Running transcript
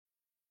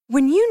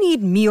When you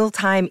need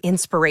mealtime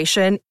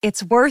inspiration,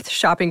 it's worth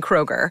shopping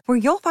Kroger, where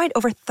you'll find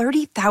over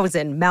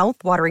 30,000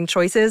 mouth-watering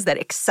choices that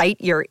excite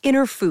your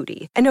inner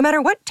foodie. And no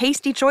matter what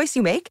tasty choice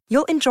you make,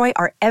 you'll enjoy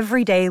our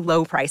everyday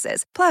low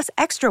prices, plus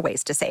extra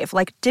ways to save,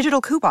 like digital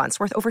coupons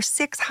worth over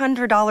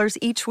 $600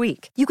 each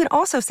week. You can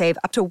also save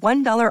up to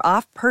 $1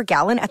 off per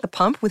gallon at the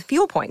pump with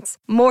fuel points.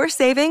 More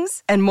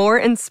savings and more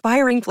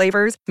inspiring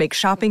flavors make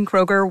shopping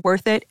Kroger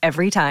worth it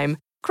every time.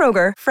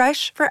 Kroger,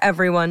 fresh for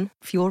everyone.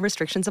 Fuel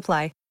restrictions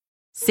apply.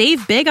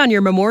 Save big on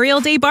your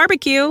Memorial Day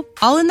barbecue,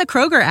 all in the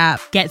Kroger app.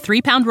 Get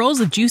 3-pound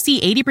rolls of juicy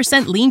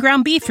 80% lean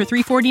ground beef for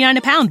 $3.49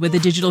 a pound with a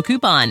digital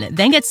coupon.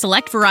 Then get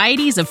select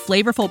varieties of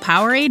flavorful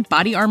Powerade,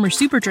 Body Armor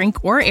Super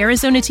Drink, or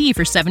Arizona tea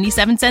for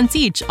 77 cents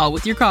each, all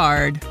with your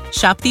card.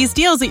 Shop these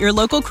deals at your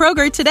local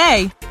Kroger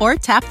today, or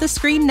tap the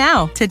screen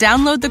now to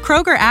download the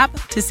Kroger app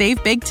to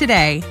save big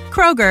today.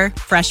 Kroger,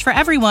 fresh for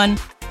everyone.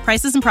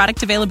 Prices and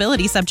product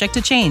availability subject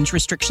to change.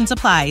 Restrictions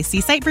apply. See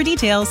site for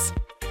details.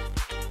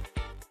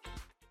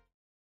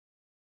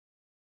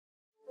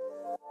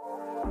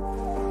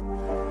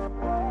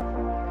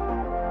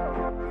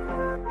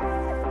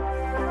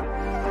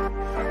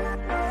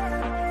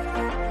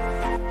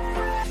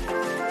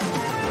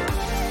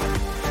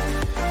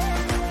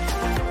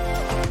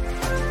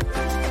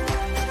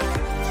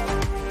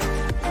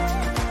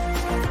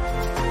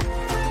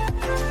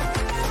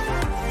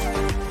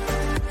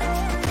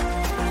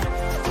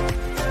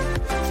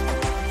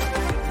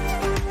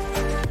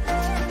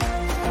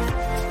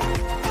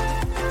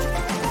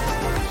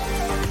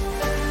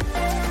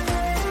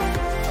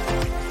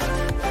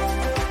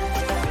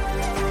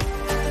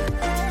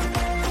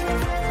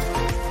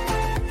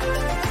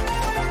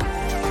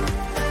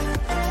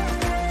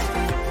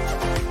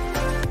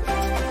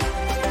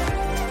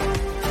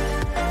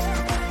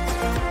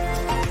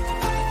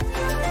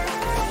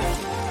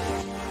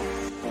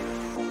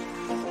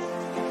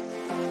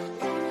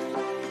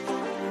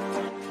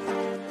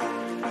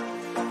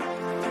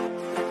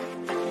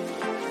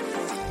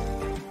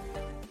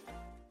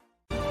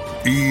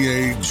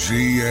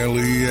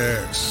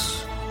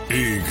 EAGLES,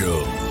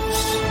 Eagles.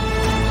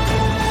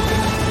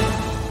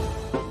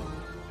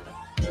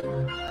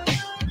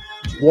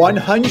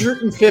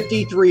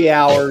 $153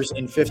 hours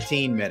and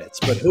 15 minutes.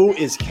 But who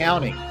is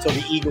counting till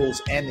the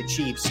Eagles and the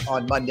Chiefs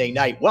on Monday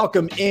night?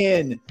 Welcome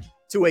in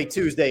to a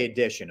Tuesday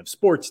edition of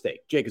Sports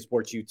Take, Jacob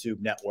Sports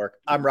YouTube Network.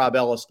 I'm Rob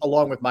Ellis,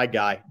 along with my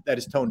guy. That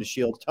is Tone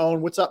DeShields.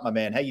 Tone, what's up, my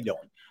man? How you doing?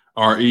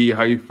 RE,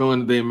 how you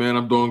feeling today, man?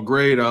 I'm doing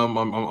great. I'm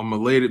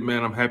elated,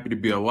 man. I'm happy to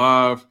be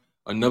alive.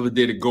 Another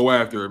day to go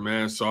after it,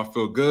 man. So I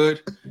feel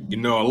good. You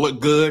know, I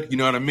look good. You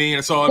know what I mean?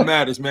 That's all that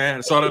matters, man.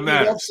 That's all that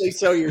matters. You actually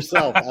so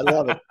yourself. I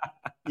love it.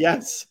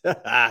 Yes,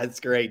 it's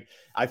great.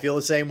 I feel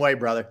the same way,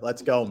 brother.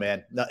 Let's go,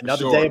 man.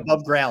 Another day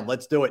above ground.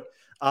 Let's do it.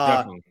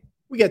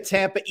 We got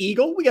Tampa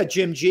Eagle. We got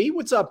Jim G.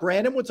 What's up,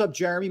 Brandon? What's up,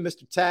 Jeremy?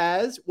 Mr.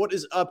 Taz. What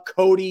is up,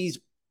 Cody's?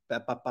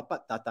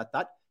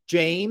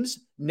 James,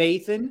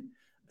 Nathan,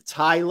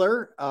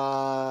 Tyler,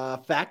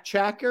 fact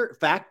checker,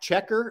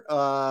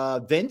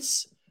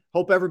 Vince.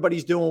 Hope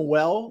everybody's doing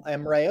well.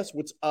 Reyes,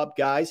 what's up,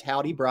 guys?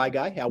 Howdy, Bry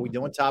Guy. How we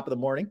doing? Top of the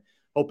morning.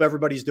 Hope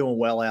everybody's doing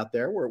well out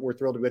there. We're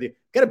thrilled to be with you.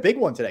 Got a big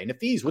one today.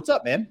 Nafeez, what's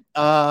up, man?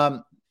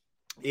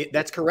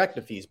 That's correct,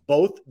 Nafeez.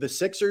 Both the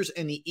Sixers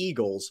and the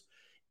Eagles,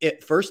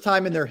 first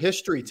time in their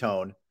history,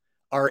 Tone,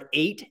 are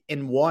 8-1.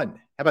 How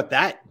about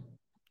that?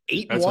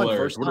 8-1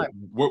 first time.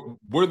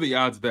 What are the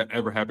odds of that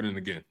ever happening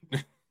again?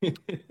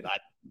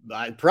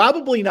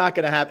 Probably not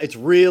going to happen. It's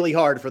really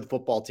hard for the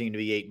football team to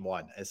be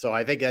 8-1. And so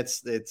I think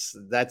that's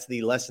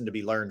the lesson to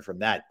be learned from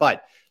that.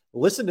 But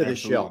listen to this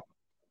show.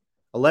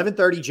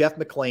 11:30, Jeff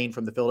McClain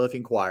from the Philadelphia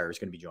Inquirer is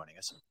going to be joining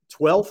us.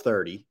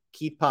 12:30,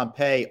 Keith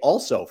Pompey,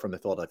 also from the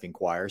Philadelphia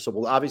Inquirer. So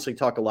we'll obviously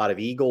talk a lot of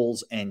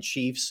Eagles and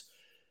Chiefs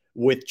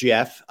with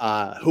Jeff,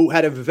 who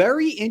had a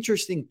very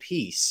interesting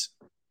piece.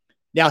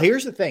 Now,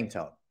 here's the thing,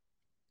 Tone.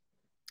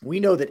 We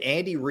know that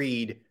Andy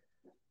Reid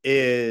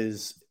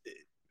is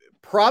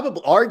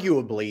probably,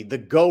 arguably, the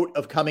GOAT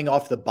of coming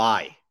off the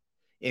bye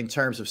in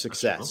terms of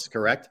success,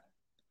 correct?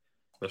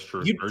 That's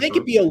true. You'd think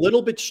it'd be a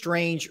little bit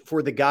strange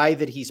for the guy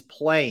that he's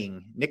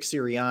playing, Nick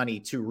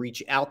Sirianni, to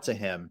reach out to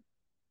him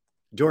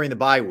during the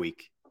bye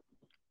week.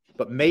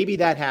 But maybe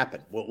that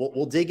happened.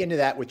 We'll dig into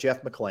that with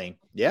Jeff McClain.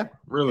 Yeah.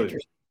 Really?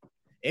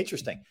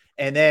 Interesting.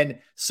 And then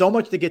so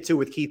much to get to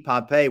with Keith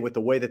Pompey with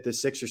the way that the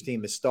Sixers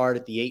team has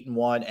started the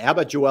 8-1. How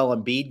about Joel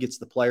Embiid gets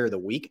the player of the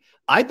week?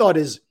 I thought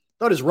his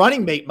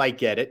running mate might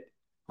get it.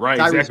 Right,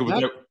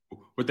 exactly.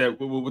 With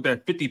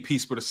that 50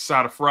 piece with a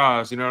side of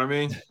fries, you know what I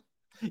mean?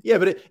 Yeah,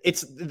 but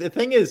it's the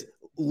thing is,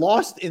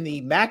 lost in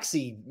the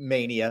Maxey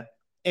mania,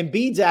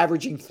 Embiid's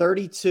averaging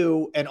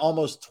 32 and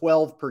almost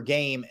 12 per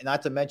game, and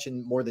not to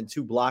mention more than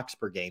 2 blocks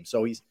per game.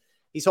 So he's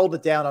holding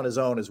it down on his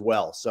own as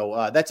well.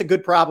 So that's a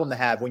good problem to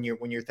have when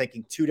you're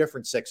thinking 2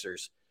 different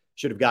Sixers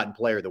should have gotten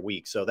player of the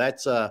week. So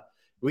that's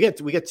we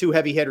get 2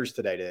 heavy hitters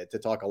today to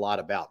talk a lot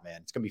about, man.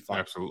 It's gonna be fun.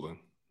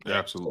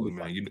 Absolutely,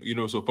 man. You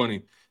know, it's so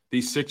funny.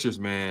 These Sixers,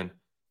 man,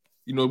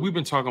 we've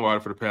been talking about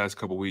it for the past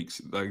couple of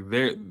weeks. Like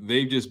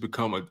they've just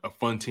become a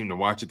fun team to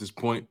watch at this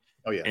point.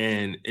 Oh yeah,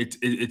 and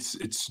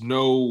it's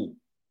no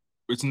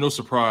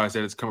surprise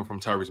that it's coming from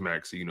Tyrese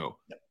Maxey.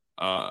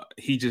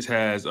 He just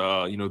has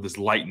this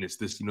lightness,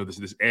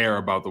 this air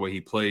about the way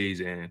he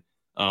plays, and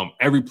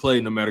every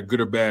play, no matter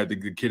good or bad,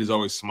 the kid is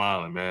always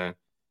smiling, man.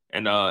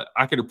 And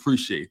I can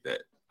appreciate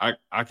that.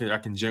 I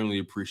can generally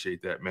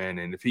appreciate that, man.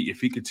 And if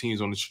he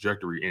continues on this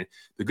trajectory, and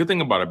the good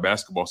thing about a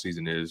basketball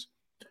season is,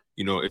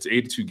 it's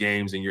 82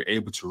 games, and you're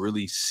able to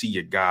really see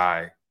a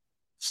guy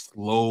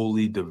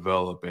slowly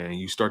develop, and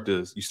you start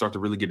to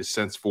really get a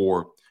sense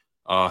for,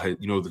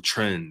 the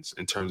trends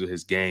in terms of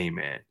his game,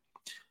 man.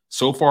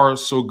 So far,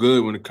 so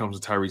good when it comes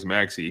to Tyrese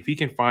Maxey. If he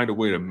can find a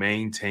way to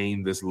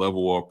maintain this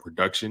level of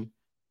production,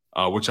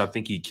 which I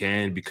think he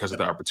can because of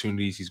the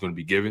opportunities he's going to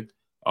be given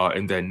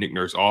in that Nick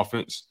Nurse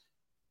offense,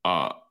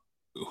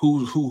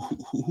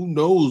 who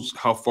knows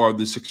how far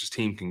this Sixers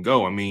team can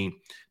go? I mean,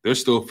 they're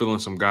still filling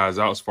some guys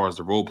out as far as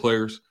the role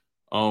players.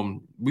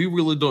 We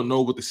really don't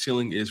know what the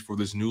ceiling is for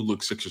this new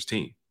look Sixers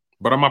team,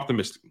 but I'm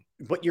optimistic.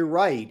 But you're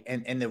right.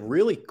 And the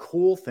really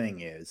cool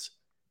thing is,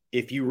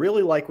 if you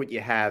really like what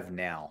you have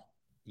now,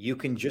 you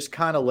can just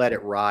kind of let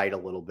it ride a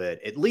little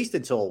bit, at least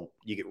until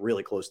you get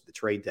really close to the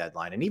trade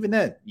deadline. And even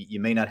then, you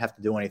may not have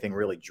to do anything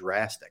really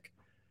drastic.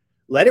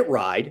 Let it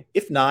ride.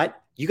 If not,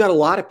 you got a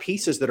lot of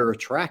pieces that are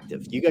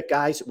attractive. You got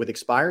guys with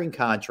expiring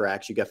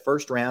contracts. You got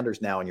first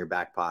rounders now in your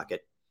back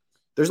pocket.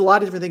 There's a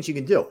lot of different things you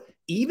can do.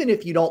 Even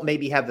if you don't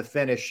maybe have the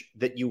finish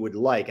that you would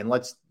like, and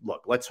let's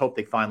hope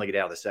they finally get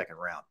out of the second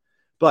round.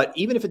 But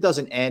even if it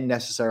doesn't end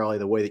necessarily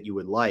the way that you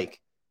would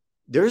like,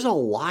 there's a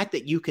lot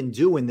that you can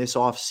do in this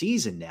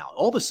offseason now.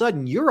 All of a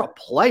sudden, you're a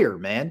player,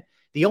 man.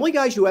 The only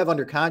guys you have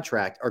under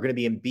contract are going to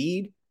be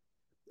Embiid,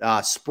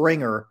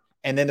 Springer,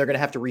 and then they're going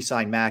to have to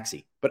re-sign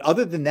Maxey. But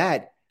other than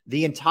that,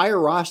 the entire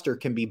roster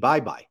can be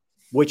bye-bye,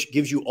 which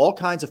gives you all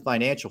kinds of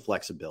financial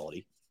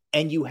flexibility,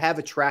 and you have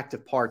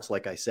attractive parts,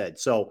 like I said.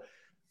 So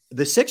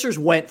the Sixers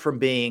went from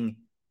being,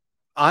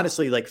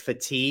 honestly, like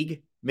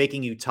fatigue,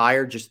 making you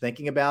tired just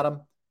thinking about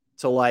them,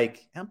 to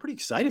like, I'm pretty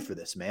excited for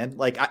this, man.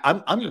 Like,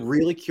 I'm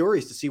really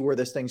curious to see where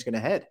this thing's going to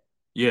head.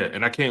 Yeah,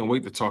 and I can't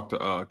wait to talk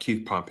to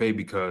Keith Pompey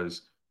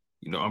because,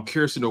 I'm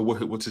curious to know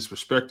what's his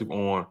perspective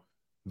on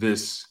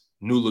this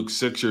new look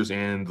Sixers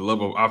and the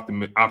level of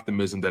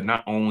optimism that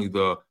not only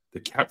the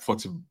cap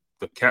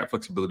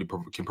flexibility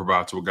can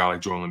provide to a guy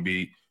like Joel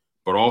Embiid,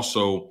 but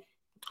also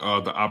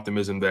the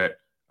optimism that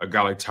a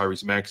guy like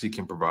Tyrese Maxey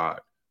can provide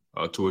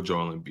to a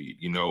Joel Embiid.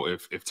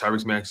 If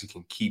Tyrese Maxey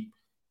can keep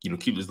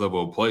this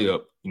level of play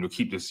up,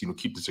 keep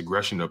this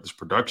aggression up, this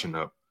production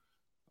up,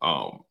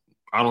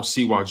 I don't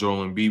see why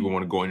Joel Embiid would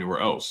want to go anywhere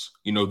else.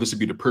 This would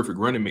be the perfect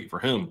running mate for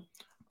him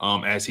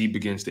as he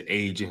begins to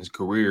age in his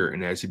career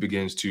and as he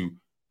begins to,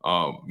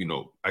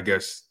 I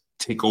guess,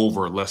 take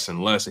over less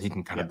and less, and he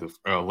can kind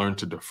of learn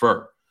to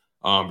defer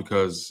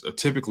because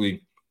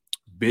typically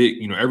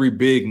every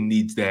big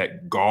needs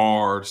that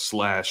guard /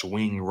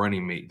 wing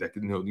running mate that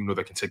can,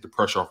 that can take the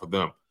pressure off of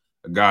them,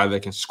 a guy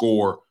that can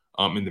score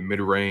in the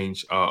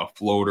mid-range, a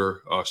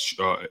floater,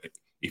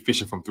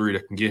 efficient from three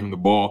that can get him the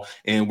ball.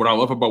 And what I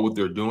love about what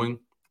they're doing,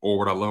 or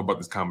what I love about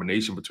this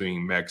combination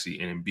between Maxey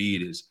and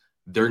Embiid, is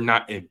they're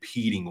not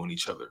impeding on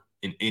each other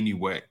in any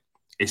way.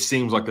 It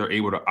seems like they're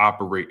able to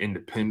operate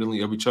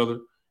independently of each other,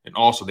 and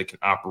also they can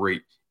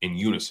operate in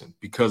unison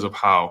because of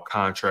how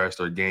contrast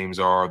their games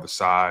are, the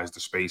size,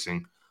 the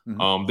spacing.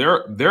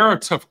 Mm-hmm. They're a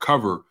tough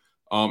cover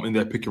in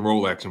that pick and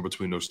roll action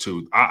between those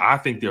two. I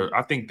think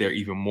they're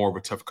even more of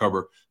a tough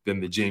cover than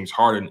the James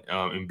Harden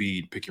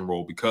Embiid pick and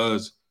roll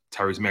because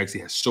Tyrese Maxey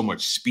has so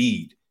much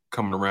speed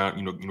coming around,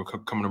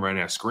 coming around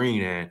that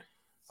screen, and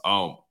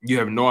you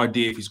have no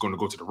idea if he's going to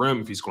go to the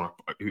rim, if he's going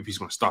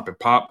to stop and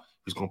pop,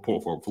 if he's going to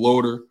pull for a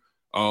floater.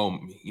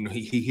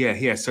 He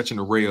has such an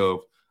array of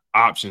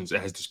options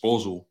at his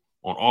disposal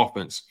on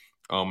offense.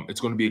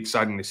 It's going to be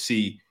exciting to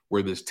see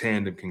where this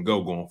tandem can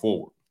go going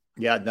forward.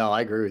 Yeah, no,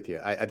 I agree with you.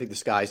 I think the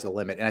sky's the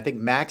limit. And I think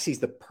Maxey's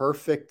the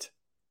perfect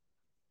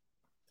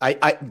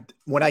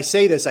when I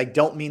say this, I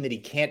don't mean that he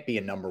can't be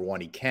a number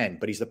one. He can,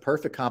 but he's the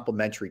perfect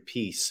complementary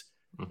piece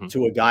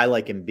to a guy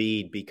like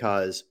Embiid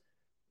because,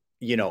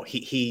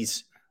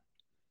 he's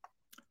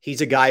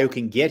a guy who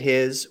can get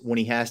his when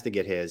he has to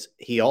get his.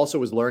 He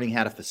also is learning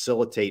how to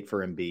facilitate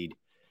for Embiid.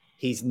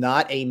 He's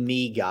not a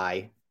me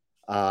guy.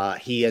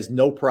 He has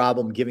no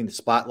problem giving the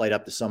spotlight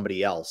up to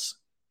somebody else.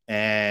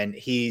 And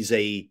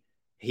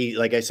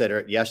like I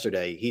said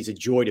yesterday, he's a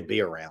joy to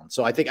be around.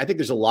 So I think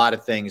there's a lot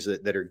of things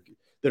that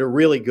are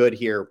really good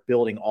here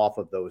building off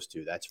of those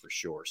two. That's for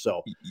sure.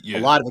 So a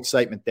lot of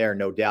excitement there,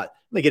 no doubt.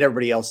 Let me get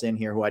everybody else in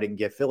here who I didn't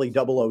get. Philly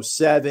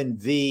 007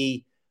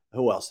 V.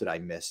 Who else did I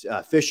miss?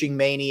 Fishing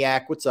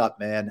Maniac. What's up,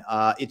 man?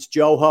 It's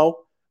Joho,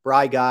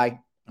 Bry Guy.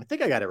 I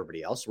think I got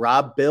everybody else.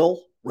 Rob,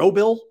 Bill,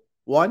 Robill,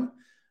 1.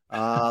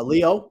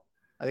 Leo.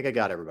 I think I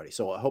got everybody.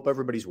 So I hope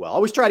everybody's well. I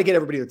always try to get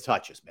everybody that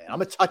touches, man.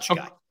 I'm a touch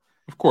guy.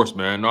 Of course,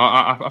 man. No,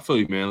 I feel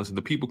you, man. Listen,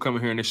 the people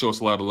coming here and they show us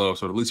a lot of love.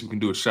 So the least we can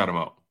do is shout them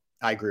out.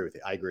 I agree with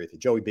you.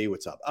 Joey B,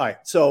 what's up? All right.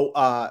 So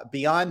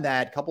beyond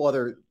that, a couple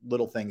other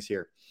little things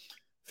here.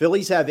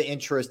 Phillies have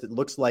interest, it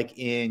looks like,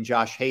 in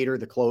Josh Hader,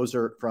 the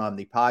closer from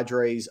the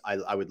Padres.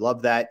 I would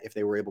love that if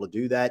they were able to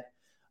do that.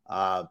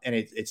 And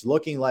it's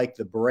looking like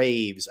the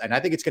Braves, and I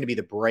think it's going to be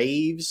the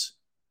Braves,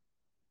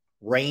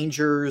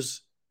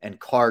 Rangers, and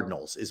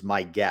Cardinals is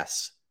my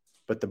guess.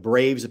 But the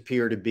Braves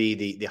appear to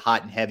be the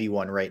hot and heavy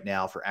one right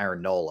now for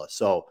Aaron Nola.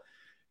 So,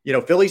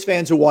 Phillies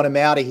fans who want him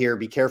out of here,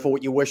 be careful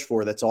what you wish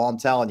for. That's all I'm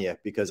telling you,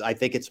 because I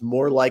think it's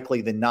more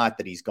likely than not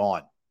that he's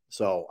gone.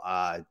 So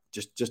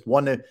just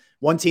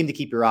one team to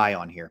keep your eye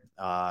on here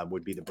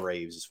would be the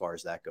Braves as far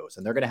as that goes.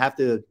 And they're going to have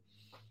to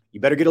 – you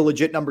better get a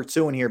legit number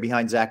 2 in here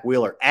behind Zach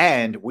Wheeler.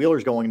 And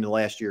Wheeler's going into the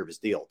last year of his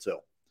deal too.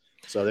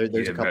 So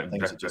there's a couple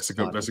things. That's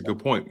a good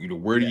point.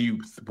 Where do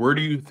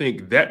you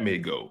think that may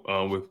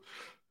go?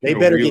 They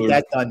better Wheeler, get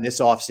that done this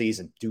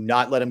offseason. Do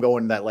not let him go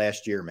into that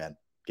last year, man.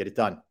 Get it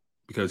done.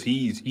 Because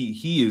he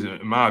is,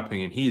 in my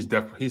opinion, he's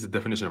the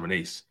definition of an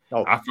ace.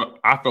 Oh.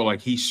 I felt like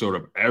he showed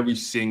up every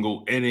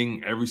single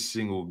inning, every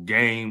single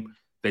game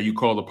that you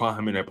called upon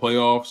him in that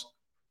playoffs.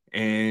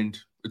 And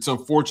it's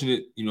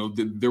unfortunate,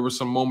 there were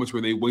some moments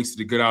where they wasted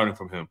a good outing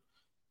from him,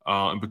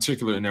 in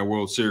particular in that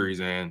World Series.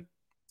 And,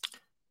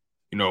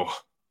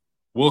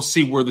 we'll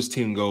see where this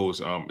team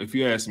goes. If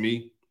you ask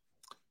me,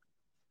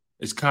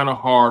 it's kind of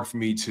hard for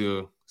me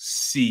to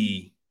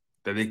see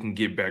that they can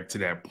get back to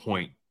that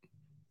point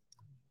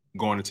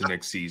going into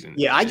next season.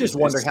 Yeah, I just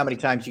wonder how many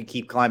times you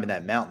keep climbing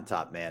that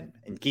mountaintop, man,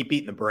 and keep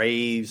beating the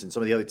Braves and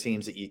some of the other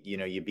teams that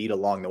you beat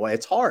along the way.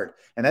 It's hard.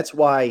 And that's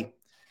why,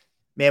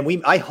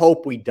 man, I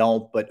hope we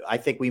don't, but I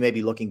think we may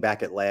be looking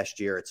back at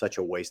last year. It's such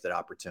a wasted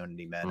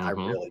opportunity, man.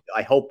 Mm-hmm.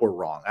 I hope we're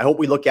wrong. I hope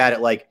we look at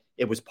it like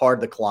it was part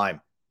of the climb.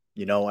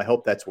 I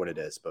hope that's what it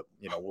is, but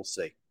we'll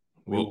see.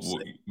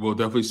 We'll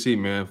definitely see,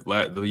 man.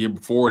 The year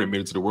before, they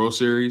made it to the World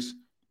Series.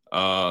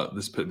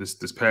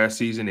 This past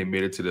season, they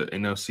made it to the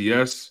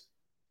NLCS.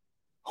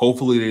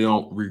 Hopefully they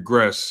don't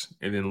regress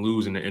and then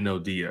lose in the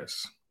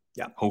NLDS.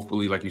 Yeah.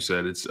 Hopefully, like you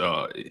said,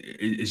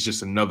 it's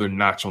just another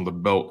notch on the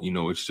belt.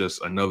 It's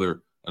just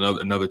another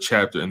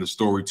chapter in the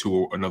story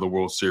to another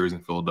World Series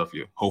in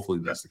Philadelphia. Hopefully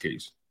that's the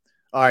case.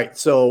 All right.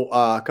 So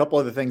a couple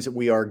other things that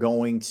we are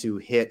going to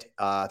hit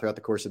throughout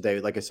the course of the day.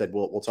 Like I said,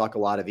 we'll talk a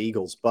lot of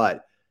Eagles,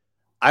 but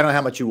I don't know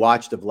how much you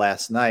watched of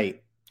last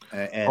night.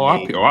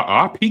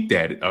 I peeked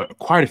at it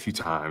quite a few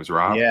times,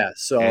 Rob. Yeah.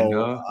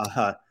 So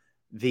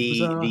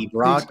the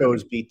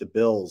Broncos beat the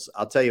Bills.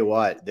 I'll tell you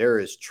what, there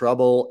is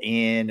trouble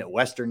in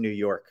Western New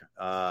York.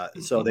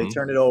 So they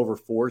turned it over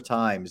 4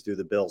 times to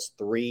the Bills.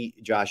 3,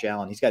 Josh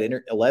Allen. He's got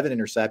 11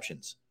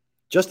 interceptions,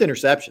 just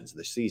interceptions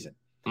this season.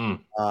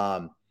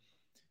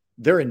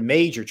 They're in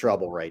major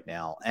trouble right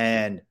now.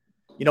 And,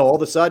 all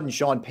of a sudden,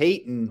 Sean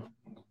Payton,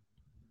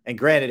 and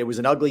granted, it was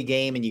an ugly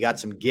game and you got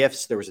some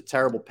gifts. There was a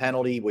terrible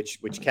penalty, which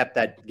kept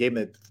that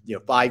game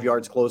 5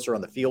 yards closer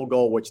on the field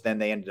goal, which then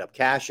they ended up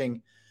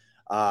cashing.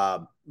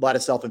 A lot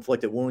of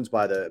self-inflicted wounds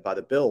by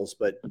the Bills,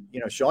 but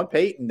Sean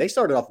Payton, they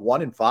started off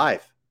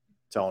 1-5.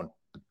 Tone,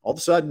 all of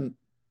a sudden,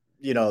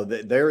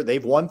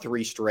 they've won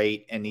 3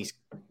 straight, and he's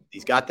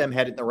got them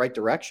headed in the right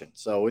direction.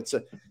 So it's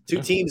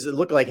two teams that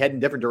look like heading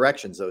different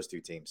directions. Those 2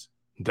 teams.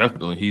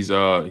 Definitely, he's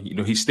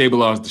he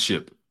stabilized the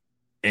ship,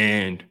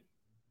 and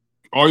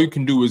all you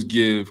can do is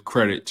give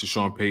credit to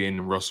Sean Payton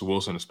and Russell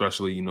Wilson,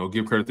 especially.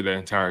 Give credit to that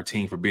entire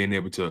team for being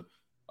able to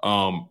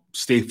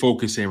stay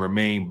focused and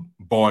remain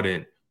bought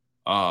in.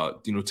 To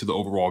the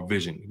overall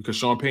vision, because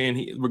Sean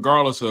Payton,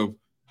 regardless of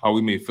how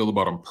we may feel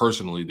about him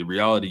personally, the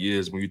reality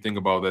is when you think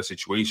about that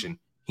situation,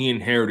 he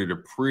inherited a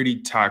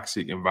pretty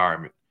toxic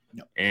environment,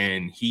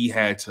 and he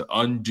had to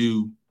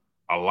undo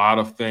a lot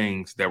of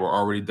things that were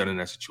already done in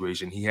that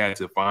situation. He had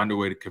to find a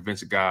way to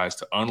convince the guys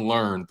to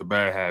unlearn the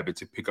bad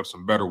habits and pick up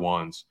some better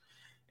ones.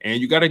 And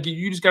you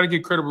just got to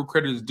give credit where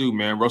credit is due,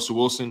 man. Russell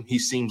Wilson, he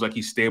seems like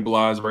he's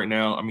stabilized right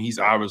now. I mean, he's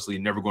obviously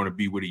never going to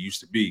be what he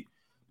used to be,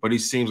 but he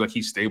seems like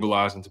he's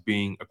stabilized into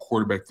being a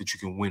quarterback that you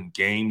can win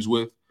games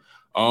with.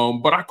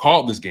 But I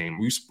called this game.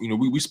 We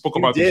spoke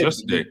about this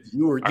yesterday.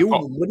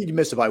 What did you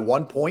miss it by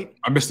 1 point?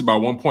 I missed it by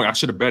 1 point. I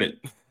should have bet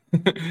it.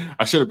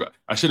 I should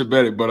have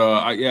bet it. But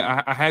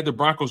I had the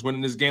Broncos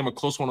winning this game, a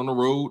close one on the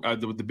road.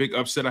 With the big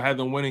upset, I had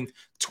them winning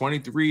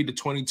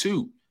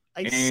 23-22,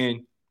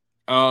 and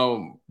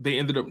they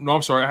ended up. No,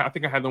 I'm sorry. I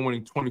think I had them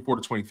winning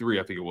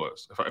 24-23. I think it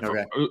was.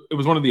 It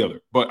was one or the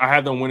other. But I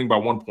had them winning by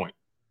 1 point.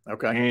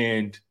 Okay.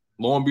 And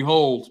lo and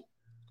behold,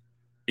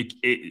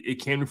 it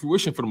came to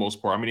fruition for the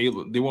most part. I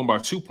mean, they won by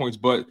 2 points,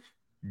 but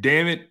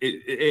damn it,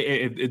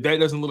 if that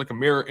doesn't look like a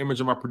mirror image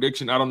of my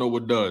prediction, I don't know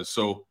what does.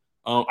 So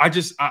I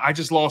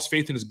just lost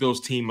faith in this Bills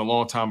team a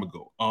long time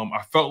ago.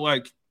 I felt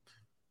like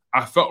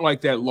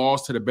that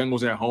loss to the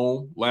Bengals at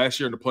home last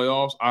year in the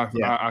playoffs.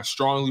 I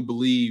strongly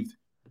believed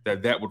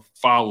that would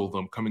follow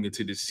them coming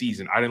into this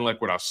season. I didn't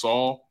like what I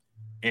saw.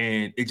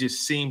 And it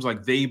just seems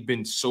like they've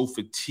been so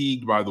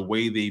fatigued by the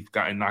way they've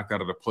gotten knocked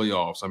out of the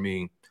playoffs. I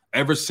mean,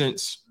 ever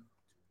since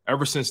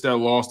that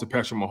loss to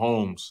Patrick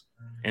Mahomes,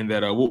 in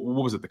that what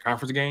was it, the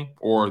conference game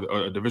or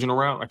a divisional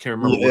round? I can't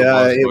remember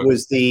what it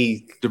was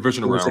the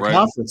divisional round, right?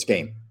 Conference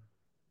game.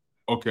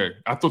 Okay,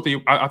 I thought they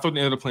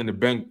ended up playing the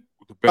Bengals.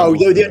 Oh,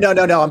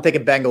 no! I'm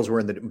thinking Bengals were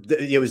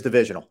it was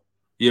divisional.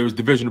 Yeah, it was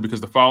divisional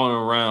because the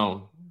following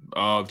round,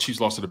 the Chiefs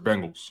lost to the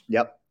Bengals.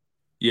 Yep.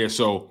 Yeah,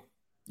 so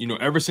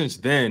ever since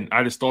then,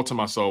 I just thought to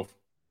myself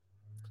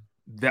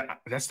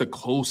that's the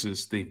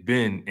closest they've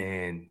been,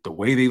 and the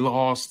way they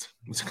lost,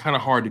 it's kind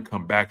of hard to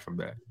come back from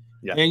that.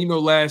 Yeah. And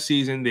last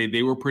season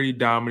they were pretty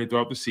dominant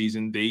throughout the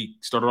season. They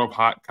started off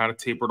hot, kind of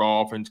tapered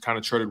off, and kind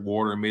of treaded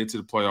water and made it to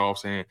the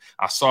playoffs. And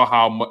I saw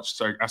how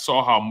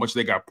much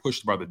they got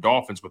pushed by the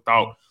Dolphins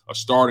without a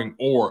starting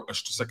or a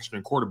second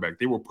string quarterback.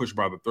 They were pushed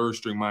by the third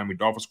string Miami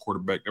Dolphins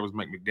quarterback. That was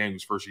Mike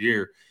McDaniel's first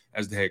year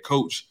as the head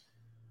coach.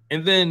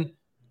 And then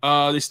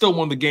they still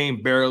won the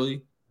game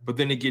barely, but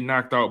then they get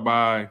knocked out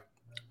by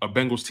a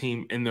Bengals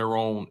team in their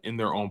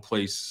own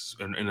place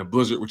in a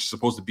blizzard, which is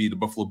supposed to be the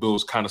Buffalo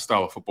Bills kind of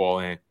style of football.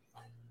 And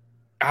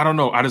I don't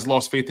know. I just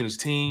lost faith in his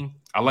team.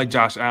 I like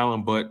Josh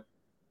Allen, but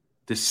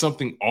there's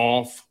something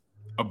off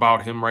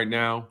about him right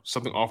now,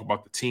 something off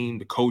about the team,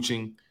 the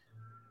coaching.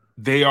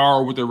 They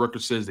are what their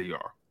record says they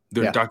are.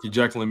 They're Dr.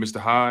 Jekyll and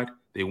Mr. Hyde.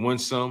 They win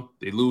some,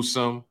 they lose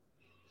some.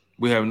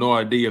 We have no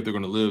idea if they're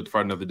going to live to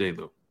fight another day,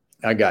 though.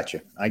 I got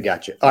you.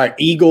 All right,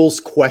 Eagles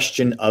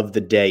question of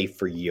the day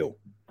for you.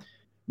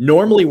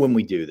 Normally when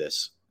we do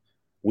this,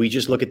 we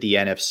just look at the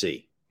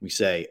NFC. We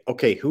say,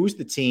 okay, who's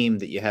the team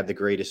that you have the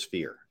greatest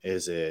fear?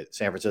 Is it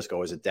San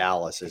Francisco? Is it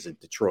Dallas? Is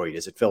it Detroit?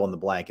 Is it fill in the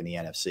blank in the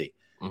NFC?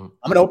 Mm-hmm. I'm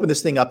going to open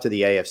this thing up to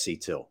the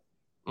AFC too.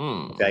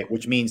 Okay,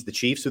 which means the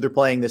Chiefs who they're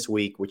playing this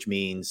week, which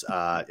means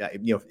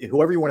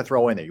whoever you want to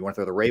throw in there. You want to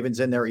throw the Ravens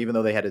in there, even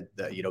though they had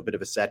a bit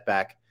of a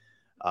setback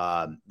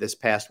this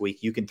past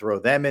week. You can throw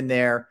them in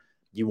there.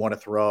 You want to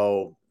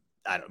throw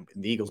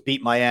the Eagles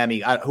beat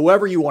Miami,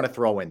 whoever you want to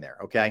throw in there.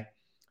 Okay,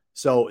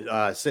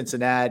 so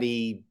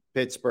Cincinnati,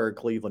 Pittsburgh,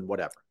 Cleveland,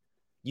 whatever.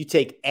 You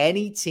take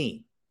any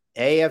team,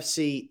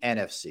 AFC,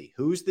 NFC.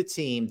 Who's the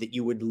team that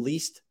you would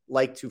least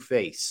like to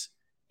face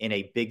in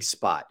a big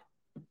spot,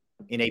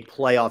 in a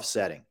playoff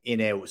setting, in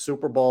a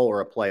Super Bowl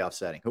or a playoff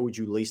setting? Who would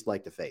you least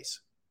like to face?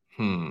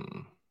 I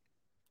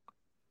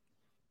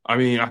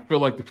mean, I feel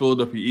like the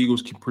Philadelphia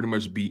Eagles can pretty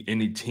much beat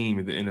any team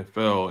in the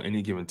NFL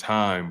any given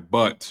time.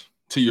 But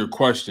to your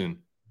question,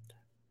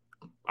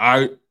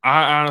 I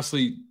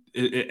honestly,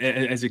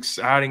 as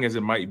exciting as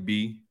it might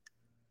be,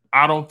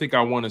 I don't think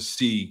I want to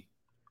see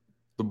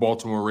the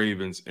Baltimore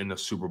Ravens in the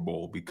Super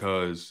Bowl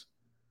because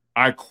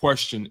I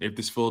question if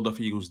this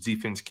Philadelphia Eagles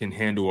defense can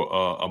handle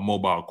a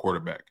mobile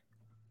quarterback.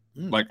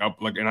 And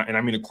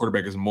I mean a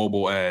quarterback as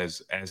mobile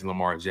as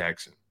Lamar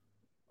Jackson.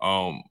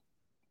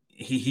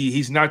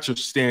 He's not your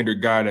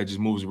standard guy that just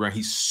moves around.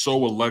 He's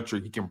so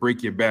electric. He can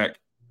break your back.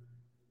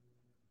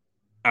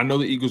 I know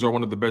the Eagles are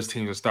one of the best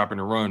teams at stopping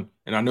the run,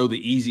 and I know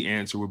the easy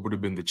answer would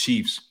have been the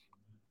Chiefs,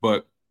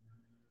 but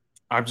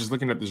I'm just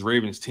looking at this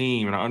Ravens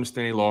team, and I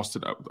understand they lost to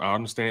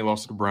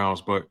the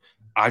Browns, but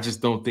I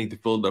just don't think the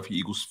Philadelphia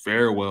Eagles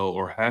fare well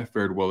or have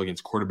fared well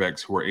against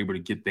quarterbacks who are able to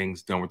get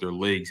things done with their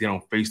legs. They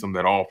don't face them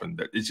that often.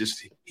 It's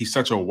just he's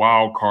such a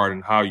wild card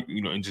in how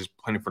and just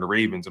playing for the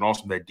Ravens, and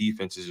also that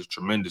defense is just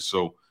tremendous.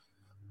 So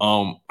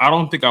I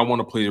don't think I want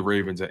to play the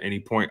Ravens at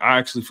any point. I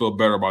actually feel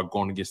better about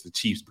going against the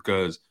Chiefs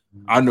because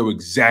I know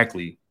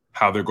exactly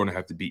how they're going to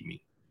have to beat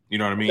me. You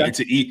know what I mean?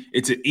 Okay.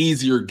 It's an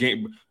easier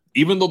game.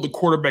 Even though the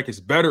quarterback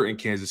is better in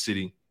Kansas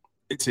City,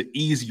 it's an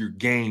easier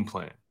game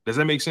plan. Does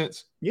that make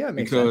sense? Yeah, it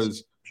makes sense.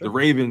 Because the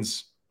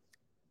Ravens,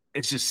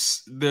 it's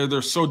just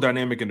they're so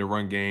dynamic in the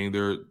run game.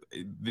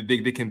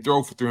 They can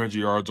throw for 300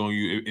 yards on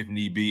you if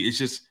need be. It's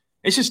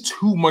just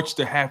too much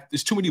to have.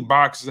 There's too many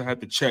boxes I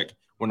have to check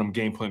when I'm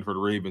game planning for the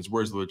Ravens.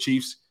 Whereas the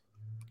Chiefs,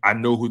 I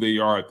know who they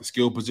are at the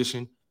skill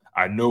position.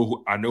 I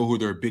know who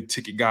their big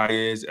ticket guy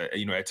is.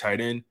 At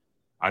tight end.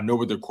 I know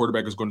what their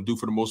quarterback is going to do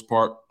for the most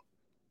part.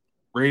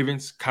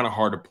 Ravens, kind of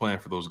hard to plan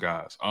for those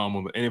guys.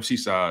 On the NFC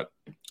side,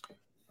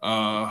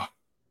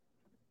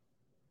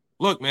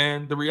 look,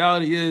 man, the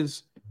reality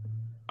is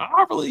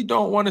I really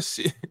don't want to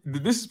see –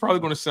 this is probably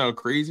going to sound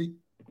crazy,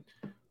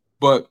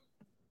 but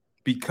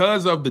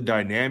because of the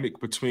dynamic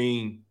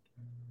between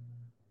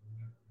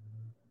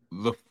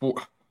the four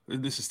 –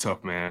 this is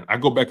tough, man. I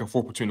go back and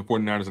forth between the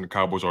 49ers and the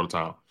Cowboys all the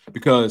time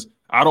because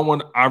I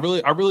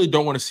really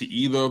don't want to see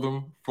either of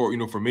them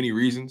for many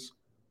reasons.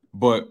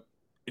 But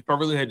if I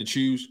really had to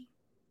choose –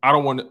 I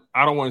don't want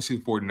to see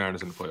the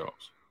 49ers in the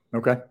playoffs.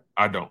 Okay.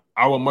 I don't.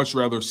 I would much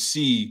rather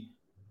see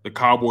the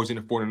Cowboys and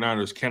the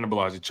 49ers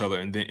cannibalize each other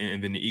and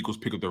then the Eagles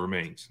pick up the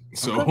remains.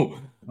 So,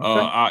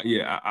 I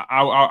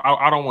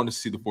don't want to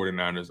see the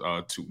 49ers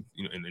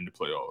in the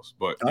playoffs.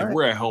 But if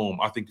we're at home,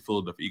 I think the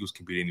Philadelphia Eagles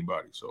can beat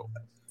anybody.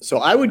 So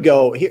I would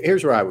go –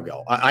 here's where I would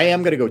go. I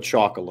am going to go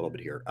chalk a little bit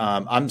here.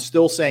 I'm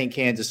still saying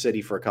Kansas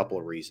City for a couple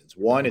of reasons.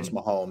 One, it's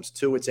Mahomes.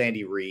 Two, it's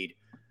Andy Reid.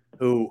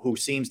 Who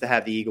seems to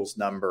have the Eagles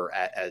number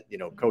at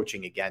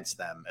coaching against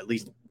them, at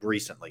least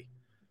recently.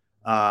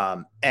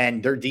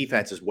 And their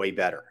defense is way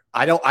better.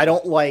 I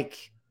don't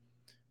like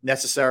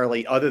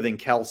necessarily, other than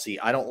Kelsey,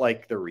 I don't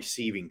like the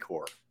receiving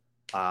core.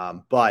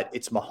 But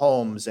it's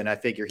Mahomes, and I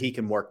figure he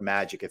can work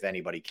magic if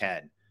anybody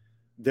can.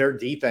 Their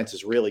defense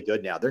is really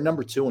good now. They're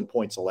number 2 in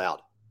points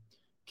allowed,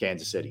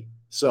 Kansas City.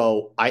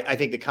 So I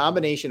think the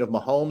combination of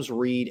Mahomes,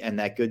 Reed, and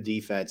that good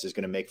defense is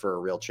going to make for a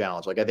real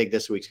challenge. Like, I think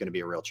this week's going to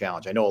be a real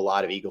challenge. I know a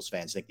lot of Eagles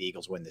fans think the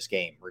Eagles win this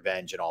game,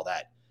 revenge and all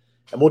that.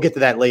 And we'll get to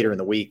that later in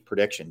the week,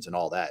 predictions and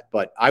all that.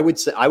 But I would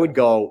say I would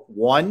go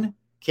 1,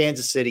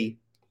 Kansas City,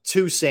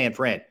 2, San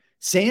Fran.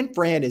 San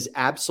Fran is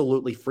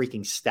absolutely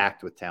freaking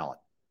stacked with talent.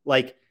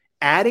 Like,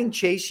 adding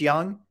Chase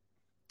Young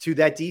to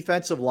that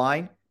defensive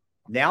line,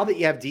 now that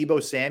you have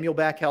Deebo Samuel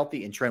back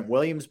healthy and Trent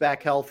Williams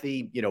back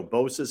healthy,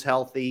 Bosa's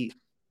healthy,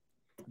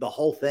 the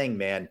whole thing,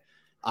 man.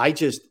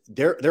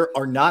 There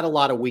are not a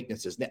lot of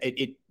weaknesses.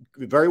 It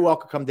very well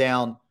could come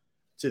down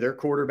to their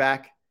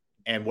quarterback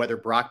and whether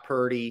Brock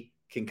Purdy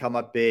can come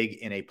up big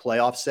in a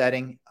playoff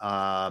setting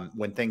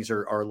when things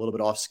are a little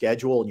bit off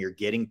schedule and you're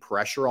getting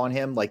pressure on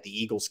him like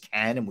the Eagles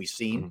can, and we've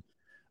seen.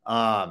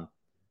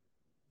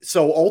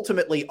 So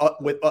ultimately,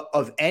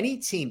 of any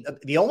team,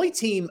 the only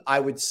team I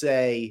would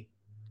say,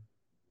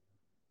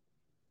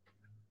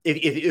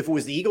 if it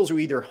was the Eagles were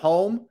either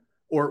home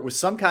or it was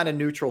some kind of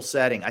neutral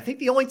setting, I think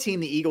the only team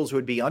the Eagles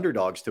would be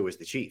underdogs to is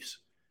the Chiefs.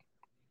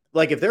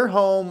 Like, if they're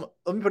home,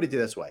 let me put it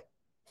this way.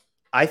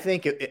 I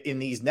think in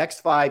these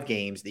next 5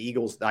 games, the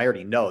Eagles, I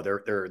already know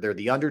they're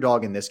the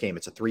underdog in this game.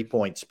 It's a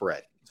 3-point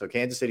spread. So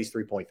Kansas City's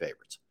 3-point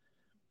favorites.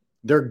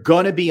 They're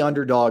going to be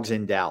underdogs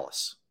in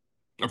Dallas.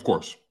 Of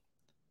course.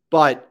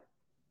 But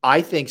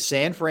I think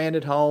San Fran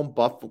at home,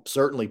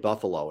 certainly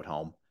Buffalo at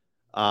home.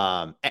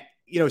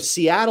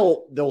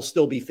 Seattle, they'll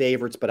still be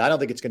favorites, but I don't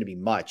think it's going to be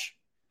much.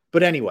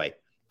 But anyway,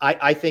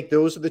 I think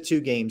those are the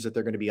 2 games that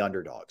they're going to be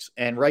underdogs,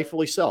 and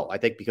rightfully so. I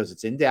think because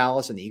it's in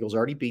Dallas and the Eagles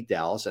already beat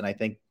Dallas, and I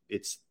think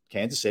it's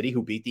Kansas City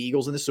who beat the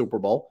Eagles in the Super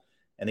Bowl,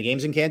 and the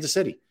game's in Kansas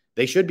City.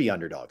 They should be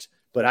underdogs.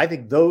 But I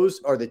think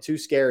those are the 2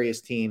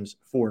 scariest teams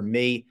for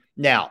me.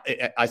 Now,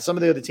 some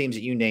of the other teams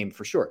that you named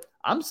for sure,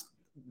 I'm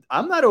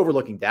not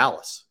overlooking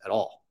Dallas at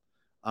all.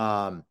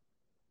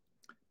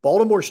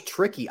 Baltimore's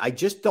tricky. I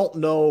just don't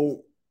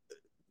know.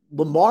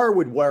 Lamar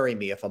would worry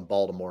me if I'm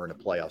Baltimore in a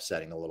playoff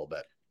setting a little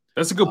bit.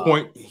 That's a good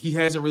point. He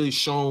hasn't really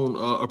shown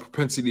a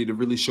propensity to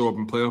really show up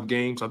in playoff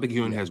games. I think he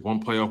only has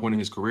 1 playoff win in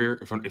his career,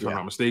 if I'm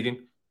not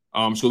mistaken.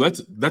 So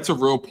that's a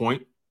real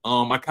point.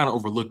 I kind of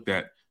overlooked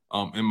that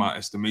in my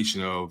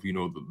estimation of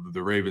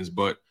the Ravens,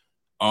 but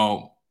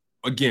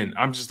again,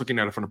 I'm just looking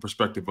at it from the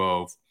perspective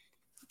of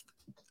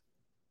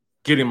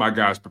getting my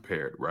guys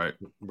prepared, right?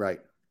 Right.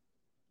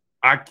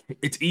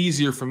 It's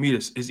easier for me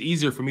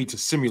to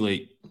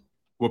simulate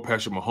what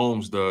Patrick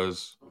Mahomes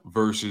does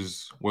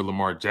versus what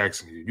Lamar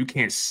Jackson did. You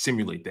can't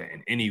simulate that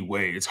in any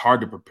way. It's hard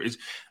to prepare.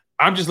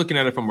 I'm just looking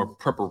at it from a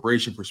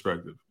preparation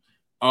perspective.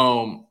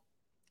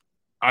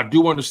 I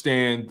do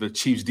understand the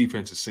Chiefs'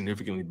 defense is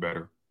significantly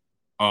better.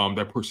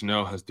 That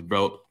personnel has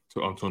developed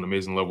to an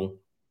amazing level.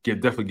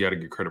 Definitely got to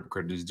get credit where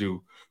credit is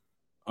due.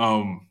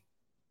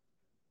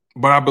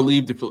 But I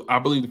believe the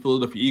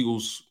Philadelphia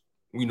Eagles,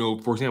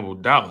 for example,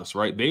 Dallas,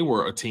 right? They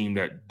were a team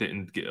that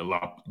didn't give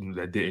up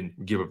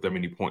that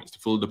many points. The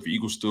Philadelphia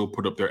Eagles still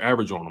put up their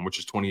average on them, which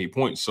is 28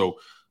 points. So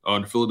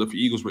the Philadelphia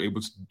Eagles were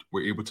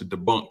able to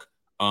debunk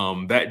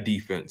that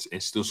defense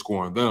and still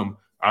score on them.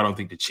 I don't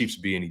think the Chiefs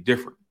would be any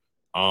different.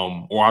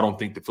 Or I don't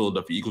think the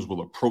Philadelphia Eagles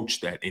will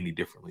approach that any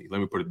differently. Let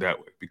me put it that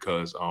way,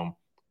 because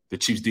the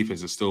Chiefs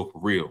defense is still for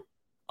real.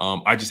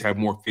 I just have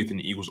more faith in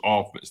the Eagles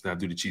offense than I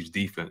do the Chiefs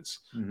defense.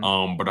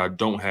 But I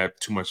don't have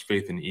too much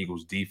faith in the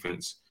Eagles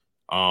defense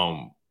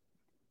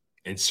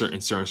in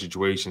certain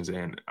situations.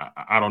 And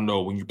I don't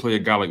know, when you play a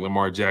guy like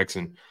Lamar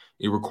Jackson,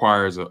 it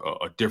requires a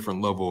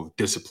different level of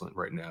discipline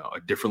right now, a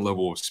different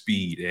level of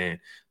speed. And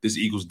this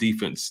Eagles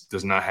defense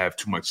does not have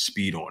too much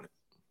speed on it.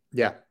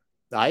 Yeah,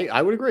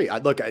 I would agree.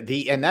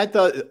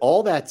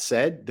 All that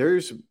said,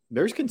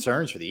 there's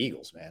concerns for the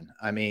Eagles, man.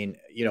 I mean,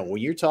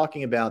 when you're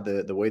talking about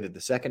the way that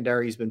the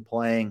secondary has been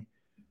playing,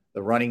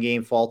 the running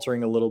game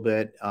faltering a little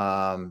bit.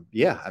 I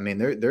mean,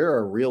 there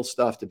are real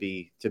stuff to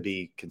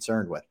be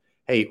concerned with.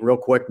 Hey, real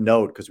quick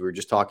note, because we were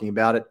just talking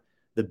about it.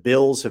 The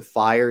Bills have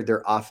fired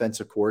their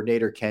offensive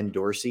coordinator, Ken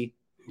Dorsey.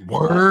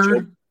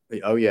 Word.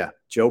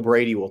 Joe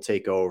Brady will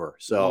take over.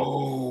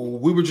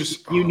 So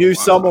you knew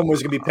someone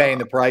was going to be paying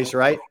the price,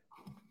 right?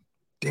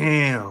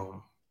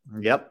 Damn.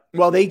 Yep.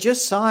 Well, they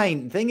just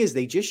signed. The thing is,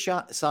 they just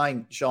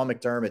signed Sean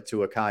McDermott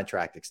to a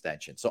contract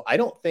extension. So I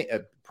don't think I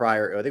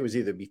think it was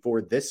either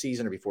before this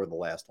season or before the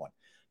last one.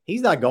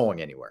 He's not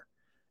going anywhere.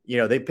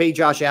 They pay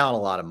Josh Allen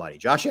a lot of money.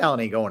 Josh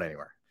Allen ain't going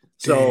anywhere.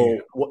 So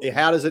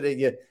how does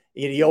it?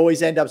 You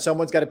always end up.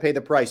 Someone's got to pay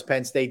the price.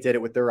 Penn State did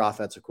it with their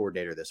offensive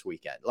coordinator this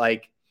weekend.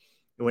 Like,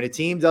 when a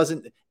team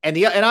doesn't, and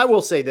I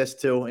will say this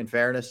too, in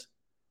fairness,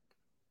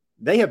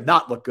 they have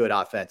not looked good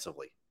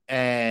offensively,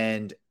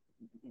 and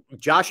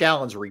Josh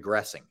Allen's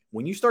regressing.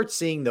 When you start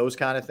seeing those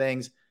kind of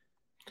things,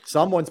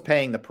 someone's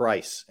paying the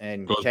price.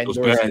 And those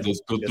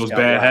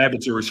bad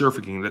habits are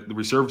resurfacing.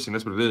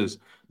 That's what it is.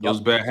 Those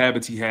bad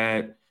habits he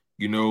had,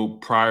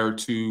 prior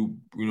to,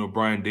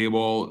 Brian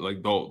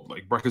Daboll,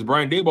 because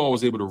Brian Daboll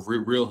was able to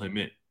reel him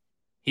in.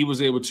 He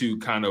was able to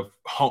kind of,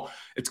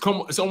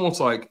 it's almost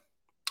like,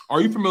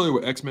 are you familiar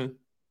with X-Men?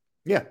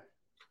 Yeah.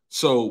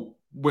 So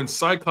when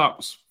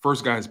Cyclops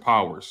first got his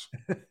powers,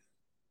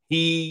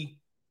 he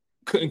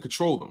couldn't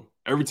control them.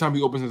 Every time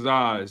he opens his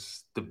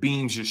eyes, the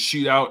beams just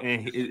shoot out,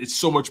 and it's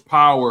so much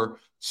power,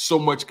 so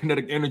much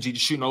kinetic energy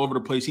just shooting all over the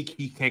place. He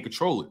can't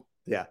control it.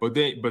 Yeah. But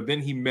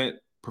then he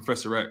met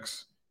Professor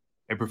X,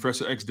 and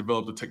Professor X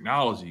developed a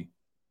technology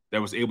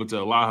that was able to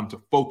allow him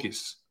to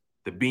focus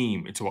the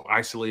beam into an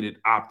isolated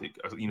optic,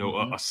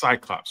 a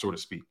cyclops, so to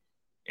speak.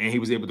 And he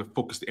was able to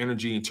focus the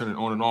energy and turn it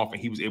on and off,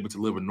 and he was able to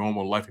live a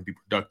normal life and be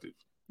productive.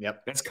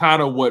 Yep. That's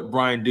kind of what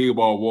Brian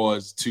Daboll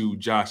was to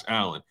Josh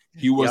Allen.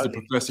 He was the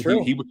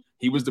professor.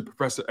 He was the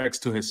Professor X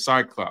to his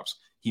Cyclops.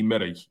 He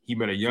met a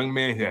young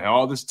man who had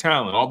all this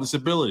talent, all this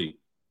ability.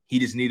 He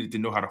just needed to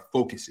know how to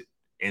focus it.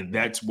 And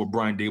that's what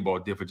Brian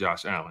Daboll did for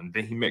Josh Allen.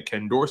 Then he met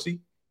Ken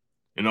Dorsey,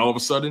 and all of a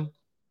sudden,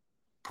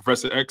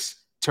 Professor X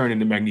turned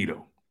into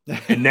Magneto.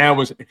 and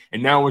now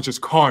it's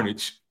just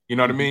carnage. You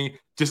know what I mean?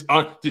 Just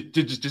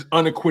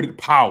unacquitted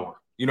power.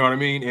 You know what I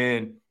mean?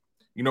 And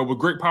with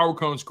great power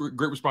comes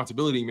great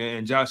responsibility, man.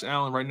 And Josh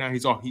Allen right now,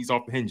 he's off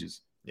the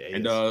hinges. Yeah,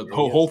 and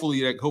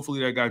hopefully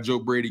that guy Joe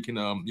Brady can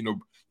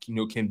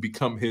can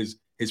become his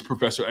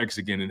Professor X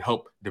again and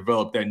help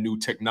develop that new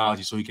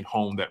technology so he can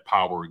hone that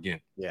power again.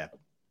 Yeah,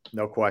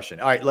 no question.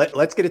 All right,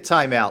 let's get a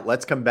timeout.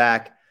 Let's come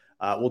back.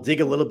 We'll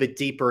dig a little bit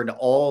deeper into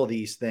all of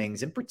these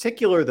things, in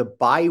particular the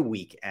bye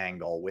week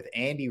angle with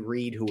Andy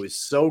Reid, who is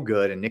so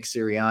good, and Nick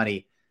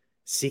Sirianni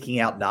seeking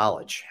out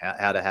knowledge,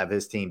 how to have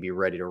his team be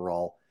ready to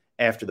roll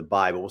after the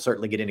bye. But we'll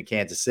certainly get into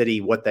Kansas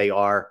City, what they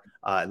are,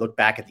 look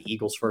back at the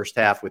Eagles' first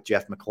half with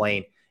Jeff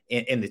McClain.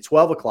 In the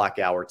 12 o'clock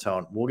hour,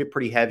 Tone, we'll get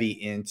pretty heavy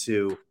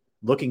into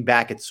looking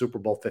back at Super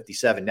Bowl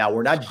 57. Now,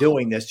 we're not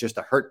doing this just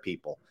to hurt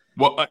people.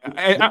 Well,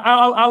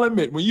 I'll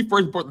admit, when you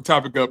first brought the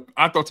topic up,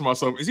 I thought to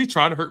myself, is he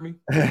trying to hurt me?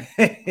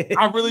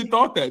 I really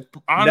thought that.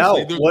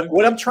 Honestly, no,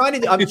 what I'm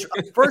trying to do,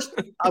 first,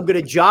 I'm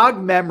going to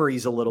jog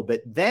memories a little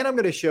bit. Then I'm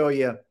going to show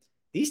you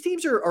these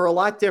teams are a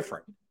lot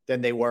different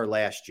than they were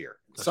last year.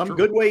 That's some true.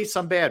 Good ways,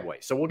 some bad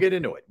ways. So we'll get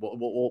into it.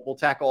 We'll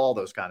tackle all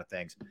those kind of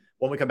things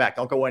when we come back.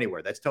 Don't go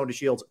anywhere. That's Tone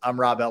DeShields. I'm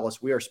Rob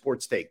Ellis. We are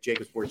Sports Take,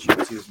 Jacob Sports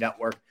Shields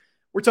Network.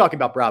 We're talking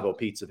about Bravo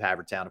Pizza of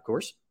Havertown, of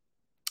course.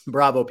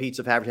 Bravo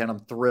Pizza of Havertown. I'm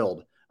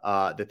thrilled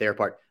that they're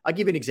part. I'll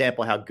give you an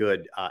example of how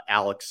good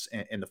Alex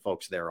and the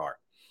folks there are.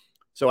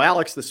 So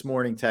Alex this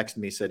morning texted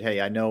me, said, "Hey,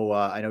 I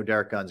know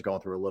Derek Gunn's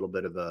going through a little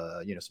bit of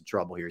some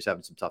trouble here. He's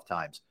having some tough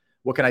times.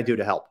 What can I do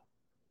to help?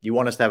 You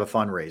want us to have a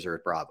fundraiser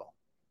at Bravo?"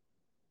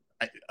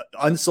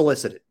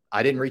 Unsolicited.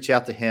 I didn't reach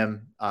out to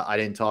him. I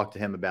didn't talk to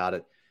him about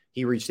it.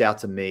 He reached out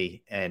to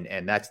me,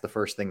 and that's the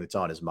first thing that's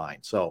on his mind.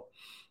 So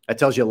that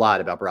tells you a lot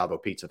about Bravo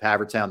Pizza of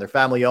Havertown. They're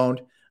family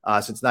owned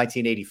since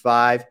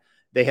 1985.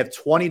 They have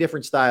 20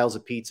 different styles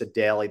of pizza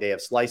daily. They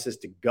have slices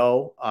to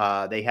go.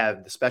 They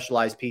have the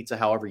specialized pizza,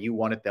 however you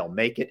want it, they'll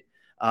make it.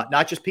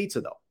 Not just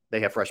pizza, though.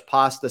 They have fresh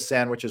pasta,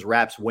 sandwiches,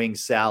 wraps,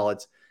 wings,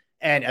 salads.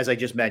 And as I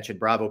just mentioned,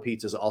 Bravo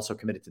Pizza is also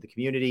committed to the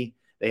community.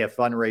 They have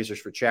fundraisers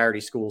for charity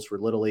schools, for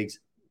Little Leagues,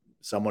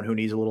 someone who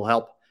needs a little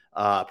help.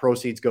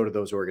 Proceeds go to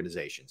those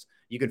organizations.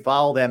 You can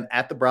follow them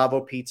at the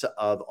Bravo Pizza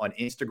of on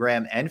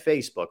Instagram and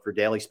Facebook for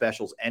daily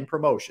specials and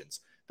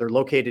promotions. They're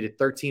located at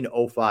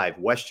 1305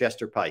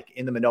 Westchester Pike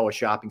in the Manoa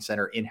Shopping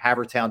Center in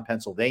Havertown,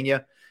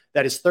 Pennsylvania.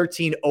 That is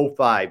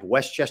 1305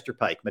 Westchester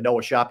Pike,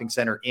 Manoa Shopping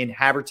Center in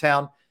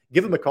Havertown.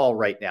 Give them a call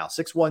right now,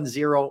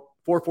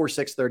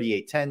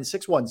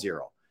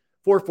 610-446-3810,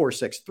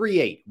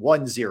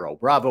 610-446-3810,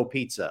 Bravo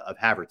Pizza of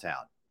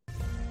Havertown.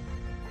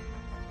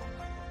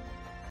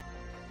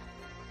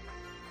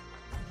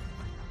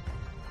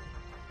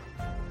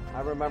 I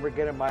remember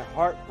getting my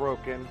heart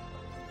broken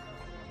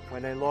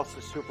when they lost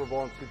the Super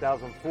Bowl in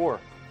 2004.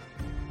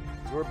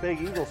 We're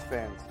big Eagles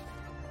fans.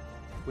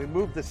 We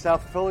moved to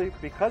South Philly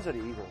because of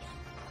the Eagles.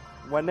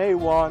 When they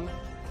won,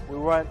 we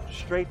went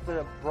straight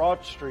to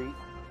Broad Street,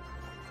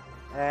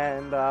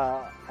 and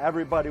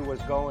everybody was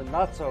going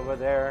nuts over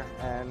there,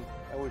 and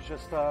it was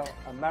just a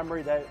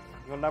memory that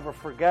you'll never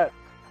forget.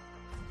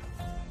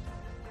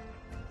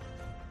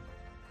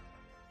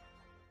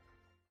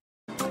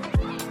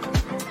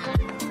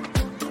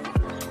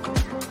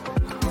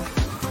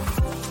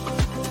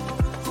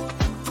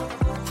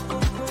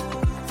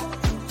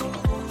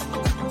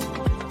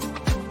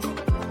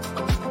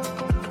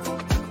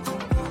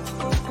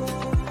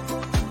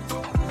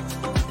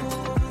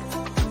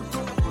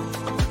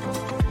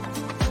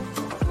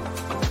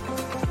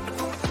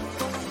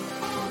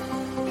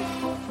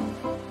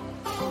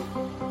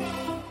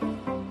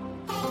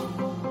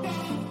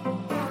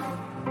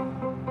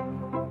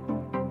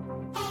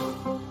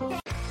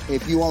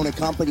 If you own a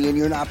company and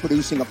you're not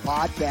producing a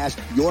podcast,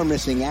 you're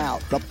missing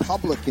out. The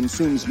public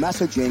consumes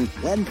messaging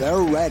when they're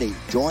ready.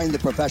 Join the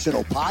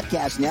professional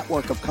podcast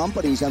network of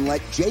companies and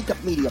let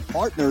Jacob Media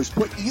Partners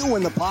put you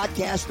in the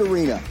podcast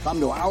arena.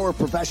 Come to our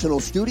professional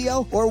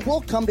studio, or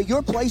we'll come to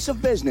your place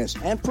of business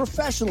and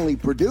professionally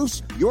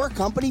produce your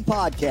company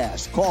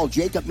podcast. Call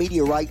Jacob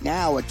Media right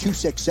now at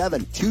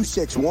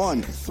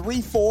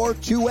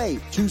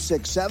 267-261-3428.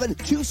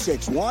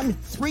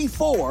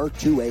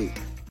 267-261-3428.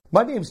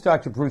 My name is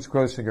Dr. Bruce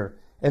Grossinger,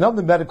 and I'm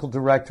the medical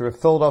director of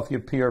Philadelphia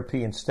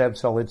PRP and Stem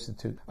Cell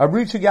Institute. I'm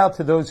reaching out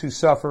to those who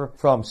suffer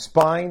from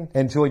spine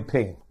and joint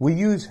pain. We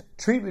use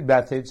treatment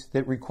methods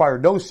that require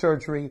no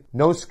surgery,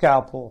 no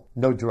scalpel,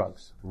 no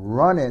drugs.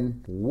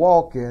 Running,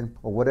 walking,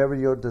 or whatever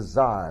your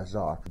desires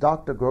are,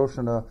 Dr.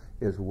 Grossinger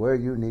is where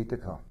you need to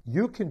come.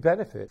 You can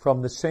benefit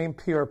from the same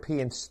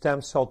PRP and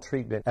stem cell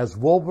treatment as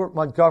Wilbert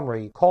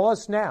Montgomery. Call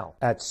us now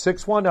at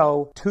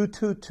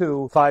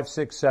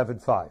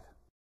 610-222-5675.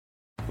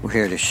 We're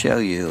here to show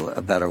you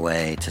a better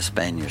way to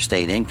spend your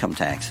state income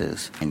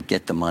taxes and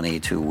get the money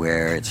to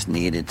where it's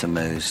needed to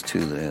most,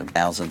 to the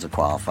thousands of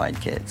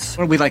qualified kids.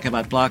 What we like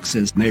about Blocks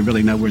is they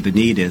really know where the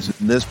need is.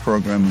 This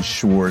program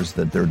ensures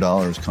that their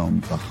dollars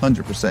come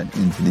 100%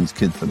 into these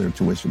kids for their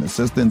tuition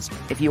assistance.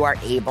 If you are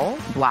able,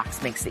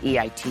 Blocks makes the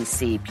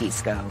EITC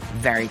piece go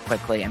very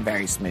quickly and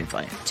very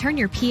smoothly. Turn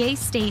your PA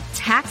state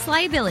tax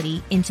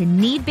liability into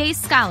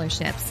need-based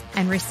scholarships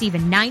and receive a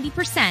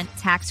 90%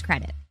 tax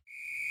credit.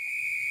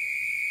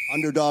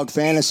 Underdog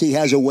Fantasy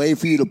has a way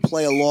for you to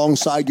play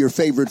alongside your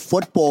favorite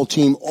football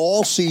team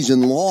all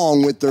season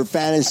long with their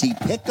fantasy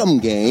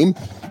pick'em game.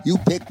 You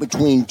pick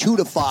between 2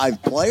 to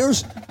 5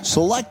 players,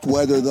 select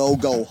whether they'll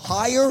go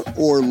higher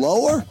or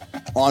lower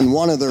on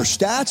one of their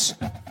stats,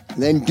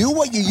 then do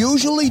what you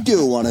usually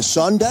do on a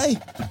Sunday,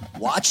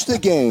 watch the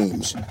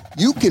games.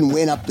 You can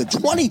win up to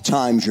 20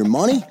 times your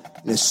money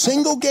in a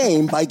single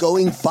game by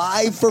going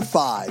 5 for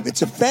 5.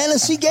 It's a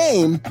fantasy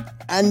game,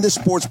 and the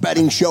Sports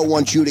Betting Show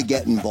wants you to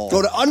get involved.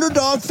 Go to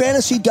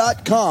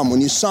UnderdogFantasy.com. When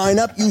you sign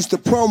up, use the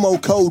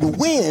promo code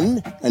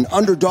WIN, and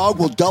Underdog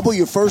will double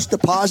your first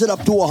deposit up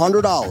to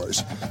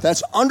 $100.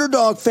 That's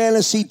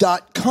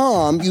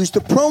UnderdogFantasy.com. Use the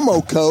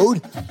promo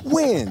code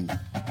WIN.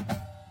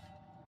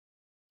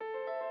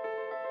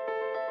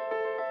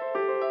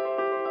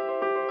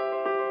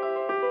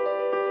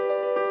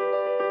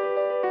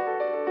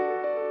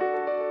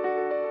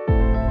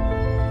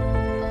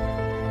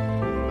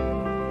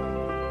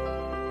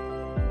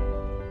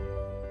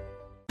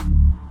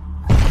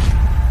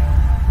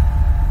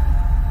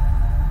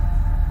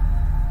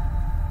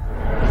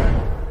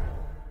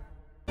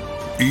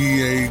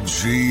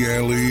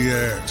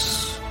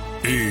 EAGLES,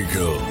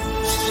 Eagles.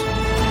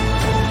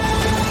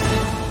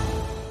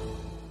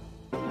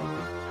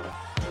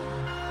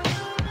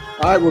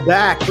 All right, we're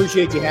back.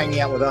 Appreciate you hanging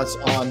out with us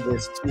on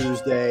this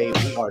Tuesday.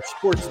 We are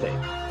Sports Day,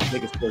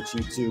 biggest sports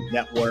YouTube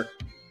network.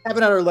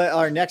 Haven't had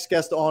our next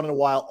guest on in a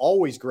while.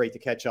 Always great to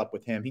catch up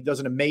with him. He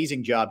does an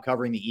amazing job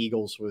covering the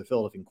Eagles for the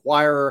Philadelphia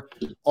Inquirer.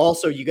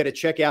 Also, you got to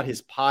check out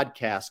his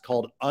podcast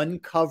called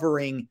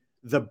Uncovering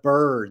the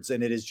Birds,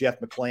 and it is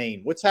Jeff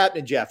McClain. What's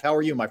happening, Jeff? How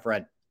are you, my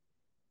friend?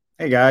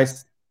 Hey,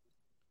 guys.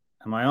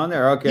 Am I on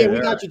there? Okay. Yeah, we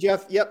got you,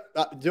 Jeff. Yep,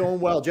 doing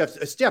well, Jeff.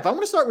 Jeff, I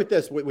want to start with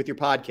this, with your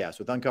podcast,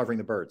 with Uncovering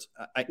the Birds.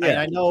 And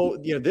I know,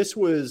 this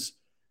was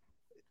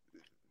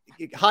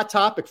a hot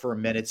topic for a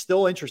minute.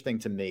 Still interesting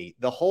to me.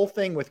 The whole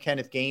thing with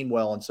Kenneth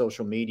Gainwell on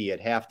social media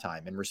at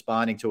halftime and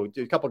responding to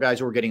a couple of guys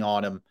who were getting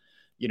on him,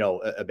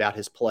 about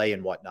his play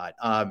and whatnot.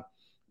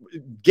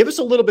 Give us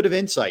a little bit of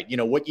insight,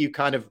 what you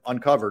kind of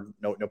uncovered,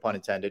 no pun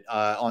intended,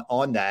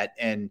 on that,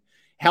 and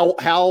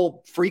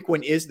how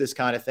frequent is this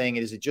kind of thing?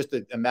 Is it just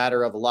a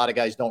matter of a lot of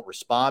guys don't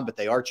respond, but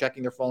they are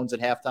checking their phones at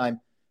halftime?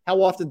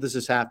 How often does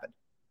this happen?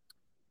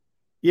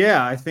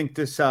 Yeah, I think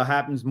this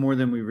happens more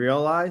than we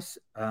realize.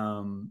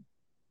 And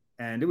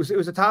it was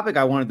a topic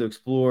I wanted to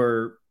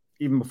explore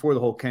even before the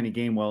whole Kenny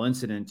Gainwell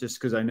incident, just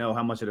because I know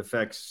how much it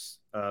affects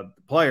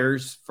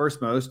players,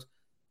 first most,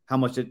 how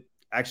much it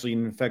actually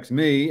even affects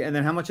me, and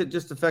then how much it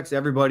just affects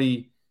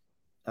everybody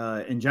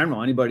in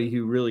general. Anybody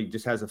who really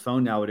just has a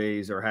phone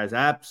nowadays or has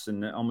apps,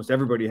 and almost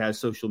everybody has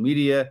social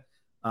media.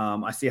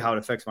 I see how it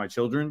affects my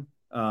children,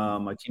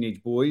 my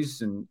teenage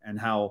boys, and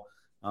how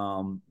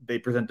they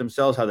present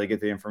themselves, how they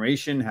get the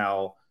information,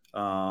 how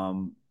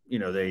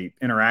they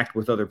interact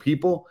with other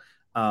people.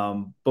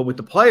 But with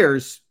the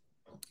players,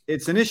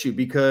 it's an issue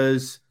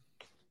because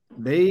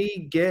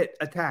they get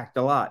attacked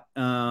a lot.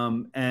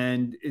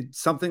 And it's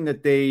something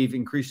that they've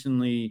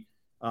increasingly,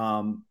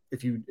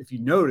 if you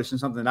notice, and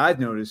something that I've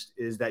noticed,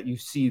 is that you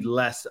see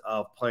less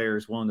of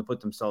players willing to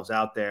put themselves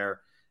out there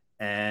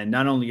and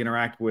not only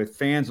interact with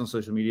fans on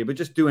social media, but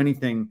just do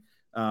anything,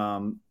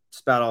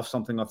 spout off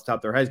something off the top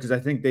of their heads. Because I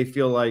think they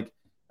feel like,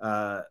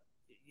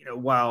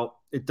 while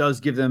it does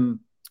give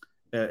them,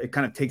 it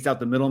kind of takes out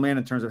the middleman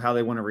in terms of how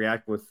they want to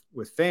react with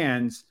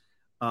fans.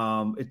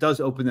 It does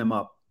open them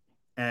up.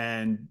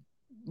 And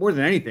more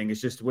than anything,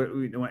 it's just what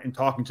in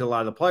talking to a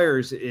lot of the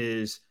players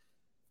is,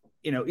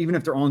 even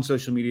if they're on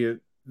social media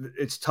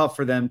it's tough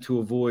for them to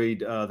avoid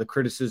the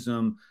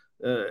criticism.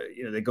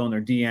 They go in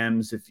their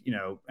DMs. If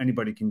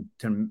anybody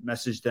can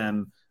message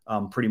them.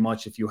 Pretty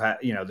much, if you have,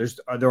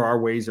 there are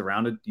ways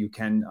around it. You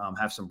can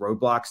have some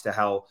roadblocks to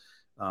how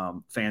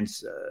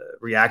fans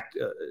react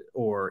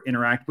or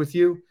interact with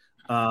you.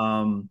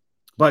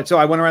 But so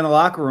I went around the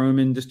locker room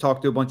and just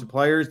talked to a bunch of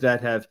players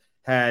that have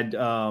had,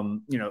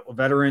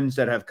 veterans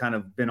that have kind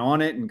of been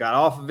on it and got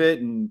off of it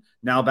and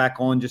now back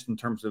on just in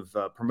terms of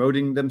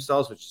promoting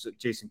themselves, which is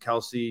Jason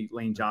Kelsey,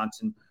 Lane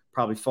Johnson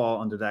probably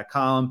fall under that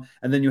column.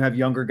 And then you have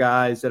younger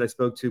guys that I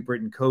spoke to,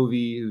 Britton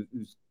Covey,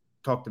 who's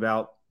talked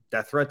about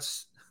death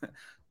threats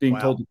being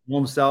told to kill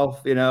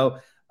himself,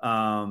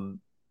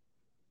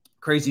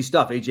 crazy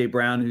stuff. AJ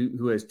Brown,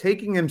 who is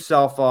taking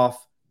himself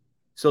off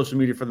social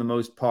media for the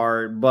most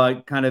part,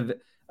 but kind of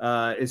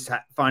is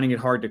finding it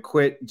hard to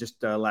quit.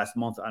 Just last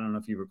month, I don't know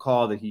if you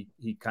recall that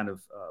he kind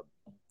of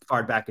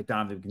fired back at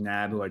Donovan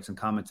McNabb, who had some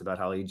comments about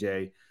how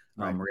AJ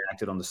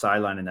reacted on the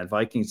sideline in that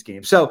Vikings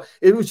game. So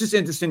it was just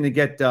interesting to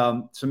get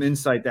some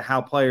insight to how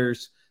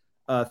players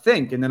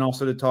think, and then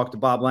also to talk to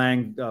Bob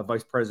Lang,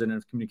 Vice President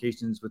of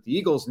Communications with the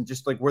Eagles, and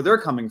just like where they're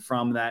coming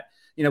from. That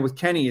with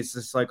Kenny, it's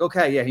just like,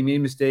 okay, yeah, he made a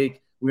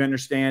mistake, we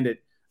understand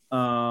it,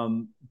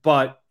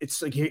 but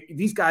it's like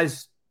these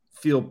guys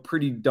feel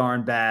pretty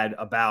darn bad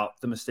about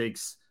the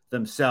mistakes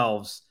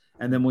themselves,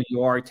 and then when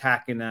you are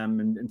attacking them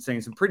and saying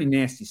some pretty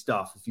nasty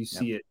stuff, if you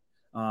see it,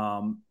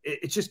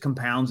 it just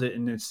compounds it,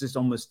 and it's just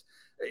almost.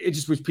 It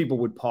just wish people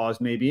would pause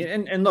maybe.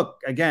 And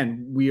look,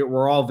 again,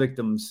 we're all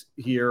victims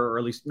here, or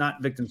at least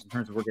not victims in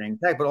terms of we're getting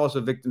attacked, but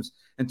also victims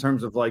in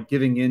terms of like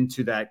giving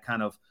into that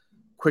kind of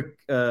quick,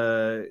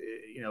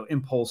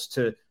 impulse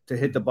to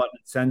hit the button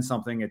and send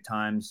something at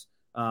times.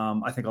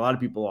 I think a lot of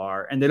people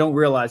are, and they don't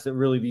realize that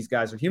really these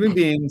guys are human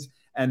beings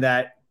and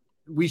that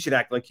we should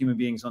act like human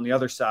beings on the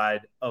other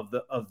side of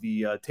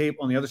the table,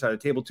 on the other side of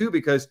the table too,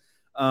 because,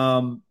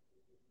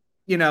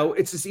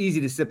 it's just easy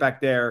to sit back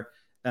there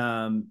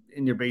in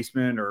your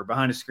basement or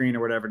behind a screen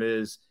or whatever it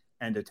is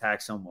and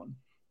attack someone.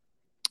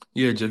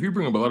 Yeah, Jeff, you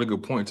bring up a lot of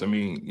good points. I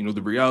mean,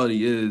 the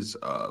reality is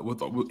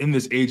in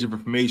this age of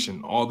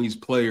information, all these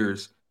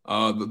players,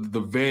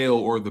 the veil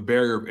or the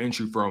barrier of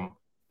entry from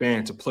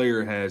fan to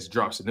player has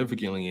dropped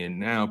significantly. And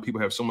now people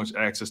have so much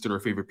access to their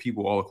favorite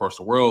people all across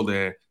the world.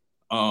 And,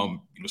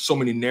 so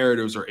many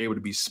narratives are able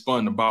to be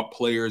spun about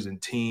players and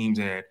teams.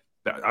 And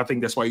I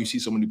think that's why you see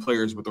so many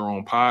players with their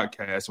own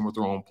podcasts and with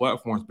their own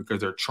platforms,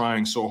 because they're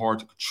trying so hard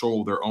to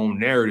control their own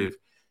narrative.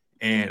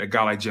 And a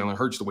guy like Jalen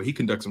Hurts, the way he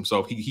conducts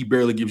himself, he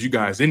barely gives you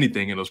guys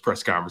anything in those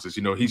press conferences.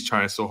 He's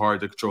trying so hard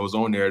to control his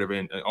own narrative,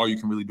 and all you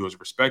can really do is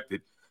respect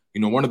it.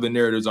 One of the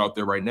narratives out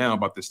there right now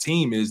about this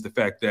team is the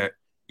fact that,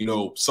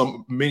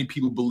 many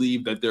people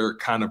believe that they're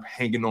kind of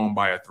hanging on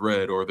by a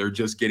thread, or they're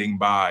just getting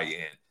by.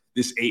 And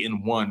this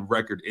 8-1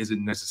 record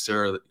isn't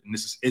necessarily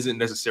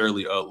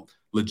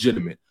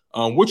legitimate.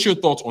 What's your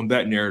thoughts on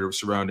that narrative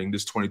surrounding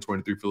this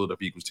 2023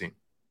 Philadelphia Eagles team?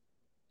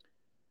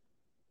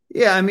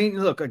 Yeah, I mean,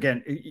 look,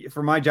 again,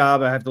 for my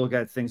job, I have to look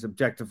at things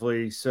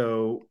objectively.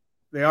 So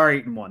they are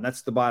 8-1.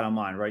 That's the bottom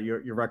line, right?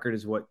 Your record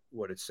is what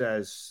it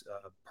says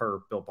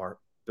per Bill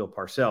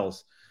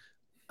Parcells.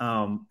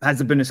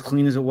 Has it been as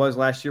clean as it was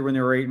last year when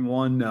they were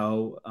 8-1?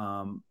 No.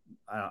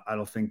 I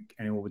don't think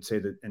anyone would say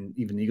that, and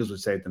even the Eagles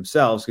would say it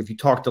themselves. If you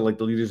talk to like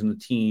the leaders in the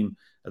team,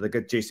 like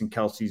Jason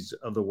Kelsey's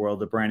of the world,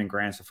 the Brandon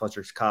Grants, the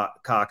Fletcher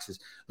Coxes,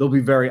 they'll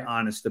be very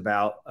honest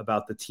about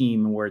the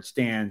team and where it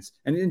stands.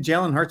 And then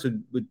Jalen Hurts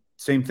would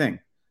same thing.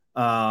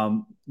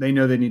 They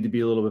know they need to be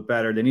a little bit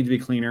better. They need to be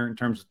cleaner in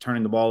terms of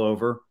turning the ball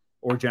over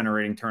or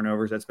generating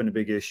turnovers. That's been a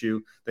big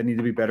issue. They need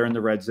to be better in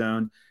the red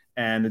zone,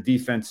 and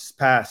the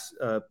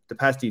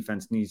pass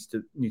defense needs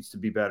to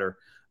be better.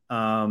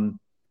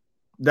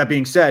 That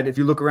being said, if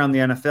you look around the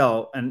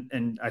NFL,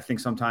 and I think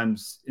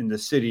sometimes in the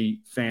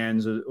city,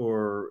 fans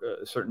or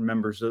certain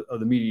members of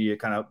the media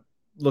kind of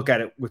look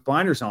at it with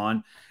blinders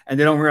on, and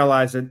they don't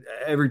realize that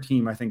every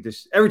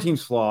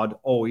team's flawed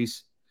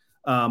always.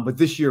 But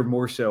this year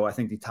more so, I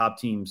think the top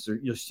teams,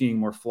 you're seeing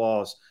more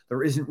flaws.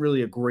 There isn't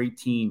really a great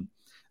team.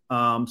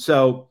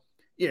 So,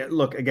 yeah,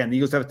 look, again, the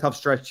Eagles have a tough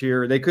stretch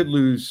here. They could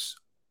lose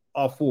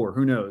all four.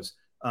 Who knows?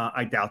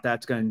 I doubt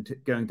that's going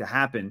to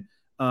happen.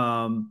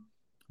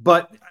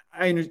 But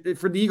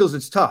for the Eagles,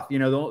 it's tough.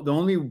 The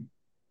only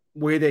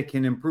way they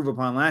can improve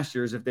upon last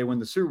year is if they win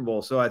the Super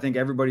Bowl. So I think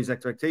everybody's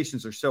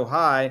expectations are so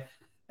high.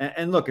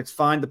 And look, it's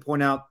fine to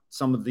point out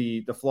some of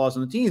the flaws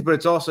in the teams, but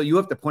it's also, you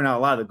have to point out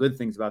a lot of the good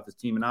things about this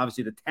team, and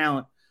obviously the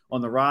talent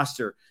on the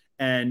roster,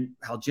 and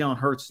how Jalen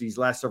Hurts these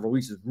last several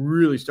weeks is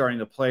really starting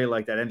to play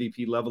like that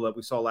MVP level that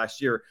we saw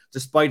last year,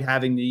 despite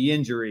having the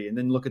injury. And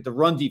then look at the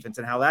run defense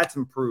and how that's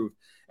improved,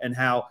 and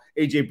how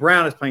AJ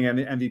Brown is playing at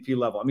MVP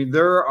level. I mean,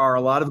 there are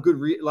a lot of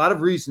a lot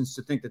of reasons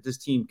to think that this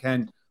team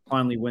can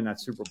finally win that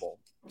Super Bowl.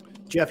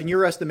 Jeff, in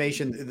your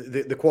estimation,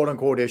 the quote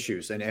unquote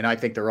issues, and I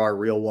think there are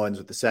real ones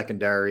with the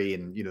secondary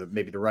and,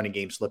 maybe the running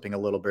game slipping a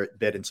little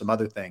bit and some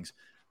other things.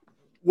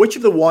 Which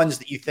of the ones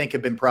that you think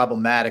have been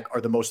problematic are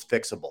the most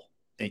fixable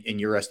in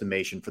your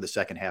estimation for the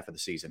second half of the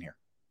season here?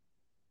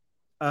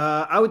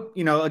 I would,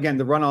 again,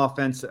 the run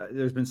offense,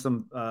 there's been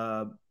some,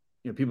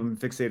 people have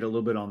been fixated a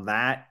little bit on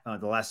that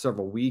the last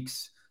several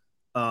weeks.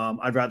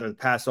 I'd rather the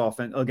pass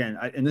offense. Again,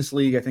 in this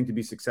league, I think to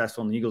be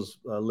successful, and the Eagles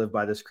live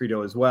by this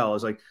credo as well,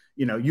 is like,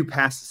 you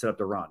pass to set up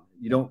the run.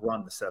 You don't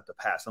run to set up the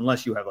pass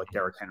unless you have like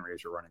Derrick Henry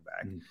as your running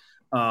back.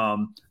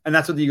 And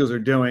that's what the Eagles are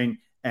doing.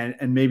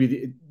 And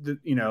maybe,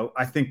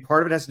 I think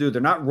part of it has to do with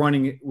they're not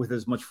running it with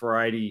as much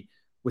variety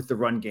with the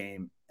run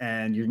game.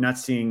 And you're not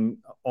seeing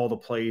all the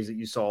plays that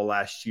you saw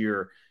last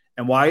year.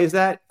 And why is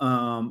that?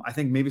 I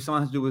think maybe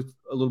someone has to do with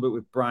a little bit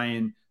with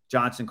Brian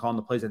Johnson calling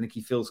the plays. I think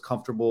he feels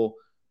comfortable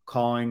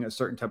calling a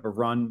certain type of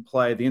run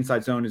play. The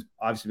inside zone has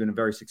obviously been a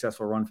very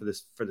successful run for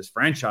this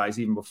franchise,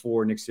 even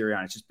before Nick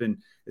Sirianni.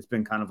 It's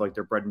been kind of like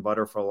their bread and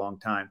butter for a long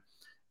time.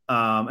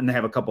 And they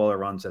have a couple other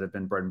runs that have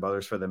been bread and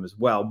butters for them as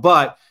well.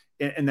 But,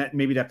 and that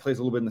maybe that plays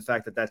a little bit in the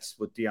fact that that's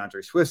what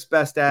DeAndre Swift's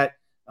best at.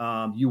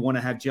 You want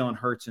to have Jalen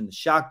Hurts in the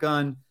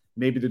shotgun.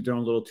 Maybe they're doing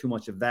a little too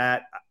much of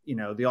that.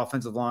 The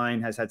offensive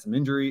line has had some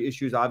injury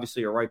issues,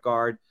 obviously, a right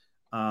guard.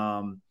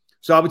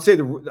 So I would say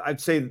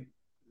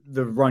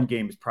the run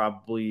game is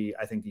probably,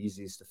 I think, the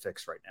easiest to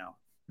fix right now.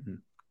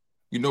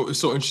 It's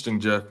so interesting,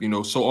 Jeff.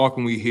 So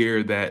often we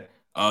hear that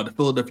the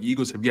Philadelphia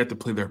Eagles have yet to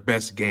play their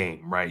best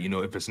game, right?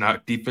 If it's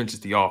not defense,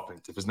 it's the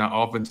offense. If it's not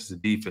offense, it's the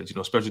defense.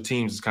 Special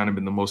teams has kind of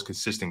been the most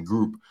consistent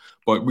group.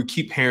 But we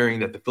keep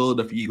hearing that the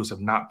Philadelphia Eagles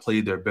have not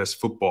played their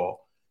best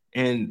football.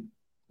 And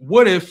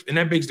what if, and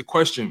that begs the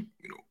question,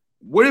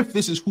 what if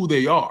this is who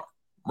they are,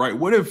 right?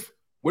 What if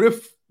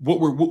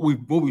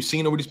what we've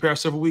seen over these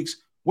past several weeks,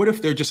 what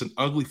if they're just an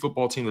ugly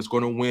football team that's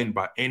going to win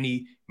by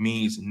any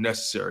means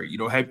necessary?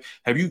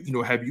 Have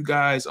you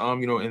guys,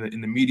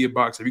 in the media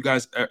box, have you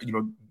guys,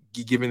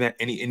 given that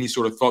any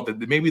sort of thought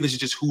that maybe this is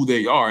just who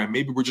they are, and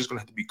maybe we're just going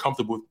to have to be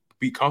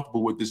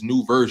comfortable with this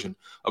new version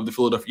of the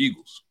Philadelphia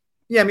Eagles?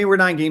 Yeah, we're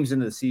 9 games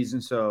into the season,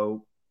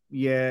 so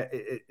yeah,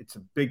 it's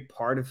a big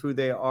part of who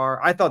they are.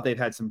 I thought they've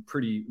had some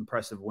pretty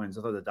impressive wins.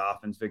 I thought the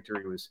Dolphins'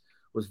 victory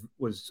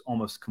was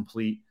almost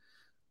complete.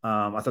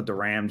 I thought the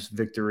Rams'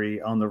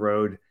 victory on the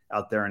road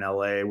out there in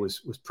LA was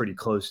pretty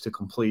close to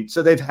complete.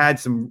 So they've had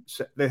some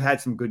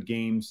good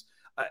games.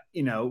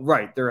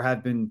 Right. There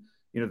have been,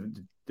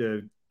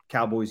 the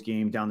Cowboys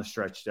game down the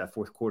stretch, that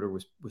fourth quarter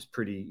was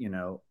pretty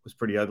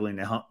ugly, and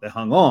they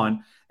hung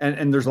on.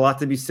 And there's a lot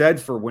to be said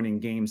for winning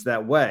games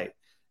that way.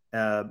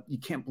 You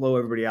can't blow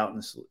everybody out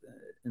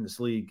in this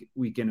league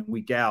week in and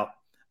week out.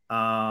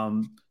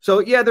 So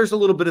yeah, there's a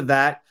little bit of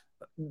that.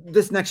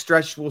 This next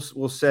stretch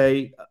will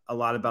say a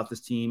lot about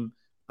this team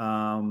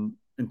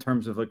in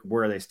terms of like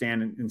where they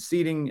stand in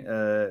seeding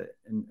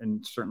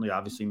and certainly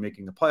obviously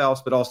making the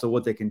playoffs, but also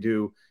what they can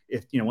do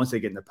if once they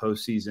get in the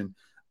postseason.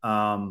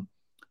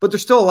 But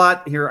there's still a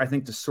lot here, I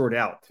think, to sort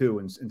out too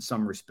in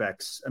some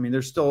respects.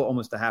 There's still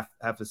almost a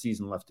half the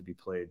season left to be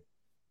played.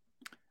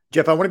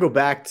 Jeff, I want to go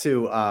back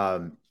to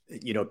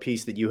a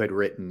piece that you had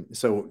written.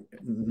 So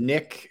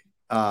Nick,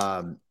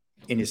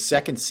 in his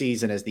second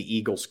season as the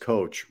Eagles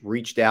coach,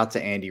 reached out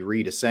to Andy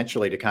Reid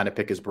essentially to kind of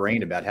pick his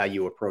brain about how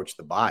you approach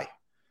the bye.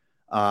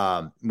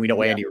 We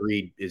know Andy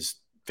Reid is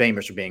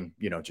famous for being,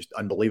 just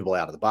unbelievable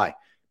out of the bye.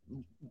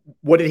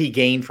 What did he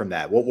gain from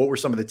that? What were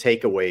some of the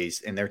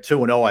takeaways? And they're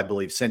 2-0, I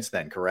believe, since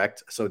then,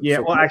 correct?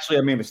 Well, actually,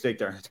 I made a mistake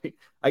there.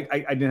 I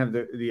didn't have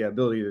the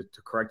ability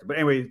to correct it. But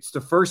anyway, it's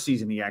the first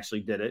season he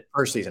actually did it.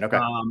 First season, okay.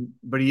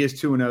 But he is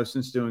 2-0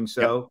 since doing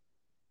so.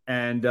 Yep.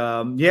 And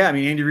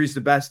Andy Reid's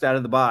the best out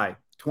of the bye.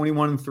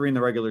 21-3 in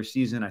the regular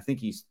season. I think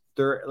he's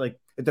third. Like,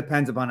 it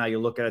depends upon how you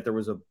look at it. There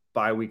was a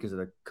bye week because of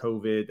the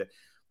COVID.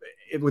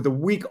 With a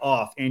week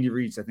off, Andy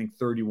Reid's, I think,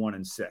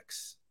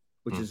 31-6,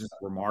 which is just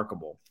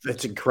remarkable.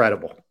 That's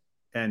incredible.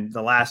 And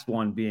the last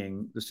one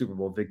being the Super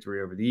Bowl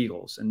victory over the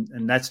Eagles.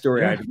 And that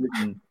story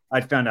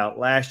I'd found out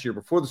last year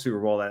before the Super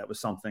Bowl that it was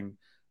something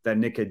that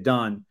Nick had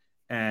done.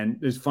 And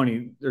it's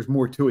funny, there's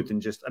more to it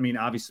than just,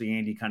 obviously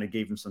Andy kind of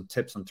gave him some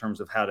tips in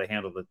terms of how to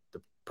handle the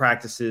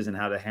practices and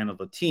how to handle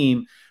the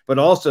team. But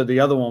also the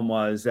other one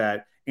was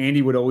that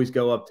Andy would always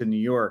go up to New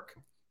York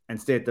and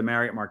stay at the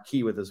Marriott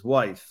Marquis with his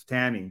wife,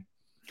 Tammy.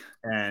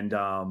 And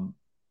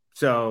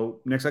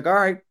so Nick's like, all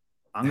right,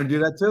 I'm going to do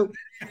that too.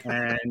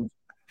 And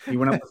he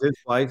went up with his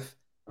wife,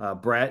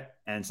 Brett,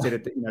 and stayed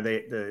at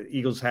the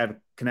Eagles had a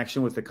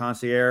connection with the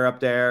concierge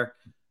up there.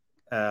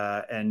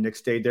 And Nick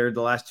stayed there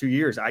the last 2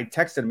 years. I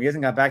texted him. He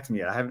hasn't got back to me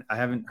yet. I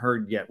haven't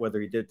heard yet whether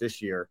he did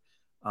this year.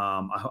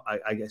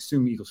 I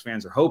assume Eagles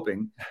fans are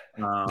hoping.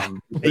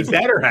 They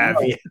better have.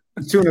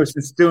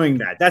 Since doing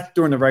that. That's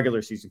during the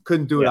regular season.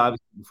 Couldn't do it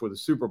obviously before the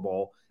Super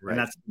Bowl. Right. And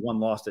that's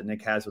one loss that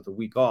Nick has with a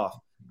week off.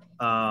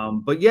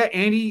 But yeah,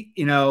 Andy,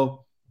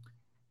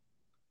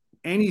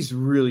 Andy's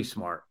really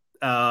smart.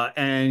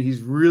 And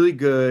he's really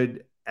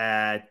good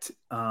at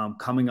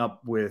coming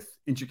up with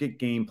intricate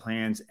game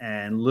plans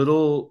and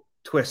little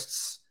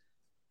twists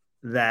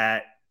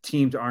that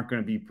teams aren't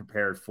going to be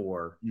prepared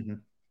for. Mm-hmm.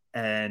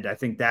 And I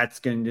think that's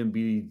going to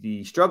be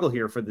the struggle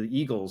here for the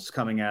Eagles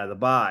coming out of the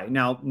bye.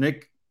 Now,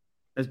 Nick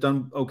has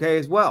done okay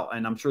as well.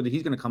 And I'm sure that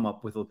he's going to come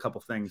up with a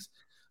couple things,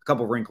 a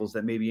couple wrinkles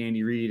that maybe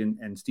Andy Reid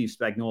and Steve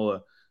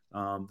Spagnuolo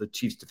the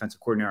Chiefs defensive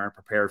coordinator aren't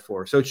prepared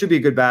for. So it should be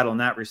a good battle in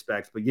that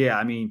respect. But yeah,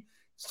 I mean,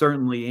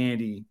 certainly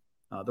Andy,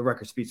 the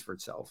record speaks for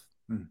itself.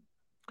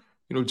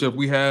 You know, Jeff,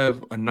 we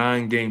have a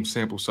 9-game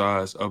sample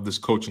size of this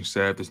coaching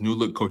staff, this new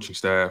look coaching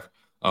staff,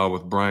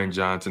 with Brian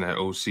Johnson at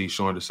OC,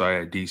 Sean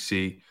Desai at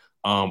DC.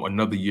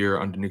 Another year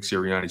under Nick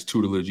Sirianni's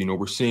tutelage. You know,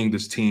 we're seeing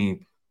this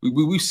team.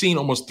 We've seen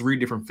almost 3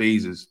 different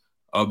phases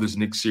of this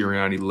Nick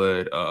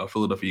Sirianni-led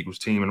Philadelphia Eagles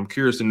team. And I'm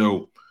curious to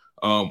know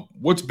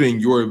what's been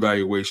your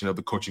evaluation of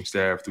the coaching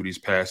staff through these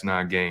past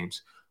 9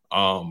 games?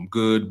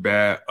 Good,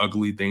 bad,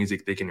 ugly, things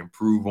that they can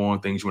improve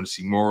on, things you want to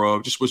see more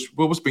of. Just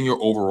what's been your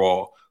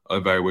overall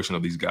evaluation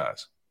of these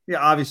guys? Yeah,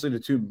 obviously the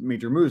 2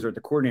 major moves are at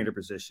the coordinator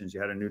positions. You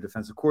had a new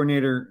defensive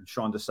coordinator,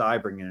 Sean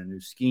Desai, bringing in a new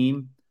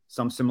scheme.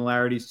 Some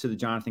similarities to the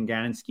Jonathan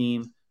Gannon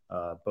scheme.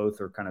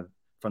 Both are kind of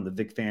from the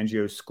Vic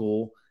Fangio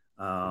school,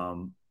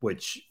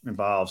 which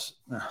involves,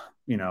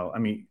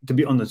 to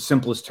be on the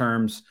simplest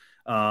terms,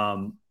 they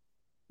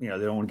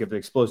don't want to give the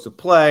explosive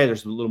play.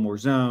 There's a little more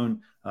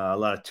zone, a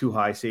lot of too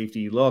high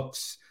safety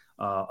looks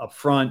up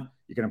front.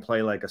 You're going to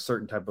play like a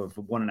certain type of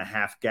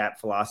 1.5 gap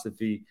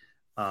philosophy.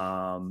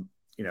 A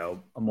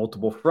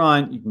multiple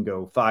front. You can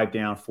go 5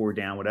 down, 4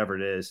 down, whatever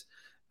it is.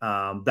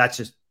 That's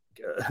just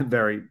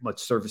very much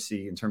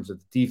surfacey in terms of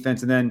the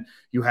defense. And then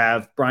you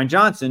have Brian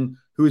Johnson,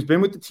 who has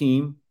been with the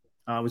team.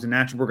 It was a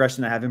natural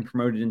progression to have him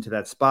promoted into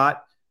that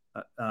spot.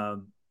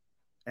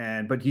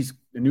 But he's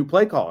a new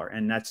play caller,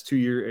 and that's a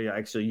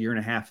year and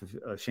a half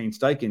of Shane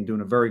Steichen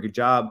doing a very good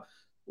job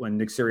when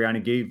Nick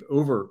Sirianni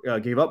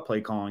gave up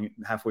play calling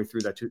halfway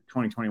through that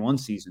 2021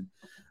 season.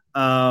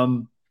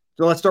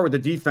 So let's start with the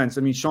defense.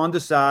 I mean, Sean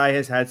Desai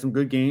has had some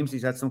good games.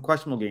 He's had some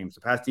questionable games.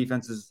 The pass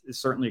defense is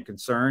certainly a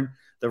concern.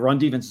 The run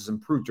defense has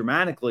improved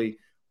dramatically,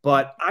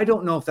 but I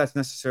don't know if that's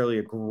necessarily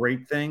a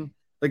great thing.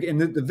 Like in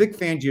the Vic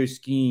Fangio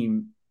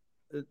scheme,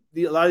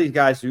 a lot of these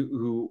guys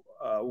who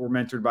were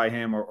mentored by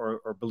him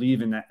or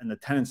believe in that and the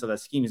tenets of that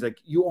scheme is like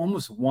you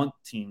almost want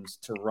teams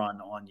to run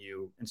on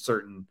you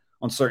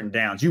on certain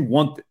downs. You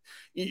want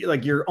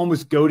you're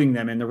almost goading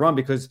them in the run,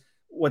 because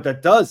what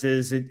that does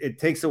is it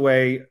takes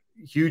away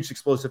huge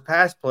explosive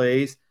pass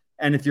plays.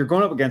 And if you're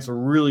going up against a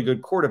really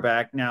good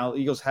quarterback, now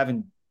Eagles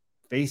haven't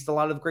faced a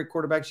lot of great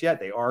quarterbacks yet.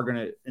 They are going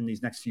to in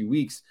these next few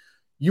weeks.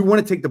 You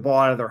want to take the ball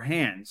out of their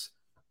hands.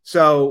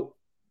 So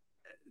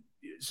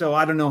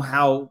I don't know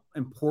how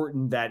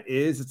important that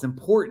is. It's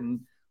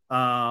important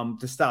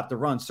to stop the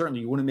run. Certainly,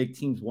 you want to make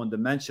teams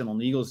one-dimensional.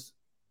 And the Eagles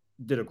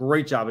did a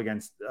great job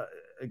against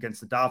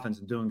the Dolphins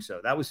in doing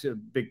so. That was a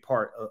big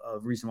part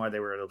of the reason why they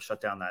were able to shut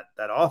down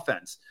that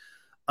offense.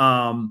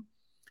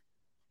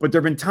 But there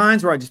have been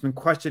times where I've just been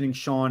questioning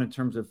Sean in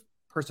terms of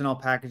personnel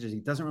packages. He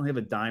doesn't really have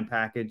a dime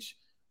package.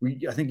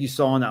 I think you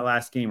saw in that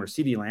last game where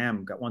CeeDee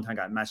Lamb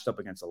got matched up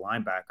against a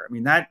linebacker. I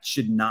mean, that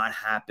should not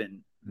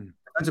happen.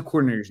 Defensive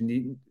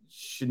coordinators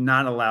should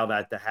not allow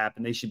that to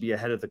happen. They should be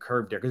ahead of the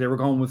curve there, because they were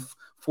going with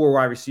 4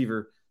 wide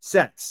receiver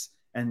sets,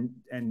 and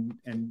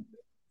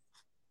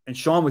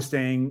Sean was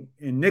staying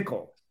in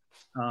nickel,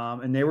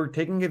 and they were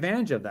taking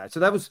advantage of that. So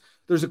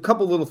there's a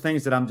couple little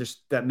things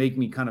that make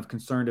me kind of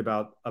concerned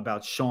about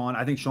Sean.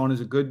 I think Sean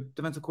is a good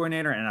defensive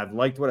coordinator, and I've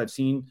liked what I've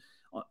seen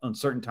on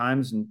certain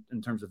times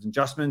in terms of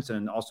adjustments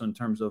and also in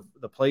terms of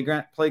the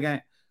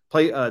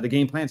the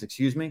game plans.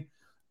 Excuse me.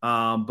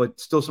 But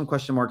still some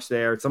question marks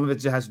there. Some of it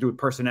just has to do with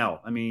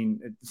personnel. I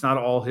mean, it's not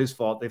all his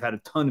fault. They've had a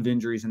ton of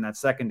injuries in that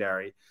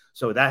secondary,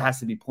 so that has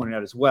to be pointed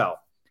out as well.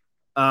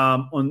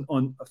 On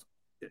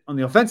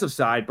the offensive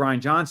side, Brian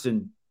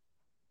Johnson,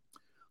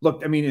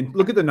 look at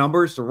the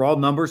numbers, the raw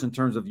numbers in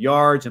terms of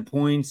yards and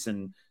points,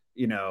 and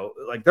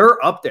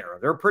they're up there.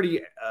 They're pretty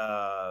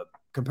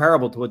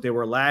comparable to what they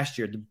were last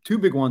year. The 2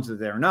 big ones that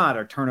they're not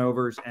are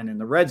turnovers and in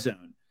the red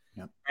zone.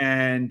 Yep.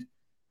 And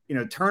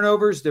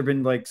turnovers, there've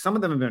been some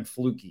of them have been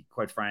fluky,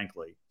 quite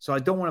frankly. So I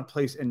don't want to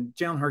place, and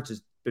Jalen Hurts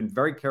has been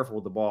very careful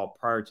with the ball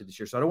prior to this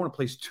year. So I don't want to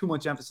place too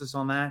much emphasis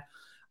on that.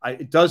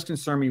 It does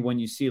concern me when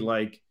you see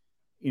AJ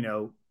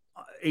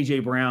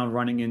Brown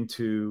running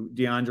into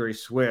DeAndre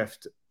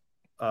Swift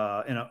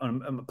in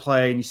a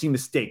play, and you see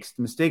mistakes.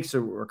 The mistakes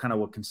are kind of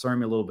what concern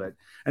me a little bit.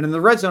 And in the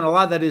red zone, a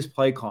lot of that is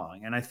play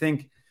calling. And I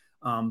think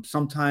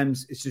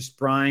sometimes it's just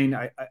Brian.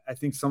 I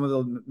think some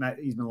of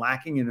he's been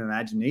lacking in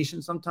imagination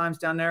sometimes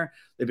down there.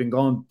 They've been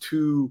going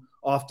too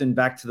often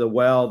back to the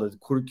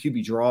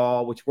QB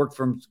draw, which worked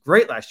for him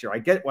great last year. I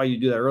get why you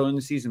do that early in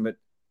the season, but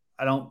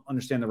I don't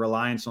understand the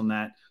reliance on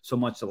that so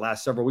much the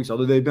last several weeks,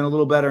 although they've been a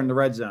little better in the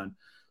red zone.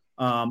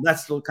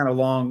 That's still kind of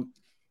long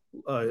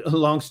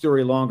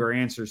story, longer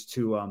answers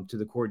to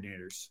the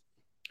coordinators.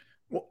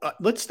 Well,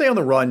 let's stay on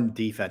the run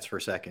defense for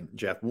a second,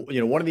 Jeff.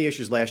 One of the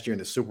issues last year in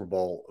the Super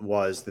Bowl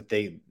was that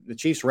the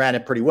Chiefs ran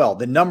it pretty well.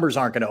 The numbers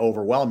aren't going to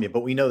overwhelm you,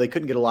 but we know they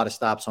couldn't get a lot of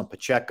stops on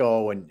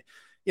Pacheco, and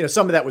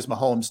some of that was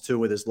Mahomes too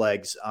with his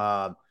legs.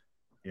 I'd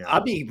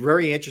be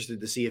very interested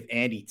to see if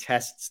Andy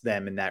tests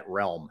them in that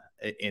realm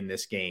in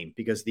this game,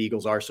 because the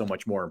Eagles are so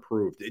much more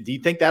improved. Do you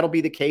think that'll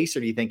be the case,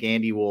 or do you think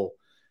Andy will,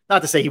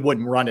 not to say he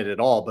wouldn't run it at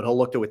all, but he'll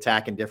look to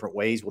attack in different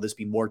ways? Will this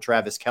be more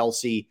Travis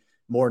Kelce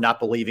more not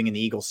believing in the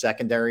Eagles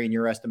secondary in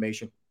your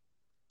estimation?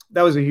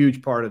 That was a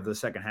huge part of the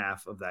second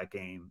half of that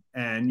game.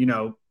 And, you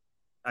know,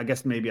 I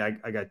guess maybe I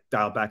got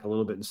dialed back a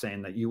little bit in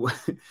saying that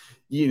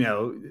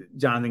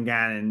Jonathan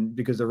Gannon,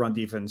 because the run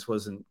defense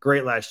wasn't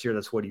great last year,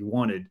 that's what he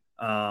wanted.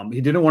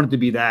 He didn't want it to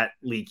be that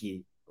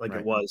leaky like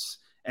it was.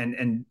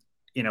 And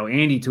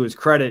Andy, to his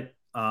credit,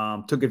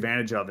 took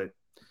advantage of it.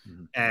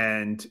 Mm-hmm.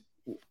 And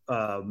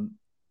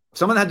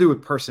some of that had to do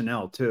with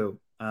personnel too,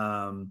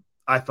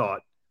 I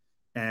thought.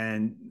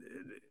 And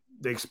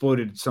they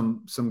exploited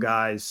some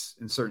guys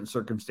in certain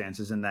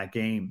circumstances in that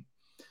game.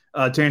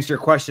 To answer your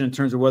question in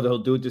terms of whether he'll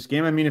do it this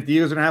game, I mean, if the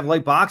Eagles are going to have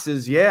light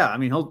boxes, yeah, I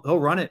mean, he'll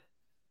run it.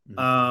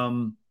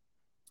 Mm-hmm.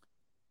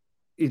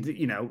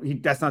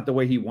 That's not the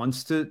way he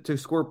wants to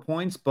score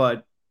points,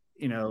 but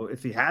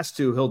if he has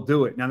to, he'll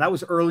do it. Now that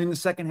was early in the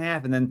second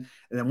half, and then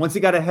once he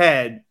got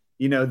ahead,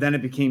 then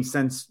it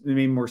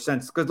made more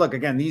sense. Because look,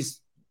 again,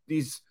 these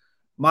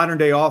modern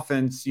day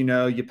offense,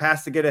 you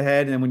pass to get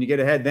ahead, and when you get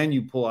ahead, then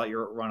you pull out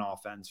your run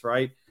offense,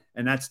 right?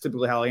 And that's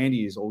typically how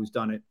Andy has always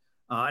done it.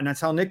 And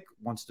that's how Nick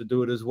wants to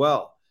do it as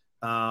well.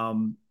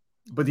 But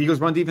the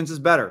Eagles' run defense is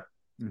better.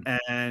 Mm.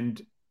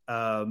 And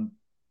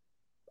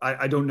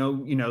I don't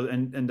know,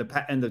 and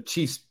the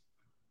Chiefs'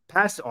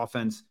 pass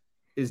offense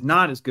is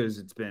not as good as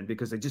it's been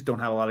because they just don't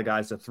have a lot of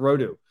guys to throw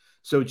to.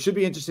 So it should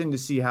be interesting to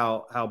see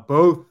how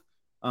both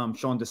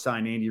Sean Desai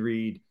and Andy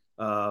Reid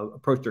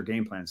approach their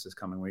game plans this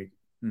coming week.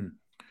 Mm.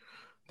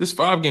 This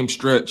 5-game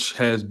stretch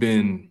has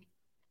been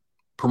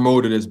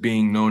promoted as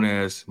being known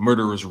as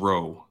Murderer's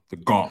Row. The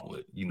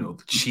gauntlet,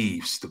 the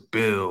Chiefs, the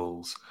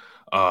Bills,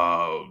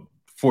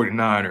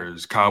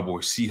 49ers,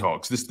 Cowboys,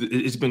 Seahawks.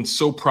 It's been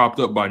so propped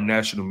up by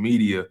national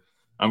media.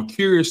 I'm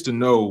curious to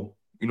know,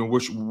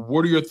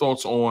 what are your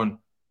thoughts on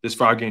this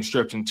 5-game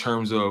stretch in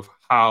terms of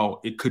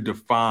how it could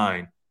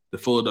define the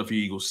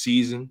Philadelphia Eagles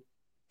season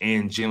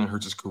and Jalen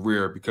Hurts'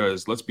 career?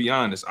 Because let's be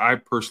honest, I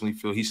personally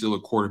feel he's still a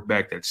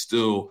quarterback that's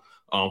still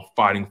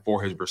fighting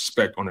for his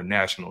respect on a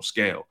national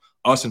scale.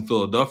 Us in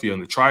Philadelphia, in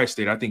the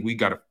tri-state, I think we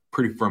got a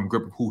pretty firm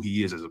grip of who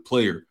he is as a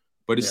player,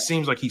 but it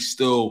seems like he's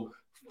still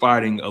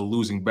fighting a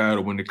losing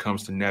battle when it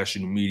comes to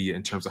national media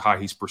in terms of how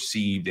he's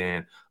perceived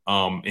and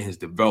in his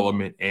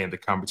development and the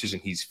competition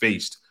he's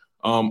faced.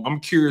 I'm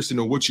curious to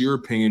know what's your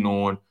opinion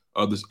on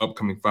this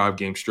upcoming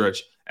 5-game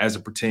stretch as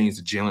it pertains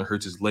to Jalen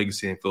Hurts'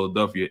 legacy in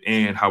Philadelphia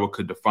and how it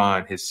could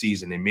define his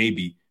season and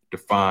maybe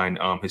define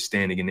his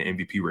standing in the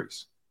MVP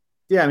race.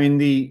 Yeah, I mean,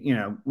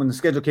 when the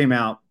schedule came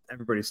out,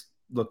 everybody's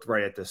looked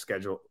right at the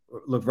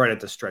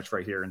stretch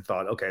right here and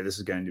thought, okay, this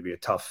is going to be a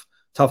tough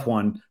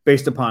one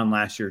based upon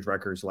last year's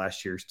records,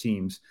 last year's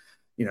teams.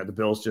 The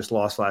Bills just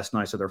lost last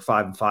night, so they're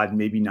 5-5,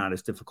 maybe not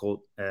as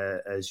difficult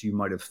as you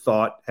might have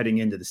thought heading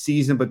into the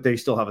season, but they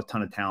still have a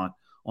ton of talent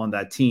on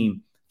that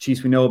team.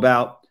 Chiefs we know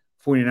about,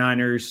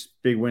 49ers,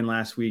 big win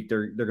last week.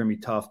 They're going to be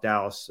tough.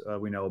 Dallas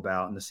we know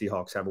about, and the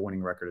Seahawks have a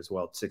winning record as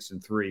well at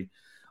 6-3.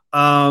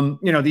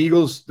 The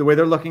Eagles, the way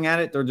they're looking at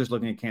it, they're just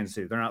looking at Kansas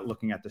City. They're not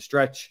looking at the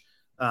stretch.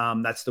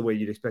 That's the way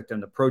you'd expect them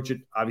to approach it.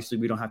 Obviously,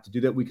 we don't have to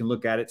do that. We can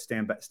look at it,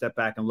 step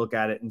back and look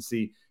at it and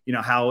see,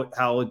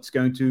 how it's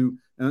going to,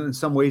 in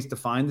some ways,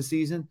 define the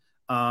season.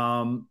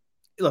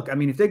 Look, I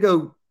mean, if they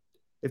go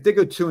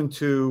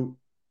 2-2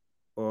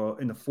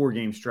 in the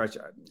 4-game stretch,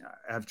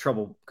 I have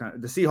trouble.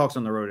 The Seahawks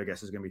on the road, I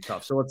guess, is going to be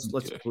tough. So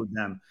let's include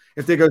them.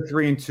 If they go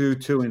 3-2,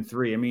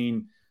 2-3, I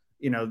mean,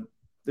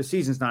 the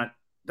season's not.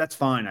 That's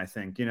fine, I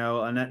think.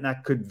 And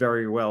that could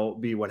very well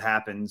be what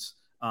happens.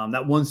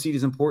 That 1 seed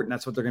is important.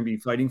 That's what they're going to be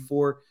fighting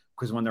for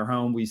because when they're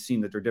home, we've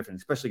seen that they're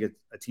different, especially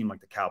against a team like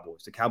the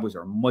Cowboys. The Cowboys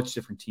are a much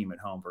different team at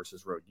home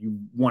versus road. You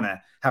want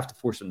to have to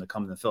force them to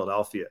come to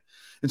Philadelphia.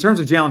 In terms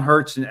of Jalen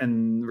Hurts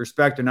and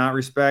respect or not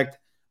respect,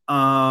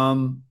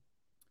 I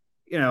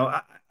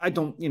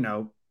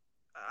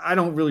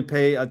don't really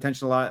pay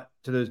attention a lot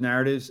to those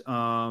narratives.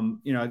 For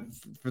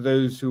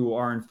those who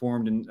are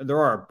informed, and there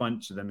are a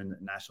bunch of them in the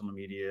national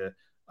media,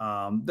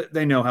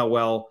 they know how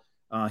well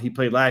he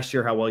played last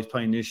year, how well he's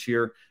playing this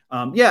year.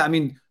 I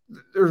mean,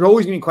 there's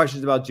always going to be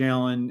questions about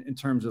Jalen in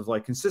terms of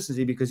like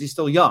consistency because he's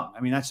still young. I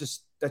mean, that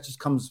just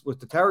comes with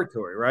the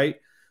territory, right?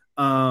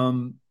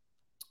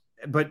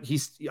 But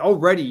he's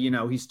already,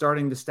 he's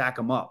starting to stack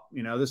them up.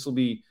 This will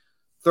be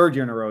 3rd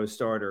year in a row as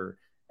starter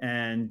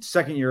and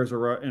 2nd year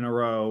in a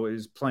row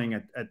is playing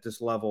at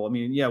this level. I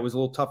mean, it was a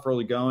little tough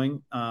early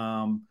going.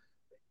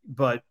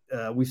 But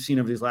we've seen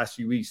over these last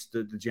few weeks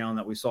the Jalen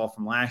that we saw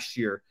from last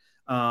year.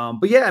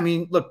 I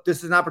mean, look,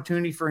 this is an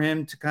opportunity for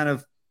him to kind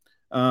of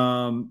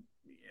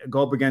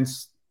go up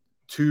against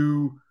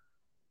two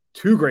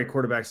great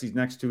quarterbacks these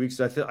next 2 weeks.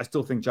 I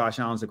still think Josh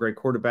Allen's a great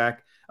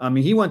quarterback. I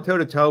mean, he went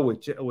toe-to-toe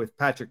with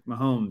Patrick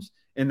Mahomes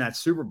in that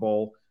Super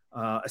Bowl.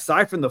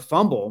 Aside from the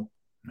fumble,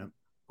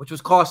 which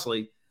was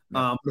costly,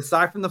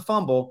 aside from the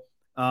fumble,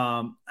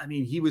 I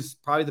mean, he was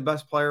probably the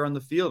best player on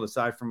the field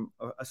aside from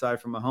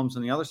Mahomes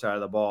on the other side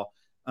of the ball.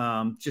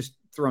 Just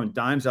throwing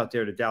dimes out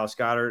there to Dallas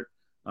Goedert.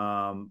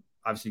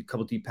 Obviously, a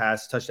couple deep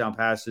passes, touchdown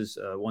passes,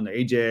 one to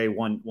AJ,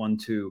 one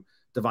to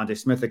Devontae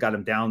Smith that got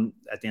him down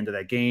at the end of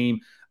that game.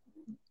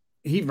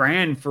 he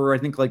ran for, I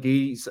think, like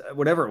 80,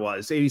 whatever it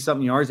was, 80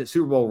 something yards at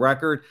Super Bowl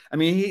record. I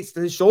mean,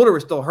 his shoulder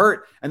was still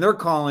hurt, and they're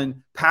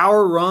calling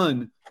power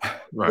run.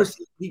 Right.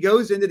 He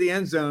goes into the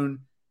end zone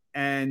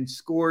and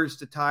scores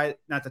to tie,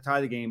 not to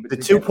tie the game, but the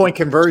 2-point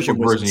conversion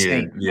was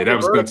insane. Yeah, that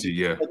was gutsy.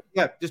 Yeah.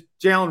 Yeah. Just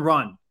Jalen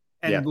run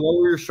and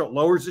lowers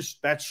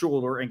that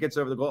shoulder and gets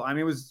over the goal. I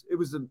mean,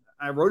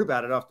 I wrote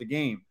about it off the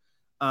game.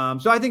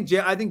 So I think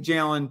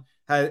Jalen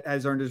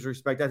has earned his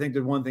respect. I think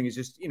the one thing is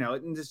just,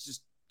 and this is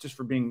just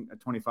for being a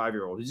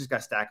 25-year-old, you just got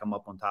to stack them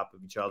up on top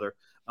of each other.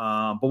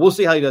 But we'll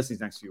see how he does these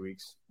next few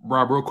weeks.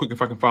 Rob, real quick,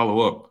 if I can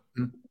follow up.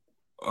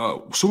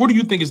 So what do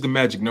you think is the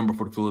magic number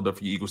for the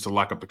Philadelphia Eagles to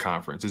lock up the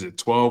conference? Is it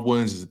 12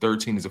 wins? Is it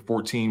 13? Is it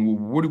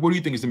 14? What do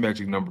you think is the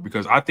magic number?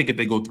 Because I think if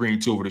they go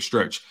 3-2 over the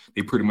stretch,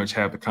 they pretty much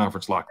have the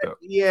conference locked up.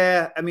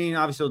 Yeah. I mean,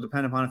 obviously it'll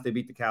depend upon if they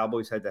beat the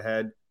Cowboys head to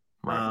head.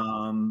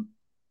 Right.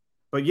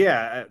 But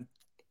yeah,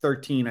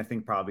 13, I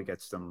think probably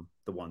gets them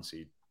the 1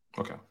 seed.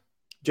 Okay.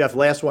 Jeff,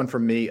 last one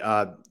from me.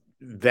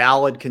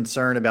 Valid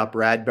concern about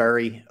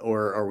Bradbury,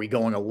 or are we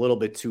going a little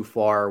bit too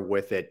far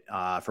with it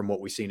from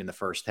what we've seen in the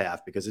first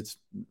half? Because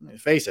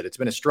face it, it's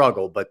been a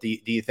struggle, but do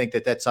you think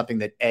that that's something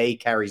that A,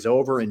 carries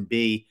over, and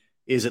B,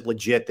 is it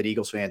legit that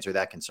Eagles fans are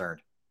that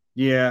concerned?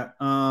 Yeah.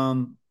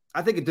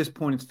 I think at this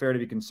point it's fair to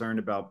be concerned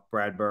about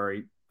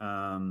Bradbury.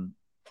 Look,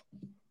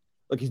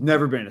 he's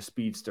never been a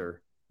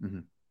speedster. Mm-hmm.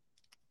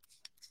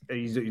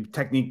 He's a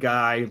technique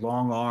guy,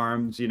 long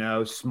arms,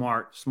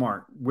 smart,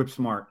 whip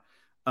smart.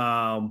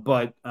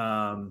 But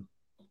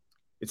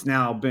it's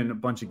now been a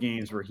bunch of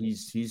games where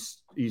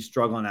he's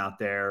struggling out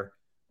there.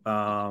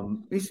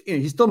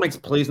 He still makes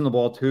plays on the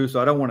ball too, so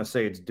I don't want to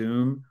say it's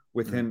doom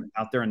with him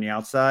out there on the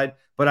outside.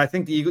 But I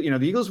think the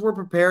Eagles were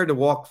prepared to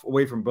walk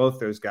away from both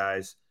those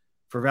guys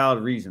for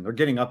valid reason. They're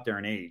getting up there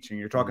in age, and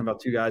you're talking about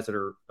two guys that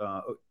are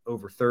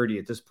over 30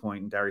 at this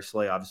point, and Darius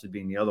Slay obviously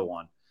being the other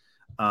one.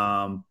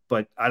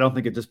 But I don't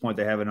think at this point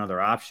they have another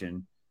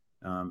option.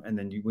 And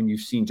then when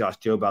you've seen Josh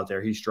Jobe out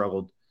there, he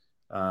struggled.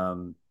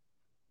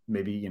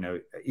 Maybe,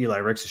 Eli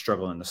Ricks is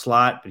struggling in the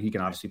slot, but he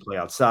can obviously play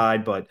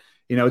outside. But,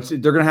 they're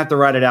going to have to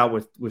ride it out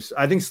with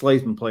I think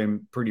Slay's been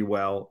playing pretty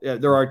well. Yeah,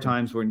 there are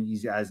times when he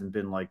hasn't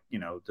been like,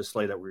 the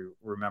Slay that we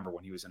remember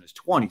when he was in his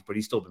 20s, but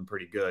he's still been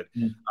pretty good.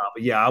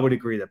 But yeah, I would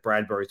agree that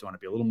Bradbury's going to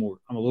be I'm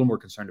a little more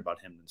concerned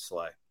about him than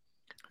Slay.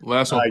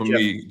 Last one from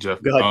me,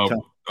 Jeff. Go ahead,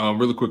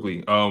 really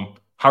quickly.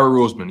 Harry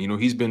Roseman,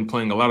 he's been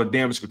playing a lot of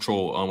damage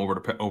control over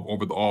the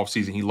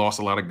offseason. He lost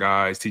a lot of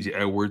guys, TJ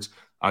Edwards,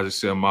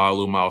 Isaiah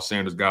Malu, Miles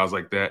Sanders, guys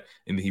like that.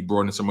 And then he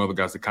brought in some other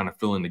guys to kind of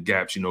fill in the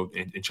gaps,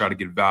 and try to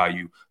get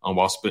value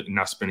while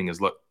not spending as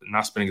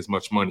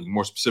much money.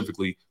 More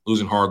specifically,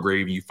 losing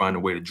Hargrave, and you find a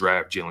way to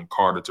draft Jalen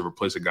Carter to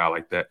replace a guy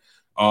like that.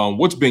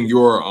 What's been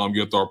your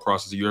thought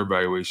process, your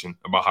evaluation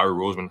about Harry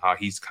Roseman, how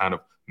he's kind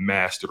of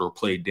mastered or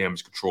played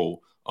damage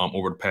control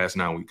over the past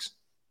 9 weeks?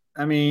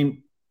 I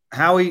mean,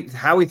 Howie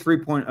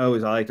 3.0,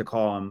 as I like to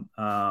call him,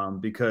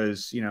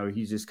 because,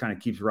 he just kind of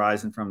keeps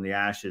rising from the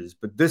ashes.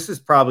 But this is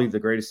probably the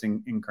greatest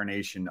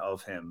incarnation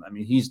of him. I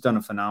mean, he's done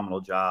a phenomenal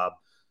job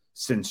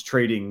since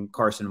trading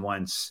Carson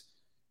Wentz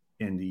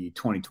in the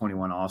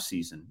 2021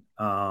 offseason.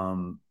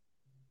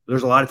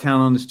 There's a lot of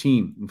talent on this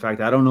team. In fact,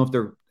 I don't know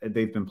if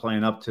they've been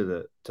playing up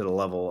to the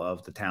level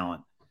of the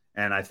talent.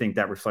 And I think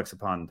that reflects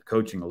upon the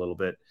coaching a little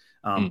bit.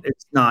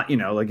 It's not,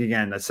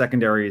 again, that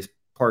secondary is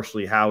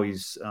partially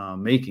Howie's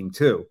making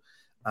too.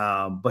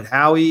 But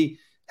Howie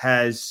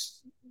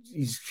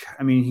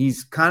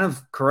he's kind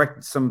of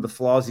corrected some of the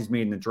flaws he's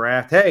made in the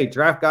draft. Hey,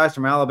 draft guys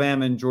from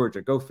Alabama and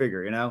Georgia, go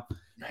figure,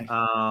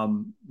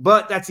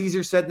 but that's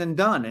easier said than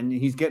done. And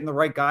he's getting the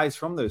right guys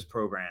from those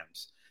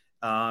programs.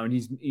 And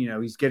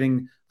he's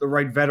getting the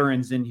right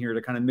veterans in here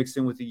to kind of mix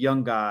in with the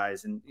young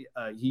guys. And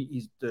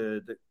he's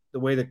the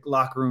way the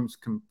locker room's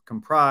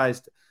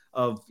comprised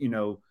of,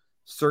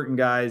 certain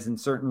guys in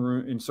certain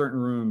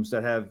rooms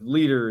that have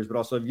leaders, but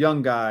also have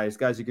young guys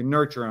who can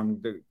nurture them,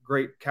 the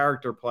great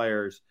character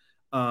players.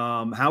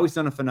 Howie's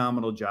done a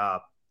phenomenal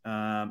job.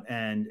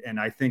 And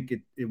I think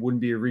it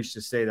wouldn't be a reach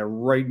to say that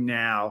right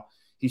now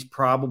he's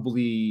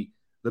probably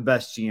the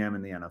best GM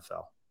in the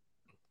NFL.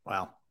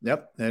 Wow.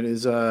 Yep. That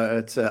is,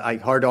 it's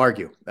hard to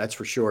argue. That's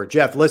for sure.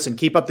 Jeff, listen,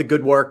 keep up the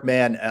good work,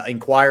 man.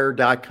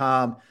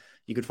 Inquirer.com.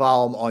 You can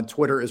follow him on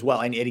Twitter as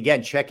well. And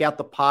again, check out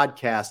the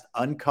podcast,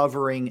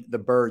 Uncovering the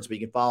Birds, but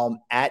you can follow him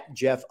at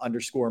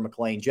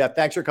Jeff_McClain. Jeff,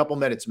 thanks for a couple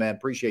minutes, man.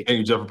 Appreciate you. Thank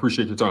you, Jeff.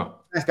 Appreciate your time.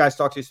 Thanks, guys.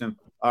 Talk to you soon.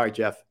 All right,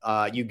 Jeff.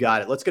 You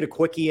got it. Let's get a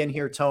quickie in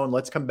here, Tone.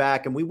 Let's come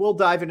back, and we will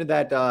dive into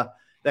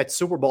that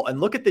Super Bowl and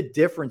look at the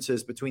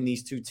differences between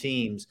these two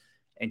teams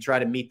and try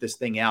to meet this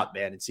thing out,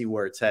 man, and see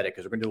where it's headed,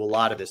 because we're going to do a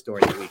lot of this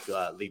during the week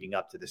leading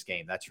up to this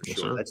game. That's for sure.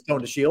 Sir. That's Tone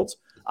DeShields.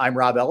 I'm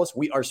Rob Ellis.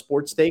 We are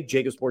Sports Take,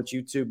 Jacob Sports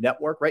YouTube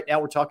Network. Right now,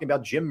 we're talking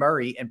about Jim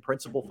Murray and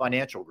Principal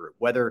Financial Group.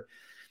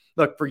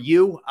 Look, for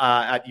you,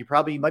 you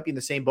probably might be in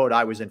the same boat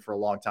I was in for a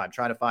long time,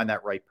 trying to find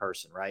that right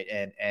person, right?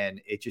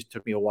 And it just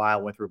took me a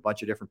while, went through a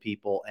bunch of different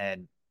people,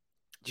 and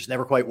just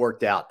never quite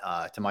worked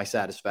out to my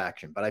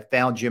satisfaction. But I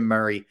found Jim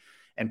Murray,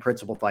 and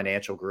Principal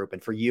Financial Group.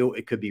 And for you,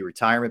 it could be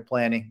retirement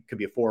planning, it could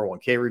be a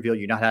 401k review.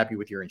 You're not happy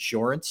with your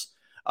insurance.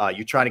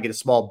 You're trying to get a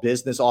small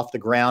business off the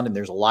ground, and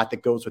there's a lot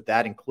that goes with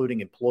that, including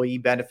employee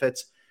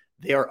benefits.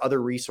 There are other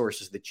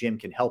resources that Jim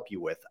can help you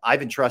with.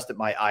 I've entrusted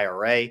my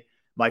IRA,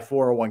 my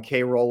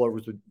 401k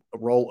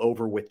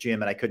rollover with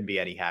Jim, and I couldn't be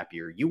any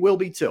happier. You will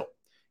be too.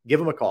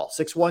 Give him a call,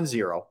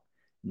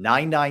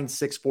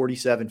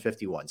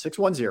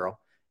 610-996-4751,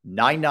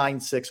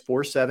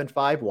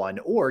 610-996-4751,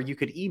 or you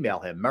could email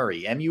him,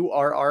 Murray,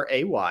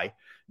 MURRAY,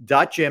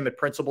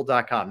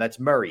 .jim@principal.com. That's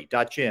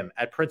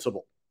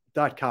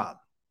Murray.jim@principal.com.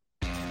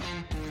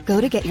 Go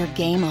to get your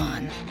game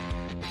on.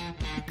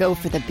 Go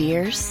for the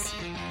beers.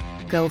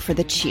 Go for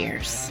the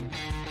cheers.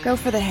 Go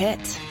for the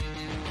hit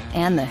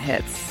and the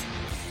hits.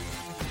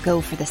 Go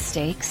for the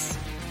stakes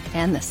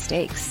and the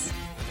stakes.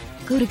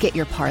 Go to get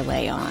your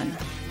parlay on.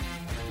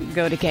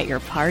 Go to get your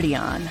party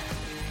on.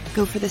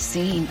 Go for the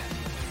scene.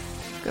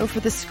 Go for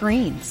the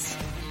screens.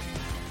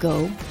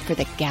 Go for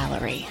the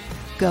gallery.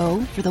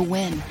 Go for the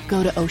win.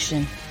 Go to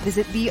Ocean.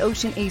 Visit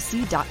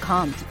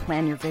theoceanac.com to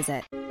plan your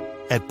visit.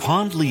 At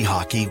Pond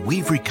Lehocky,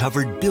 we've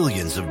recovered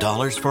billions of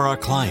dollars for our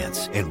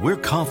clients, and we're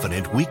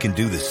confident we can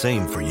do the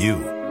same for you.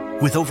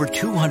 With over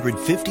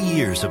 250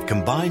 years of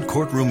combined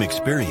courtroom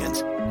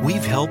experience,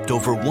 we've helped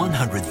over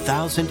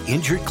 100,000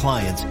 injured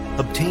clients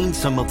obtain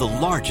some of the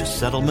largest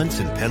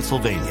settlements in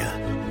Pennsylvania.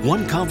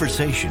 One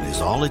conversation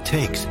is all it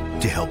takes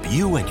to help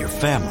you and your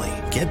family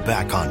get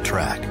back on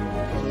track.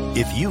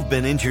 If you've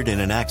been injured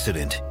in an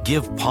accident,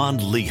 give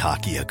Pond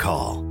Lehocky a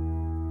call.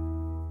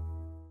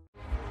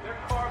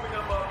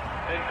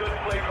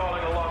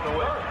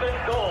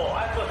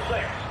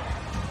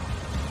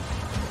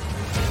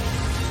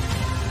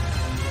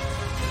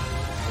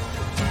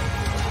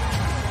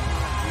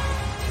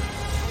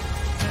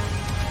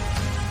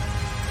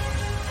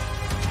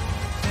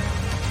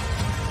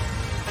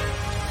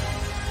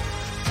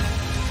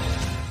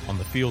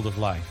 Field of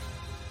life,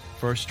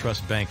 First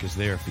Trust Bank is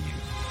there for you.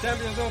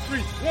 Champions on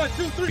 3. 1,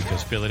 2, 3.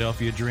 Because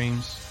Philadelphia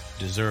dreams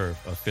deserve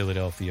a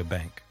Philadelphia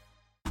bank.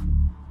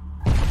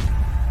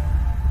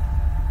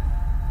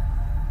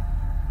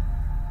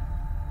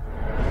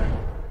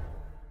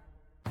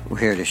 We're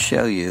here to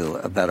show you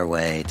a better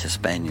way to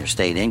spend your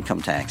state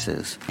income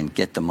taxes and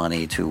get the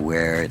money to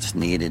where it's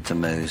needed to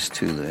most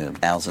to the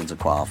thousands of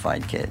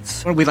qualified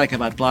kids. What we like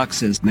about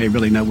Blocks is they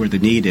really know where the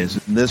need is.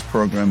 This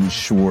program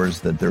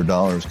ensures that their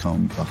dollars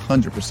come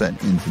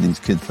 100% into these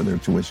kids for their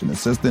tuition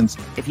assistance.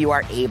 If you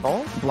are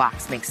able,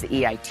 Blocks makes the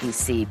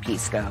EITC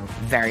piece go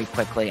very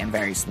quickly and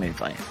very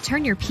smoothly.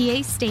 Turn your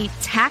PA state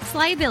tax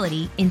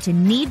liability into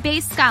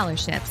need-based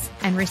scholarships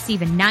and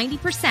receive a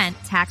 90%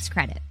 tax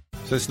credit.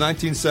 Since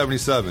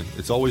 1977,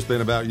 it's always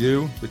been about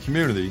you, the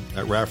community,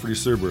 at Rafferty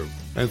Subaru.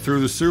 And through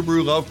the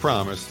Subaru Love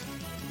Promise,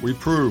 we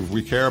prove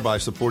we care by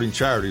supporting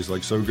charities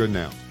like So Good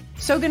Now.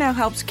 So Good Now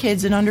helps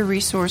kids in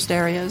under-resourced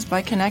areas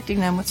by connecting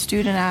them with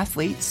student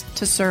athletes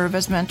to serve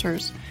as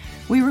mentors.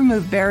 We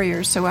remove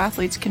barriers so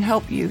athletes can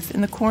help youth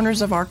in the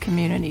corners of our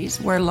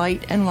communities where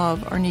light and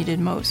love are needed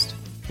most.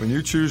 When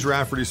you choose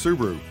Rafferty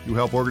Subaru, you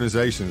help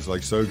organizations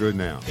like So Good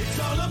Now. It's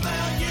all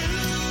about you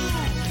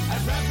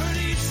at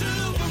Rafferty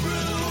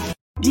Subaru.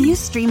 Do you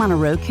stream on a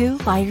Roku,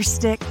 Fire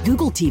Stick,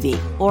 Google TV,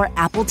 or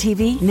Apple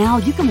TV? Now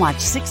you can watch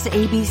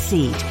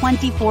 6ABC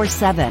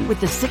 24/7 with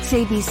the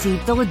 6ABC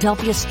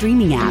Philadelphia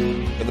streaming app.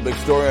 And the big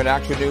story on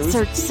Action News?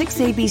 Search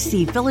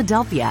 6ABC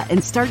Philadelphia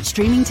and start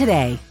streaming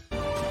today.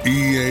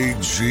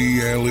 EAGLES.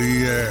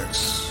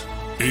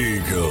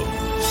 Eagles.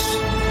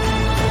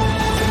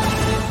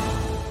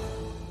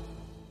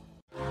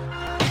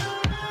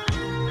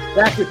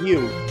 Back with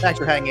you. Thanks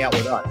for hanging out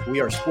with us. We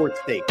are Sports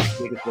Take,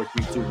 Vegas Sports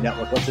YouTube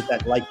Network. Let's hit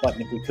that like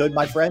button if we could,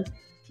 my friend.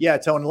 Yeah,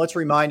 Tony, let's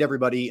remind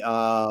everybody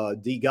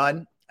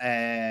D-Gun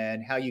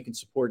and how you can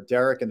support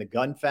Derek and the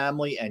Gunn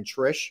family and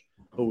Trish,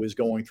 who is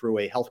going through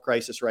a health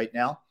crisis right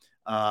now.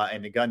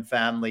 And the Gunn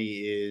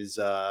family is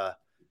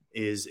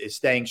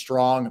staying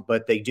strong,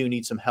 but they do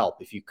need some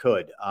help if you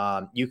could.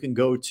 You can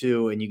go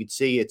to, and you can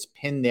see it's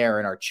pinned there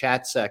in our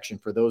chat section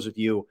for those of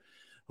you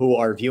who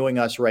are viewing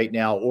us right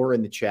now or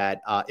in the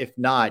chat. If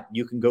not,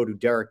 you can go to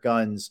Derek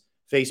Gunn's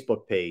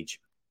Facebook page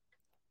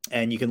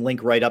and you can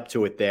link right up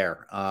to it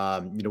there.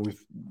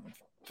 We've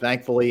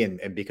thankfully,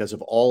 and because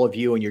of all of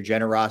you and your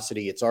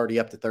generosity, it's already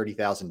up to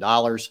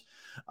 $30,000.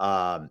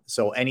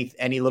 So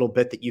any little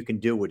bit that you can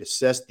do would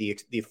assist. The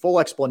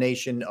full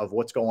explanation of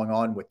what's going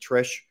on with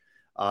Trish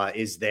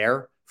is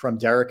there from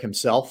Derek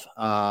himself.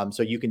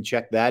 So you can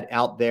check that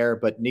out there.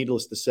 But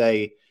needless to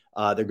say,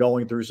 they're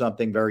going through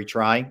something very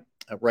trying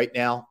right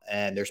now,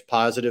 and there's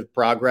positive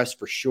progress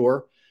for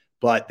sure,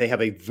 but they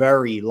have a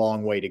very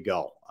long way to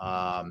go.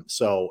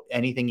 So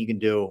anything you can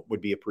do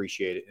would be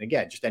appreciated. And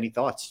again, just any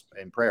thoughts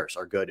and prayers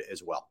are good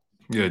as well.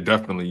 Yeah,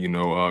 definitely.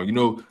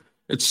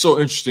 It's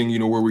so interesting,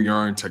 where we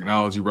are in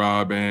technology,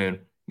 Rob, and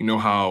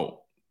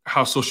how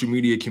social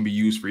media can be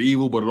used for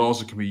evil, but it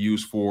also can be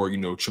used for,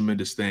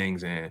 tremendous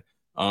things. And,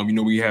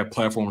 we have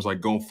platforms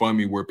like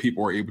GoFundMe where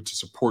people are able to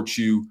support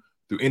you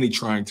through any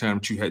trying time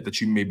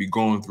that you may be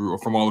going through, or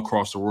from all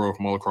across the world,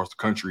 from all across the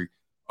country.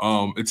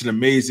 it's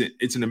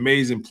an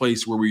amazing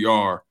place where we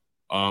are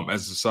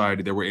as a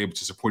society, that we're able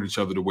to support each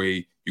other the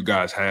way you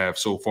guys have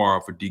so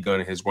far for D Gunn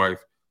and his wife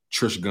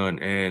Trish Gunn.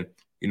 And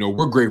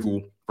we're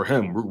grateful for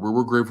him.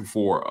 We're grateful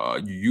for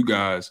you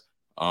guys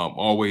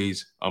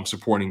always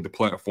supporting the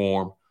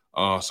platform,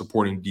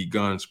 supporting D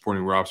Gunn,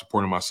 supporting Rob,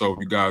 supporting myself.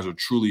 You guys are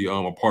truly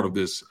a part of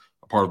this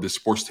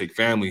Sports Take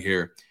family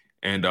here.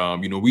 And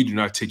we do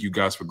not take you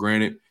guys for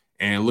granted.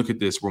 And look at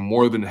this, we're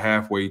more than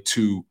halfway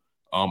to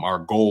our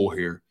goal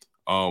here,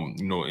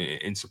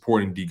 in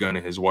supporting D Gunn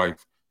and his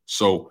wife.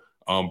 So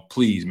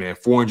please, man,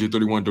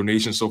 431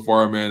 donations so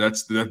far, man.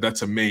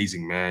 That's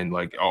amazing, man.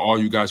 Like, all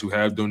you guys who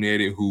have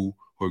donated, who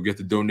get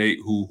to donate,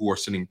 who are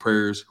sending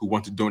prayers, who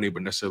want to donate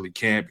but necessarily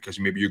can't because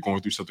maybe you're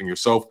going through something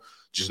yourself.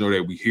 Just know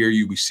that we hear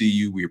you, we see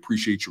you, we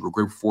appreciate you, we're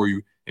grateful for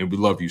you, and we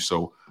love you.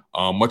 So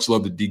much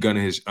love to D Gunn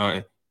and his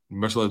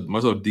much love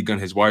to D Gunn,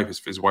 his wife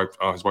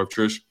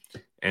Trish.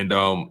 And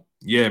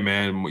yeah,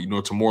 man,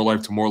 to more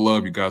life, to more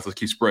love, you guys. Let's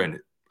keep spreading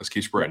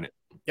it.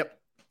 Yep.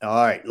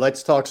 All right,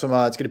 let's talk some.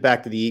 Let's get it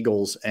back to the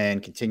Eagles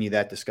and continue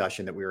that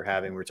discussion that we were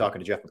having. We were talking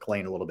to Jeff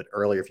McClain a little bit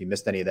earlier. If you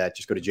missed any of that,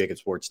 just go to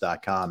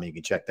jacobsports.com and you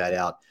can check that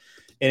out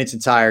in its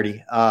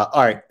entirety. All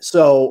right,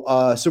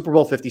 so Super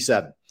Bowl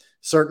 57,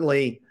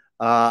 certainly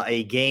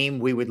a game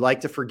we would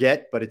like to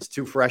forget, but it's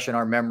too fresh in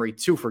our memory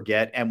to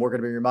forget, and we're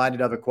going to be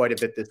reminded of it quite a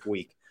bit this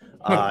week.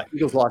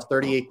 Eagles lost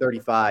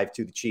 38-35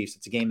 to the Chiefs.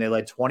 It's a game they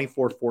led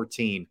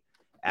 24-14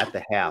 at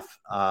the half.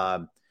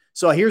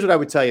 So here's what I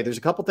would tell you. There's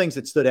a couple things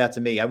that stood out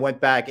to me. I went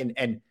back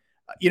and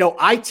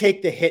I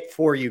take the hit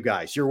for you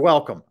guys. You're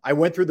welcome. I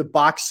went through the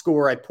box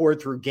score. I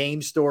poured through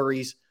game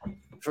stories.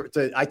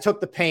 I took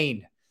the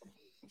pain.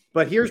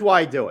 But here's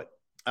why I do it.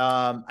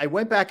 I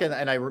went back and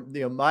I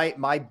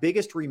my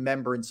biggest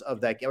remembrance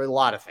of that game, there are a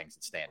lot of things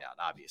that stand out,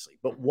 obviously.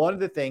 But one of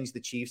the things the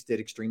Chiefs did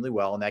extremely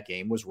well in that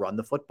game was run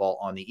the football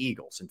on the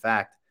Eagles. In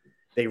fact,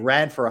 they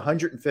ran for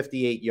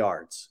 158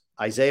 yards.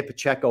 Isaiah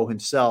Pacheco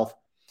himself,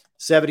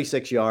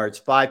 76 yards,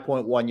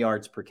 5.1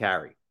 yards per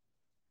carry.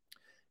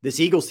 This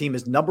Eagles team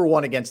is number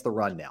one against the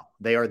run now.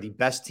 They are the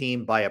best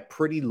team by a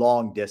pretty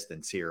long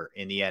distance here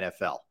in the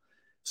NFL.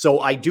 So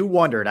I do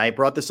wonder, and I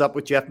brought this up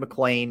with Jeff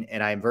McClain,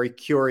 and I am very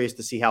curious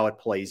to see how it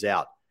plays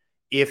out.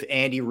 If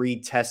Andy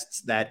Reid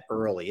tests that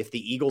early, if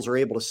the Eagles are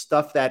able to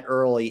stuff that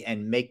early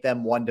and make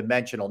them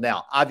one-dimensional.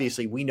 Now,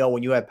 obviously, we know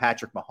when you have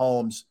Patrick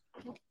Mahomes,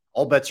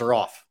 all bets are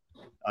off.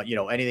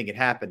 Anything can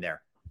happen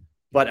there.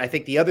 But I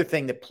think the other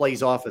thing that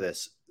plays off of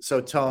this, so,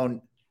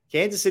 Tone,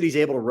 Kansas City's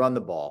able to run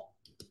the ball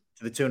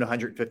to the tune of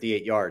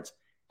 158 yards.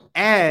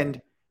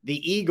 And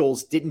the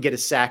Eagles didn't get a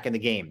sack in the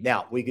game.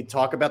 Now, we could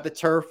talk about the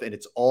turf, and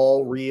it's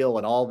all real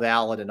and all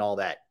valid and all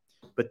that.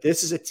 But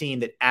this is a team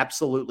that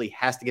absolutely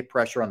has to get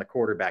pressure on the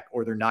quarterback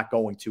or they're not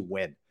going to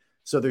win.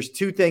 So there's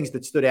two things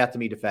that stood out to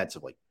me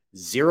defensively.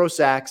 0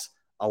 sacks,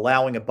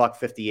 allowing a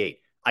 $158.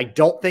 I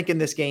don't think in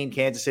this game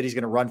Kansas City's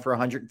going to run for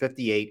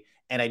 158.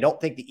 And I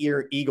don't think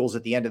the Eagles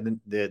at the end of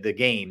the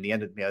game, the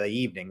end of the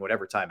evening,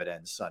 whatever time it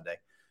ends,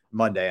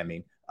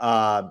 Monday,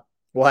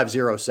 will have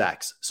 0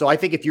 sacks. So I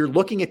think if you're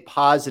looking at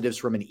positives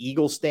from an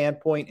Eagles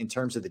standpoint in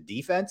terms of the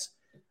defense,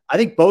 I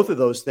think both of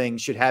those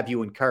things should have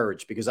you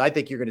encouraged because I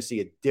think you're going to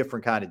see a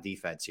different kind of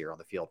defense here on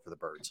the field for the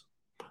Birds.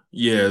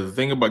 Yeah, the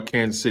thing about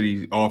Kansas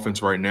City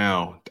offense right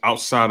now,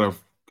 outside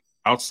of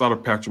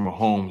Patrick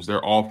Mahomes,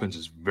 their offense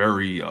is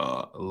very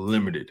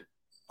limited.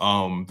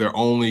 They're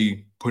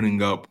only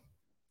putting up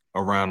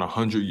around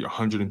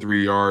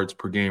 103 yards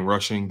per game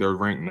rushing. They're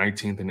ranked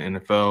 19th in the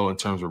NFL in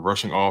terms of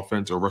rushing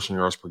offense or rushing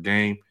yards per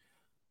game.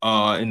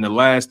 In the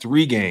last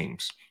 3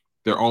 games,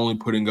 they're only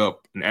putting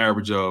up an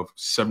average of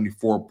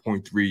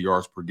 74.3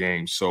 yards per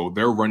game. So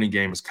their running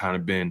game has kind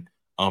of been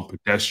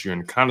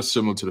pedestrian, kind of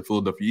similar to the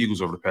Philadelphia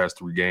Eagles over the past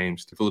 3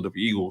 games. The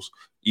Philadelphia Eagles,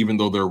 even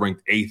though they're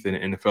ranked 8th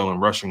in the NFL in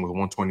rushing with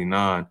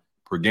 129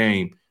 per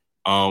game,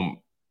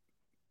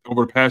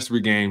 over the past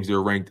 3 games,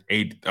 they're ranked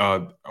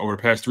 8th. Over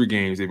the past 3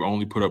 games, they've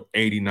only put up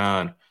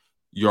 89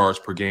 yards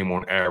per game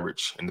on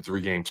average in the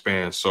 3-game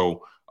span.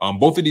 So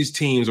both of these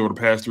teams over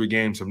the past 3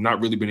 games have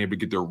not really been able to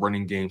get their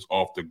running games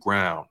off the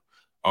ground.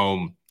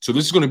 So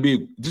this is going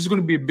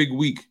to be a big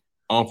week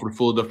for the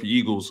Philadelphia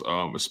Eagles,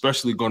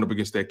 especially going up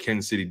against that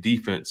Kansas City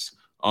defense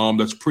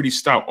that's pretty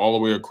stout all the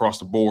way across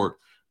the board.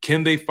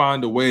 Can they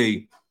find a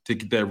way to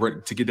get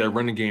that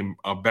running game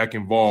back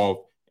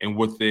involved in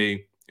what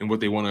they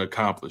want to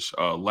accomplish?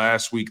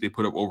 Last week they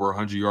put up over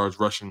 100 yards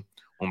rushing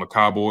on the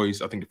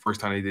Cowboys. I think the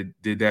first time they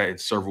did that in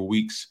several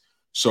weeks.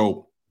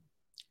 So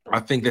I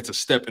think that's a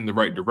step in the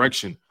right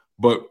direction.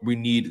 But we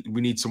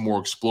need some more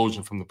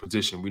explosion from the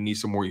position. We need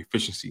some more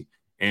efficiency.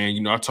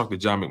 And I talk to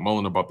John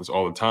McMullen about this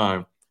all the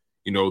time.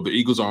 The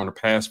Eagles are on a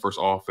pass-first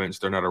offense.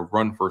 They're not a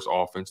run-first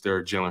offense. They're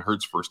a Jalen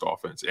Hurts-first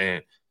offense.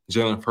 And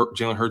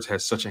Jalen Hurts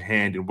has such a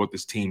hand in what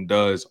this team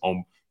does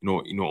on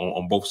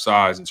both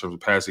sides in terms of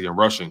passing and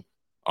rushing.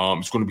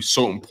 It's going to be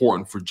so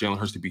important for Jalen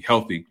Hurts to be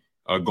healthy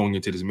going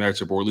into this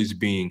matchup, or at least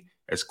being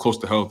as close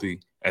to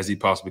healthy as he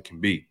possibly can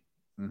be.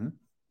 Mm-hmm.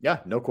 Yeah,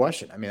 no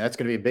question. I mean, that's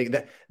going to be a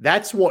big.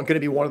 That's going to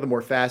be one of the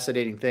more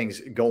fascinating things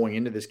going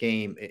into this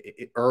game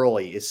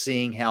early is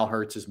seeing how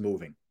Hurts is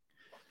moving.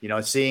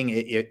 Seeing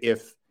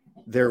if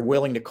they're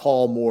willing to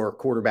call more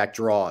quarterback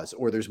draws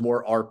or there's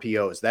more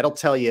RPOs. That'll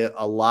tell you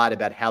a lot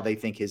about how they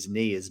think his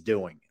knee is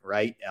doing,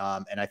 right?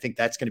 And I think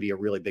that's going to be a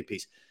really big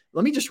piece.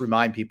 Let me just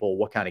remind people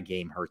what kind of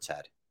game Hurts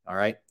had. All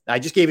right. I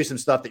just gave you some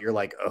stuff that you're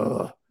like,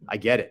 oh, I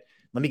get it.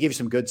 Let me give you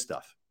some good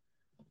stuff.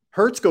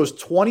 Hurts goes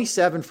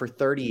 27 for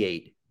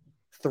 38,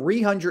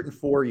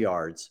 304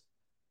 yards,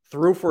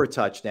 threw for a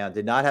touchdown,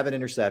 did not have an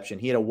interception.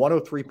 He had a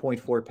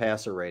 103.4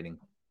 passer rating,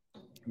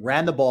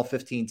 ran the ball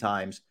 15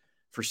 times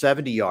for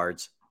 70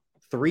 yards,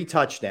 3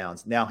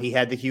 touchdowns. Now, he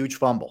had the huge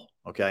fumble,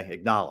 okay,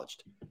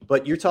 acknowledged.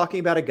 But you're talking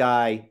about a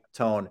guy,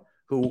 Tone,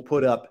 who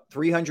put up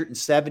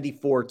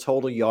 374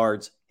 total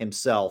yards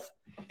himself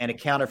and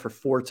accounted for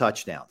 4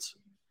 touchdowns.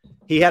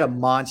 He had a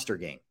monster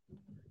game.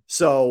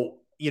 So,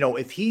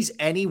 if he's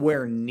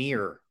anywhere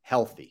near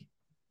healthy,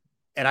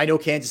 and I know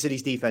Kansas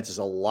City's defense is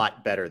a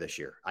lot better this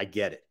year. I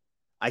get it.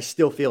 I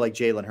still feel like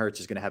Jalen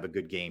Hurts is going to have a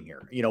good game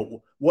here.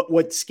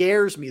 What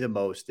scares me the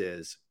most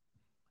is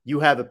you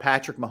have a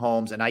Patrick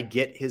Mahomes, and I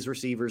get his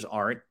receivers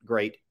aren't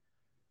great,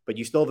 but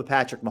you still have a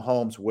Patrick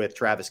Mahomes with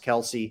Travis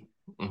Kelce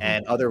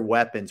and other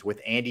weapons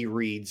with Andy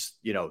Reid's,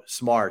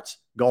 smarts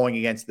going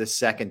against this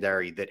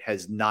secondary that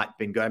has not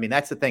been good. I mean,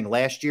 that's the thing.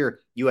 Last year,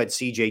 you had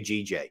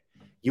CJ,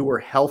 you were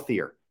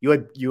healthier.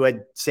 You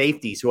had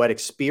safeties who had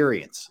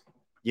experience,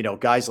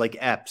 guys like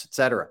Epps, et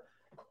cetera.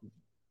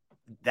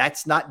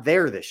 That's not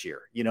there this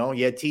year. You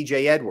had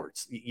TJ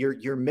Edwards.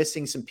 You're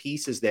missing some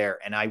pieces there.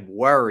 And I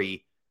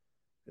worry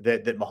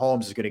that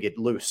Mahomes is going to get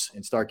loose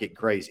and start getting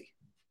crazy.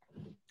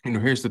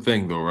 Here's the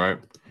thing though, right?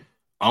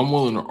 I'm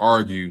willing to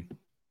argue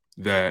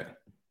that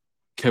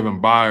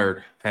Kevin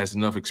Byard has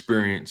enough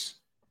experience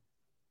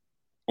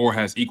or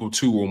has equal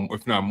to, or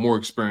if not more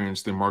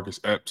experience than Marcus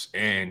Epps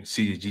and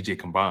CJ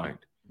combined.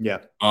 Yeah.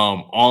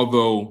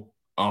 Although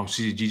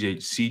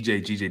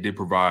CJ did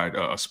provide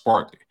a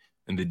spark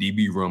in the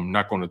DB room,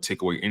 not going to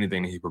take away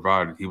anything that he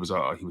provided. He was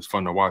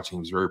fun to watch. He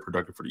was very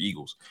productive for the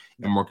Eagles.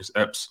 Yeah. And Marcus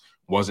Epps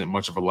wasn't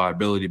much of a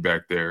liability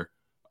back there.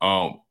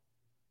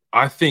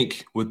 I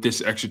think with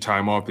this extra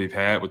time off they've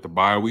had with the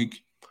bye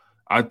week,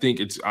 I think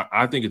it's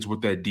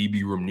what that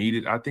DB room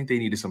needed. I think they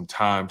needed some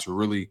time to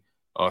really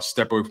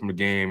step away from the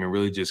game and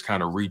really just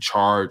kind of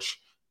recharge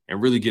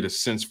and really get a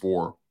sense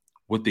for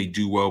what they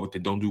do well, what they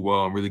don't do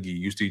well, and really get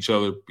used to each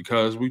other.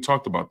 Because we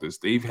talked about this,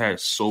 they've had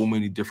so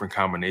many different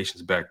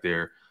combinations back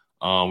there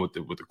with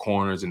the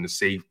corners and the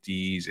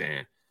safeties,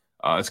 and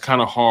it's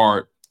kind of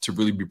hard to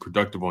really be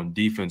productive on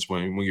defense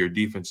when your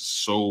defense is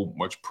so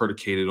much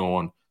predicated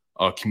on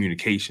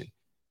communication.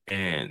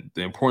 And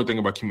the important thing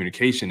about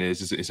communication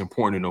is it's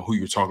important to know who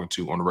you're talking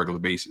to on a regular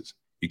basis.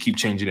 You keep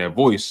changing that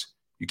voice,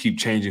 you keep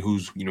changing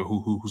who's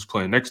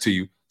playing next to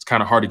you. It's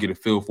kind of hard to get a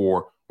feel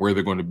for where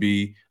they're going to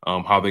be,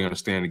 how they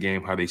understand the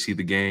game, how they see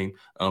the game.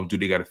 Do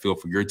they got a feel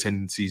for your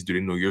tendencies? Do they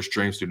know your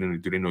strengths? Do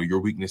they know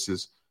your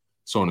weaknesses?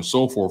 So on and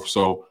so forth.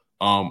 So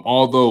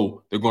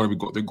although they're going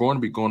to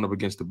be going up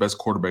against the best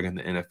quarterback in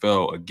the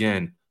NFL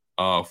again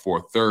for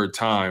a third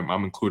time,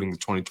 I'm including the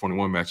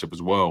 2021 matchup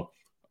as well.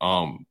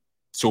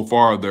 So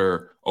far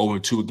they're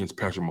 0-2 against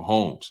Patrick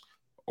Mahomes.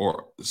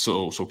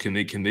 So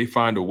can they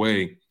find a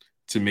way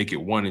to make it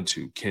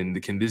 1-2?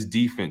 Can this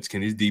defense,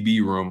 can this DB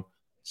room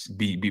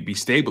be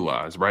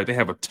stabilized, right? They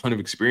have a ton of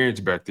experience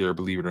back there,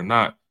 believe it or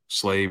not.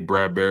 Slade,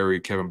 Bradbury,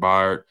 Kevin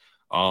Byard.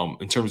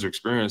 In terms of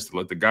experience,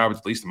 the guy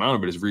with the least amount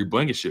of it is Reed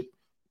Blankenship.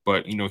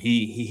 But,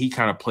 he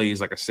kind of plays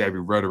like a savvy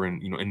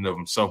veteran, in and of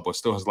himself, but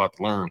still has a lot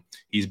to learn.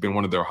 He's been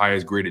one of their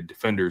highest graded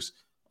defenders,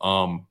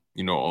 throughout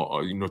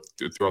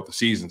the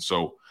season.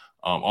 So,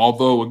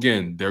 although,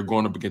 again, they're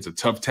going up against a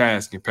tough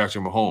task in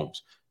Patrick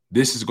Mahomes,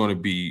 this is going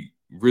to be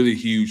really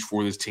huge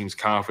for this team's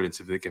confidence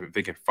if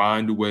they can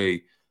find a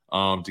way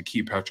to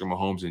keep Patrick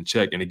Mahomes in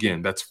check. And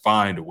again, that's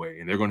find a way.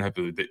 And they're going to have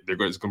to.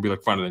 It's going to be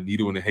like finding a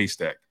needle in a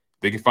haystack.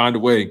 They can find a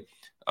way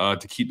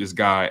to keep this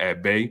guy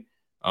at bay,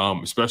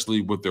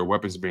 especially with their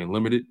weapons being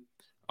limited.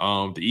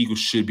 The Eagles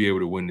should be able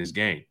to win this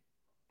game.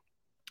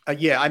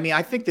 Yeah, I mean,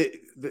 I think that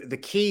the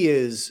key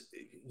is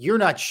you're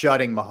not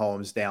shutting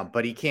Mahomes down,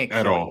 but he can't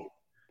at all.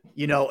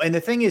 And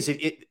the thing is,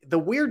 the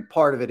weird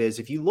part of it is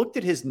if you looked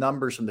at his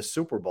numbers from the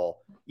Super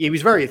Bowl, he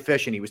was very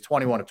efficient. He was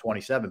 21 of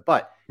 27,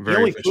 but he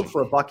only threw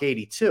for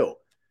 $182.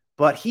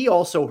 But he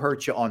also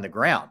hurt you on the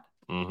ground.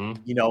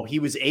 Mm-hmm. He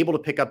was able to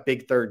pick up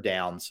big third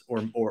downs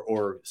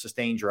or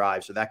sustain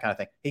drives or that kind of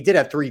thing. He did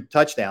have 3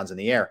 touchdowns in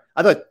the air.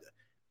 I thought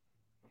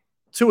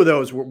 2 of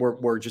those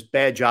were just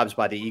bad jobs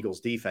by the Eagles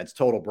defense,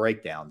 total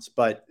breakdowns.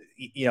 But,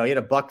 he had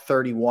a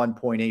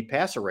 $131.8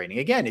 passer rating.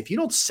 Again, if you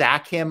don't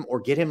sack him or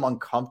get him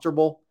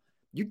uncomfortable,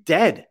 you're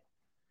dead.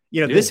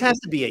 This has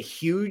to be a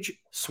huge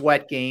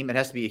sweat game. It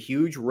has to be a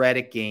huge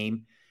Reddick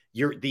game.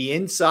 The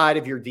inside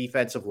of your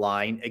defensive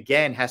line,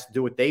 again, has to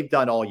do what they've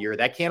done all year.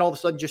 That can't all of a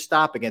sudden just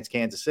stop against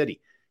Kansas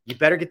City. You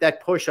better get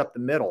that push up the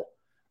middle,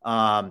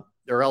 or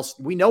else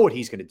we know what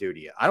he's going to do to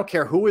you. I don't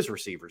care who his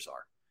receivers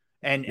are.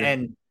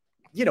 And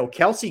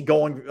Kelsey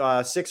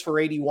going 6 for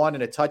 81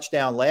 and a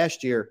touchdown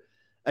last year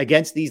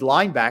against these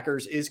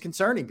linebackers is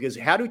concerning because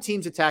how do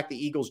teams attack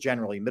the Eagles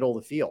generally? Middle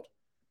of the field.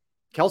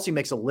 Kelsey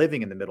makes a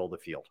living in the middle of the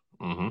field.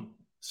 Mm-hmm.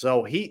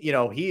 So he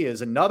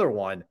is another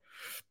one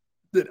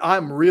that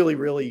I'm really,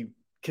 really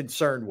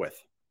concerned with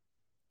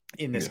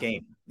in this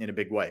game in a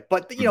big way.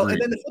 But, and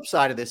then the flip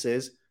side of this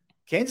is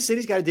Kansas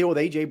City's got to deal with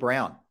A.J.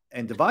 Brown.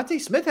 And Devontae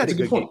Smith had a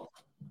good game.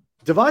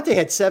 Devontae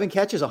had 7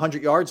 catches,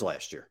 100 yards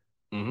last year.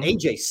 Mm-hmm.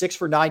 A.J. 6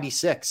 for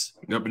 96.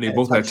 Yep, and they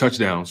both had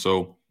touchdowns.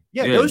 So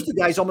yeah, those two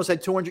guys almost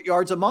had 200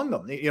 yards among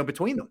them,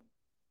 between them.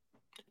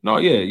 No,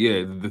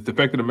 yeah. The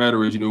fact of the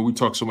matter is, we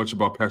talk so much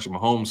about Patrick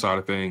Mahomes' side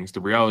of things. The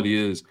reality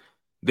is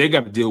they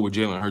got to deal with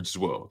Jalen Hurts as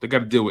well. They got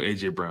to deal with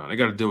A.J. Brown. They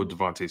got to deal with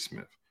Devontae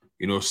Smith.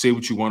 Say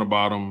what you want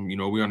about him.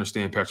 We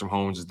understand Patrick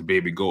Mahomes is the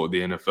baby goat of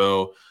the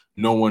NFL.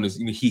 No one is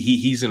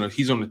he's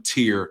on a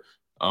tier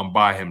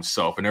by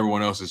himself, and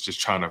everyone else is just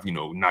trying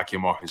to knock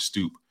him off his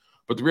stoop.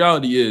 But the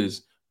reality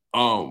is,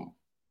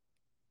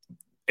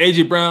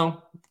 A.J. Brown,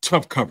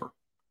 tough cover.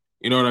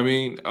 You know what I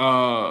mean?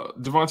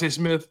 Devontae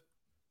Smith,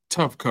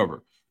 tough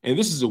cover. And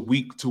this is a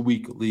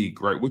week-to-week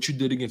league, right? What you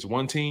did against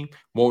one team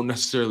won't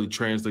necessarily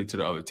translate to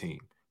the other team,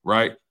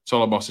 right? It's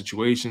all about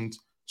situations.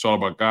 It's all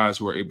about guys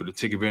who are able to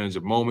take advantage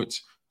of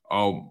moments.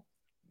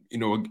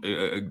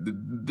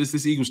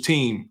 This Eagles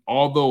team,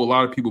 although a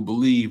lot of people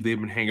believe they've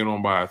been hanging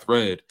on by a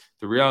thread,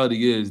 the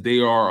reality is they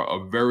are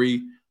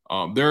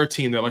they're a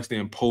team that likes to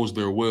impose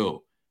their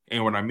will.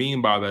 And what I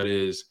mean by that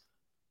is,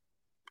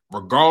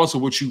 regardless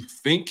of what you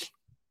think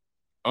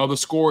the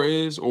score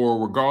is,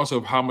 or regardless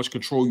of how much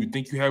control you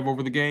think you have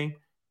over the game,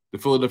 the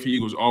Philadelphia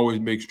Eagles always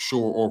make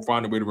sure or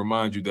find a way to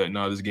remind you that,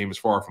 this game is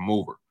far from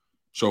over.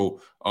 So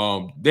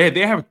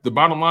they have, the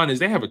bottom line is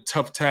they have a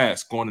tough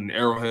task going in the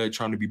Arrowhead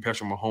trying to beat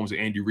Patrick Mahomes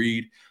and Andy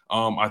Reid.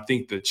 I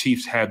think the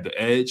Chiefs have the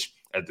edge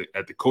at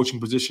the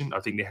coaching position. I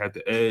think they have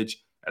the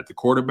edge at the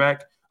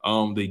quarterback.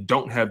 They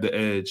don't have the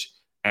edge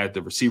at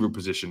the receiver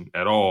position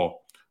at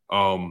all.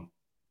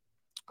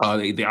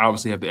 They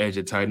obviously have the edge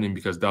at tight end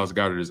because Dallas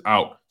Goedert is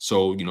out.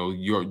 So,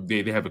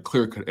 they have a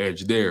clear-cut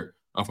edge there.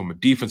 From a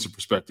defensive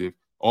perspective,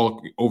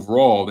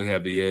 overall, they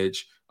have the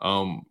edge.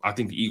 I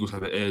think the Eagles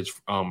have the edge,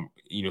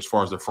 as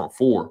far as their front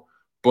four.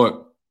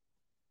 But,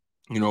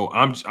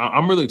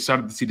 I'm really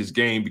excited to see this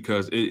game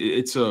because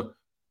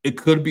it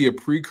could be a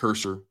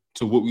precursor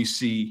to what we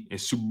see in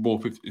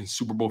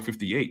Super Bowl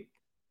 58.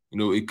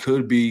 It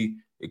could be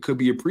a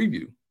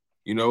preview.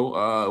 We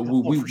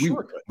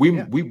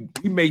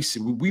may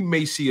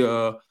see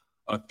a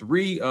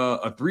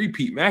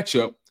three-peat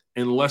matchup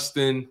in less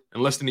than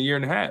a year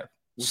and a half.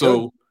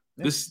 So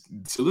this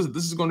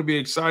is going to be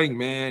exciting,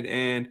 man.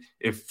 And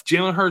if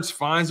Jalen Hurts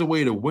finds a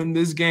way to win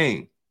this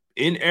game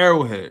in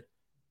Arrowhead,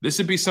 this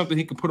would be something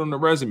he could put on the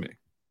resume.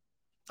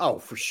 Oh,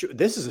 for sure.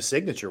 This is a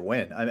signature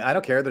win. I mean, I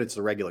don't care that it's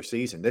the regular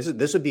season.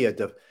 This would be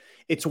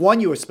it's one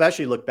you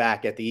especially look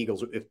back at the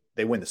Eagles. If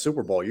they win the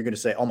Super Bowl, you're going to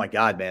say, oh my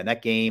God, man,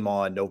 that game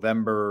on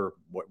November,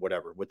 what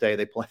day are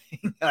they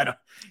playing? I don't,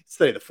 it's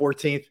the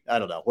 14th. I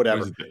don't know,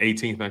 whatever. The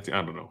 18th, 19th,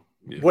 I don't know.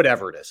 Yeah.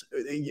 Whatever it is,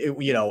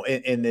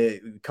 in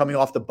the coming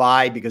off the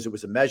bye because it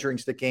was a measuring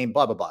stick game,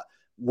 blah, blah, blah.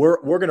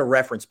 We're going to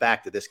reference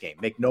back to this game.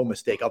 Make no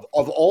mistake. Of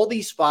all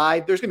these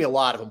 5, there's going to be a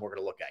lot of them we're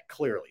going to look at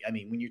clearly. I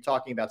mean, when you're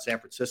talking about San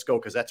Francisco,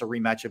 because that's a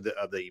rematch of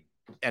the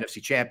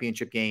NFC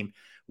Championship game.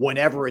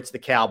 Whenever it's the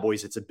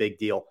Cowboys, it's a big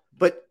deal.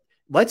 But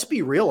let's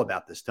be real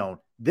about this, Tone.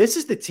 This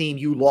is the team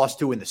you lost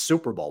to in the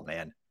Super Bowl,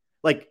 man.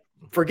 Like,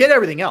 forget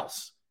everything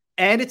else.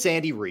 And it's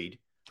Andy Reid,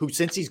 who,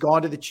 since he's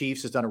gone to the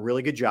Chiefs, has done a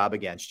really good job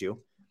against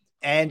you.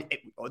 And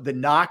the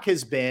knock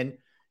has been,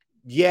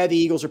 the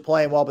Eagles are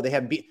playing well, but they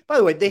haven't beaten. By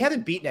the way, they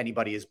haven't beaten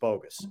anybody as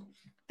bogus.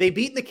 They've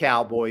beaten the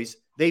Cowboys.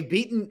 They've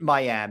beaten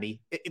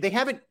Miami. They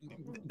haven't.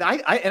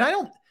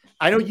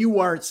 I know you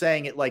weren't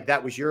saying it like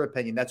that was your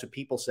opinion. That's what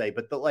people say.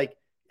 But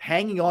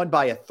hanging on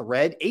by a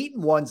thread,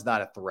 8-1's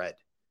not a thread.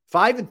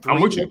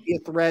 5-3 would be a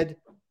thread.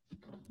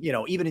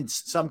 Even in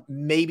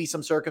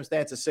some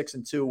circumstances,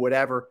 6-2,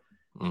 whatever.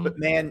 Mm-hmm. But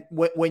man,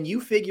 when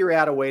you figure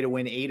out a way to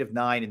win 8 of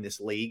 9 in this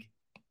league,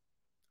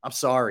 I'm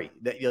sorry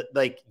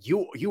that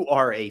you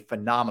are a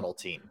phenomenal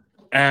team.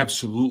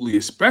 Absolutely,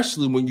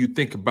 especially when you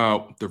think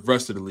about the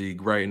rest of the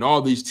league, right? And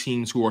all these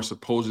teams who are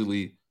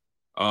supposedly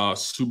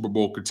Super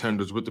Bowl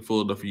contenders with the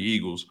Philadelphia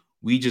Eagles.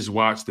 We just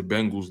watched the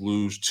Bengals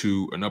lose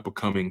to an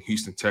up-and-coming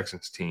Houston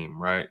Texans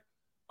team, right?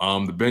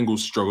 The Bengals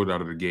struggled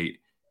out of the gate.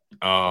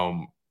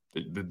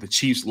 The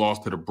Chiefs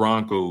lost to the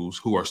Broncos,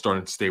 who are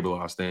starting to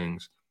stabilize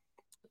things.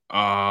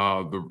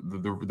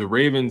 The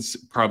Ravens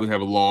probably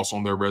have a loss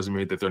on their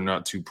resume that they're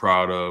not too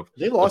proud of.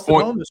 They lost at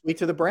home this week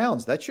to the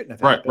Browns. That shouldn't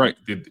have happened.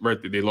 Right.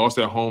 They lost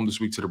at home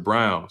this week to the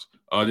Browns.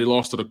 They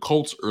lost to the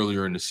Colts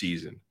earlier in the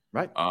season.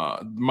 Right.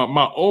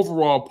 My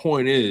overall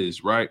point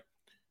is, right,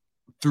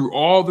 through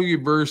all the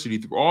adversity,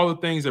 through all the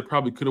things that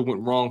probably could have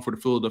went wrong for the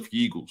Philadelphia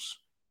Eagles,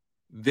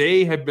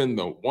 they have been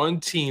the one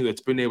team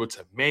that's been able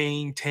to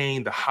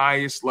maintain the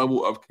highest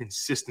level of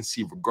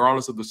consistency,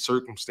 regardless of the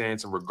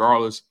circumstance and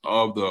regardless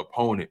of the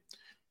opponent.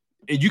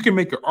 And you can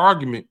make an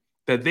argument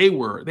that they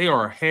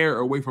are a hair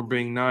away from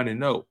being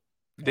 9-0.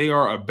 They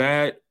are a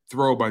bad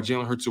throw by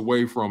Jalen Hurts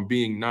away from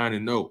being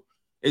 9-0.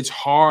 It's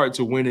hard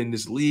to win in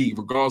this league,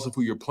 regardless of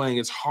who you're playing.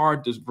 It's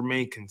hard to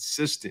remain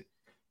consistent.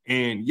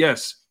 And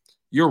yes,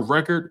 your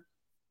record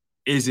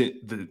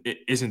isn't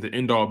the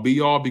end-all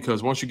be-all,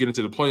 because once you get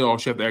into the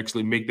playoffs, you have to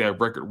actually make that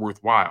record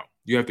worthwhile.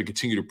 You have to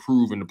continue to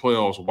prove in the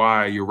playoffs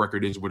why your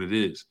record is what it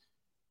is.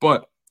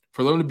 But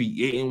for them to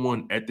be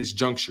 8-1 at this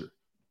juncture,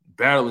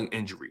 battling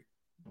injury,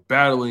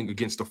 battling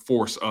against the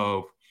force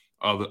of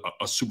a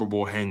Super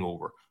Bowl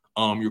hangover,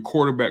 your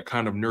quarterback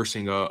kind of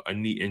nursing a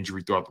knee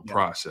injury throughout the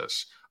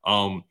process,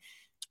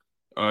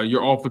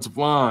 your offensive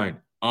line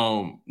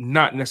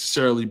not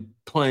necessarily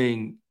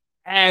playing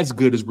as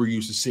good as we're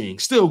used to seeing.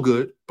 Still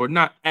good, but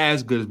not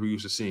as good as we're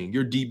used to seeing.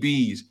 Your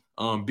DBs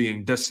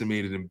being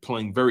decimated and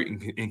playing very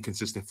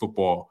inconsistent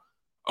football.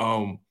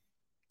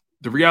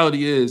 The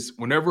reality is,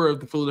 whenever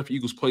the Philadelphia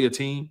Eagles play a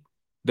team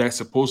that's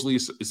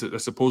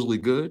supposedly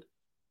good,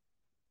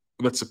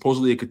 that's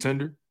supposedly a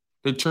contender,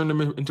 they turn them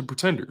into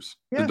pretenders.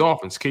 Yeah. The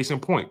Dolphins, case in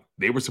point,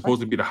 they were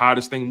supposed to be the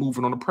hottest thing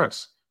moving on the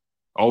press.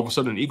 All of a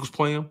sudden, the Eagles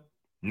play them.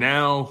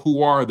 Now,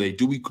 who are they?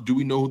 Do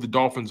we know who the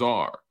Dolphins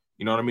are?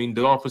 You know what I mean?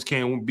 The Dolphins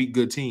can't beat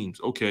good teams.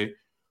 Okay.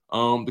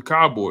 The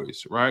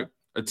Cowboys, right?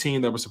 A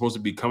team that was supposed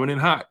to be coming in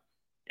hot,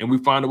 and we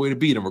find a way to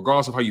beat them.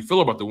 Regardless of how you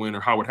feel about the win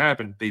or how it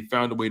happened, they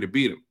found a way to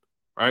beat them,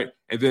 right?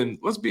 And then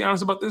let's be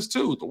honest about this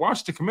too. The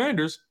Washington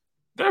Commanders,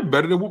 they're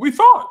better than what we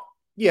thought.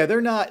 Yeah,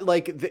 they're not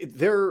like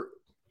they're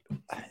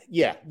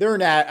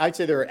I'd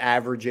say they're an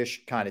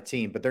average-ish kind of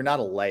team, but they're not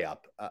a layup.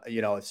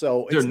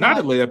 So they're not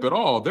a layup at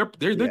all.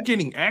 They're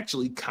getting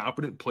actually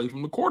competent play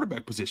from the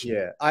quarterback position.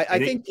 Yeah, I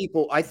think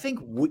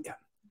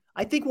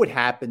what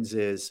happens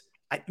is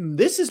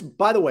this is,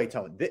 by the way,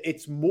 Tone,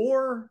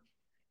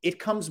 it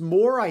comes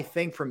more, I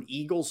think, from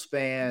Eagles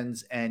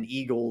fans and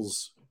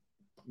Eagles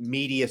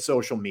media,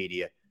 social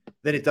media,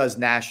 than it does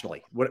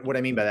nationally. What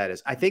I mean by that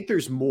is I think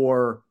there's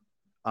more.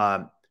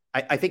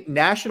 I think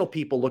national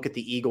people look at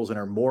the Eagles and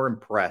are more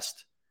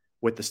impressed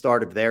with the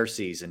start of their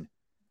season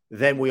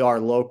than we are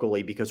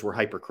locally, because we're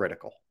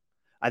hypercritical.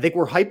 I think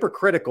we're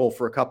hypercritical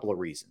for a couple of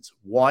reasons.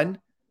 One,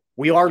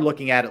 we are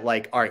looking at it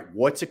like, all right,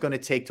 what's it going to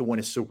take to win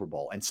a Super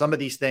Bowl? And some of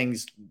these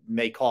things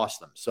may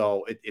cost them.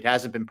 So it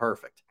hasn't been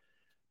perfect.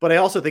 But I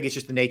also think it's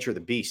just the nature of the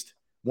beast.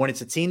 When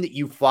it's a team that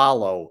you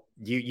follow,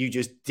 you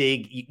just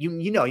dig, you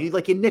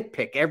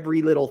nitpick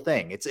every little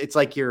thing. It's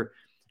like you're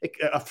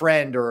a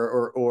friend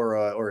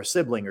or a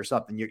sibling or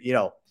something.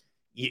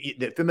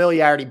 The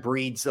familiarity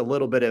breeds a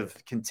little bit of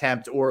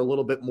contempt or a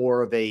little bit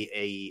more of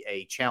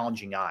a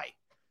challenging eye,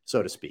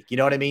 so to speak. You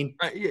know what I mean?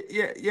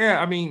 Yeah.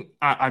 I mean,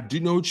 I do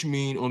know what you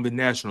mean on the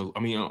national.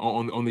 I mean,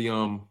 on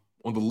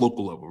the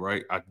local level,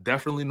 right? I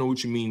definitely know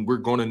what you mean. We're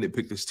going to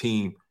nitpick this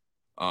team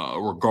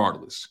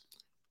regardless.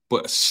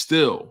 But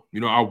still,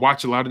 I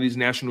watch a lot of these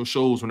national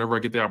shows whenever I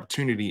get the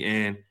opportunity,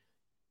 and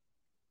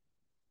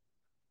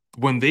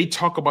when they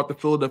talk about the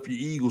Philadelphia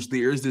Eagles,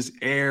 there is this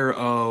air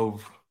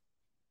of,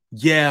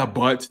 yeah,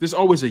 but. There's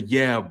always a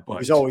yeah, but.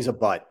 There's always a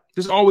but.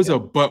 There's always a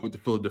but with the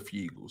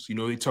Philadelphia Eagles.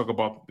 When they talk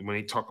about the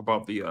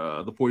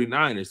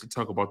 49ers, they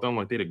talk about them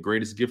like they're the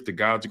greatest gift to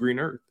God's green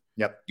earth.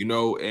 Yep.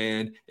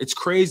 And it's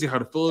crazy how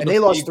the Philadelphia. And they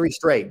lost 3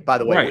 straight, by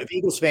the way. Right. If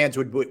Eagles fans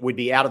would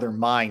be out of their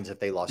minds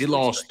if they lost. They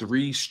lost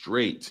 3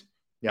 straight.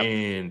 Yep.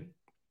 And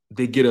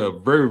they get a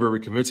very,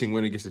 very convincing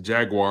win against the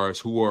Jaguars,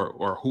 who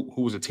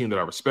was a team that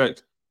I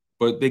respect.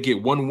 But they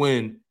get 1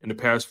 win in the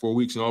past 4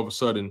 weeks, and all of a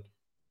sudden,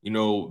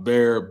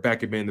 they're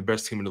back at being the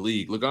best team in the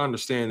league. Look, I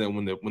understand that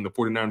when the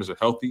 49ers are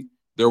healthy,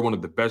 they're one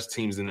of the best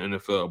teams in the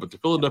NFL. But the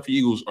Philadelphia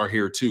Eagles are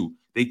here too.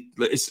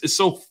 It's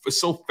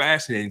so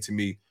fascinating to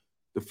me.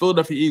 The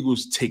Philadelphia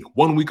Eagles take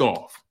 1 week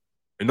off,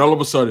 and all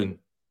of a sudden,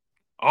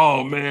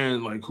 oh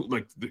man,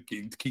 can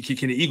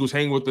the Eagles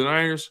hang with the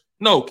Niners?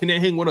 No, can they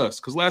hang with us?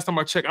 Because last time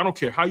I checked, I don't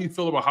care how you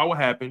feel about how it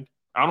happened.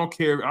 I don't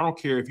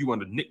care if you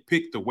want to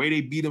nitpick the way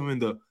they beat them in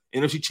the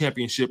NFC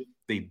Championship.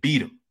 They beat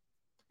them,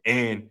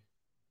 and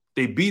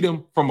they beat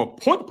them from a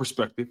point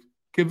perspective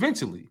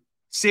convincingly.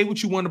 Say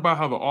what you want about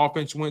how the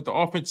offense went. The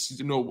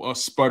offense,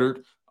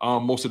 sputtered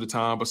most of the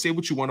time, but say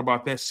what you want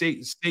about that.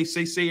 Say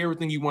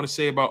everything you want to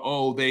say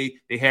about, they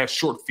had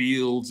short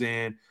fields,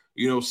 and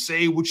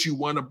say what you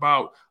want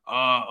about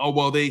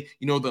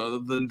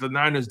the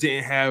Niners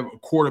didn't have a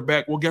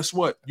quarterback. Well, guess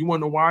what? You want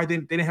to know why they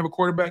didn't have a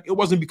quarterback? It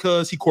wasn't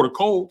because he caught a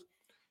cold.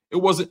 It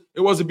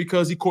wasn't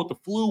because he caught the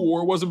flu,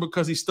 or it wasn't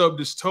because he stubbed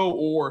his toe,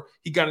 or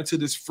he got into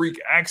this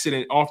freak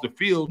accident off the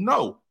field.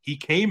 No, he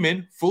came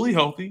in fully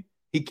healthy.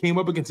 He came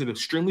up against an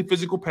extremely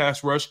physical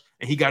pass rush,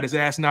 and he got his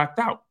ass knocked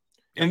out.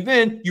 And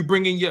then you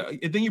bring in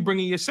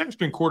your second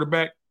string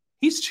quarterback.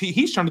 He's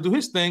trying to do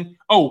his thing.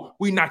 Oh,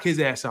 we knock his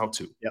ass out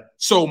too. Yep.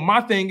 So my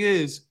thing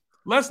is,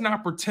 let's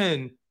not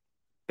pretend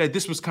that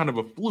this was kind of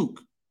a fluke.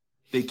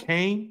 They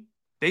came,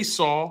 they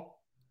saw,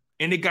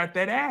 and they got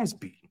that ass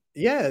beat.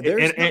 Yeah,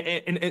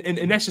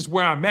 and that's just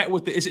where I'm at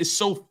with it. It's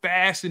so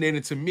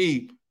fascinating to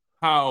me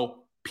how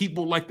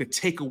people like to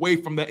take away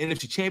from that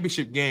NFC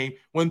Championship game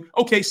when,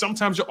 okay,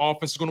 sometimes your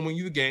offense is going to win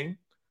you the game.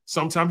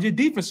 Sometimes your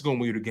defense is going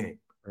to win you the game.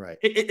 Right.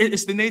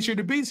 It's the nature of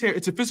the beast here.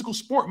 It's a physical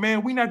sport,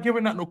 man. We're not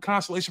giving out no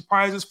consolation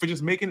prizes for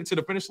just making it to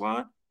the finish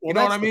line. You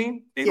know what I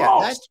mean? They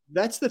lost.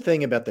 That's the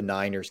thing about the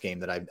Niners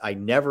game that I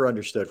never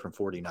understood from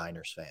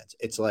 49ers fans.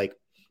 It's like,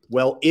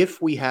 well,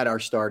 if we had our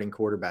starting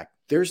quarterback,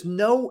 there's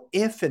no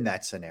if in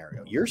that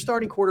scenario. Your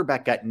starting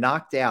quarterback got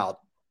knocked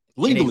out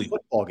legally, in a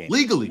football game.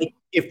 Legally.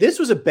 If this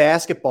was a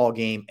basketball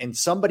game and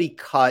somebody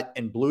cut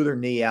and blew their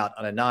knee out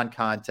on a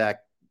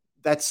non-contact,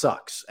 that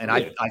sucks. And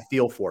I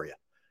feel for you.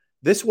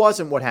 This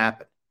wasn't what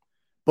happened.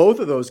 Both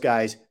of those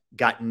guys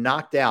got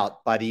knocked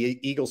out by the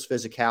Eagles'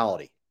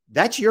 physicality.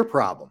 That's your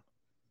problem.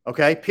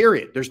 Okay,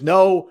 period. There's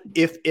no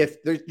if.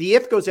 The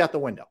if goes out the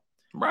window.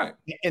 Right.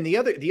 And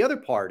the other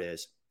part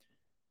is,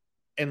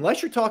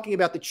 unless you're talking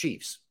about the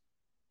Chiefs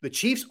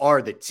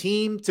are the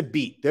team to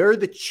beat. They're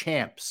the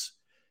champs.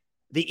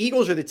 The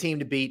Eagles are the team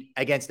to beat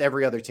against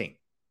every other team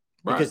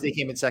because they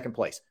came in second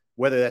place.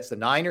 Whether that's the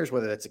Niners,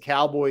 whether that's the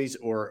Cowboys,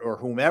 or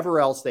whomever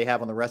else they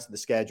have on the rest of the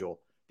schedule,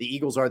 the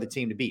Eagles are the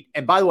team to beat.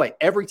 And by the way,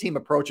 every team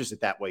approaches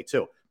it that way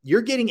too.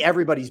 You're getting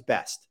everybody's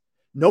best.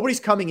 Nobody's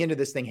coming into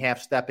this thing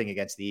half-stepping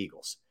against the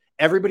Eagles.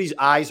 Everybody's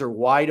eyes are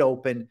wide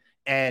open,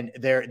 and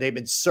they've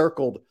been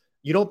circled.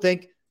 You don't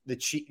think the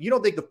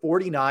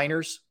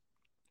 49ers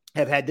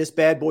have had this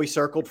bad boy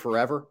circled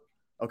forever?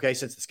 Okay,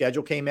 since the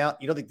schedule came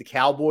out. You don't think the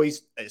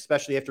Cowboys,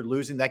 especially after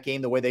losing that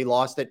game the way they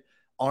lost it,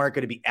 aren't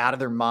going to be out of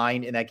their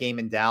mind in that game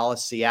in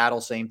Dallas, Seattle,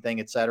 same thing,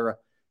 et cetera?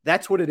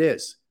 That's what it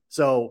is.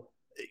 So,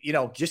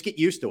 just get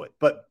used to it.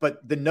 But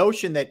the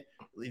notion that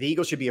the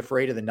Eagles should be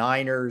afraid of the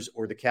Niners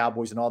or the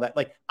Cowboys and all that,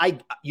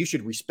 you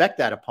should respect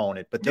that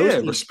opponent. But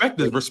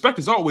respect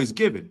is always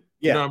given.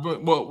 Yeah.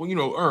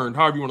 Earned,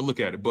 however you want to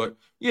look at it. But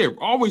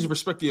always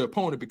respect your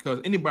opponent, because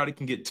anybody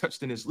can get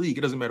touched in this league.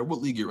 It doesn't matter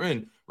what league you're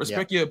in.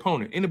 Respect your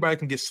opponent. Anybody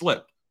can get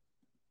slept.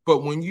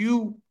 But when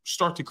you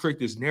start to create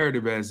this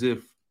narrative as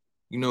if,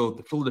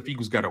 the Philadelphia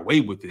Eagles got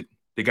away with it,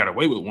 they got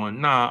away with one.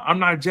 Nah, I'm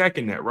not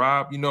jacking that,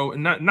 Rob.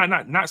 And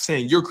not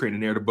saying you're creating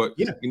a narrative, but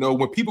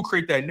when people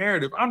create that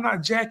narrative, I'm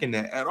not jacking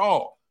that at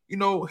all.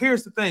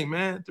 Here's the thing,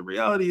 man. The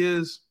reality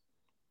is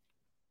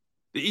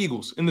the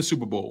Eagles in the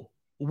Super Bowl.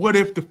 What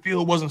if the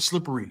field wasn't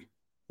slippery?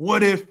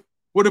 What if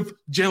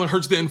Jalen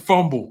Hurts didn't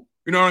fumble?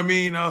 You know what I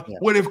mean?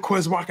 What if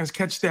Quez Watkins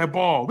catch that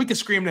ball? We can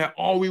scream that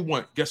all we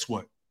want. Guess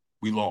what?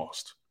 We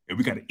lost. And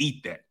we got to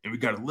eat that. And we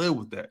got to live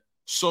with that.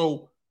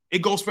 So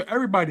it goes for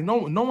everybody. No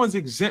one's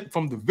exempt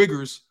from the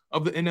vigors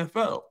of the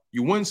NFL.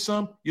 You win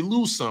some, you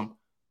lose some.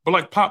 But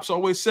like Pops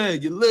always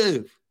said, you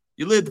live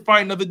to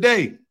fight another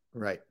day.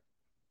 Right.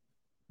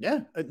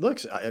 Yeah, it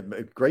looks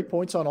great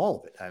points on all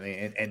of it. I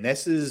mean, and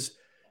this is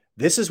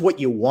what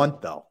you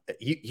want, though.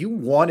 You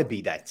want to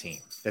be that team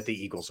that the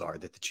Eagles are,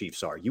 that the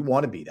Chiefs are. You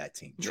want to be that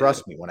team.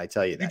 Trust me when I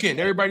tell you that. You're getting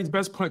everybody's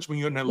best punch when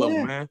you're on that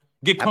level, man.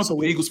 Get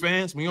comfortable, Eagles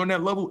fans. When you're on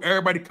that level,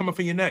 everybody coming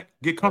for your neck.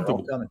 Get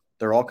comfortable.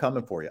 They're all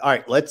coming for you. All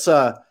right, let's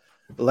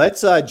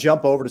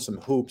jump over to some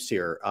hoops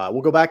here.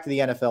 We'll go back to the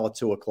NFL at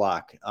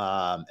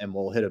 2:00, and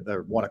we'll hit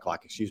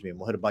 1:00. Excuse me, and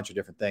we'll hit a bunch of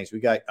different things. We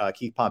got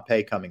Keith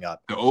Pompey coming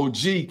up. The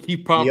OG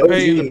Keith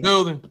Pompey in the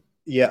building.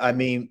 Yeah, I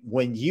mean,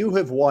 when you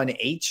have won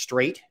 8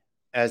 straight,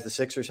 as the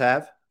Sixers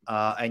have,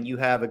 and you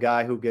have a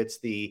guy who gets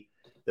the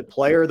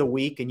player of the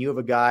week, and you have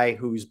a guy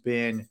who's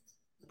been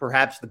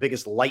perhaps the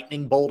biggest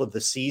lightning bolt of the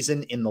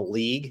season in the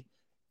league,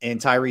 and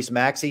Tyrese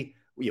Maxey,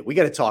 we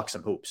got to talk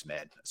some hoops,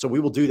 man. So we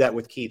will do that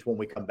with Keith when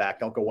we come back.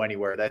 Don't go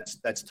anywhere.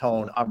 That's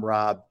Tone. I'm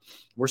Rob.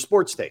 We're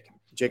Sports Take,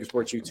 Jacob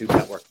Sports YouTube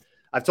Network.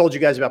 I've told you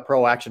guys about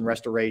Pro Action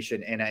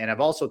Restoration, and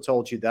I've also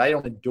told you that I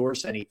don't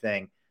endorse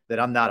anything that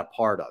I'm not a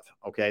part of,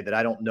 okay, that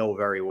I don't know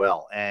very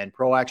well. And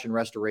Pro Action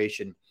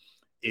Restoration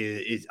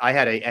is I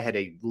had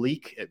a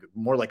leak,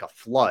 more like a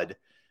flood,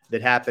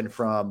 that happened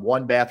from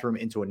one bathroom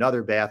into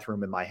another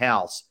bathroom in my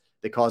house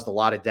that caused a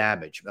lot of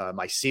damage.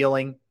 My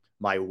ceiling,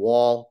 my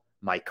wall,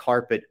 my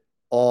carpet,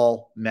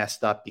 all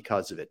messed up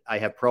because of it. I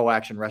have Pro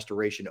Action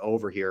Restoration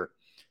over here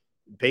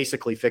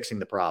basically fixing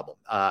the problem,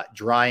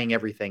 drying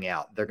everything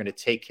out. They're going to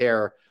take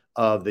care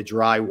of the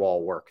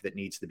drywall work that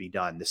needs to be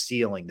done, the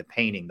ceiling, the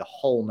painting, the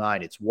whole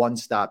nine. It's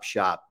one-stop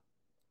shop.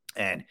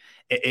 And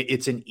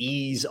it's an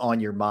ease on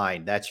your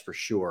mind, that's for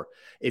sure.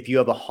 If you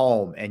have a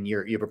home and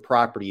you have a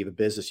property, you have a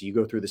business, you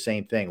go through the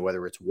same thing,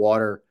 whether it's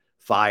water,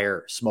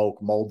 fire,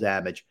 smoke, mold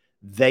damage,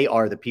 they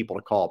are the people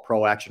to call.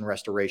 Pro Action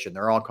Restoration.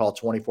 They're on call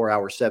 24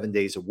 hours, 7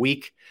 days a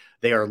week.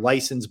 They are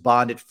licensed,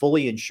 bonded,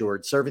 fully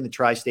insured, serving the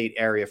tri-state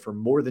area for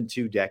more than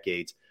 2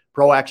 decades.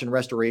 Pro Action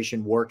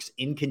Restoration works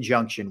in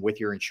conjunction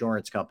with your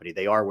insurance company.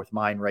 They are with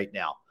mine right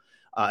now.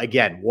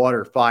 Again,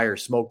 water, fire,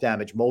 smoke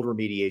damage, mold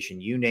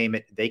remediation, you name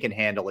it, they can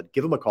handle it.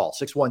 Give them a call,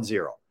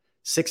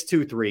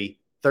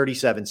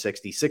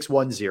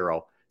 610-623-3760,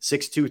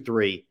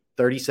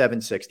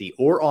 610-623-3760,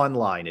 or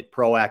online at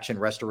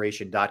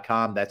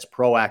proactionrestoration.com. That's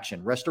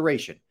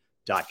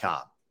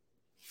proactionrestoration.com.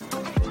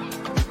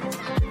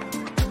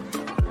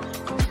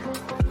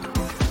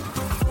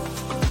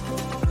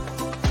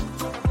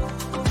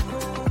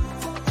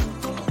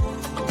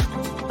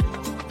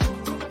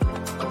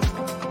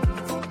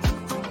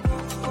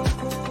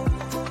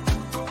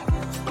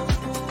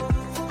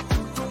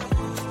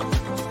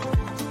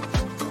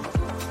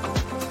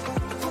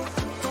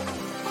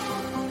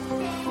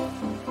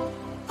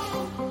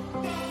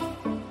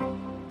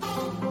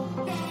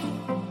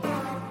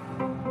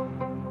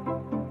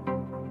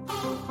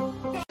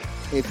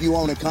 If you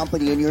own a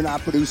company and you're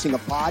not producing a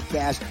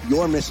podcast,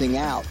 you're missing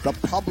out. The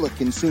public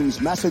consumes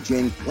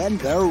messaging when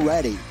they're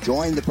ready.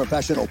 Join the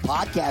professional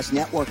podcast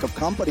network of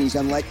companies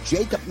and let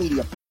Jacob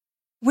Media.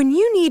 When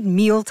you need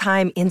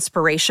mealtime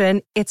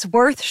inspiration, it's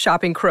worth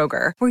shopping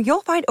Kroger, where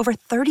you'll find over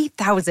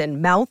 30,000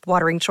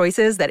 mouth-watering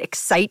choices that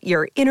excite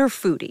your inner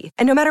foodie.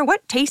 And no matter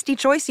what tasty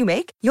choice you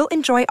make, you'll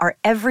enjoy our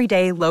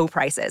everyday low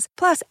prices,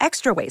 plus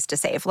extra ways to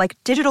save, like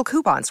digital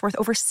coupons worth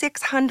over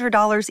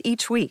 $600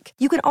 each week.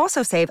 You can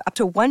also save up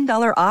to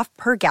 $1 off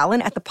per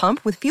gallon at the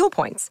pump with fuel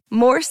points.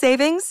 More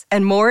savings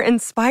and more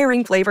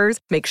inspiring flavors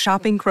make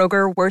shopping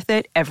Kroger worth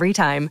it every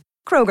time.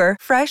 Kroger,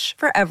 fresh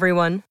for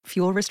everyone.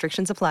 Fuel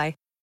restrictions apply.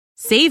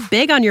 Save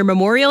big on your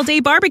Memorial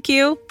Day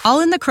barbecue, all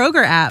in the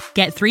Kroger app.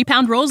 Get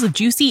 3-pound rolls of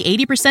juicy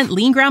 80%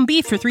 lean ground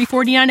beef for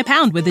 $3.49 a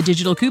pound with a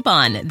digital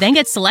coupon. Then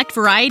get select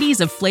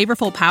varieties of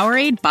flavorful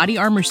Powerade, Body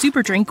Armor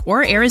Super Drink,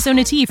 or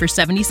Arizona tea for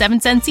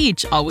 77 cents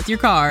each, all with your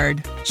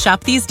card.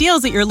 Shop these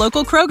deals at your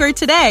local Kroger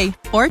today,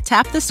 or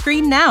tap the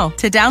screen now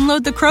to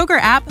download the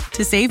Kroger app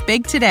to save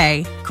big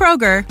today.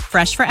 Kroger,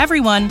 fresh for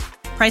everyone.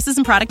 Prices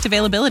and product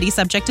availability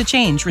subject to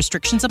change.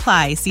 Restrictions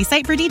apply. See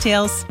site for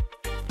details.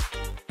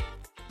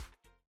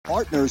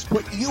 Partners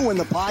put you in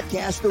the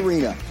podcast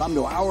arena. Come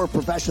to our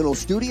professional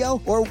studio,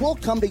 or we'll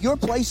come to your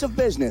place of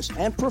business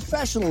and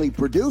professionally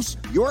produce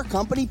your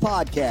company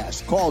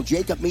podcast. Call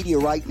Jacob Media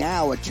right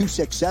now at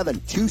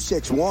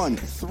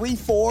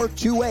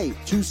 267-261-3428.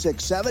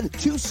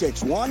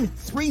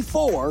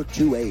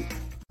 267-261-3428.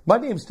 My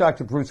name is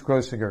Dr. Bruce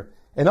Grossinger,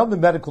 and I'm the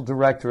medical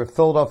director of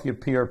Philadelphia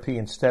PRP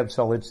and Stem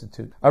Cell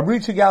Institute. I'm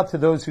reaching out to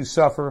those who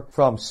suffer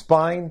from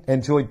spine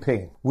and joint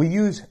pain. We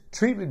use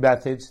treatment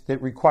methods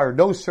that require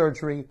no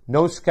surgery,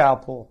 no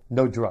scalpel,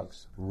 no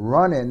drugs.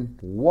 Running,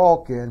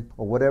 walking,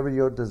 or whatever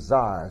your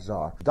desires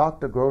are,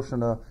 Dr.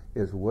 Grossinger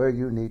is where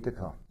you need to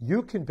come.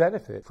 You can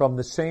benefit from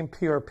the same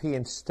PRP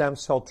and stem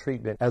cell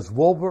treatment as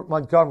Wilbert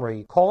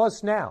Montgomery. Call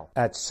us now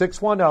at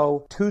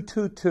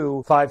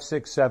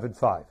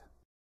 610-222-5675.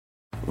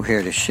 We're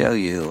here to show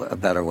you a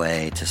better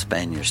way to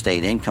spend your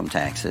state income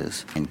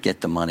taxes and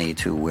get the money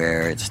to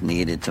where it's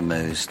needed to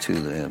most to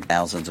the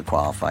thousands of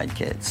qualified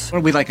kids.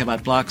 What we like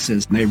about Blocks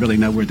is they really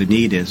know where the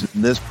need is.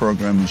 This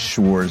program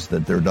ensures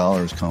that their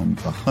dollars come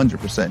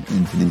 100%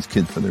 into these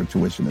kids for their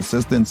tuition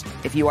assistance.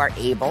 If you are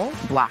able,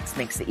 Blocks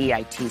makes the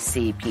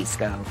EITC piece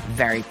go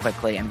very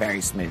quickly and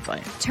very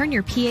smoothly. Turn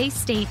your PA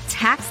state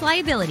tax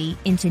liability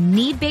into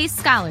need-based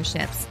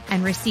scholarships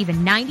and receive a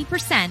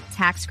 90%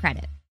 tax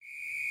credit.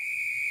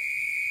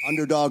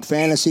 Underdog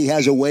Fantasy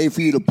has a way for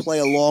you to play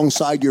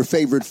alongside your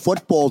favorite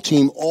football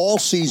team all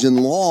season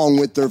long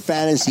with their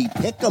fantasy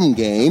pick'em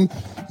game.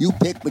 You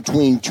pick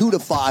between 2 to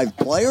 5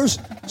 players,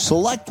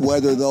 select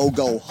whether they'll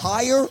go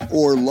higher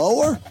or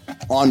lower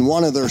on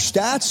one of their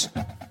stats,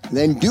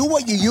 then do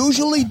what you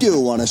usually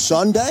do on a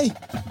Sunday.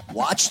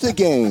 Watch the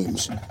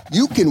games.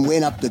 You can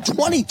win up to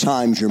 20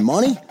 times your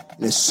money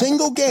in a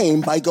single game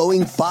by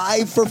going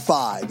 5 for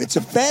 5. It's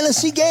a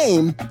fantasy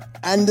game,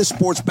 and the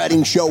Sports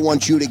Betting Show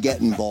wants you to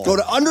get involved. Go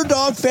to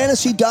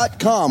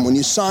UnderdogFantasy.com. When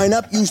you sign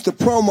up, use the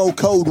promo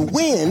code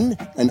WIN,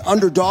 and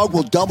Underdog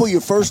will double your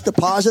first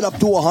deposit up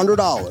to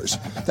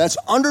 $100. That's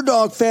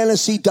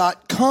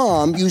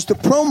UnderdogFantasy.com. Use the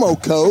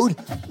promo code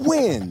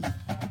WIN.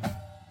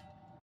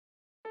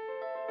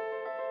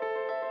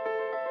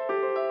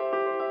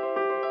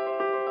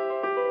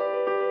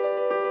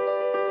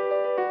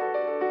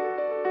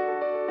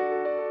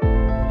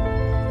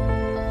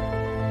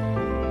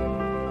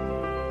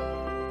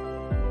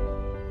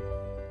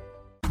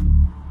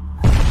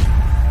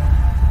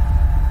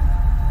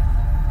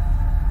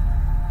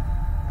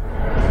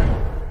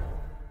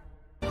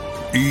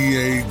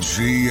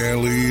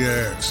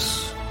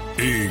 EAGLES,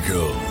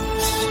 Eagles.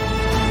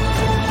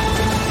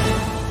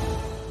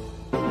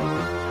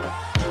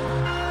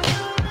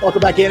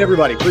 Welcome back in,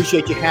 everybody.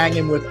 Appreciate you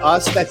hanging with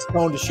us. That's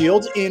Tone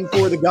DeShields in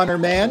for the Gunner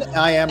Man.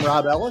 I am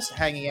Rob Ellis,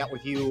 hanging out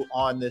with you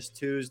on this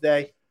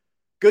Tuesday.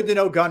 Good to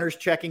know Gunner's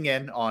checking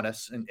in on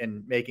us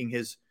and making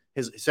his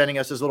sending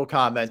us his little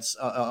comments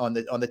on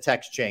the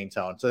text chain,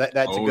 Tone. So that's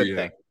a good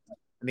thing.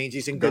 It means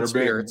he's in good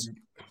spirits.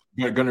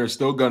 Gunner is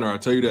still Gunner, I'll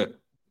tell you that.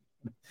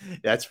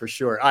 That's for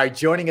sure. All right,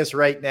 joining us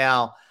right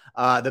now,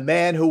 the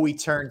man who we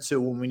turn to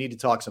when we need to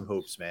talk some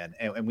hoops, man,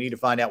 and we need to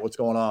find out what's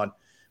going on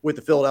with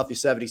the Philadelphia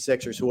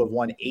 76ers, who have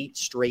won 8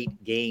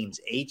 straight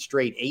games,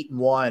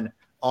 8-1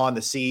 on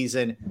the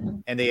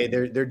season, and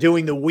they're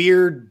doing the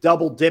weird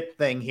double dip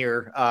thing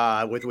here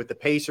with the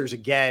Pacers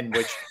again,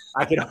 which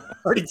I can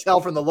already tell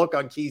from the look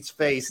on Keith's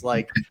face,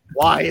 like,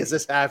 why is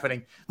this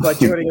happening? But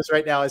joining us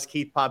right now is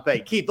Keith Pompey.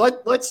 Keith,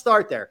 let's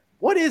start there.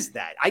 What is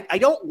that? I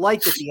don't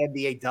like that the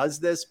NBA does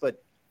this,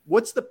 but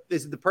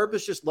is the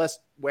purpose just less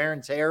wear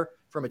and tear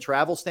from a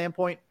travel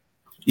standpoint?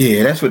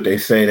 Yeah, that's what they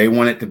say. They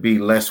want it to be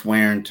less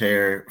wear and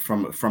tear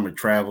from a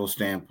travel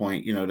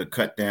standpoint, to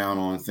cut down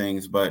on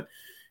things. But,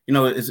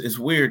 it's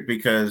weird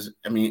because,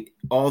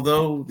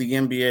 although the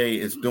NBA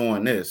is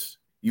doing this,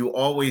 you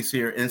always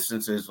hear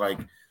instances like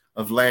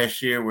of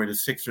last year where the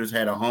Sixers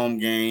had a home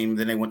game,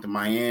 then they went to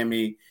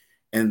Miami,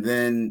 and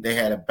then they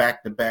had a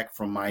back-to-back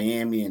from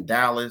Miami and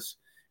Dallas,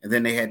 and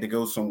then they had to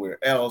go somewhere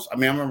else. I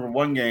mean, I remember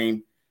one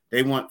game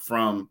they were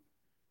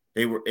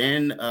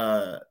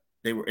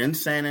in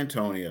San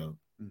Antonio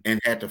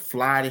and had to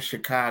fly to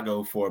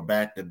Chicago for a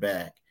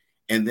back-to-back,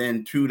 and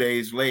then 2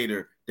 days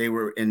later they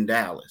were in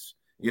Dallas.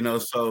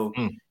 So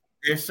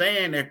they're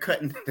saying they're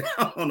cutting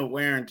down on the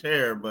wear and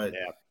tear, but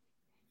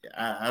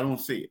I don't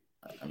see it.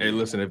 Hey,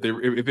 listen, if they're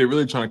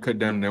really trying to cut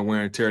down on their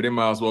wear and tear, they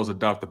might as well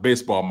adopt the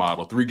baseball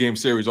model, 3-game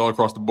series all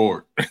across the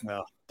board.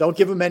 Well, don't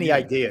give them any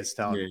ideas,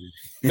 Tony.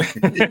 Good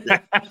point.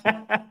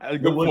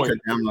 Cut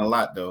down a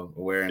lot though,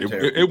 wear and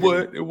tear. It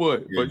would. Yeah.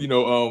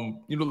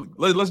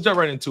 But let's jump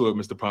right into it,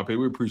 Mr. Pompey.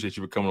 We appreciate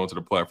you for coming onto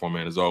the platform,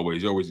 man. As always,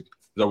 it's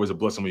always a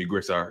blessing when you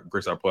grace our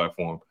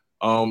platform.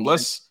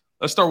 Let's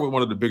start with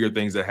one of the bigger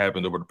things that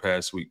happened over the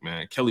past week,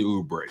 man. Kelly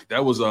Oubre.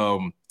 That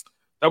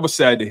was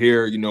sad to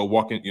hear,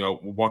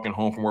 walking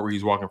home from wherever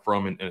he's walking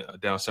from in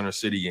down Center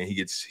City, and he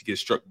gets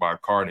struck by a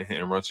car in a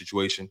hit and run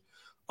situation.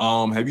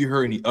 Have you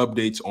heard any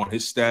updates on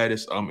his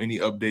status? Any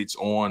updates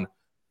on,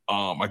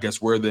 I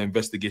guess, where the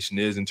investigation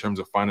is in terms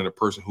of finding the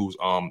person who's,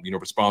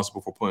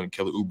 responsible for putting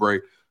Kelly Oubre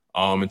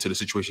into the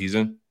situation he's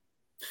in?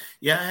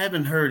 Yeah, I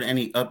haven't heard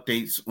any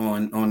updates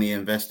on the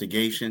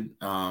investigation.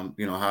 How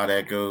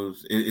that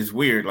goes. It's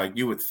weird. Like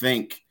you would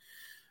think.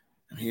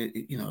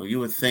 You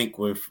would think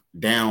with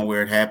down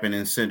where it happened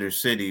in Center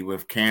City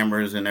with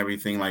cameras and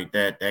everything like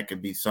that, that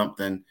could be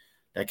something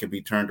that could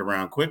be turned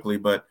around quickly.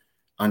 But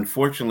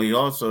unfortunately,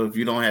 also, if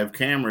you don't have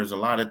cameras, a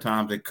lot of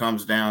times it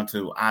comes down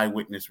to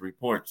eyewitness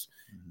reports.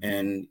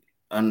 And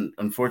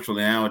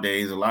unfortunately,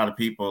 nowadays, a lot of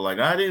people are like,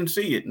 I didn't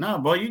see it. Nah,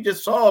 boy, you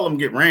just saw them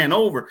get ran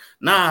over.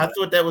 Nah, I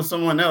thought that was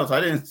someone else.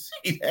 I didn't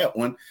see that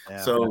one.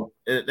 Yeah. So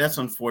that's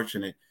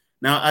unfortunate.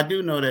 Now, I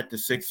do know that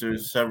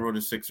several of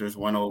the Sixers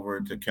went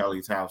over to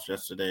Kelly's house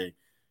yesterday,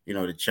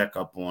 to check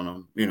up on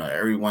him.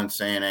 Everyone's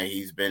saying that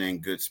he's been in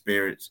good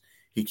spirits.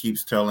 He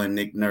keeps telling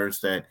Nick Nurse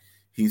that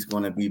he's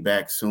going to be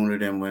back sooner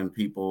than when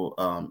people,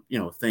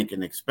 think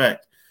and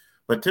expect.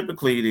 But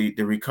typically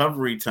the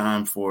recovery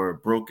time for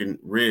broken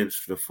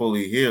ribs to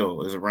fully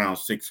heal is around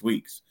 6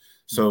 weeks.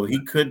 So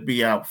he could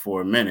be out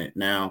for a minute.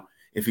 Now,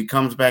 if he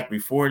comes back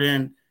before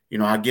then,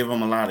 I give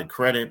him a lot of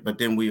credit, but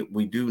then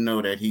we do know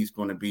that he's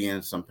going to be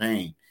in some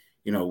pain,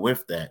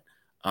 with that.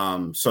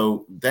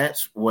 So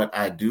that's what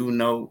I do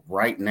know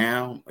right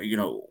now,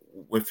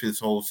 with his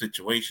whole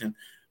situation.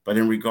 But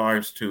in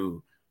regards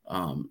to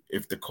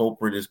if the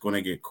culprit is going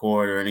to get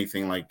caught or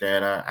anything like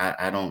that,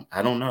 I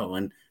don't know.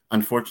 And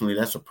unfortunately,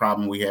 that's a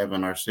problem we have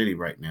in our city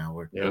right now.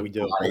 We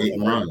do.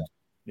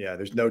 Yeah,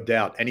 there's no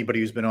doubt. Anybody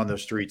who's been on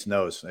those streets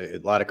knows a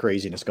lot of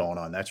craziness going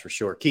on. That's for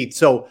sure. Keith,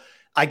 so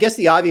I guess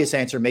the obvious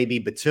answer may be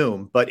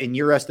Batum, but in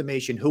your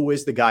estimation, who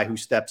is the guy who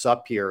steps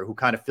up here, who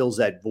kind of fills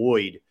that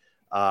void,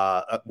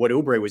 what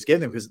Oubre was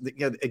giving? Because,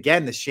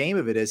 again, the shame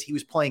of it is he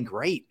was playing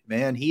great,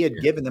 man. He had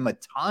given them a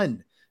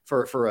ton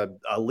for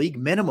a league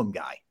minimum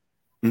guy.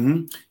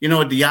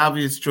 Mm-hmm. The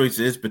obvious choice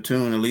is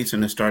Batum, at least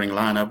in the starting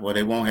lineup. Well,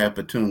 they won't have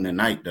Batum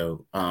tonight,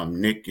 though.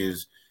 Nick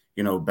is,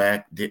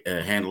 back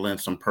handling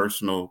some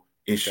personal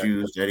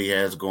issues that he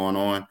has going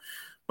on.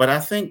 But I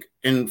think,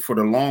 for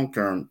the long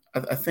term,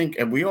 I think,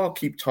 and we all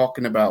keep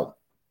talking about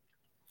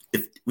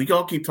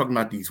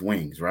these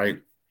wings,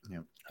 right? Yeah.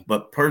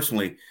 But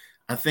personally,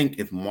 I think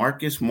if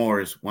Marcus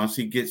Morris, once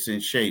he gets in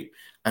shape,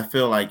 I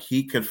feel like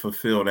he could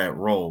fulfill that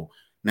role.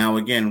 Now,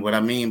 again, what I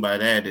mean by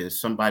that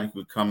is somebody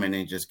could come in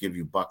and just give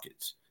you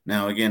buckets.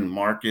 Now, again,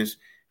 Marcus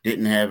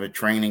didn't have a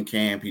training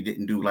camp. He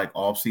didn't do like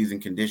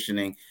off-season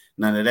conditioning,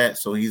 none of that.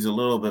 So he's a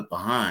little bit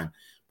behind.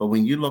 But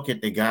when you look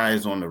at the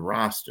guys on the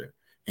roster,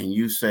 and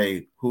you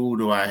say, who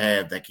do I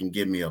have that can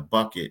give me a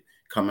bucket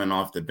coming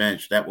off the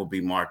bench? That will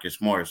be Marcus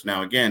Morris.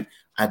 Now, again,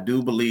 I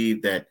do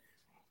believe that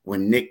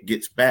when Nick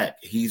gets back,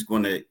 he's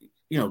going to,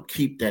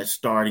 keep that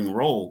starting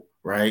role,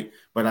 right?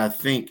 But I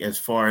think as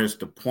far as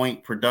the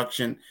point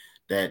production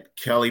that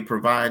Kelly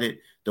provided,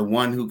 the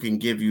one who can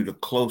give you the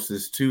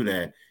closest to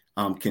that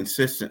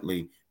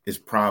consistently is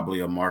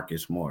probably a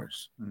Marcus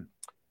Morris.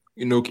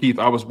 Keith,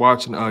 I was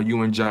watching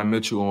you and John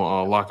Mitchell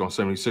on Locked on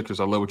 76ers.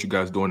 I love what you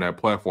guys do on that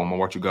platform. I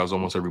watch you guys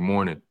almost every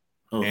morning.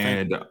 Of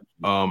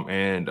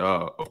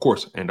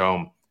course,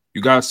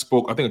 you guys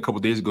spoke, I think a couple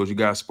of days ago, you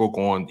guys spoke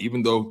on,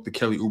 even though the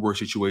Kelly Oubre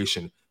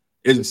situation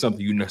isn't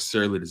something you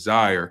necessarily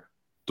desire,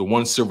 the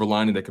one silver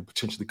lining that could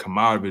potentially come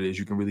out of it is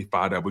you can really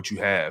find out what you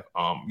have,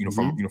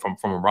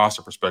 from a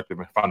roster perspective,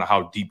 and find out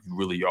how deep you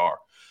really are.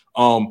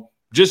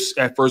 Just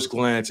at first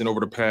glance and over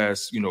the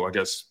past, I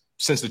guess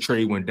since the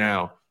trade went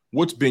down,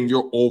 what's been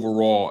your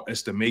overall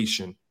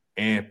estimation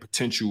and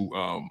potential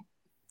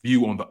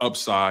view on the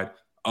upside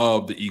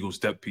of the Eagles'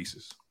 depth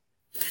pieces?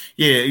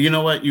 Yeah, you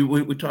know what?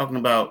 We're talking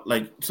about,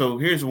 so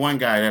here's one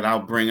guy that I'll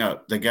bring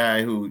up, the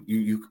guy who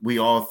we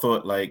all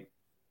thought,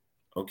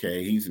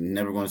 okay, he's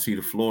never going to see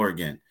the floor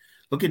again.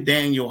 Look at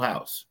Daniel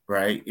House,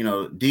 right?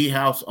 D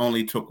House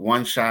only took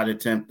one shot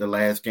attempt the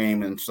last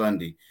game on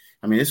Sunday.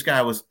 I mean, this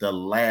guy was the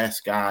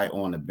last guy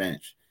on the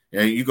bench.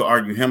 You could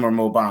argue him or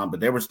Mo Bamba, but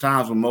there was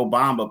times when Mo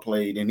Bamba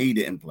played and he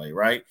didn't play,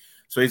 right?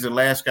 So he's the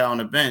last guy on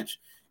the bench.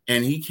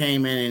 And he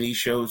came in and he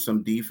showed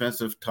some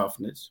defensive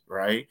toughness,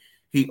 right?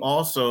 He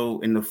also,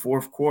 in the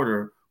fourth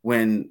quarter,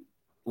 when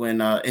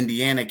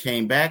Indiana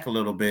came back a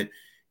little bit,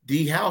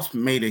 D. House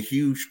made a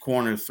huge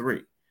corner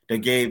three that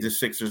gave the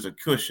Sixers a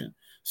cushion.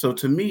 So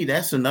to me,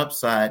 that's an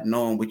upside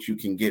knowing what you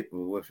can get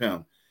with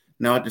him.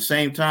 Now, at the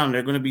same time,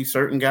 there are going to be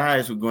certain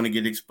guys who are going to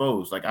get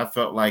exposed. Like I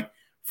felt like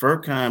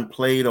Furkan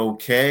played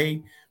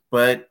okay,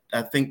 but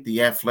I think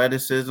the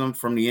athleticism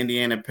from the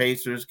Indiana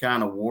Pacers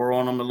kind of wore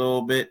on him a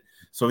little bit.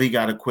 So he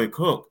got a quick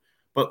hook.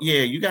 But,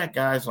 yeah, you got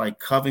guys like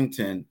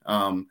Covington,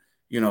 Batum,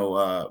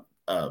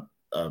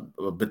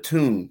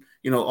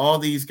 all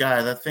these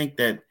guys. I think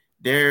that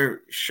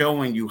they're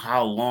showing you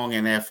how long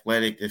and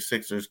athletic the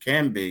Sixers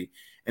can be.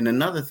 And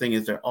another thing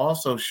is they're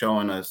also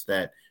showing us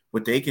that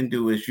what they can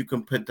do is you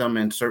can put them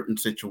in certain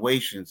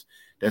situations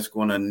that's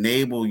going to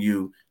enable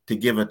you to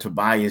give a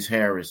Tobias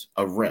Harris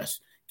a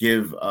rest,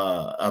 give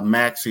a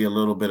Maxey a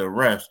little bit of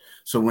rest.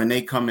 So when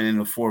they come in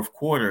the fourth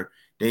quarter,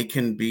 they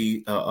can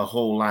be a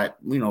whole lot,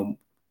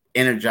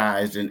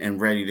 energized and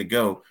ready to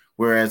go.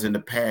 Whereas in the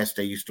past,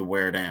 they used to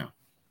wear down.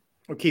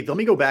 Well, Keith, let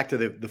me go back to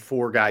the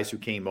four guys who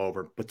came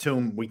over.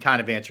 Batum, we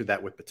kind of answered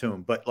that with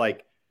Batum. But,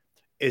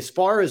 as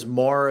far as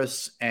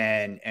Morris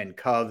and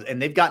Cubs, and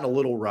they've gotten a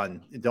little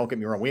run, don't get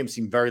me wrong, we haven't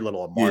seen very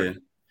little of Martin.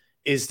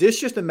 Yeah. Is this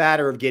just a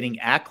matter of getting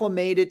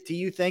acclimated, do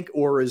you think?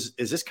 Or is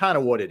this kind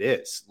of what it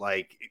is,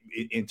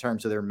 in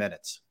terms of their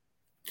minutes?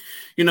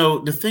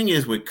 The thing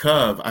is with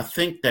Cove, I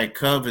think that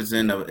Cove is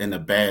in a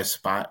bad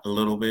spot a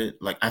little bit.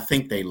 I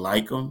think they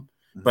like him,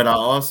 but I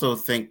also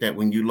think that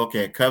when you look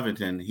at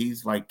Covington,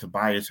 he's like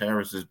Tobias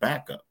Harris's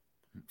backup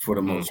for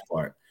the most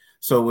part.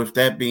 So with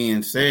that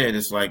being said,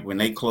 it's like when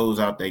they close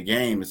out their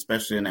game,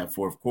 especially in that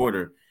fourth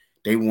quarter,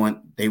 they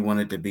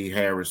wanted to be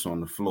Harris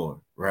on the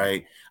floor,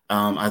 right?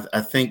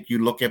 I think you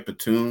look at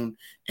Batum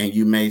and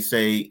you may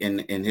say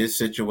in his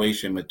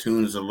situation,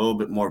 Batum is a little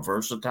bit more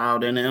versatile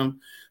than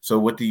him. So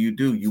what do?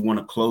 You want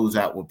to close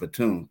out with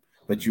Batum,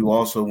 but you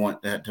also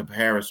want that to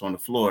Harris on the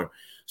floor.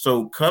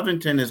 So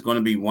Covington is going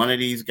to be one of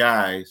these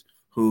guys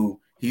who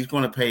he's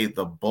going to pay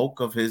the bulk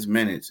of his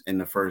minutes in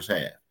the first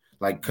half.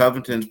 Like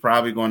Covington's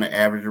probably going to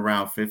average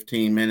around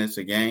 15 minutes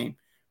a game,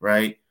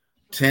 right?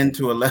 10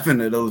 to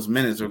 11 of those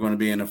minutes are going to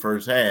be in the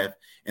first half.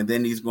 And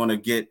then he's going to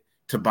get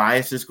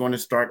Tobias is going to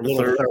start the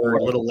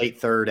little late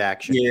third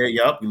action. Yeah,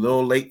 yep,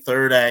 little late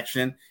third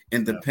action.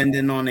 And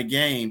depending on the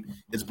game,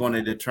 is going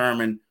to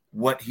determine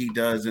what he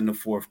does in the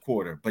fourth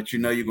quarter. But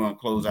you're going to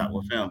close out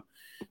with him.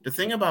 The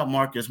thing about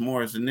Marcus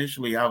Morris,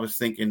 initially I was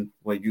thinking,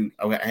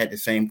 I had the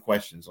same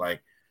questions.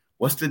 Like,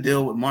 what's the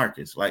deal with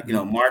Marcus?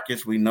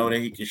 Marcus, we know that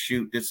he can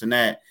shoot this and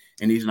that,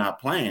 and he's not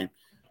playing.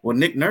 Well,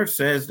 Nick Nurse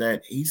says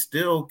that he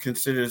still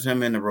considers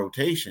him in the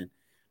rotation,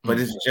 but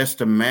it's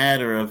just a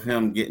matter of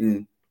him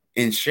getting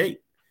in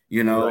shape,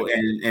 right.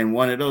 and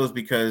one of those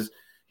because,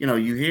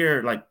 you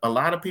hear a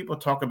lot of people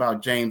talk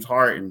about James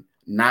Harden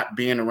not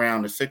being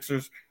around the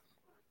Sixers.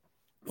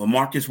 Well,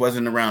 Marcus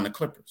wasn't around the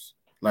Clippers.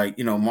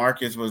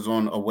 Marcus was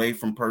away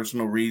from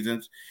personal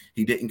reasons.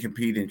 He didn't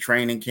compete in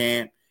training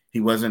camp. He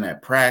wasn't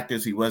at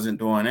practice. He wasn't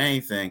doing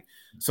anything.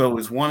 So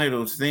it's one of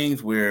those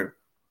things where,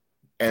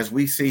 as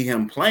we see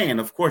him playing,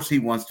 of course he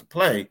wants to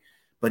play,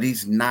 but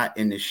he's not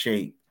in the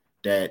shape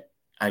that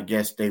I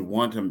guess they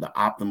want him, the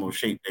optimal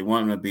shape they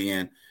want him to be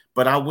in.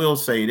 But I will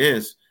say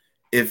this,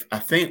 if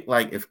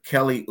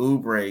Kelly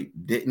Oubre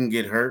didn't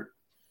get hurt,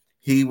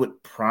 he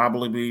would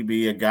probably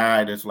be a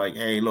guy that's like,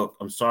 hey, look,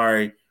 I'm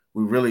sorry,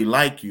 we really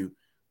like you,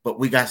 but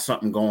we got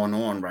something going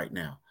on right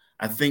now.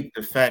 I think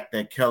the fact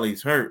that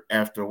Kelly's hurt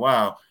after a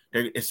while,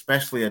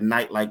 especially a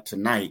night like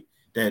tonight,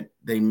 that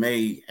they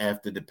may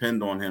have to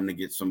depend on him to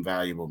get some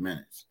valuable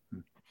minutes.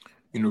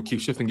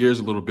 Keep shifting gears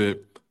a little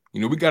bit.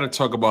 We got to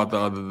talk about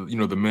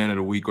the man of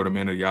the week or the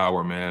man of the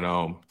hour, man.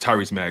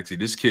 Tyrese Maxey.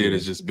 This kid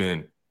has just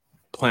been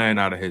playing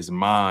out of his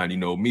mind.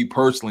 Me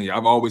personally,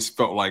 I've always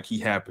felt like he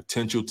had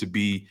potential to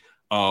be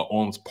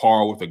on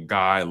par with a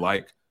guy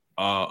like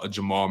a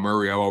Jamal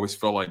Murray. I've always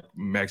felt like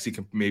Maxey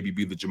can maybe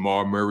be the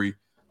Jamal Murray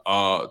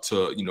as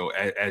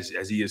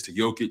he is to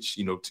Jokic,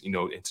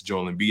 and to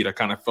Joel Embiid. I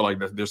kind of feel like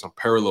there's some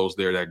parallels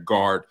there, that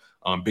guard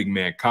big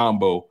man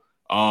combo.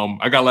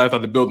 I got laughed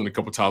out the building a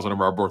couple times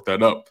whenever I brought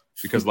that up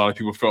because a lot of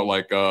people felt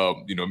like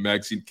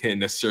Maxey can't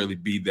necessarily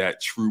be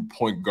that true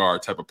point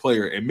guard type of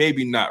player, and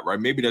maybe not, right?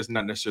 Maybe that's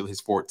not necessarily his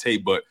forte,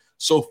 but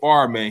so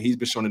far, man, he's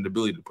been showing the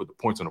ability to put the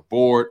points on the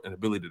board and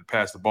ability to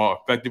pass the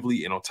ball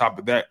effectively, and on top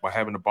of that, by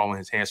having the ball in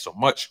his hands so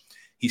much,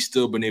 he's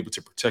still been able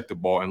to protect the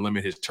ball and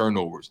limit his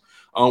turnovers.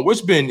 What's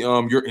been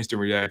your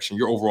instant reaction,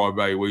 your overall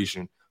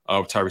evaluation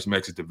of Tyrese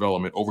Maxey's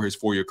development over his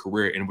 4-year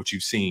career and what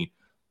you've seen,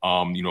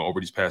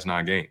 over these past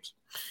 9 games?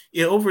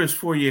 Yeah, over his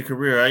 4-year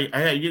career,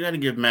 you got to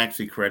give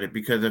Maxey credit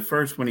because at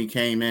first when he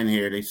came in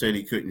here, they said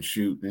he couldn't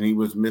shoot and he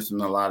was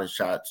missing a lot of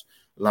shots,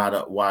 a lot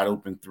of wide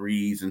open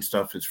threes and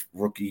stuff his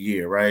rookie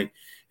year, right?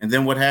 And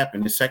then what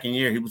happened? His second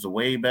year, he was a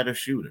way better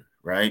shooter,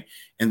 right?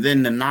 And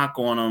then the knock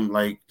on him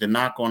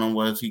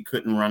was he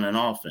couldn't run an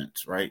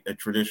offense, right? A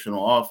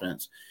traditional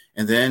offense.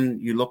 And then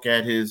you look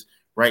at his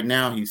Right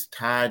now, he's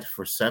tied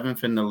for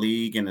 7th in the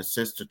league in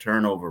assist to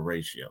turnover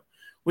ratio,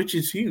 which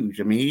is huge.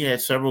 I mean, he had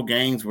several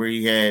games where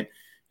he had,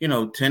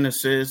 10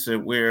 assists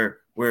where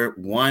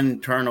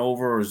 1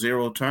 turnover or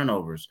 0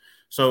 turnovers.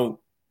 So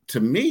to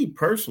me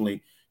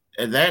personally,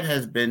 that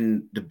has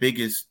been the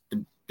biggest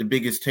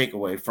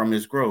takeaway from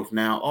his growth.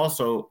 Now,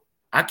 also,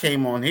 I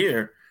came on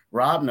here.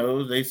 Rob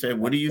knows. They said,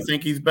 what do you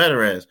think he's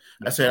better as?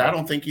 I said, I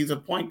don't think he's a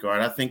point guard.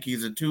 I think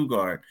he's a 2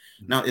 guard.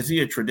 Now, is he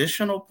a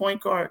traditional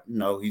point guard?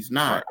 No, he's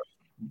not.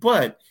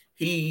 But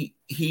he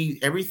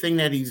everything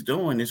that he's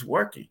doing is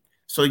working.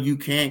 So you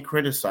can't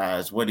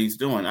criticize what he's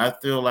doing. I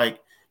feel like,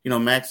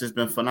 Max has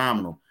been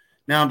phenomenal.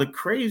 Now, the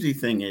crazy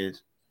thing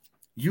is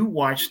you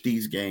watch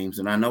these games,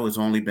 and I know it's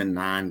only been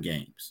 9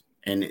 games,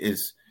 and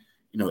it's,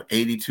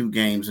 82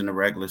 games in the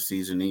regular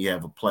season, and you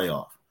have a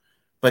playoff.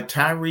 But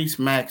Tyrese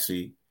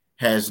Maxey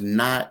has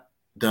not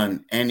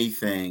done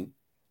anything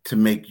to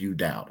make you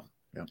doubt him.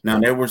 Yeah. Now,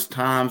 there was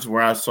times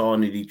where I saw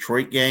in the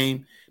Detroit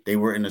game, they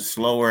were in a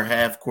slower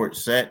half-court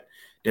set.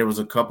 There was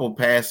a couple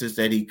passes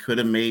that he could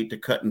have made to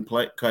cutting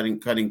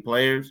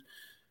players.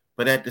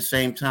 But at the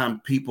same time,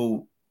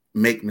 people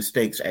make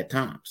mistakes at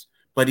times.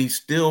 But he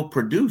still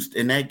produced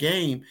in that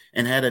game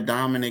and had a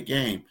dominant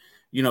game.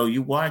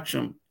 You watch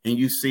him and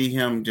you see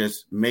him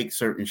just make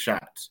certain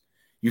shots.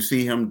 You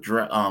see him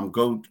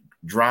go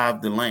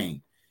drive the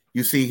lane.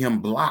 You see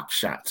him block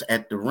shots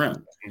at the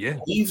rim. Yeah.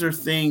 These are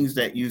things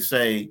that you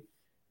say,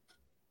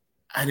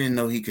 I didn't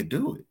know he could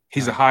do it.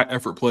 He's a high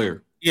effort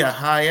player. Yeah,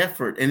 high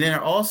effort. And then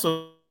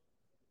also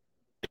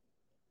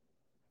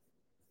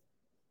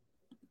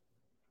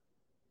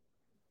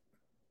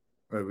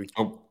I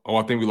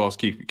think we lost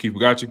Keith. Keith, we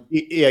got you?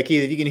 Yeah,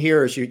 Keith, if you can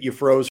hear us, you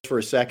froze for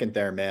a second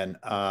there, man.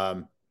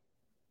 All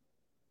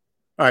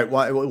right,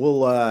 sorry.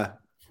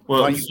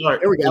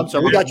 There we go. I'm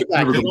sorry, we got you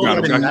back.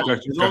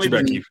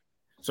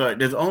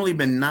 There's only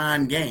been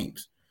 9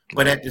 games,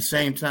 but at the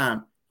same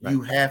time,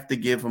 you have to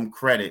give him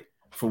credit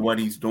for what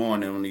he's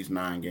doing in these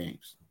 9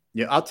 games.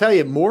 Yeah, I'll tell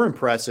you, more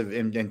impressive,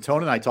 and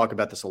Tony and I talk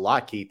about this a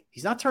lot, Keith.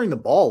 He's not turning the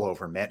ball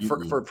over, man.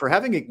 For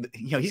having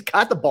he's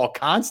got the ball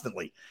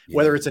constantly,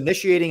 whether it's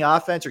initiating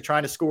offense or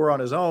trying to score on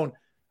his own.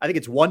 I think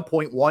it's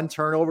 1.1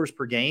 turnovers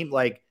per game.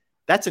 Like,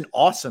 that's an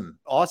awesome,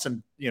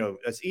 even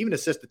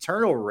assist to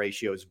turnover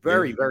ratio is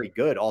very, very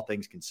good, all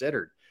things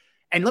considered.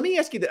 And let me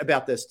ask you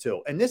about this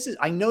too. And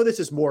I know this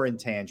is more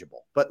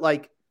intangible, but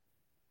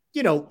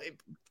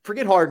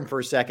forget Harden for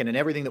a second and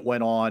everything that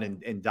went on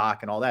and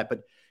Doc and all that.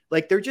 But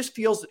there just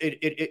feels,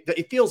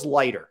 it feels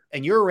lighter,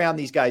 and you're around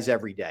these guys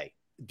every day.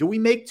 Do we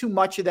make too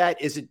much of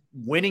that? Is it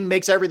winning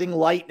makes everything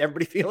light and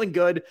everybody feeling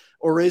good?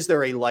 Or is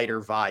there a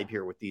lighter vibe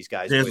here with these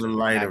guys? There's a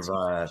lighter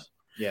vibe.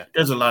 Yeah.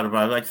 There's a lot of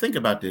vibe. Think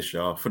about this,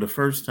 y'all. For the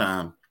first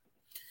time,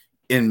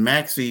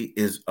 Maxey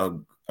is a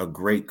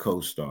great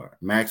co-star.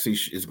 Maxey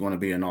is going to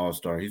be an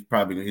all-star. He's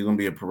going to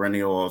be a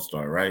perennial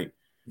all-star, right?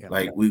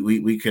 Yeah.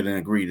 We can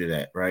agree to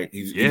that, right?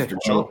 He's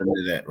developing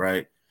to that,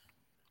 right?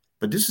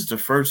 But this is the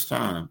first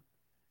time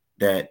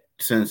that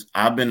since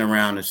I've been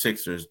around the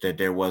Sixers that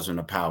there wasn't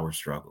a power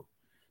struggle.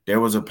 There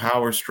was a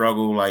power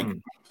struggle,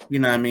 a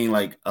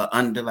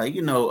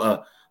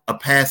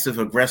passive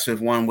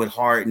aggressive one with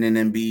Harden and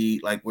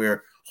Embiid,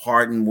 where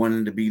Harden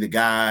wanted to be the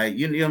guy.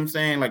 You know what I'm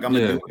saying? I'm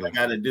gonna do what I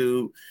gotta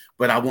do,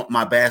 but I want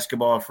my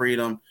basketball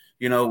freedom.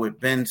 With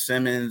Ben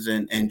Simmons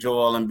and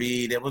Joel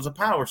Embiid, there was a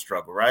power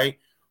struggle, right?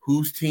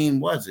 Whose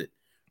team was it?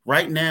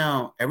 Right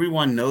now,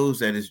 everyone knows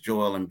that it's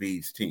Joel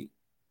Embiid's team,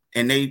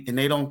 and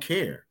they don't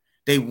care.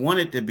 They want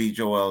it to be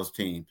Joel's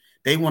team.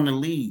 They want to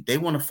lead. They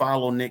want to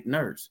follow Nick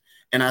Nurse.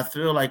 And I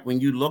feel like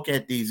when you look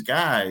at these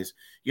guys,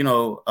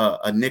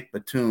 a Nick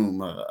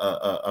Batum,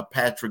 a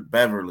Patrick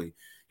Beverly,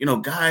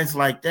 guys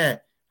like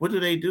that, what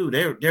do?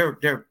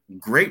 They're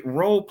great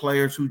role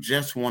players who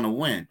just want to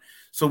win.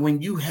 So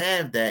when you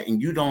have that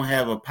and you don't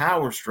have a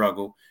power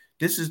struggle,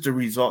 this is the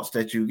results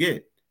that you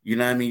get. You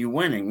know what I mean? You're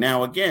winning.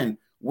 Now, again,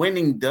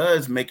 winning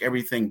does make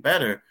everything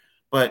better.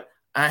 But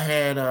I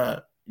had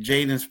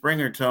Jaden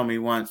Springer tell me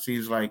once,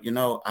 he's like,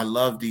 I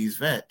love these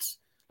vets.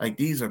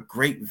 These are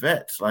great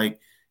vets.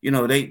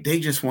 They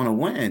just want to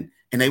win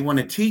and they want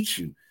to teach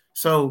you.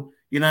 So,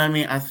 you know what I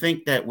mean? I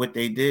think that what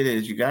they did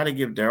is you got to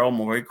give Daryl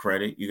Morey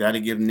credit. You got to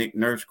give Nick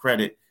Nurse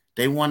credit.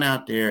 They went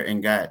out there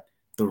and got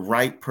the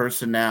right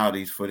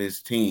personalities for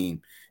this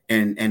team.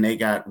 And they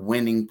got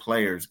winning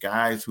players,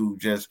 guys who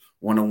just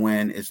want to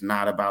win. It's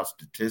not about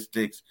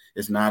statistics.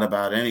 It's not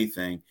about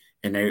anything.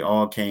 And they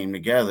all came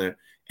together.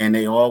 And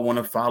they all want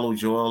to follow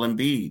Joel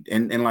Embiid.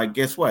 And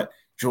guess what?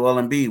 Joel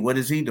Embiid, what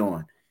is he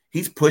doing?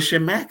 He's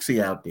pushing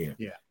Maxey out there.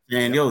 Yeah.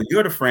 And,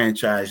 you're the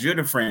franchise. You're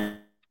the franchise.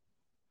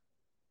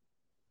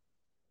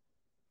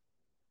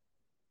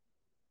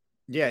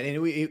 Yeah,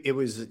 and it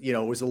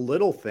was a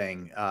little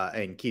thing.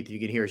 And Keith, you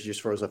can hear us,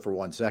 just froze up for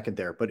 1 second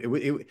there. But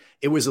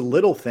it was a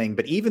little thing.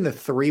 But even the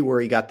 3 where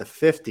he got the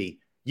 50,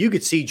 you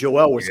could see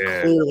Joel was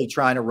clearly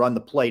trying to run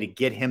the play to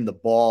get him the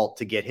ball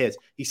to get his.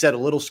 He said a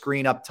little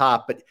screen up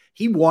top, but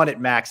he wanted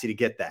Maxey to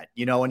get that,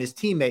 and his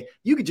teammate,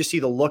 you could just see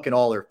the look in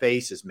all their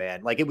faces,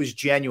 man. It was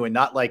genuine,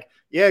 not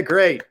yeah,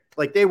 great.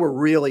 like they were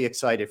really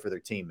excited for their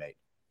teammate.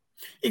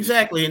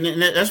 Exactly,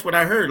 and that's what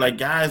I heard. Like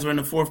guys were in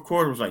the fourth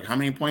quarter was like, how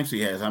many points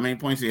he has? How many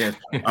points he has?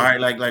 All right,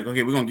 like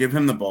okay, we're gonna give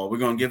him the ball. We're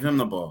gonna give him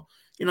the ball.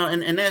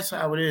 And that's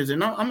how it is.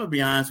 And I'm gonna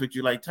be honest with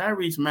you, like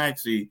Tyrese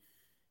Maxey,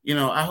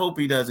 I hope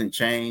he doesn't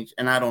change,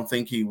 and I don't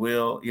think he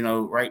will.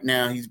 Right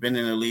now he's been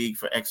in the league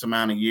for X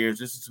amount of years.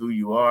 This is who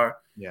you are.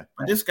 Yeah.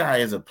 But this guy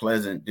is a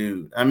pleasant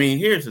dude. I mean,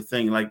 here's the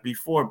thing: like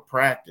before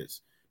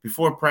practice,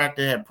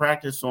 had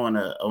practice on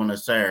a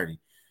Saturday.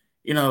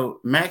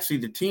 Maxey,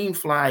 the team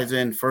flies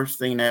in first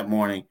thing that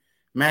morning.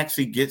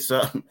 Maxey gets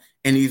up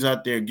and he's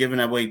out there giving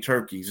away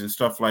turkeys and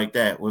stuff like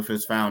that with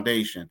his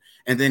foundation.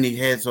 And then he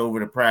heads over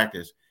to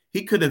practice.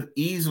 He could have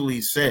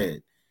easily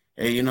said,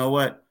 hey, you know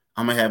what?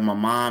 I'm going to have my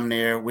mom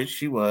there, which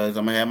she was.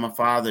 I'm going to have my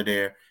father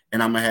there,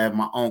 and I'm going to have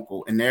my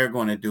uncle, and they're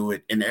going to do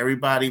it. And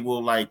everybody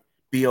will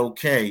be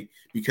okay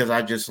because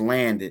I just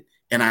landed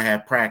and I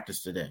have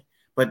practice today.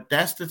 But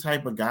that's the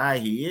type of guy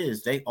he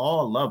is. They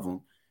all love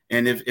him.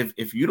 And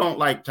if you don't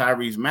like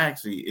Tyrese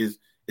Maxey, is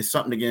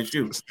something against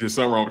you. There's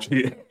something wrong with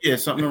you. Yeah,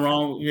 something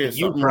wrong. Yeah,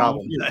 you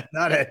problem.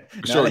 Not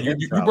sure.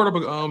 You brought up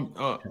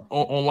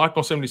on Locked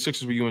On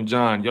 76ers with you and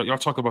John. Y'all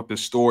talk about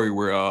this story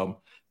where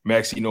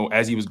Maxey,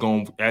 as he was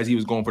going for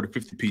the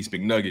 50-piece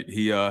McNugget,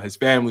 his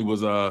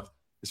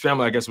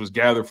family I guess was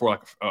gathered for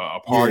a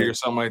party or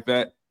something like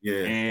that.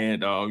 Yeah.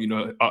 And all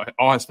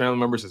his family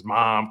members, his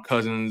mom,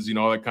 cousins,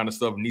 all that kind of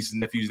stuff, nieces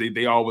and nephews,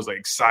 they all was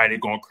excited,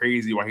 going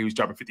crazy while he was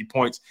dropping 50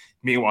 points.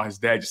 Meanwhile, his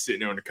dad just sitting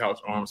there on the couch,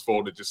 arms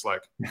folded, just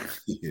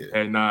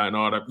and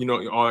all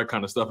that, all that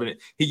kind of stuff. And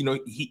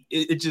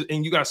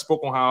and you guys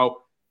spoke on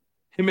how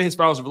him and his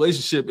father's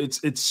relationship,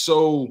 it's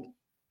so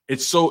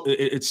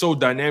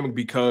dynamic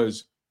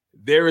because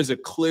there is a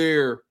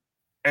clear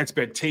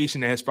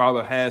expectation that his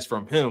father has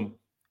from him,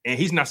 and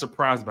he's not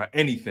surprised by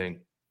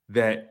anything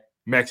that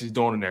Max is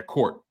doing in that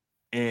court.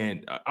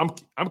 And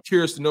I'm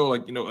curious to know,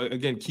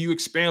 again, can you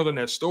expand on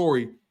that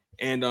story?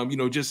 And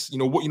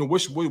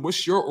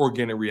what's your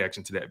organic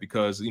reaction to that?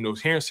 Because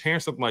hearing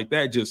something like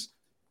that just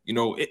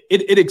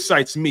it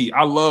excites me.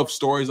 I love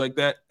stories like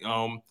that.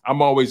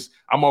 I'm always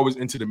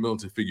into the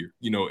militant figure,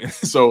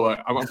 So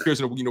I'm curious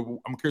to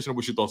know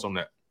what's your thoughts on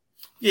that.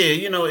 Yeah,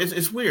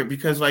 it's weird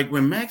because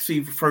when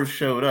Maxey first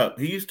showed up,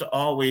 he used to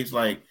always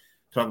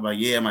talk about,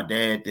 my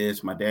dad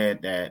this, my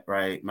dad that,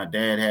 right? My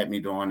dad had me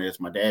doing this.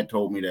 My dad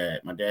told me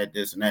that. My dad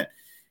this and that.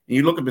 And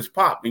you look at his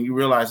pop and you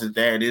realize his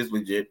dad is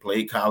legit,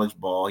 played college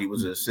ball. He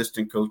was an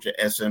assistant coach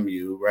at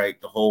SMU, right?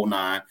 The whole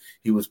nine.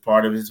 He was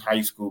part of his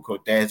high school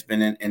coach. Dad's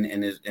been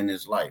in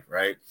his life,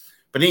 right?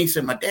 But then he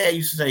said, my dad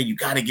used to say, you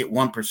got to get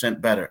 1%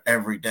 better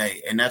every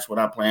day. And that's what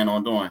I plan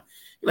on doing.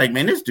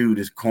 Man, this dude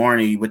is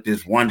corny with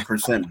this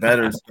 1%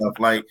 better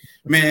stuff.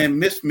 Man,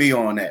 miss me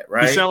on that,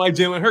 right? You sound like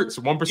Jalen Hurts,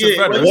 1%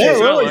 better.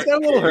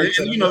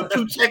 And,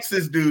 two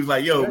Texas dudes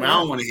man, I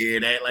don't want to hear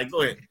that.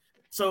 Go ahead.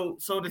 So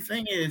the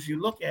thing is, you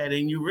look at it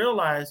and you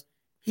realize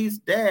his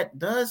dad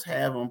does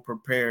have him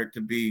prepared to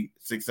be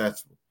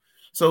successful.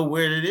 So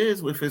where it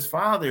is with his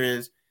father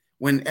is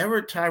whenever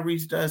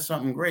Tyrese does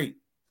something great,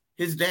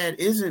 his dad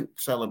isn't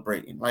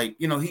celebrating.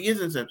 He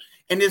isn't.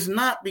 And it's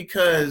not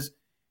because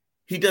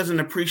he doesn't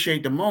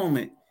appreciate the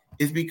moment,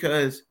 is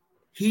because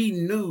he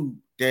knew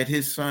that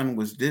his son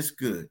was this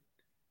good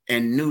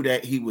and knew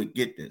that he would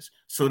get this.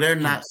 So they're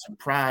not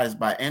surprised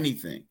by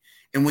anything.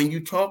 And when you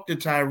talk to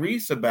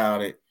Tyrese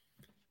about it,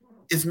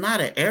 it's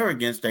not an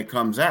arrogance that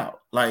comes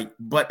out.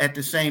 But at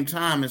the same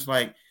time, it's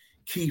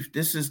Keith,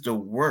 this is the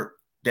work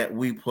that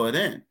we put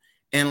in.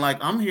 And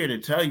I'm here to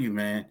tell you,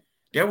 man,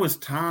 there was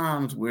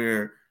times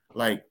where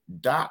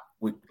Doc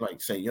would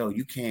say, yo,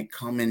 you can't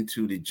come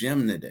into the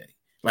gym today.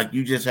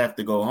 You just have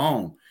to go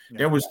home. Yeah.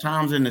 There was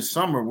times in the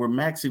summer where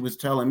Maxey was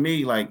telling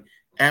me,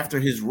 after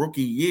his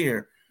rookie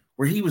year,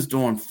 where he was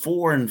doing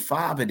 4 and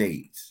 5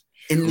 days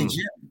in the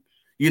gym.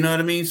 You know what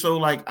I mean?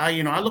 So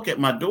I look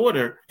at my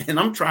daughter and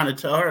I'm trying to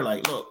tell her,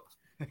 look,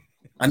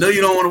 I know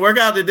you don't want to work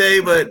out today,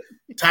 but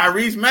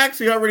Tyrese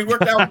Maxey already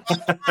worked out.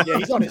 Yeah,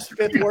 he's on his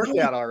 5th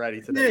workout already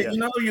today.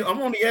 Yeah,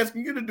 I'm only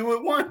asking you to do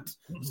it once.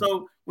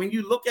 So when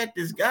you look at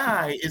this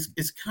guy,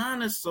 it's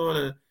kind of sort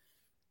of,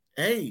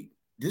 hey,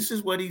 this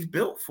is what he's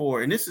built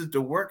for, and this is the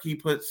work he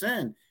puts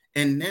in,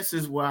 and this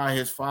is why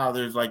his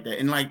father is like that.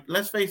 And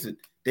let's face it,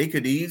 they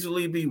could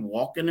easily be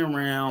walking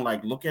around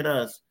look at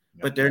us,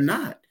 but they're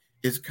not.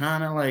 It's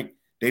kind of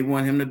they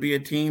want him to be a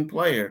team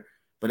player,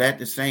 but at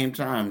the same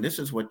time, this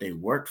is what they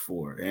worked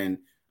for. And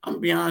I'm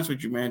gonna be honest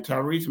with you, man,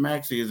 Tyrese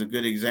Maxey is a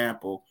good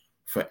example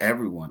for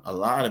everyone, a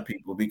lot of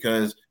people,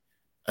 because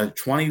a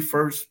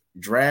 21st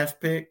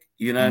draft pick,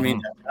 you know what I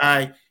mean? That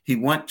guy, he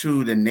went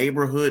to the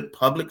neighborhood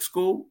public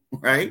school,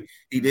 right?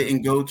 He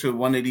didn't go to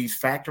one of these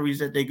factories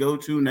that they go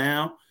to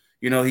now.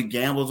 He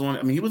gambles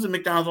on, he was a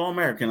McDonald's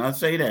All-American. I'll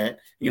say that,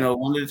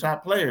 one of the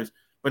top players.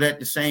 But at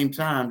the same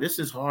time, this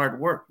is hard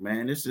work,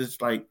 man. This is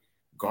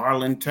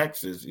Garland,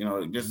 Texas,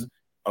 just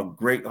a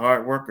great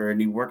hard worker, and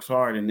he works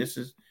hard. And this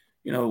is,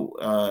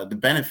 the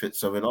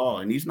benefits of it all.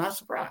 And he's not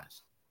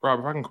surprised. Rob,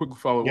 if I can quickly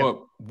follow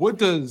up, what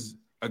does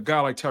a guy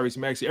like Tyrese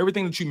Maxey,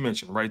 everything that you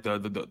mentioned, right?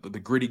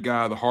 The gritty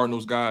guy, the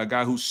hard-nosed guy, a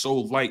guy who's so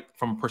light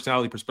from a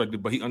personality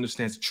perspective, but he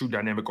understands the true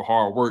dynamic of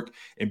hard work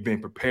and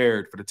being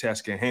prepared for the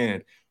task at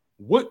hand.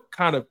 What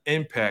kind of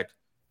impact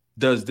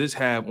does this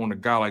have on a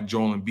guy like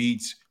Joel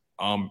Embiid's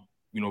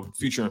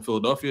future in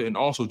Philadelphia, and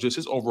also just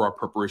his overall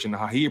preparation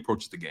and how he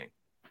approaches the game?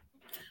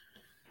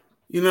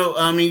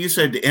 You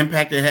said the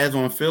impact it has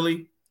on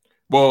Philly.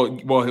 Well,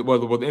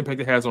 the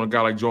impact it has on a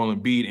guy like Joel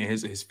Embiid and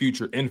his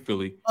future in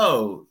Philly.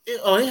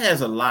 It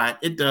has a lot.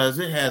 It does.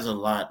 It has a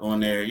lot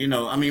on there.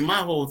 My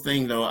whole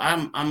thing though,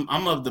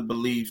 I'm of the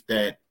belief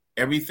that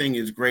everything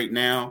is great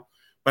now,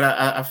 but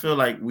I feel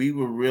like we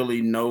will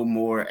really know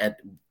more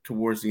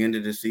towards the end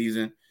of the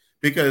season,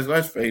 because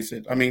let's face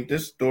it,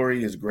 this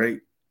story is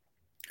great.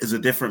 It's a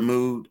different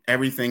mood,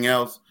 everything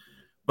else,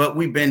 but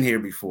we've been here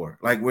before,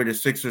 like where the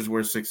Sixers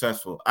were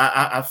successful.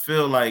 I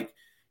feel like,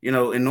 in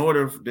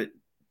order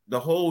the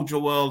whole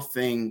Joel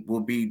thing will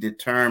be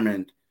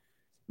determined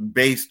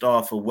based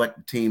off of what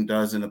the team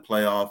does in the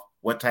playoff,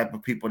 what type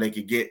of people they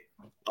could get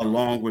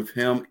along with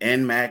him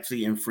and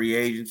Maxey in free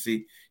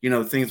agency,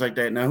 things like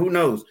that. Now, who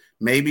knows?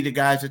 Maybe the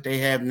guys that they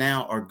have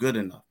now are good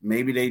enough.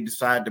 Maybe they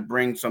decide to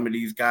bring some of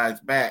these guys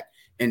back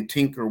and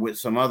tinker with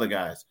some other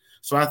guys.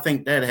 So I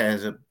think that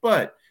has it.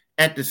 But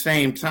at the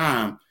same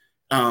time,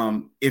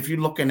 if you're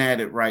looking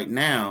at it right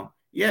now,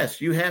 yes,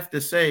 you have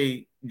to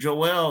say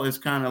Joel is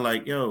kind of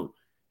like,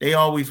 they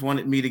always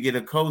wanted me to get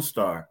a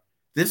co-star.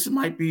 This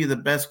might be the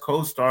best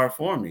co-star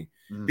for me,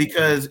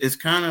 because it's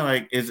kind of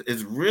like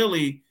it's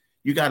really,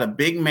 you got a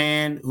big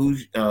man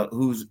who's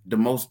the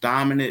most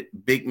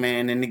dominant big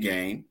man in the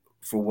game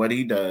for what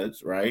he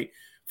does, right?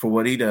 For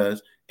what he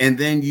does. And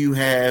then you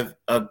have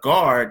a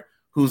guard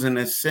who's an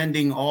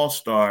ascending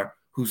all-star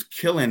who's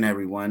killing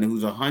everyone,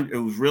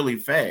 who's really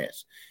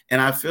fast.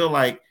 And I feel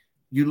like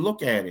you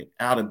look at it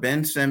out of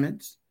Ben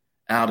Simmons,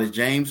 out of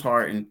James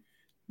Harden,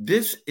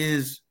 this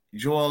is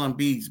Joel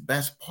Embiid's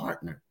best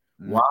partner.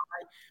 Why?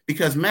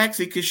 Because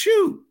Maxey could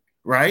shoot,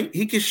 right?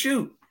 He could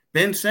shoot.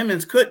 Ben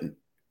Simmons couldn't,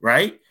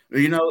 right?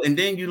 And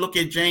then you look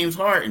at James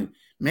Harden.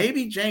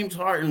 Maybe James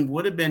Harden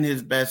would have been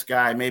his best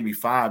guy maybe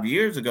 5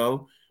 years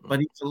ago, but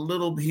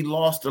he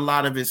lost a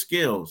lot of his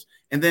skills.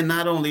 And then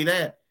not only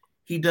that,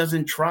 he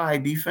doesn't try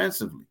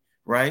defensively,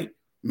 right?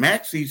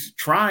 Maxey's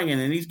trying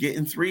and he's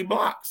getting 3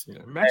 blocks. Yeah,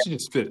 Maxey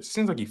just fits.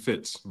 Seems like he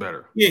fits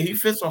better. Yeah, he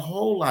fits a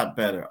whole lot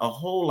better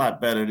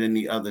than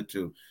the other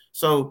two.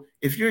 So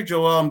if you're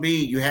Joel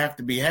Embiid, you have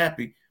to be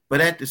happy.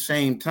 But at the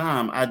same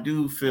time, I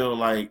do feel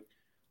like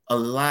a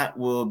lot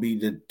will be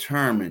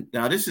determined.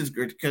 Now, this is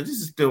good because this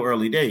is still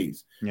early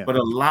days, but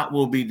a lot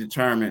will be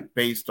determined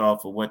based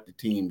off of what the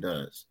team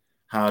does,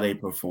 how they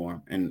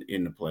perform in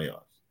the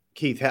playoffs.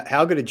 Keith,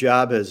 how good a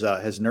job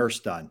has Nurse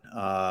done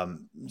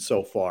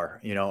so far?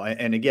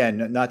 And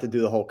again, not to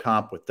do the whole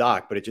comp with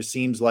Doc, but it just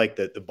seems like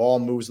the ball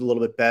moves a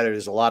little bit better.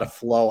 There's a lot of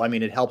flow.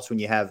 It helps when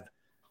you have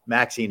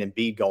Maxey and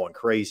Embiid going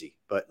crazy.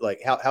 But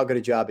how good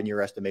a job in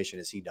your estimation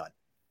has he done?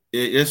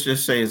 Let's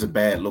just say it's a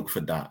bad look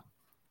for Doc,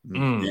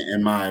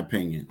 in my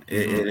opinion.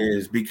 It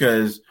is,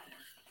 because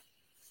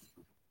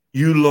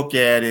you look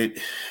at it,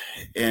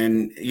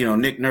 and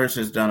Nick Nurse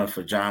has done a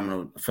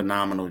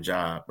phenomenal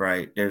job,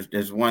 right? There's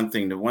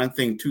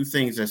two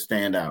things that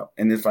stand out,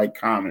 and it's like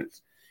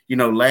comments.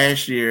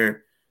 Last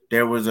year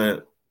there was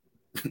the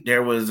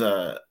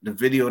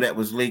video that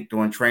was leaked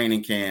on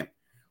training camp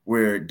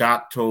where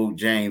Doc told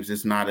James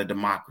it's not a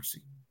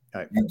democracy.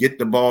 Right. You get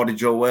the ball to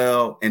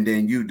Joel and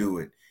then you do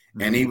it.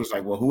 And he was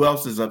like, well, who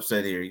else is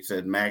upset here? He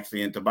said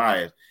Maxey and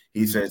Tobias.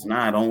 He says,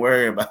 nah, don't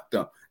worry about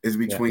them. It's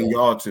between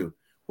y'all two.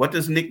 What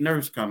does Nick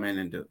Nurse come in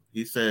and do?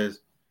 He says,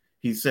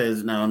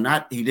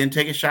 no, he didn't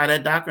take a shot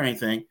at Doc or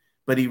anything,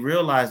 but he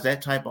realized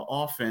that type of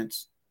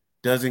offense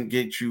doesn't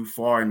get you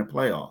far in the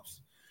playoffs.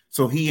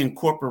 So he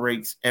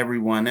incorporates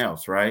everyone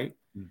else, right?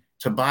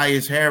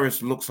 Tobias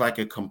Harris looks like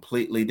a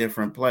completely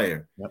different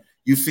player. Yep.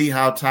 You see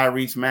how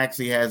Tyrese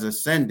Maxey has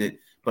ascended,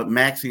 but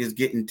Maxey is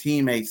getting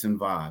teammates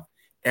involved.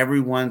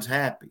 Everyone's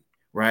happy,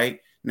 right?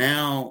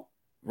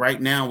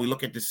 Right now, we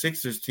look at the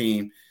Sixers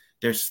team.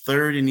 They're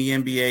third in the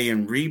NBA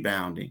in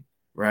rebounding,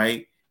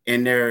 right?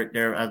 And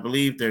they're I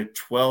believe they're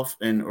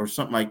 12th or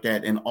something like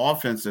that in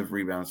offensive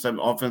rebounds, 7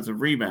 offensive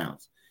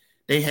rebounds.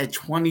 They had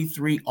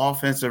 23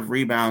 offensive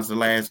rebounds the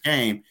last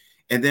game.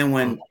 And then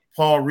when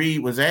Paul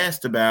Reed was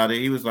asked about it,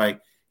 he was like,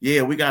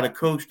 yeah, we got a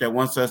coach that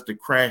wants us to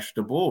crash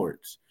the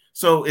boards.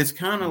 So it's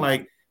kind of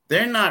like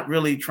they're not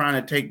really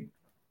trying to take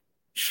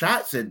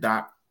shots at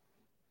Doc.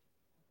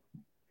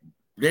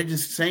 They're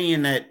just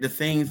saying that the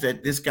things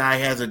that this guy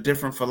has a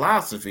different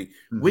philosophy,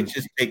 which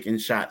is taking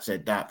shots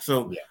at Doc.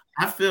 So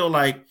I feel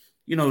like,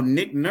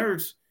 Nick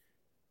Nurse,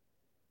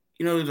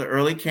 is an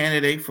early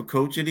candidate for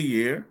Coach of the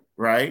Year,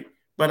 right?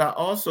 But I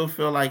also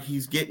feel like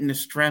he's getting the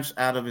strengths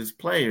out of his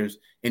players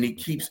and he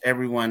keeps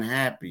everyone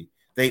happy.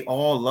 They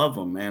all love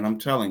him, man. I'm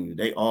telling you,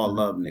 they all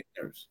love Nick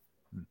Nurse.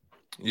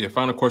 Yeah,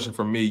 final question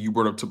from me. You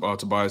brought up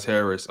Tobias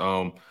Harris.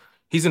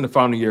 He's in the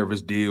final year of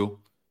his deal.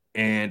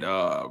 And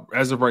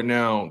as of right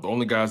now, the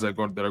only guys that are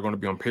going to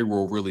be on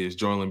payroll really is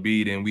Joel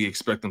Embiid, and we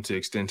expect them to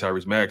extend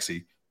Tyrese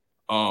Maxey.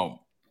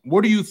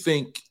 What do you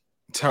think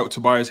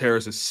Tobias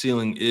Harris's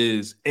ceiling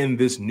is in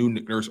this new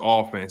Nick Nurse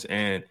offense?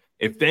 And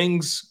if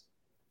things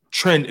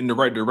trend in the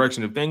right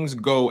direction, if things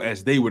go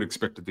as they would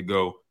expect it to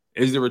go,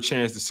 is there a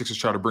chance the Sixers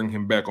try to bring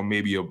him back on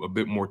maybe a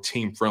bit more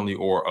team-friendly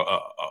or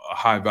a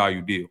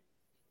high-value deal?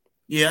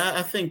 Yeah,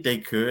 I think they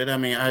could. I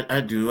mean,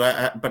 I do.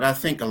 But I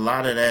think a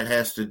lot of that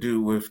has to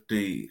do with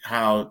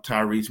how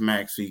Tyrese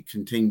Maxey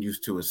continues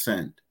to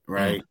ascend,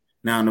 right?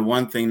 Now, the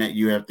one thing that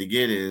you have to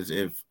get is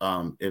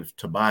if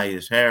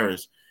Tobias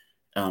Harris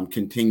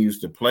continues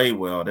to play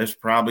well, there's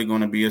probably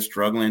going to be a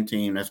struggling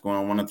team that's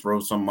going to want to throw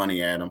some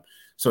money at him.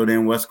 So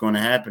then what's going to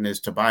happen is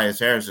Tobias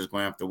Harris is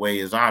going to have to weigh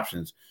his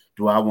options.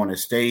 Do I want to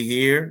stay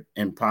here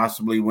and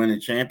possibly win a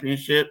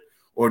championship,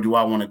 or do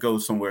I want to go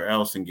somewhere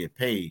else and get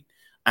paid?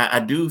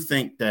 I do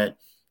think that,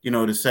 the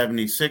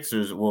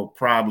 76ers will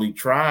probably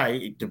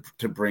try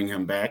to bring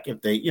him back if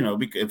they,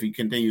 if he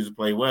continues to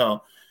play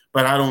well.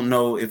 But I don't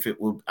know if it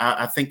will.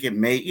 I think it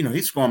may,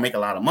 he's going to make a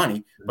lot of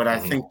money, but I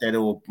think that it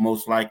will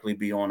most likely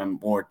be on a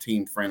more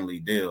team-friendly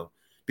deal.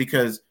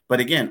 But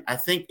again, I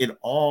think it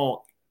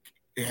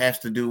has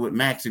to do with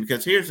Maxey,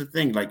 because here's the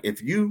thing. Like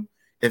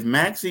if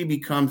Maxey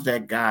becomes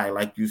that guy,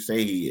 like you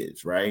say he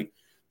is, right,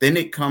 then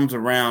it comes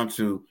around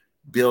to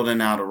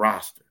building out a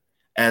roster,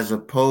 as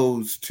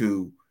opposed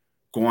to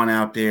going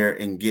out there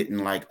and getting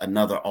like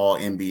another all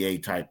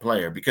NBA type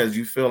player, because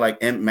you feel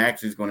like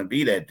Maxey is going to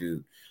be that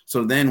dude.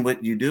 So then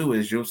what you do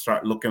is you'll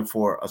start looking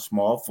for a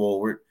small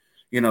forward,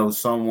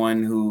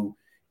 someone who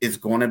is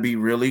going to be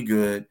really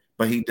good,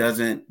 but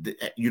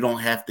you don't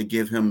have to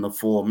give him the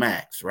full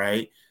max,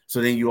 right?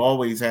 So then you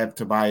always have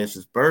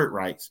Tobias's bird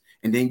rights,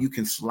 and then you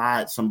can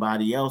slide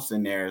somebody else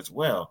in there as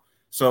well.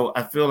 So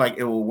I feel like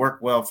it will work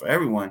well for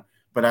everyone,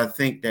 but I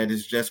think that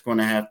it's just going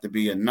to have to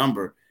be a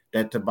number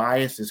that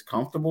Tobias is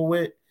comfortable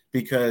with,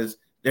 because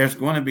there's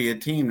going to be a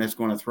team that's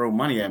going to throw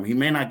money at him. He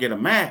may not get a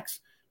max,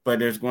 but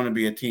there's going to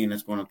be a team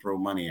that's going to throw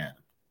money at him.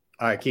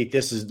 All right, Keith,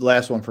 this is the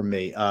last one from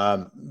me.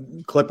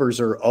 Clippers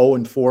are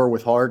 0-4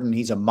 with Harden.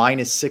 He's a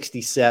minus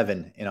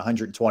 67 in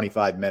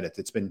 125 minutes.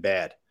 It's been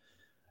bad.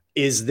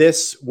 Is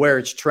this where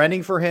it's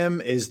trending for him?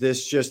 Is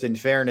this just, in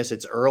fairness,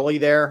 it's early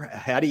there?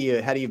 How do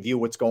you view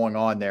what's going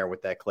on there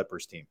with that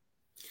Clippers team?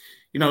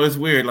 It's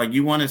weird. Like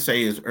you want to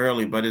say it's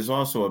early, but it's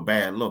also a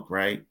bad look,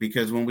 right?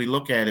 Because when we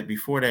look at it,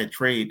 before that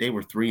trade, they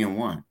were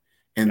 3-1.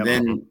 And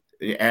then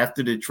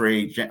after the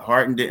trade,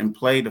 Harden didn't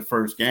play the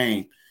first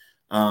game.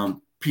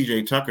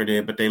 PJ Tucker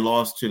did, but they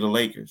lost to the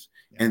Lakers.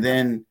 And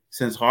then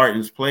since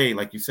Harden's played,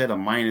 like you said, a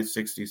minus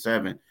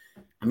 67.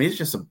 I mean, it's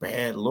just a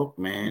bad look,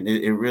 man.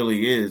 It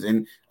really is.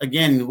 And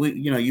again,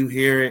 you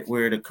hear it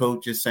where the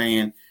coach is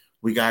saying,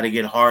 we got to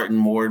get Harden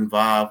more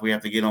involved. We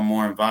have to get him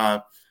more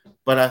involved.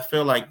 But I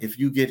feel like if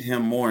you get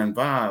him more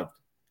involved,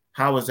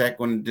 how is that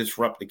going to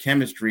disrupt the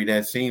chemistry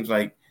that seems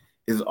like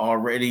is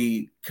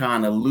already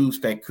kind of loose,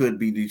 that could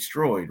be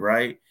destroyed,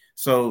 right?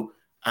 So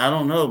I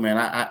don't know, man.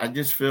 I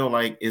just feel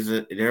like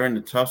they're in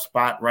a tough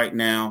spot right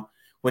now.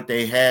 What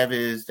they have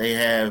is they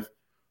have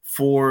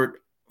four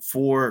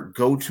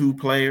go-to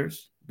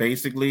players,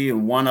 basically,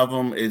 and one of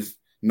them is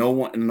no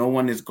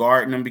one is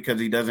guarding him because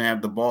he doesn't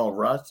have the ball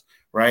rush,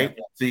 right?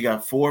 Yeah. So you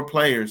got four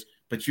players,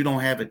 but you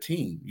don't have a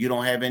team. You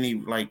don't have any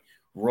like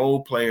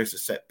role players to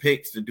set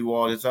picks, to do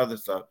all this other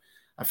stuff.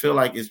 I feel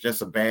like it's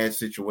just a bad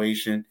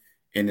situation,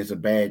 and it's a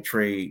bad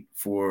trade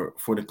for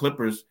the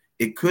Clippers.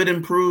 It could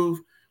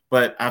improve,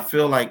 but I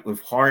feel like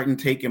with Harden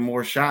taking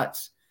more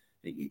shots,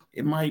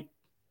 it might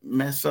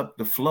mess up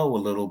the flow a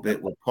little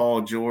bit with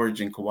Paul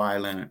George and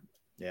Kawhi Leonard.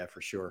 Yeah,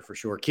 for sure.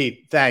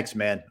 Keith, thanks,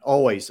 man.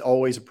 Always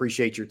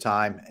appreciate your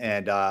time,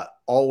 and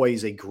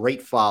always a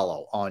great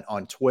follow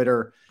on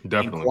Twitter,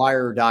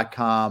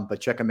 Inquirer.com, but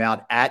check him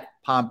out at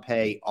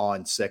Pompey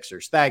on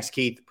Sixers. Thanks,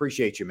 Keith.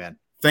 Appreciate you, man.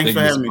 Thanks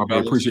for having me. I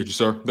appreciate you,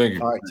 sir. Thank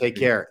you. All right, take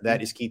care.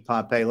 That is Keith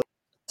Pompey.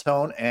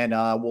 Tone, and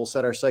we'll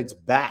set our sights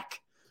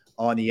back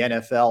on the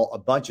NFL. A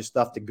bunch of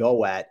stuff to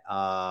go at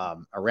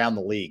around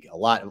the league. A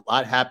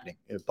lot happening.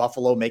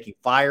 Buffalo making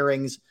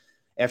firings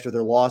after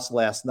their loss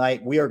last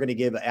night. We are going to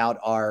give out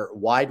our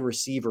wide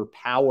receiver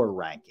power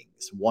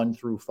rankings, 1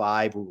 through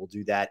 5. We will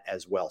do that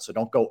as well. So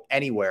don't go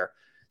anywhere.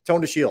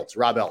 Tone DeShields,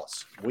 Rob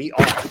Ellis. We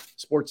are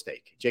Sports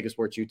Take, Jacob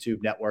Sports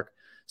YouTube Network.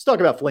 Let's talk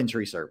about Flynn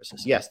Tree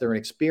Services. Yes, they're an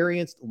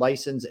experienced,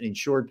 licensed, and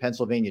insured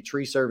Pennsylvania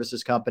tree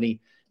services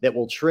company that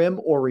will trim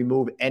or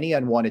remove any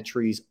unwanted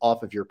trees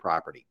off of your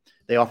property.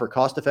 They offer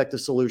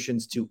cost-effective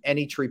solutions to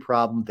any tree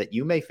problem that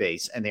you may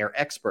face, and they are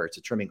experts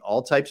at trimming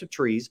all types of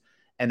trees,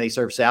 and they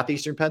serve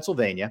southeastern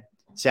Pennsylvania,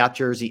 South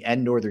Jersey,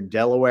 and northern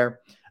Delaware.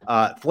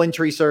 Flynn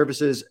Tree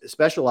Services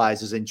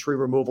specializes in tree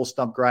removal,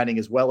 stump grinding,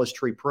 as well as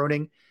tree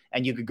pruning,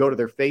 and you could go to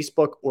their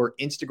Facebook or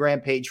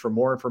Instagram page for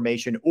more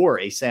information or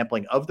a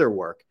sampling of their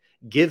work.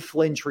 Give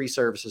Flynn Tree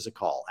Services a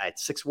call at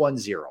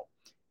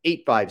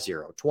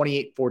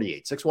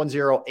 610-850-2848,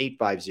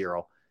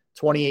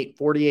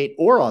 610-850-2848,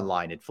 or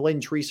online at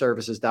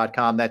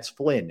flynntreeservices.com. That's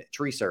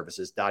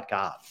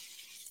flynntreeservices.com.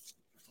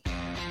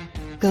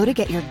 Go to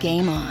get your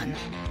game on.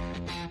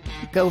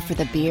 Go for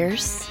the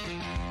beers.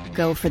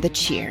 Go for the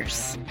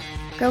cheers.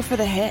 Go for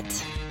the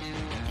hit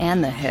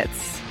and the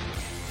hits.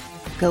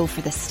 Go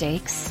for the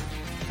stakes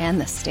and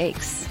the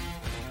stakes.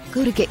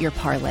 Go to get your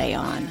parlay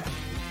on.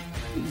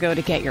 Go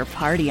to get your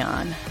party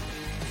on.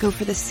 Go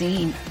for the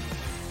scene.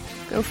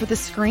 Go for the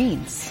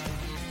screens.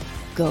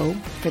 Go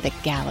for the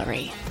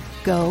gallery.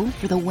 Go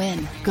for the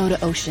win. Go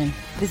to Ocean.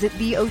 Visit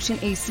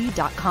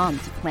theoceanac.com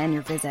to plan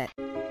your visit.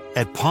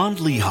 At Pond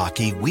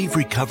Lehocky, we've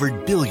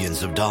recovered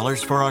billions of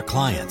dollars for our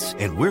clients,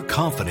 and we're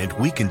confident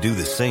we can do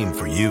the same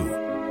for you.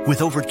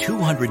 With over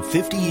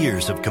 250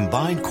 years of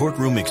combined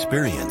courtroom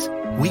experience,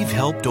 we've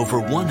helped over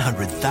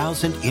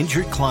 100,000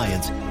 injured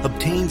clients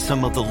obtain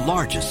some of the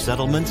largest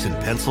settlements in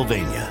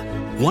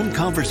Pennsylvania. One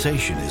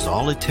conversation is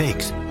all it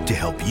takes to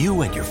help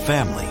you and your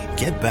family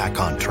get back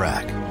on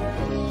track.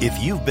 If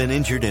you've been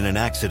injured in an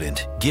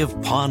accident,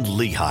 give Pond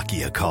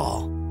Lehocky a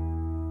call.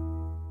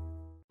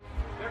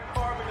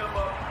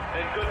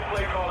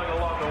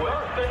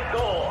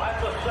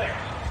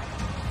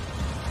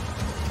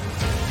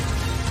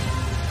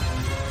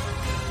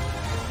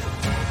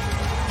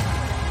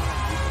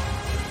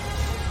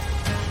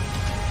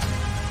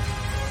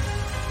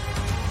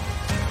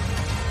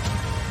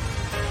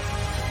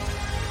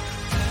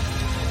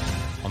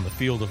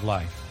 Field of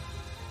life,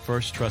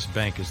 First Trust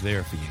Bank is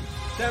there for you.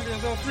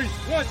 Champions on 3.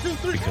 1, 2,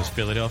 3. Because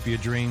Philadelphia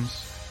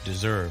dreams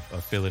deserve a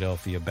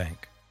Philadelphia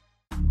bank.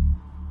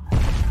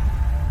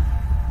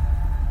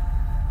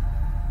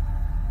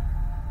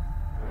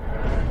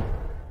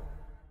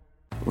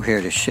 We're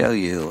here to show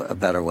you a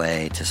better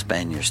way to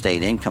spend your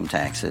state income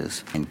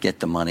taxes and get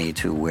the money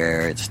to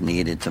where it's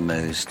needed to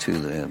most to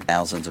the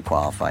thousands of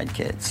qualified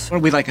kids.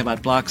 What we like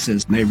about Blocks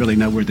is they really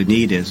know where the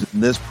need is.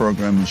 This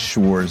program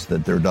ensures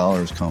that their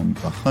dollars come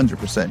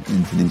 100%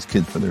 into these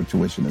kids for their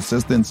tuition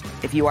assistance.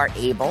 If you are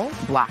able,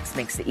 Blocks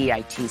makes the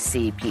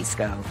EITC piece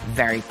go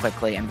very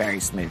quickly and very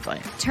smoothly.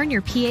 Turn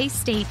your PA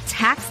state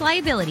tax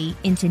liability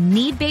into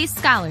need-based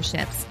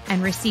scholarships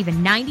and receive a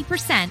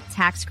 90%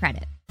 tax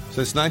credit.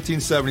 Since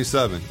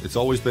 1977, it's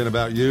always been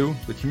about you,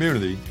 the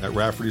community, at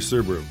Rafferty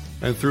Subaru.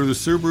 And through the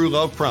Subaru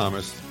Love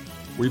Promise,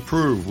 we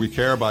prove we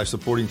care by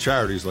supporting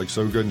charities like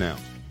So Good Now.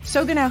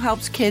 So Good Now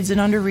helps kids in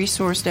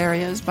under-resourced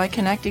areas by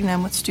connecting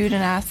them with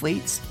student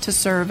athletes to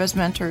serve as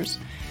mentors.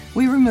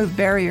 We remove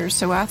barriers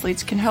so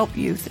athletes can help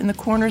youth in the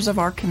corners of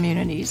our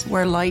communities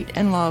where light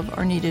and love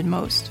are needed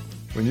most.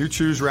 When you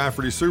choose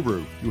Rafferty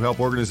Subaru, you help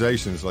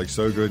organizations like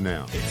So Good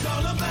Now. It's all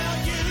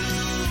about you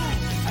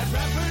at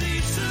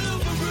Rafferty Subaru.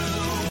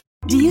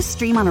 Do you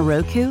stream on a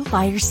Roku,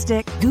 Fire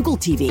Stick, Google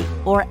TV,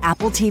 or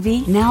Apple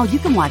TV? Now you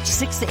can watch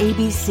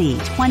 6ABC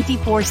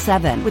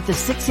 24/7 with the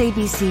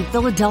 6ABC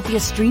Philadelphia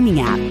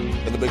streaming app.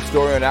 For the big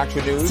story on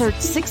Action News, Search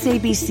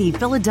 6ABC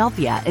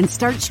Philadelphia and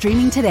start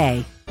streaming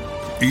today.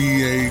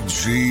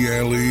 EAGLES.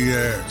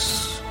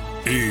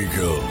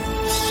 Eagles.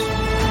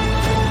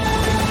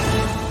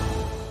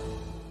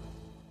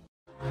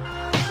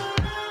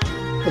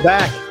 We're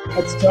back.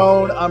 That's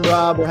Tone. I'm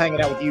Rob. We're hanging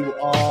out with you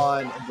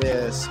on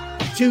this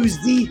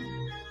Tuesday,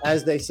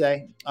 as they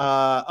say.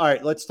 All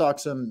right, let's talk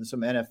some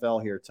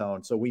NFL here,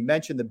 Tone. So we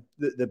mentioned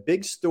the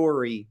big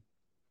story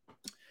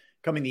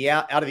coming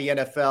out of the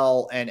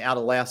NFL and out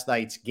of last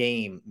night's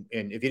game.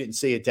 And if you didn't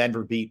see it,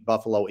 Denver beat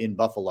Buffalo in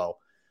Buffalo.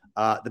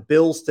 The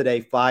Bills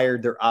today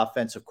fired their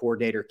offensive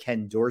coordinator,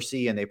 Ken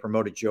Dorsey, and they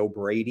promoted Joe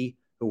Brady,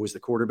 who was the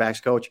quarterback's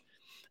coach.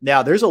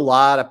 Now, there's a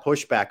lot of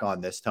pushback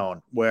on this,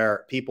 Tone,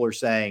 where people are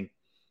saying,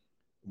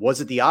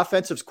 was it the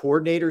offensive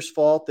coordinator's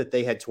fault that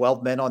they had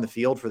 12 men on the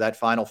field for that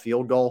final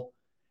field goal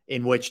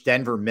in which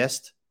Denver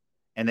missed,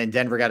 and then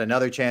Denver got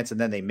another chance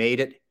and then they made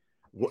it?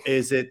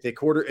 Is it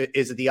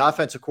the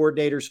offensive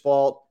coordinator's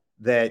fault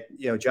that,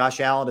 Josh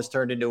Allen has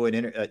turned into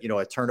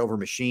a turnover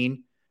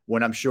machine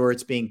when I'm sure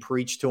it's being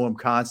preached to him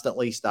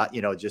constantly? Stop,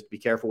 just be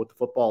careful with the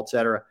football, et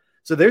cetera.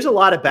 So there's a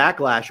lot of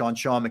backlash on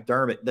Sean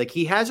McDermott. Like,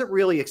 he hasn't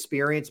really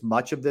experienced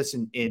much of this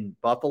in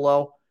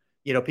Buffalo.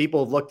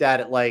 People have looked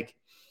at it like,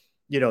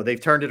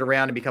 they've turned it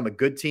around and become a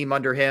good team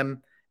under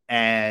him.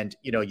 And,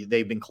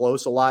 they've been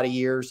close a lot of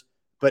years.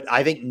 But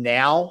I think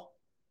now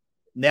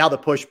the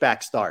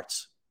pushback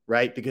starts,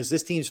 right? Because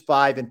this team's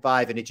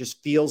 5-5, and it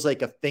just feels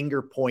like a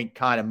finger point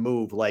kind of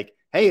move. Like,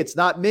 hey, it's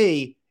not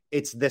me,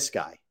 it's this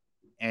guy.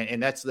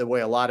 And that's the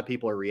way a lot of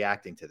people are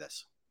reacting to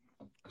this.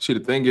 See,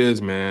 the thing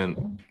is,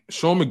 man,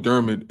 Sean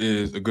McDermott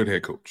is a good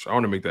head coach. I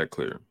want to make that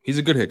clear. He's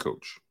a good head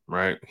coach,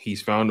 right?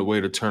 He's found a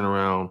way to turn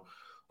around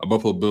a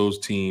Buffalo Bills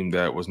team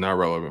that was not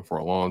relevant for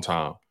a long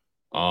time.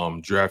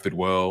 Drafted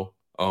well,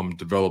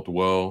 developed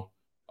well.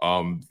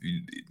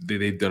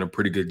 They've done a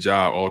pretty good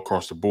job all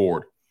across the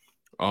board.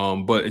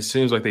 But it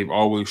seems like they've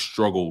always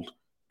struggled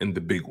in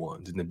the big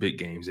ones, in the big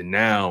games. And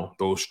now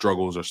those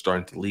struggles are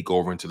starting to leak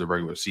over into the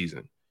regular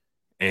season.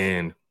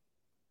 And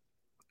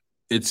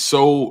it's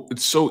so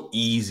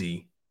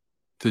easy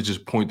to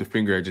just point the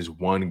finger at just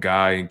one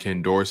guy in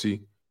Ken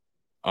Dorsey.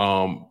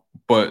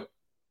 But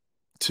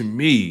to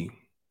me,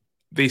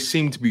 they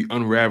seem to be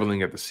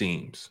unraveling at the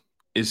seams.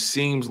 It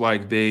seems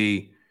like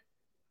they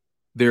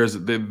there's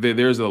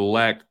a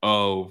lack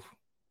of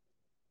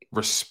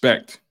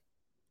respect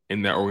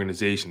in that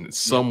organization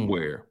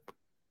somewhere.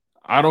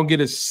 I don't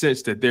get a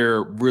sense that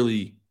they're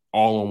really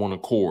all on one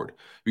accord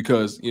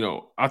because,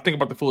 I think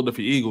about the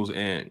Philadelphia Eagles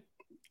and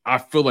I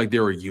feel like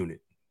they're a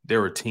unit.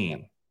 They're a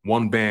team,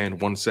 one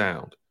band, one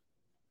sound.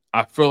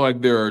 I feel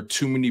like there are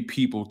too many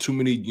people, too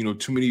many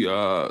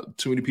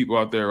people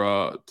out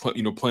there,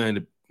 playing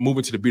to move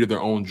into the beat of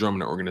their own drum in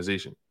the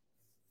organization.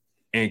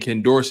 And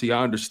Ken Dorsey,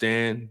 I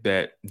understand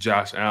that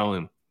Josh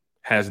Allen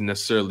hasn't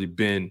necessarily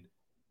been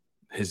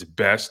his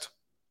best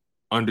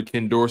under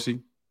Ken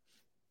Dorsey,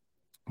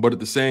 but at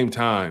the same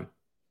time,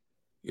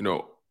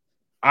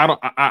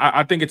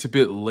 I think it's a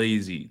bit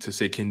lazy to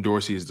say Ken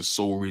Dorsey is the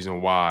sole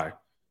reason why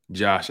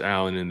Josh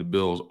Allen and the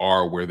Bills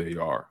are where they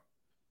are.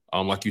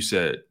 Like you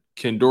said,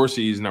 Ken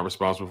Dorsey is not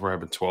responsible for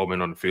having 12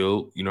 men on the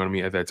field. You know what I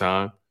mean? At that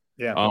time,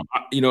 yeah.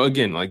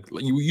 Again, like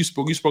you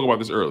spoke about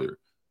this earlier.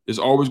 There's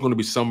always going to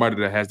be somebody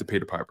that has to pay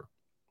the piper.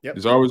 Yep.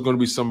 There's always going to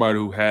be somebody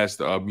who has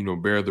to,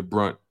 bear the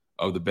brunt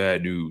of the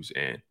bad news.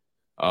 And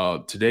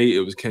today it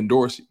was Ken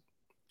Dorsey.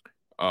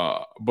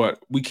 But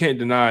we can't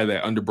deny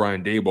that under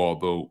Brian Daboll,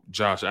 though,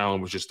 Josh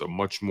Allen was just a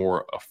much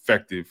more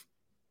effective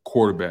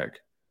quarterback.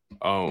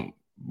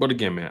 But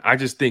again, man, I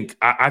just think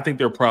I think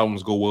their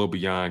problems go well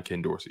beyond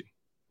Ken Dorsey.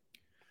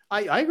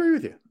 I agree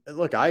with you.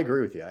 Look, I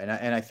agree with you. And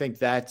I think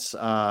that's,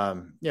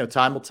 time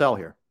will tell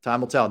here.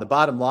 Time will tell. And the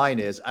bottom line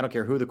is, I don't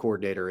care who the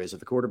coordinator is.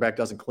 If the quarterback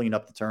doesn't clean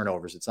up the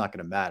turnovers, it's not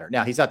going to matter.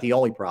 Now, he's not the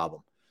only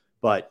problem,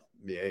 but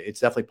it's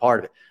definitely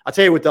part of it. I'll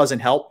tell you what doesn't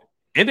help.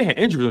 And they had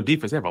injuries on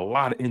defense. They have a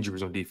lot of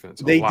injuries on defense.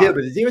 They did,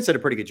 but the defense did a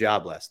pretty good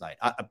job last night.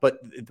 But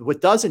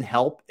what doesn't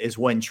help is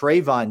when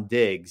Trayvon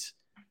Diggs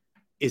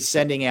is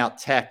sending out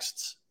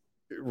texts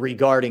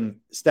regarding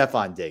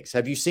Stephon Diggs.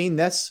 Have you seen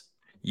this?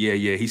 Yeah.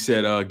 He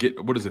said,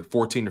 get, what is it,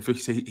 14 or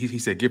 15? He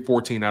said, get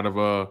 14 out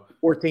of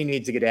 14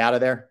 needs to get out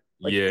of there.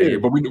 Like, yeah.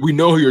 But we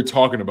know who you're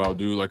talking about,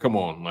 dude. Like, come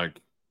on. Like,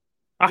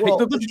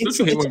 here's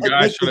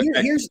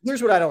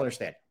what I don't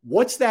understand.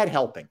 What's that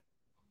helping?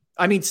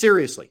 I mean,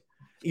 seriously,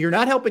 you're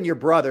not helping your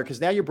brother because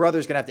now your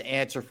brother's going to have to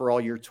answer for all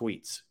your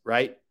tweets,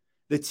 right?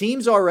 The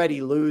team's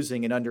already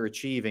losing and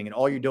underachieving, and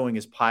all you're doing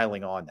is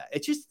piling on that.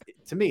 It's just,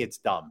 to me, it's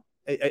dumb.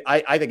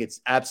 I think it's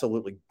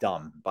absolutely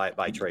dumb by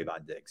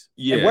Trayvon Diggs.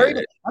 Yeah.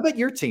 How about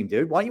your team,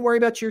 dude? Why don't you worry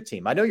about your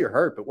team? I know you're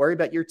hurt, but worry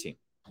about your team.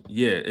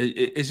 Yeah,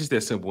 it's just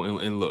that simple.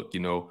 And look,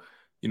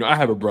 I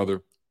have a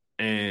brother,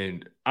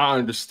 and I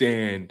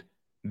understand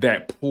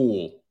that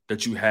pull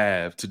that you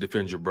have to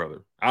defend your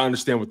brother. I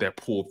understand what that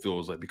pull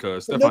feels like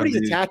because nobody's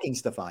attacking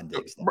Stephon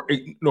Diggs.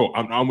 No,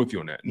 I'm with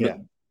you on that. Yeah.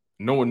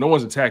 No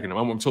one's attacking him.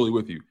 I'm totally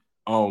with you.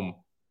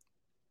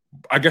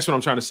 I guess what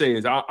I'm trying to say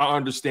is I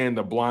understand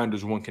the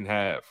blinders one can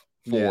have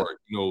for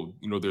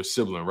their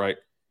sibling, right?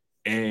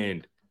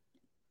 And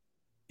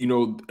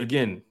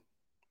again,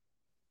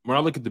 when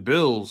I look at the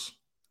Bills,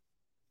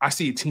 I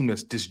see a team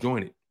that's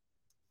disjointed.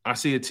 I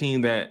see a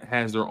team that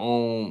has their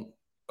own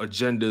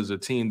agendas, a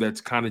team that's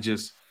kind of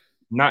just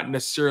not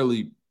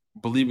necessarily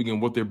believing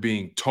in what they're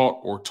being taught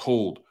or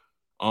told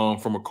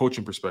from a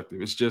coaching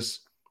perspective. It's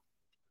just,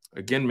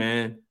 again,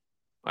 man,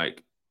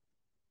 like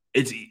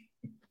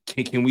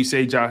can we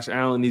say Josh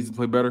Allen needs to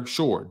play better?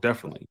 Sure,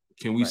 definitely.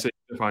 Can we say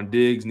Stephon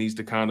Diggs needs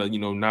to kind of,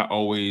 not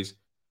always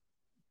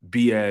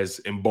be as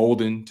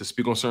emboldened to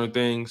speak on certain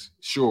things?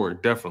 Sure,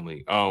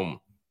 definitely. Can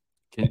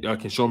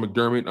Sean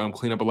McDermott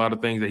clean up a lot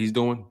of things that he's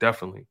doing?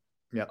 Definitely.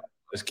 Yeah.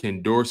 Was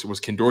Ken Dorsey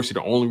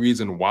the only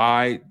reason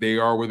why they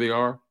are where they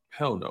are?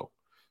 Hell no.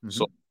 Mm-hmm.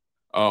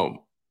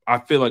 So I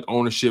feel like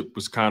ownership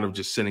was kind of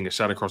just sending a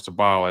shot across the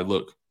bow. Like,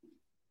 look,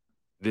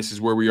 this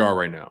is where we are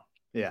right now.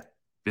 Yeah.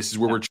 This is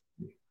where we're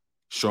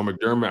Sean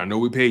McDermott, I know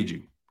we paid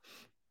you,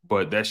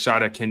 but that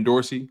shot at Ken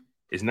Dorsey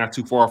is not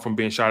too far from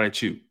being shot at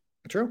you.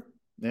 True.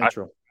 Yeah,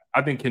 true.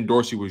 I think Ken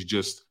Dorsey was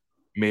just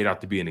made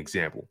out to be an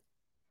example.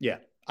 Yeah,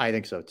 I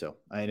think so too.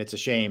 I mean, it's a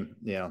shame,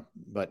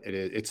 but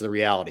it's the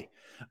reality.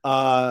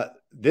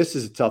 This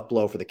is a tough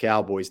blow for the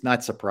Cowboys.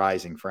 Not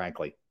surprising,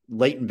 frankly.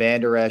 Leighton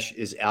Vander Esch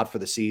is out for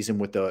the season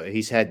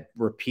he's had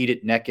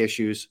repeated neck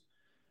issues.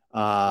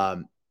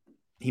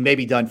 He may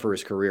be done for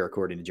his career,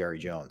 according to Jerry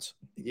Jones.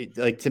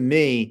 To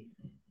me,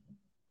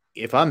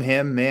 if I'm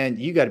him, man,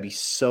 you got to be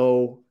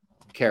so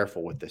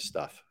careful with this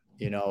stuff,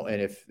 and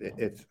if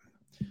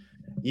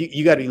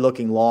you got to be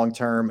looking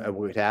long-term at what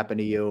would happen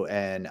to you.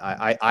 And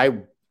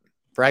I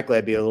frankly,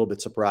 I'd be a little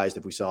bit surprised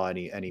if we saw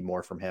any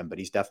more from him, but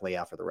he's definitely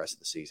out for the rest of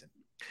the season.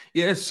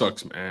 Yeah, it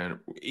sucks, man.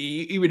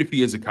 Even if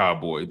he is a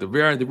Cowboy, the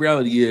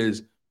reality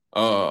is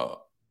a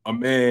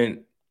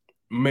man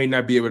may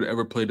not be able to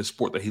ever play the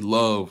sport that he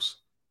loves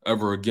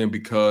ever again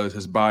because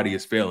his body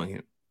is failing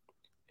him.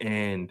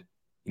 And,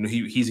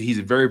 he's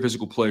a very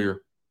physical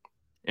player.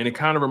 And it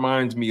kind of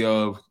reminds me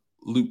of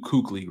Luke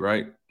Kuechly,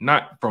 right?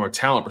 Not from a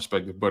talent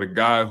perspective, but a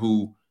guy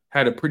who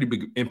had a pretty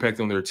big impact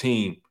on their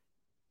team.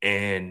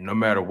 And no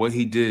matter what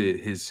he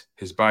did, his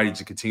body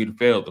just continued to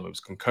fail them. It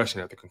was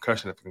concussion after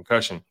concussion after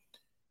concussion.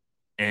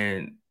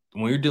 And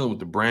when you're dealing with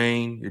the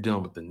brain, you're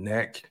dealing with the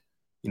neck,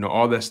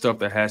 all that stuff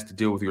that has to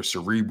deal with your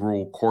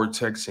cerebral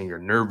cortex and your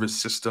nervous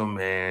system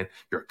and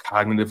your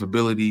cognitive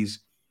abilities.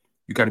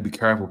 You got to be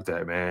careful with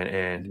that, man.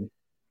 And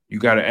you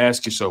got to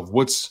ask yourself,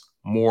 what's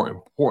more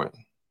important?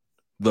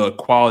 The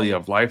quality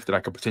of life that I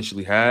could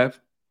potentially have,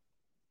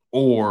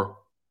 or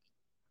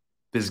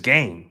this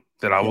game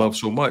that I love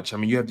so much? I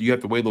mean, you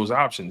have to weigh those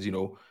options.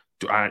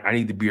 I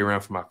need to be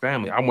around for my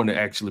family. I want to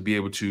actually be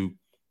able to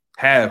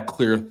have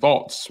clear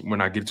thoughts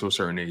when I get to a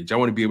certain age. I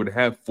want to be able to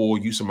have full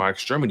use of my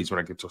extremities when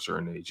I get to a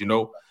certain age.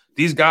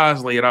 These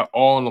guys lay it out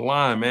all on the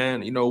line,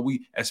 man.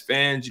 We as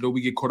fans,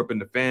 we get caught up in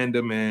the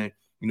fandom and,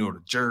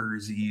 the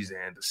jerseys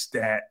and the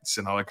stats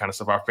and all that kind of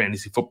stuff, our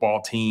fantasy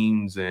football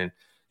teams and,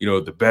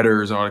 the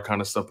bettors and all that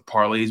kind of stuff, the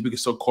parlays. We get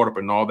so caught up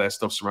in all that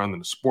stuff surrounding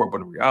the sport.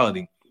 But in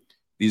reality,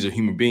 these are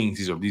human beings.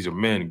 These are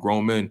men,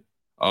 grown men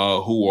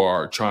who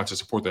are trying to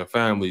support their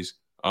families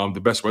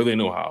the best way they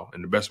know how.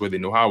 And the best way they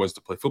know how is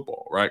to play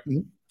football, right?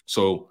 Mm-hmm.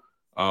 So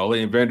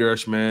Leighton Vander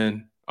Esch,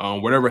 man,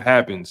 whatever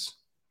happens,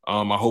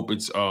 I hope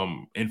it's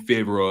in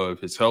favor of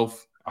his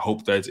health. I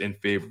hope that's in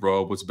favor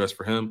of what's best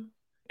for him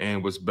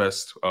and what's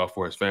best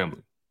for his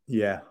family.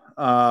 Yeah.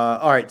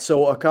 All right.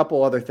 So a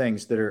couple other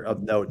things that are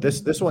of note.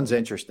 This one's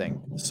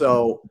interesting.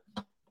 So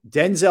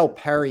Denzel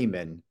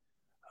Perryman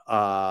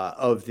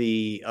of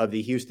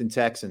the Houston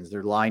Texans,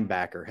 their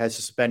linebacker, has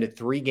suspended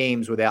 3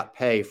 games without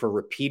pay for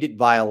repeated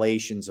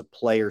violations of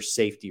player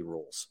safety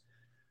rules.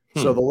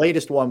 So the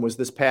latest one was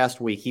this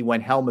past week. He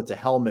went helmet to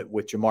helmet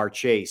with Jamar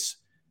Chase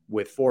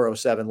with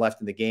 4:07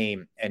 left in the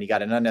game, and he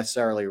got an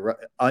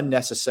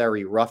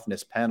unnecessary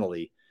roughness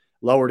penalty.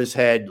 Lowered his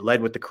head,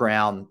 led with the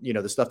crown,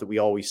 the stuff that we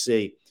always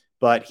see.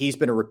 But he's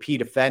been a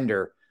repeat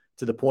offender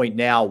to the point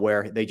now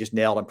where they just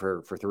nailed him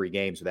for 3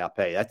 games without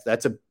pay.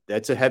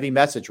 That's a heavy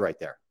message right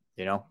there.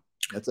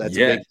 That's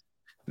yeah.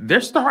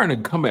 They're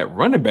starting to come at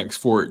running backs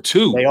for it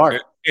too. They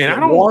are.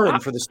 And Warren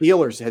for the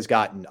Steelers has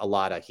gotten a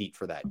lot of heat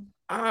for that.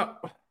 I'm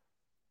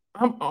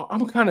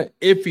kind of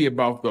iffy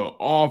about the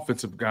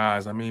offensive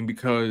guys. I mean,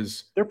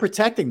 because they're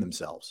protecting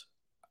themselves.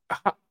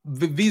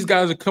 These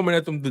guys are coming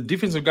at them. The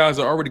defensive guys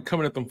are already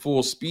coming at them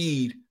full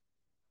speed.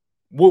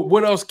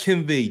 What else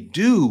can they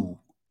do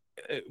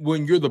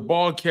when you're the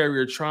ball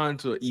carrier trying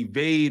to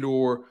evade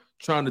or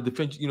trying to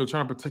defend?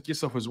 Trying to protect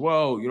yourself as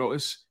well.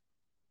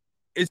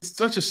 It's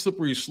such a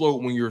slippery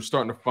slope when you're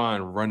starting to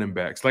find running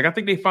backs. Like I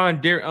think they find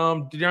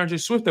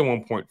DeAndre Swift at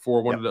one point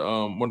for one of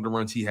the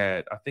runs he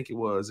had. I think it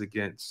was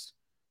against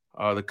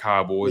the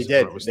Cowboys.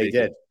 They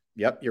did.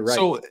 Yep, you're right.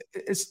 So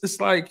it's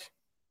like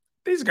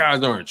these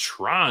guys aren't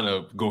trying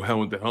to go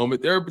helmet to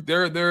helmet. They're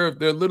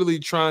literally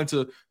trying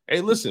to, hey,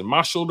 listen,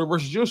 my shoulder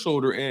versus your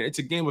shoulder, and it's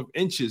a game of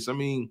inches. I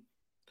mean,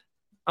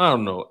 I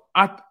don't know.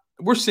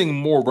 We're seeing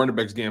more running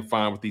backs getting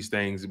fined with these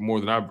things more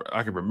than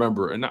I can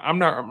remember, and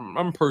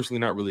I'm personally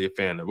not really a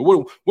fan of it.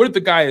 What if the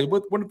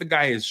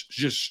guy is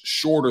just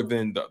shorter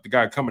than the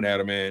guy coming at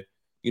him, and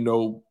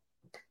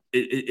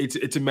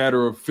it's a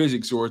matter of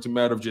physics or it's a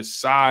matter of just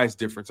size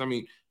difference. I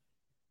mean,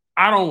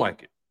 I don't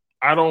like it.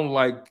 I don't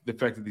like the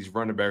fact that these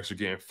running backs are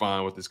getting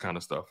fined with this kind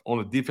of stuff. On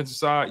the defensive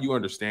side, you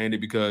understand it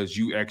because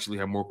you actually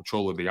have more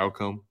control of the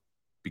outcome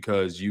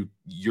because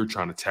you're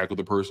trying to tackle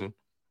the person,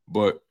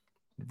 but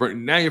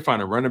now you're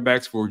finding running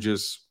backs for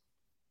just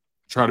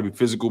trying to be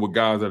physical with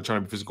guys that are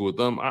trying to be physical with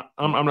them.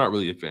 I'm not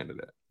really a fan of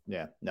that.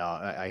 Yeah, no,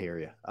 I hear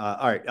you.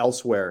 All right,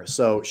 elsewhere.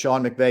 So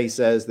Sean McVay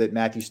says that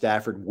Matthew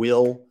Stafford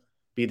will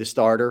be the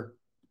starter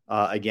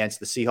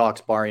against the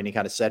Seahawks, barring any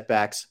kind of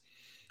setbacks,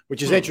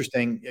 which is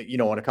interesting,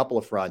 on a couple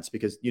of fronts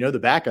because the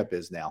backup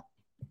is now.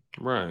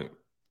 Right.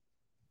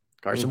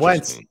 Carson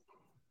Wentz.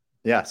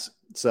 Yes.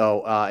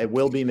 So it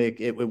will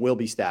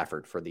be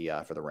Stafford for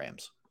the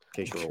Rams.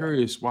 I'm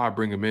curious why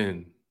bring him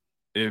in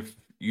if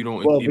you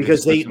don't. Well,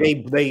 because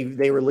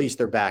they released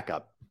their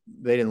backup.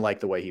 They didn't like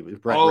the way he was.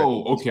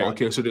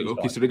 Okay. So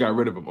they got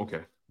rid of him.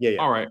 Okay. Yeah.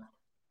 All right.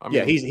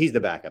 He's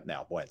the backup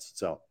now, Wentz.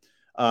 So,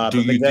 No,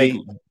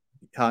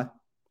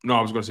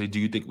 I was going to say, do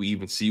you think we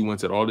even see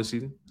Wentz at all this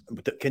season?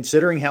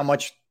 Considering how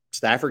much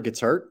Stafford gets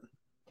hurt,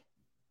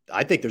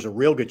 I think there's a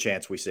real good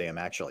chance we see him.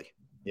 Actually,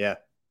 yeah,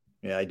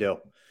 I do.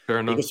 Fair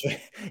enough.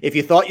 If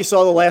you thought you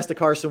saw the last of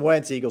Carson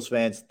Wentz, Eagles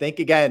fans, think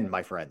again,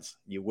 my friends.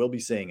 You will be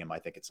seeing him, I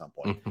think, at some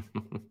point.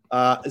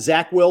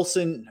 Zach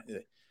Wilson,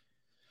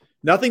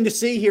 nothing to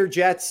see here,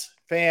 Jets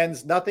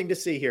fans, nothing to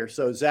see here.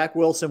 So Zach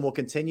Wilson will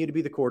continue to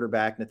be the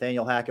quarterback.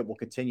 Nathaniel Hackett will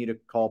continue to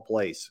call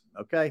plays.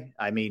 Okay.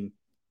 I mean,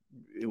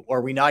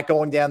 are we not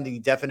going down the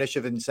definition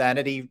of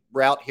insanity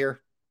route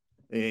here?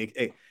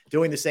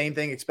 Doing the same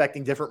thing,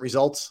 expecting different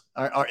results?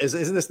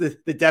 Isn't this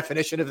the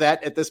definition of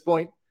that at this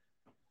point?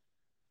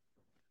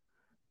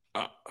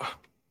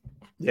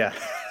 Yeah.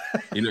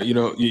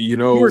 You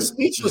were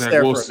speechless Zach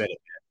there Wilson, for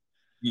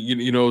a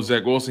minute.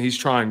 Zach Wilson, he's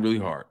trying really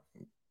hard.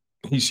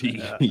 He's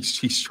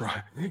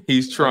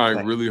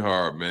trying really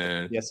hard,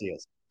 man. Yes, he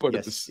is. But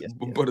at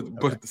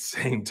the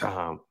same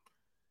time,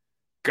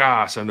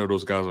 gosh, I know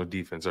those guys on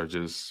defense are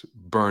just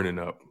burning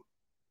up.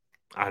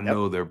 I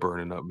know they're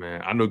burning up,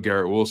 man. I know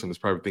Garrett Wilson is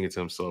probably thinking to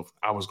himself,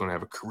 I was going to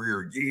have a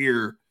career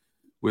year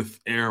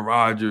with Aaron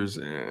Rodgers,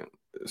 and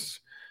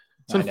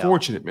It's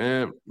unfortunate,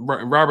 man.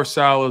 Robert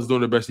Saleh is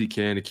doing the best he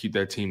can to keep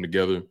that team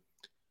together.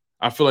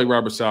 I feel like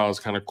Robert Saleh is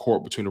kind of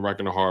caught between a rock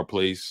and a hard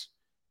place.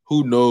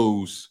 Who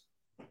knows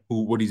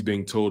what he's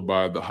being told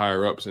by the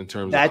higher ups in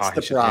terms of how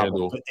he should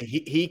handle.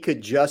 He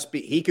could just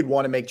be. He could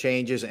want to make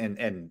changes,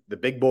 and the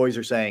big boys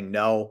are saying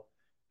no.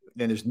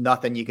 Then there's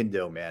nothing you can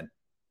do, man.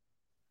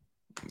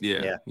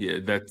 Yeah.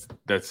 That's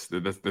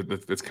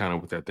kind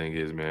of what that thing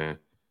is, man.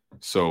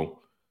 So,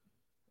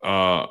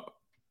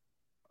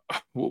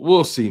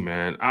 we'll see,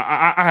 man.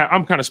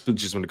 I'm kind of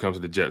speechless when it comes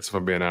to the Jets. If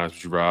I'm being honest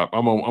with you, Rob, I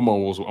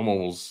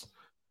almost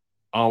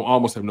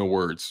have no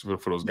words for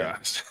those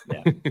guys.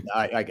 Yeah,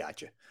 I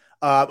got you.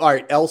 All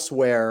right,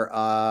 elsewhere,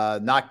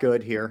 not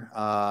good here.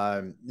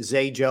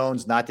 Zay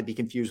Jones, not to be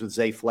confused with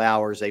Zay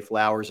Flowers. Zay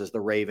Flowers is the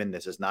Raven.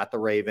 This is not the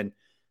Raven.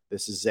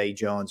 This is Zay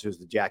Jones, who's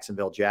the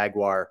Jacksonville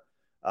Jaguar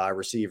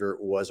receiver,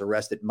 was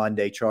arrested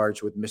Monday,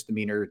 charged with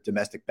misdemeanor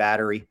domestic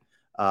battery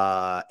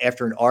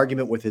after an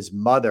argument with his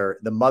mother,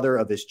 the mother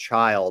of his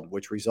child,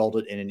 which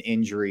resulted in an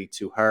injury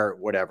to her,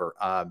 whatever.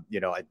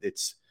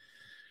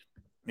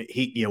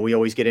 We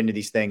always get into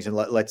these things and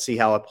let's see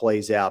how it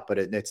plays out, but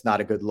it's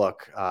not a good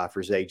look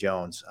for Zay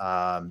Jones.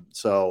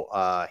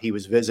 So he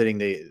was visiting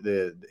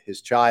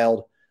his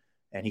child,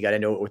 and he got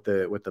into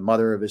it with the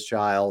mother of his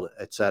child,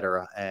 et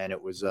cetera. And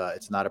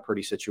it's not a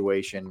pretty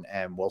situation,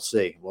 and we'll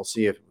see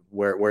if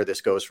where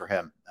this goes for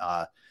him.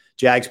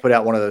 Jags put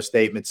out one of those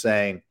statements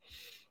saying,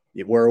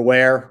 we're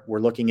aware, we're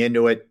looking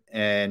into it,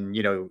 and,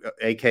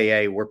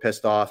 AKA we're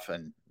pissed off,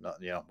 and,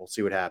 we'll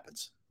see what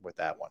happens with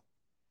that one.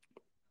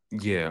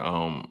 Yeah,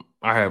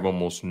 I have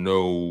almost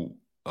no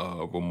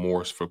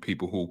remorse for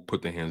people who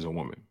put their hands on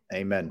women.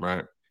 Amen.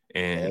 Right?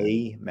 And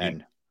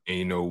amen.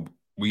 And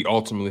we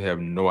ultimately have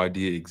no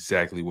idea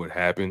exactly what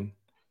happened,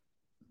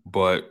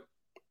 but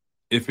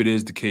if it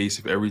is the case,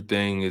 if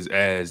everything is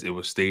as it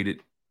was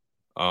stated,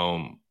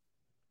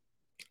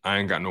 I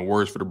ain't got no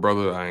words for the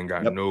brother. I ain't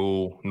got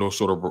no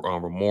sort of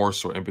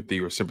remorse or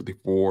empathy or sympathy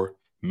for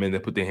men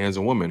that put their hands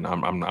on women.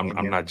 I'm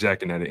not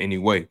jacking that in any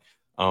way.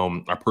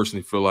 I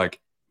personally feel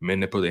like men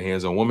that put their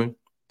hands on women,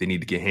 they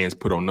need to get hands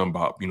put on them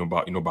by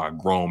a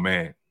grown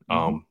man.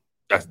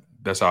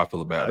 That's how I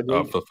feel about it.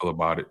 Feel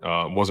about it.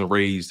 Wasn't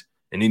raised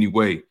in any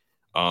way.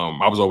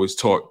 I was always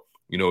taught,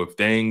 if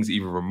things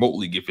even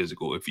remotely get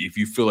physical, if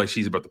you feel like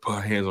she's about to put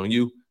her hands on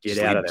you, get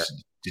out of there.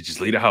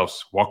 Just leave the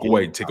house, walk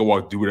away, take a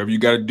walk, do whatever you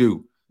got to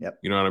do. Yep.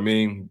 You know what I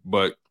mean?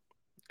 But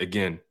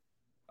again,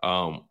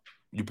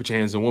 you put your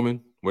hands on a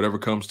woman, whatever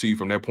comes to you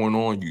from that point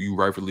on, you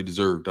rightfully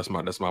deserve. That's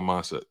my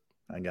mindset.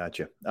 I got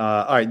you.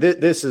 All right,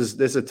 this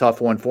is a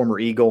tough one. Former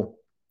Eagle,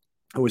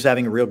 who was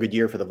having a real good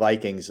year for the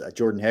Vikings,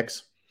 Jordan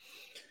Hicks.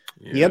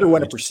 Yeah, he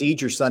underwent a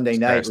procedure Sunday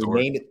night.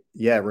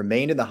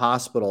 Remained in the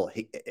hospital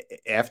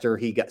after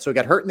he got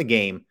hurt in the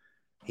game.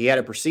 He had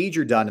a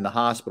procedure done in the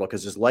hospital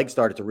because his leg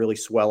started to really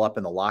swell up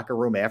in the locker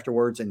room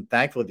afterwards. And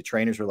thankfully, the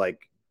trainers were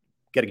like,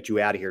 "Got to get you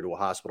out of here to a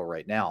hospital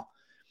right now."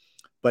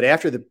 But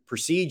after the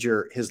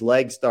procedure, his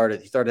leg he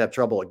started to have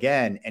trouble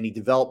again, and he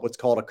developed what's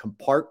called a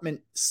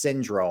compartment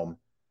syndrome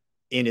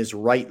in his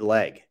right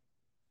leg.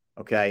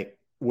 Okay,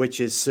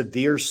 which is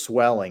severe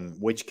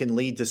swelling, which can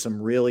lead to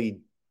some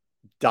really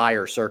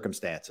dire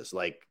circumstances,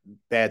 like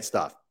bad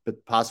stuff,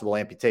 but possible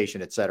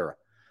amputation, etc.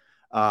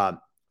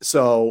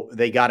 So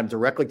they got him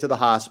directly to the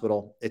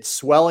hospital. It's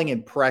swelling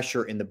and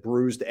pressure in the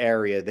bruised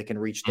area that can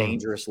reach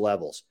dangerous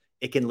levels.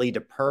 It can lead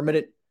to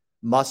permanent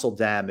muscle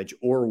damage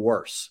or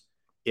worse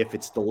if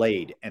it's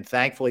delayed. And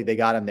thankfully, they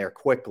got him there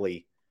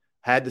quickly,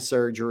 had the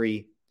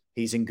surgery.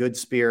 He's in good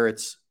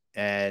spirits,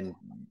 and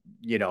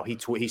he's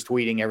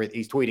tweeting everything.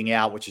 He's tweeting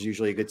out, which is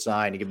usually a good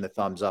sign to give him the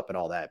thumbs up and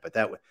all that. But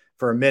that,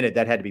 for a minute,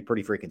 that had to be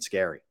pretty freaking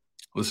scary.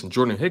 Listen,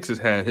 Jordan Hicks has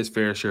had his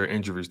fair share of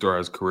injuries throughout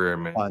his career,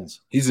 man.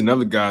 Tons. He's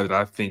another guy that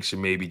I think should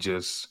maybe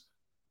just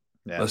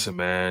listen,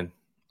 man.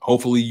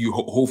 Hopefully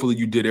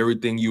you did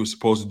everything you were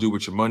supposed to do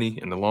with your money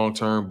in the long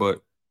term,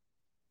 but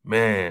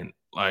man,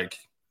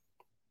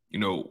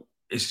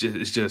 it's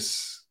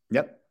just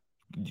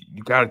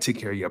you got to take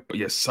care of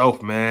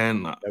yourself,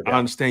 man. I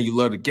understand you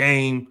love the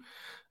game.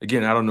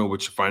 Again, I don't know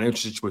what your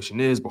financial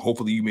situation is, but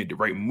hopefully you made the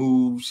right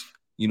moves.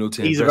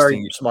 He's a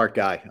very smart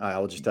guy.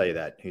 I'll just tell you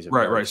that he's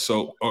right.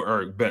 So,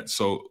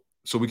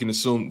 so we can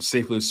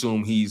safely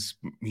assume he's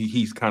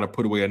kind of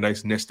put away a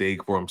nice nest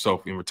egg for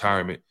himself in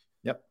retirement.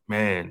 Yep,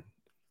 man,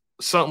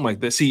 something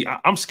like that. See,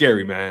 I'm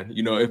scary, man.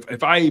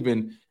 If I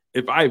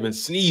even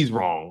sneeze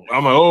wrong,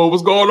 I'm like, oh,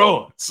 what's going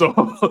on? So,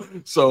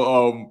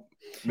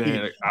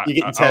 man, you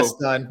getting tests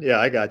done? Yeah,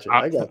 I got you.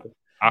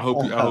 I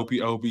hope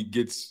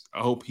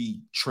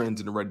he trends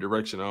in the right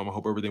direction. I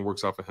hope everything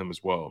works out for him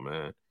as well,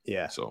 man.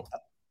 Yeah. So.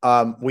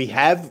 We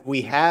have,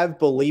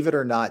 believe it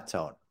or not,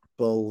 Tone,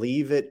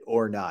 believe it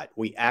or not,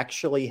 we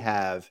actually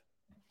have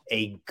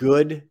a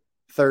good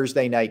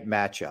Thursday night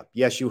matchup.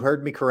 Yes, you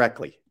heard me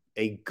correctly.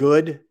 A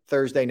good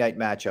Thursday night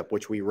matchup,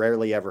 which we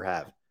rarely ever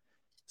have.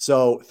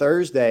 So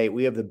Thursday,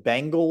 we have the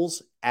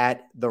Bengals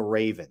at the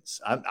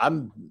Ravens.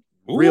 I'm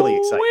really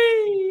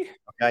excited.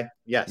 Okay.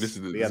 Yes. This is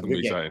going to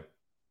be exciting.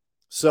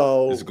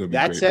 So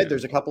that said,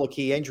 there's a couple of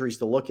key injuries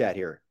to look at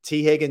here.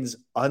 T. Higgins,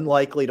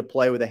 unlikely to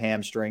play with a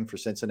hamstring for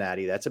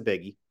Cincinnati. That's a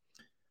biggie.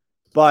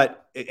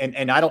 But,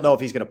 and I don't know if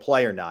he's going to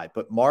play or not,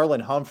 but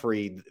Marlon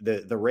Humphrey,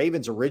 the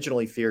Ravens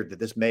originally feared that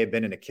this may have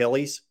been an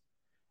Achilles.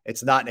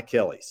 It's not an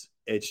Achilles.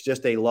 It's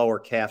just a lower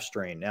calf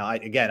strain. Now, I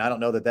don't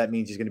know that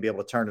means he's going to be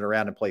able to turn it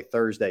around and play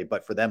Thursday,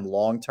 but for them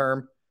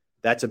long-term,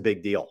 that's a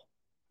big deal.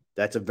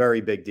 That's a very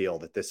big deal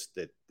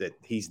that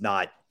he's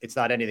not, it's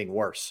not anything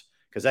worse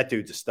because that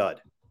dude's a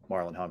stud,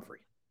 Marlon Humphrey.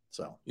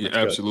 So yeah,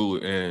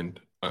 absolutely. Good. And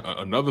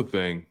another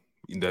thing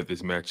that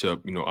this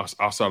matchup,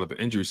 outside of the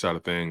injury side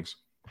of things,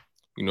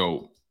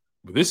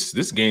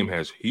 this game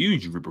has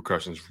huge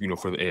repercussions,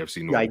 for the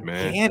AFC North,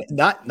 man.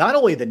 Not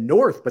only the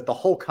North, but the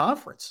whole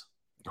conference.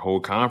 The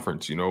whole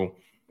conference,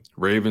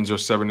 Ravens are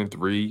 7-3,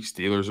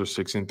 Steelers are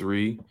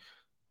 6-3,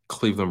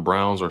 Cleveland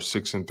Browns are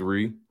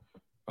 6-3,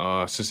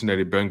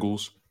 Cincinnati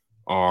Bengals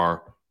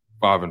are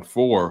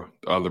 5-4.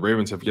 The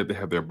Ravens have yet to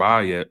have their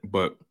bye yet,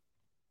 but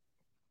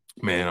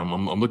man,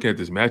 I'm looking at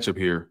this matchup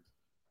here,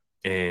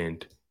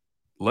 and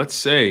let's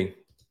say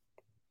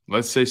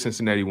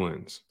Cincinnati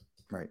wins.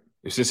 Right.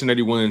 If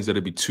Cincinnati wins,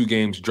 that'd be 2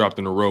 games dropped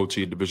in a row to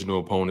your divisional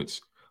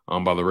opponents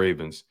by the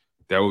Ravens.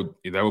 That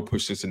would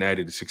push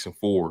Cincinnati to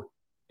 6-4,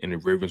 and the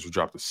Ravens would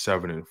drop to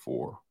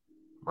 7-4,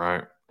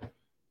 right?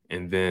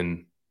 And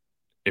then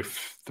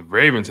if the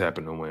Ravens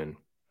happen to win,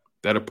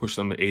 that'll push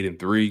them to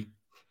 8-3.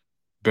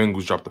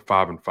 Bengals drop to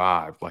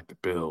 5-5, like the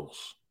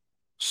Bills.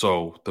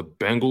 So the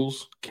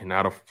Bengals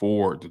cannot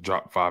afford to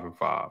drop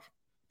 5-5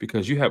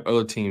 because you have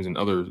other teams in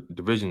other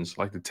divisions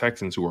like the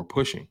Texans who are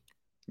pushing.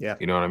 Yeah.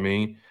 You know what I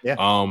mean? Yeah.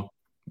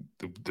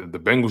 The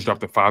Bengals dropped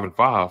to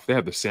 5-5. They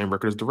have the same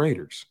record as the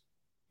Raiders.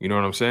 You know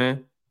what I'm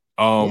saying?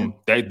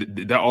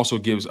 That also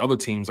gives other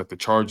teams like the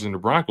Chargers and the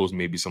Broncos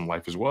maybe some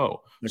life as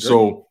well. Agreed.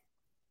 So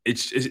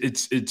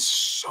it's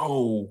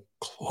so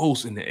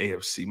close in the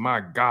AFC.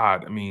 My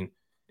God. I mean,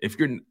 if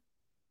you're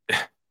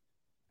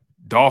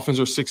Dolphins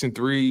are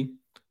 6-3,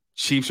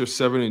 Chiefs are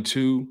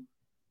 7-2.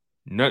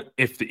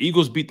 If the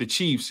Eagles beat the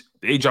Chiefs,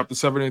 they drop to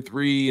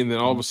 7-3, and then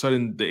all of a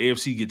sudden the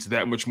AFC gets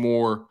that much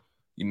more,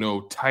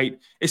 tight.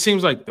 It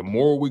seems like the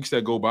more weeks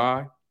that go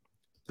by,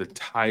 the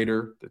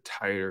tighter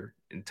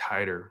and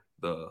tighter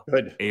the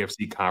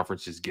AFC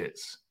conference just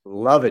gets.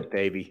 Love it,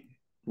 baby.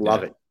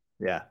 Love it.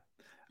 Yeah.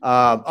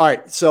 All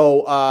right.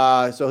 So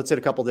let's hit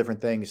a couple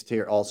different things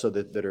here also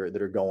that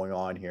are going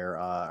on here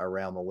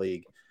around the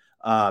league.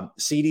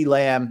 CeeDee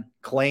Lamb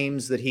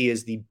claims that he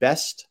is the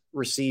best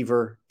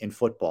receiver in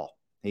football.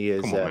 He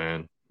is,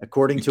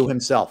 according to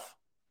himself.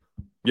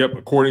 Yep,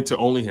 according to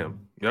only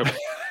him. Yep.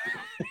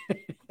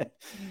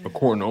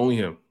 According to only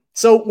him.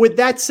 So with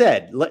that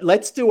said,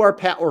 let's do our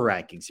power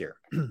rankings here.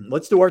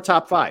 Let's do our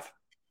top 5.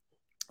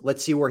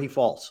 Let's see where he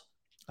falls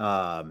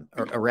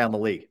around the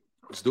league.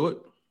 Let's do it.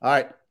 All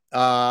right.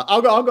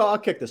 I'll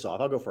kick this off.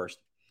 I'll go first.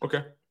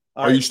 Okay.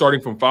 Are you starting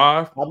from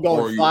 5? I'm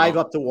going 5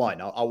 up to 1.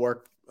 I'll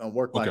work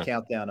my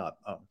countdown up.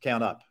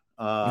 Count up.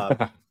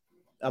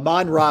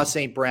 Amon-Ra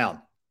St.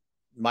 Brown,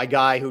 my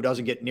guy who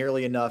doesn't get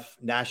nearly enough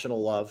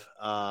national love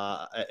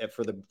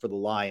for the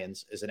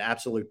Lions, is an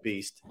absolute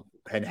beast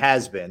and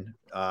has been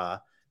for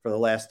the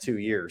last 2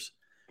 years.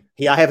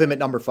 I have him at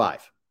number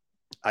 5.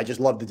 I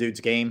just love the dude's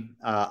game.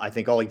 I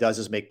think all he does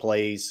is make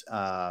plays,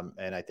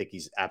 and I think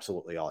he's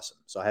absolutely awesome.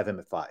 So I have him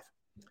at 5.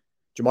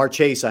 Jamar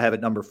Chase, I have at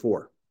number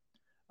 4.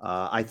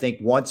 I think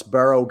once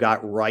Burrow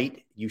got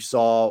right, you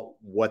saw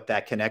what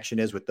that connection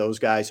is with those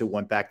guys who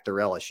went back to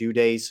their LSU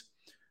days.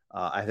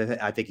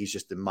 I think he's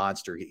just a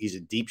monster. He's a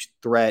deep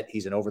threat.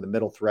 He's an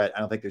over-the-middle threat. I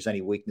don't think there's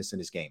any weakness in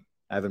his game.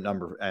 I have him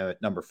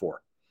at number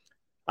 4.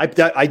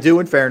 I do,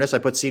 in fairness, I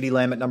put CeeDee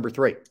Lamb at number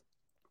 3.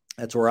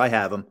 That's where I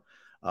have him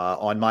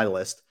on my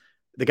list.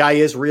 The guy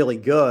is really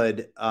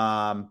good,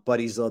 but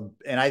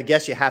and I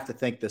guess you have to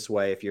think this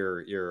way if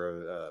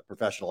you're a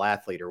professional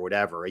athlete or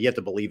whatever. You have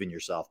to believe in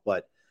yourself,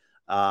 but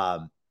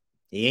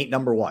he ain't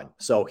number 1.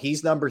 So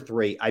he's number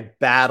 3. I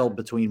battled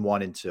between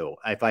 1 and 2.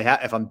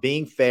 If I'm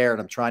being fair and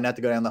I'm trying not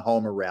to go down the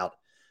homer route,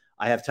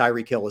 I have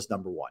Tyreek Hill as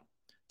number 1.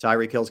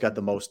 Tyreek Hill's got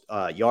the most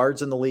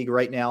yards in the league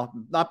right now,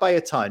 not by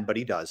a ton, but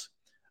he does.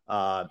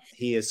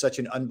 He is such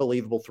an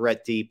unbelievable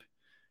threat deep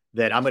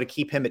that I'm going to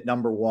keep him at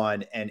number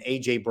 1. And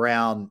A.J.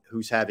 Brown,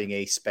 who's having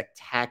a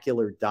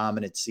spectacular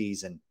dominant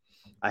season,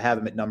 I have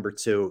him at number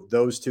 2.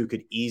 Those two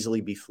could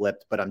easily be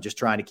flipped, but I'm just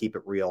trying to keep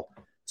it real.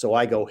 So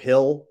I go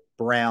Hill,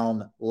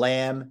 Brown,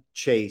 Lamb,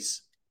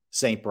 Chase,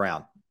 St.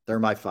 Brown. They're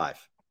my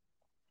 5.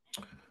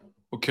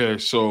 Okay,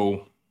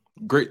 so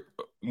great.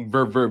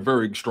 Very, very,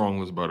 very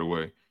strong list, by the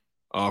way.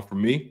 For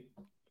me,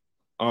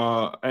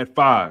 at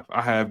 5,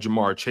 I have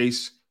Jamar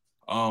Chase.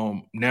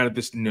 Now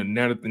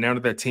that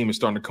that team is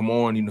starting to come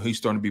on, he's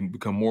starting to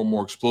become more and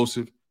more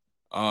explosive.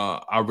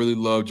 I really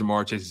love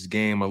Jamar Chase's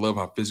game. I love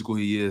how physical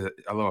he is.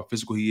 I love how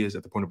physical he is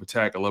at the point of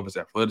attack. I love his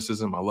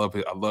athleticism. I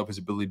love his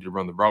ability to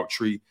run the route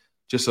tree.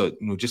 Just a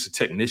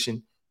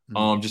technician.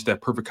 Just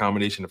that perfect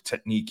combination of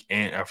technique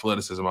and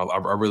athleticism.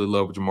 I really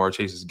love Jamar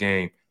Chase's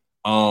game.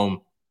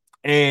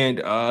 And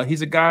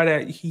he's a guy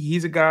that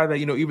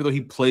even though he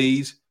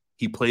plays,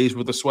 He plays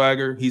with a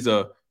swagger. He's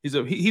a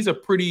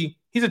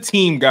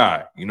team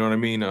guy. You know what I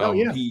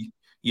mean?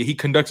 He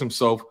conducts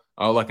himself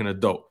like an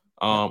adult.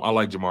 I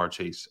like Jamar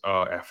Chase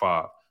at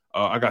 5.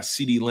 I got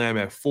CeeDee Lamb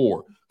at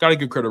 4. Got to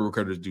give credit where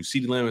credit is due.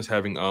 CeeDee Lamb is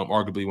having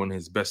arguably one of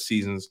his best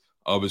seasons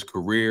of his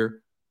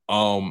career,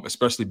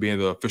 especially being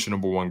the official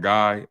number 1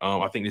 guy.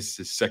 I think this is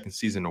his second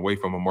season away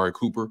from Amari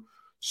Cooper.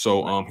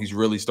 So he's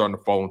really starting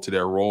to fall into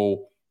that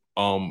role,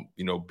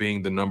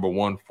 being the number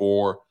 1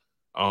 for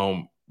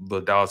the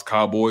Dallas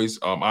Cowboys.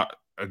 I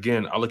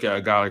look at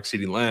a guy like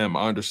CeeDee Lamb.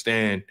 I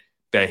understand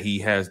that he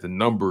has the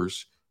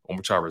numbers, on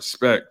which I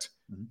respect,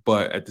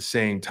 but at the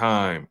same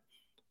time,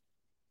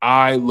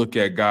 I look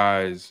at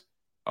guys,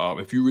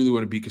 if you really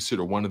want to be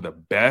considered one of the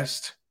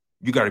best,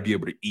 you got to be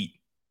able to eat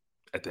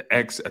at the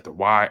X, at the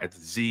Y, at the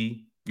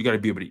Z. You got to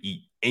be able to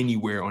eat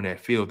anywhere on that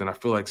field. And I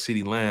feel like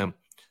CeeDee Lamb,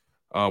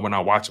 when I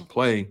watch him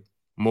play,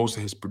 most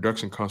of his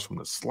production comes from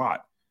the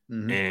slot.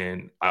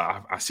 And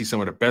I see some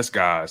of the best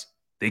guys,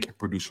 they can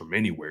produce from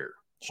anywhere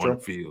on the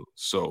field.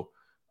 So,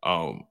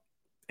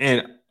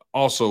 and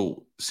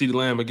also CeeDee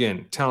Lamb,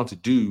 again,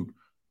 talented dude,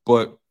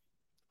 but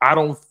I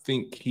don't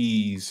think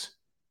he's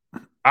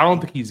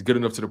good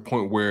enough to the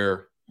point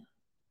where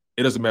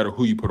it doesn't matter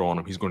who you put on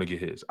him, he's going to get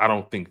his. I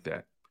don't think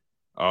that.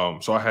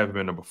 So I have him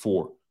at number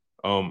 4.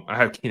 I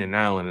have Keenan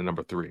Allen at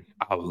number 3.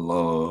 I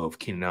love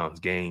Keenan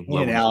Allen's game.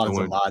 Keenan Allen's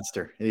a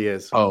monster. He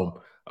is.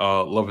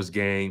 Love his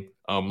game.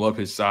 Love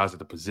his size at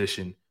the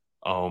position.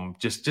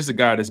 Just a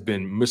guy that's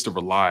been Mr.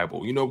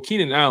 Reliable.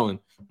 Keenan Allen,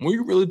 when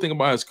you really think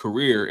about his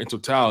career in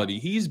totality,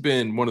 he's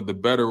been one of the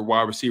better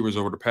wide receivers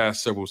over the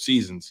past several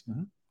seasons.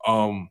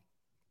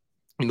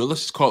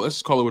 Let's just call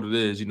it what it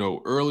is.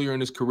 Earlier in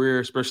his career,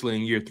 especially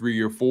in year 3,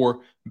 year 4,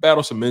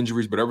 battled some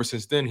injuries, but ever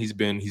since then, he's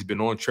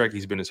been on track.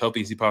 He's been as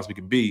healthy as he possibly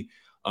can be.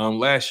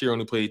 Last year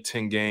only played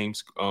 10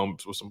 games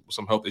with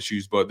some health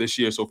issues, but this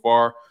year so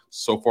far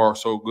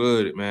so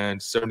good, man.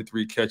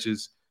 73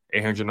 catches,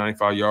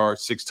 895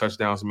 yards, 6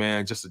 touchdowns,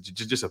 man. Just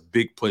a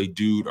big play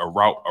dude, a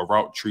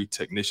route tree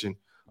technician.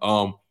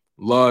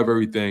 Love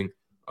everything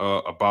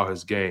about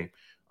his game.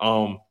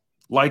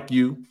 Like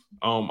you,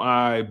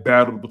 I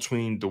battled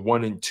between the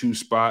 1 and 2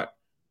 spot,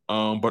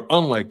 but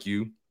unlike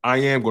you, I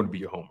am going to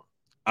be a homer.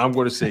 I'm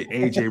going to say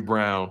AJ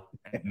Brown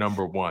at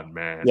number 1,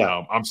 man.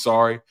 Yeah. I'm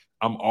sorry.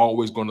 I'm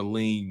always going to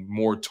lean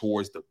more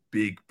towards the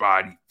big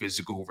body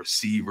physical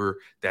receiver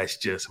that's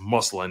just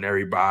muscling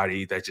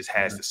everybody, that just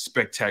has the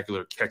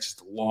spectacular catches,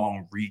 the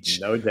long reach.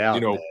 No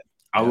doubt.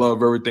 I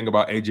love everything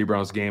about AJ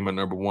Brown's game at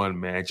number 1,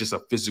 man. Just a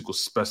physical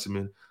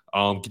specimen.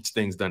 Gets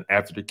things done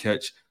after the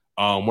catch.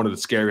 One of the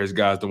scariest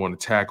guys to want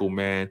to tackle,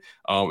 man.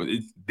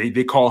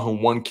 They call him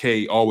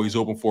 1K, always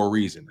open for a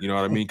reason. You know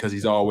what I mean? Because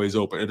he's always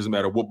open. It doesn't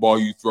matter what ball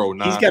you throw.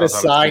 He's got a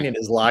sign in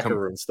his locker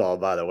room stall,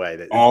 by the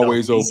way.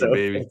 Always open,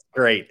 baby. It's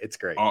great. It's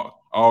great.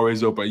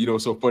 Always open.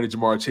 It's so funny.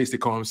 Jamar Chase, they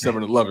call him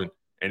 7-Eleven,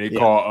 and they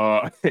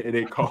call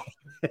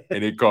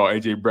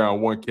AJ Brown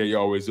 1K,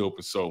 always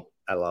open. So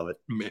I love it,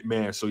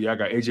 man. So I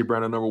got AJ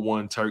Brown at number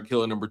 1, Tyreek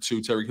Hill at number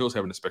 2. Tyreek Hill's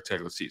having a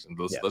spectacular season.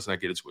 Let's not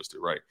get it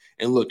twisted, right?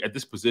 And look at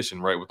this position,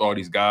 right? With all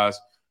these guys,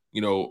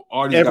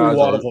 all these every guys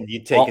one of them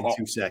you take in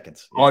 2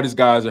 seconds. All these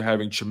guys are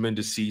having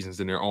tremendous seasons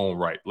in their own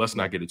right. Let's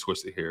not get it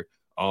twisted here.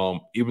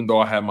 Even though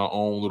I have my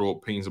own little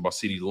opinions about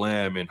CeeDee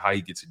Lamb and how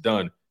he gets it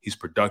done, he's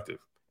productive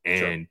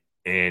and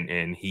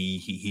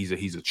he's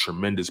a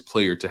tremendous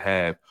player to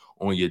have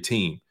on your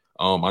team.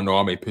 I know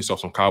I may piss off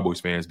some Cowboys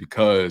fans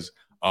because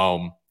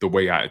the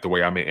way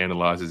I may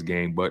analyze this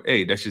game, but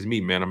hey, that's just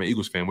me, man. I'm an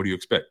Eagles fan. What do you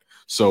expect?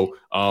 So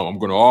I'm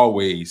going to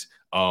always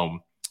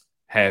have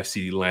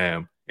CeeDee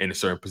Lamb in a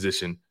certain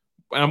position.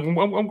 I'm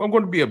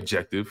going to be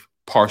objective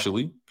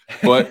partially,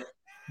 but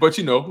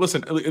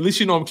listen, at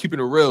least I'm keeping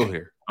it real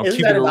here. Isn't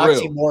keeping that an it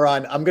real.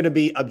 oxymoron? I'm going to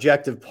be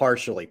objective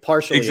partially.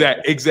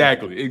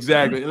 Exactly.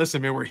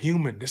 Listen, man, we're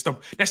human. That's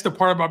the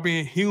part about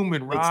being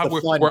human, Rob.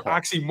 We're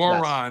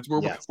oxymorons.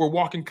 Yes. We're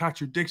walking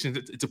contradictions.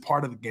 It's a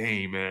part of the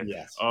game, man.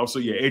 Yes.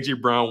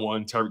 AJ Brown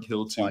 1, Tyreek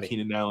Hill 2,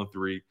 Keenan Allen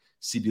 3,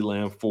 CeeDee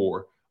Lamb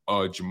 4,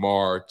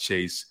 Jamar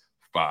Chase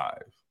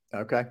 5.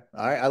 Okay.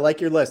 All right. I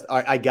like your list. All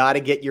right. I got to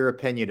get your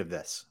opinion of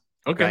this.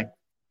 Okay.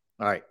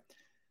 All right.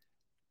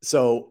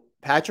 So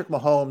Patrick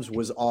Mahomes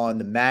was on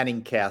the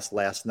Manning cast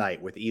last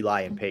night with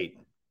Eli and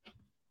Peyton.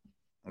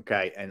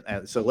 Okay.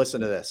 And so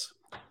listen to this.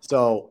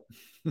 So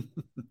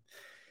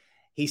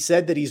he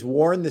said that he's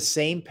worn the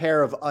same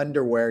pair of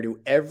underwear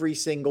to every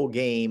single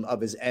game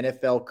of his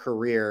NFL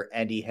career,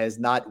 and he has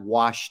not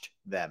washed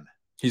them.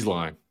 He's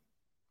lying.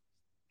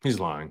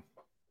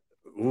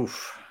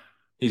 Oof.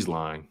 He's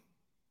lying.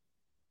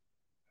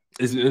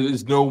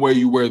 There's no way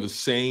you wear the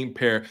same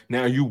pair.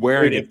 Now you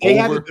wearing it they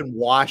over. haven't been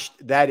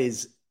washed. That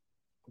is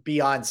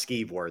beyond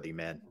skeeve worthy,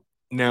 man.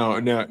 Now,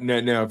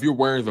 if you're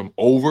wearing them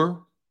over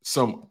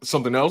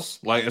something else,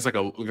 like it's like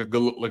a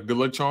good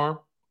luck charm,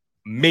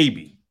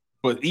 maybe.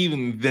 But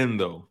even then,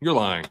 though, you're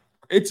lying.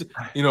 Listen.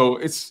 He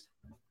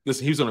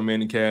was on a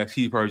Manning cast.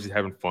 He probably just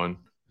having fun,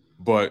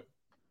 but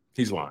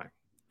he's lying.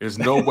 There's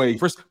no way.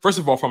 First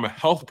of all, from a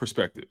health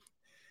perspective,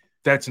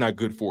 that's not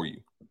good for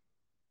you.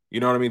 You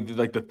know what I mean?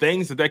 Like the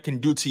things that can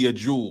do to your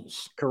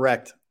jewels.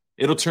 Correct.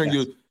 It'll turn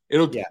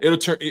it'll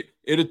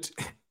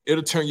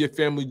turn your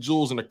family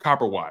jewels into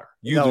copper wire.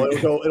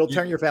 It'll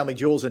turn your family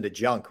jewels into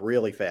junk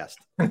really fast.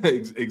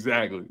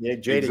 Exactly. Yeah,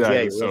 J to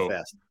J real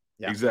fast.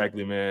 Yeah.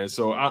 Exactly, man.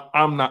 So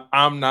I'm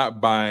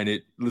not buying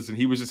it. Listen,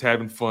 he was just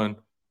having fun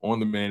on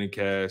the Manning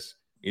cast.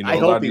 You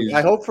know,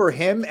 I hope for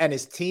him and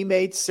his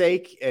teammates'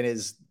 sake and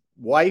his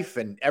wife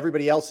and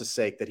everybody else's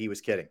sake that he was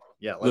kidding.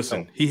 Yeah.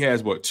 Listen, he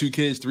has 2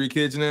 kids, 3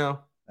 kids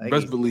now.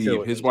 Best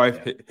believe his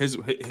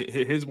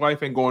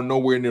wife ain't going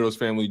nowhere near those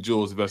family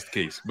jewels if that's the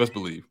case. Best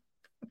believe.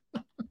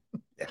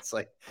 It's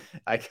like,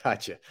 I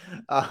got you.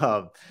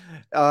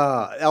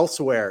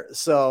 Elsewhere.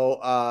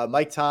 So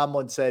Mike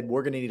Tomlin said,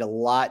 we're going to need a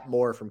lot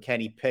more from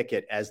Kenny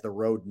Pickett as the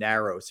road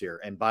narrows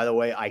here. And by the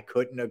way, I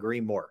couldn't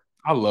agree more.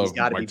 I love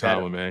Mike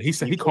Tomlin, man. He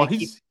says like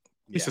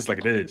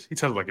it is. He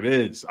tells it like it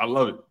is. I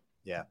love it.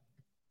 Yeah.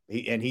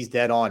 He's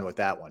dead on with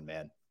that one,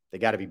 man. They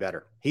got to be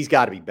better. He's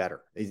got to be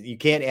better. You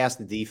can't ask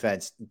the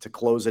defense to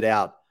close it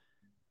out.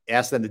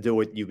 Ask them to do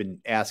what you've been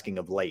asking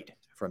of late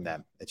from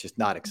them. It's just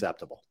not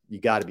acceptable.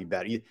 You got to be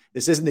better.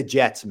 This isn't the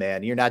Jets,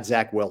 man. You're not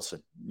Zach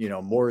Wilson. You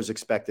know, more is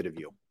expected of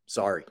you.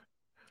 Sorry.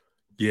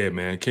 Yeah,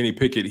 man. Kenny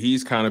Pickett,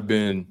 he's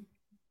been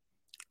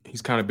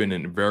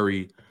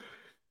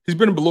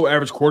a below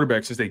average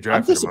quarterback since they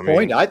drafted him. I'm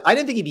disappointed. I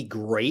didn't think he'd be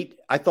great.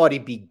 I thought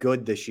he'd be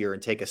good this year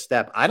and take a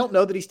step. I don't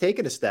know that he's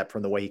taken a step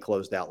from the way he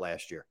closed out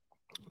last year.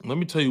 Let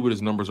me tell you what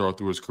his numbers are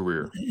through his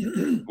career,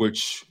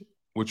 which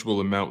will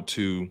amount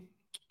to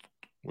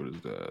what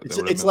is that?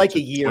 It's like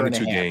a year and a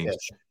half. Games.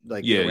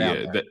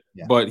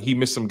 But he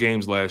missed some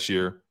games last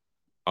year.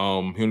 He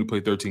only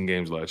played 13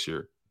 games last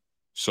year,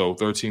 so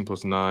 13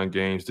 plus 9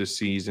 games this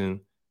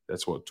season.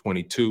 That's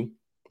 22.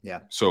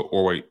 Yeah.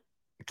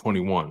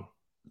 21.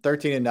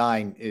 13 and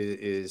 9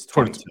 is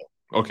 22.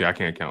 Okay, I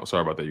can't count.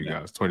 Sorry about that, you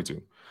guys.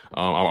 22.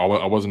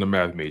 I wasn't a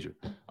math major.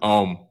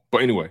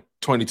 But anyway,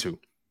 22.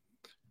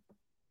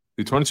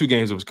 The 22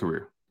 games of his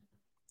career,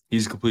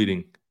 he's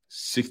completing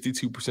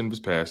 62% of his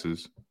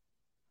passes,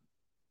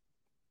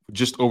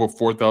 just over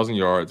 4,000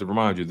 yards. To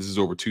remind you, this is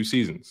over 2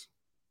 seasons,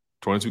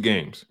 22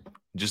 games,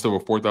 just over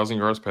 4,000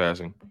 yards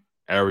passing,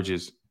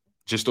 averages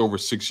just over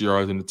 6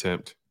 yards an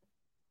attempt,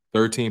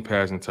 13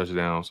 passing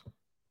touchdowns,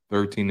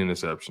 13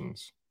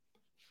 interceptions.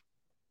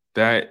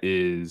 That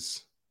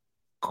is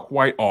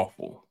quite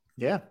awful.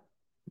 Yeah.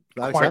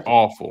 Quite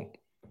awful.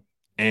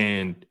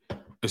 And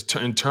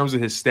in terms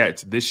of his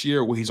stats this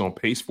year, what he's on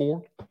pace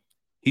for,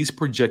 he's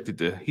projected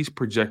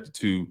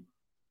to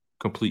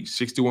complete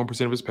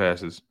 61% of his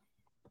passes,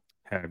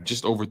 have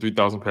just over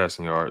 3,000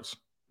 passing yards,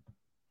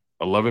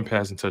 11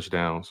 passing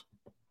touchdowns,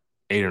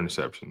 8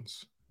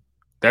 interceptions.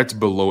 That's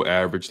below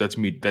average. That's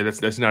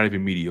not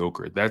even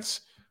mediocre.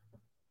 That's,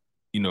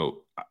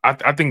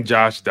 I think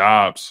Josh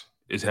Dobbs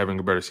is having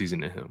a better season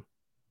than him.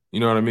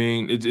 You know what I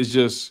mean? It's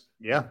just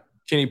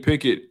Kenny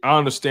Pickett. I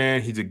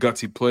understand he's a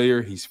gutsy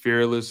player. He's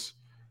fearless.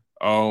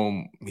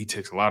 He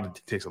takes a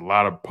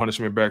lot of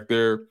punishment back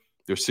there.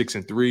 They're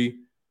 6-3,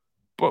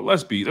 but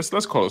let's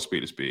call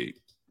it a spade.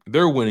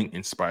 They're winning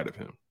in spite of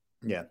him.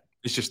 Yeah,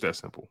 it's just that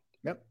simple.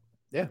 Yep.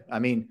 Yeah. I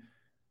mean,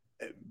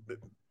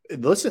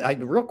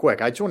 listen. Real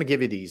quick, I just want to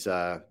give you these.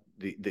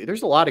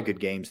 There's a lot of good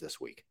games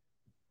this week.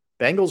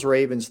 Bengals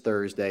Ravens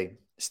Thursday.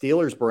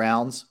 Steelers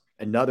Browns.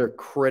 Another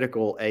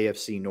critical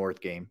AFC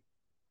North game.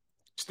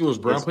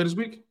 Steelers Browns play this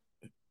week.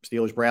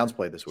 Steelers Browns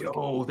play this week.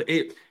 Oh,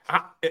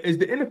 is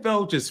the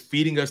NFL just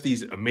feeding us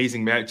these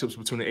amazing matchups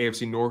between the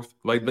AFC North?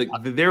 Like they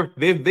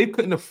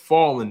couldn't have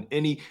fallen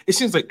any. It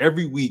seems like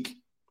every week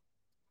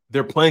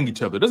they're playing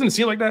each other. Doesn't it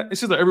seem like that? It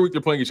seems like every week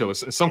they're playing each other.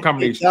 Some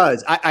combination. It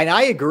does.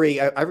 I agree.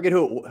 I forget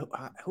who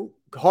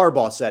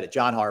Harbaugh said it.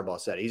 John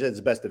Harbaugh said it. He said it's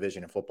the best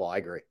division in football. I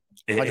agree.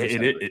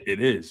 It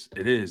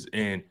is.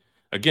 And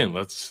again,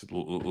 let's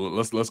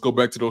go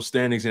back to those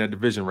standings in that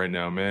division right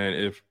now, man.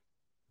 If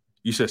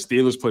you said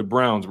Steelers play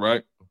Browns,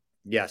 right?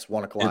 Yes,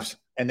 1:00.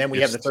 And then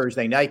we have the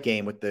Thursday night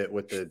game with the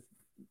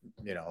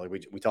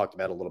we talked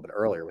about a little bit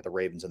earlier with the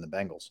Ravens and the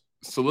Bengals.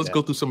 So let's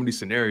go through some of these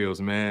scenarios,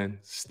 man.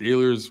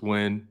 Steelers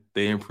win,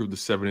 they improve to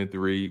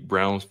 7-3.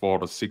 Browns fall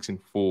to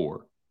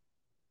 6-4.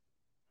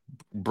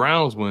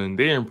 Browns win,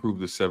 they improve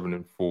to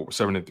 7-3.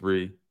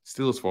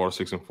 Steelers fall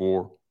to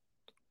 6-4.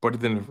 But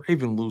then if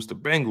Ravens lose to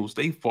Bengals,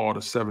 they fall to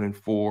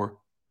 7-4.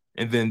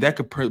 And then that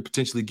could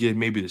potentially give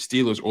maybe the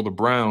Steelers or the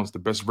Browns the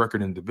best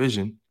record in the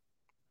division.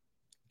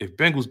 If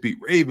Bengals beat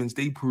Ravens,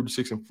 they improve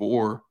to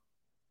 6-4.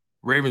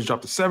 Ravens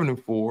drop to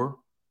 7-4.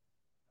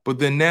 But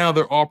then now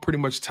they're all pretty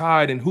much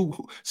tied. And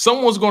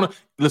someone's going to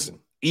 – listen,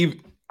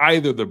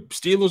 either the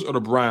Steelers or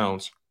the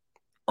Browns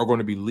are going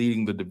to be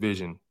leading the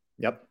division.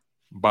 Yep.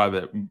 By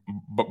the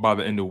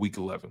end of week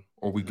 11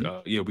 or week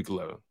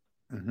 11.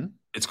 Mm-hmm.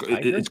 It's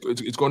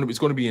going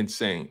to be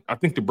insane. I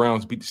think the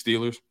Browns beat the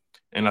Steelers,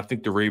 and I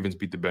think the Ravens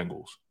beat the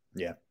Bengals.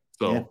 Yeah.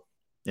 So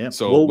yeah.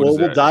 So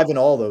we'll dive into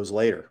all those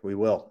later. We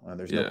will.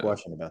 There's no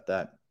question about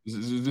that.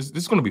 This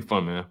is going to be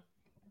fun, man.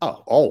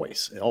 Oh,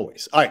 always. All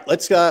right,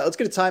 let's get a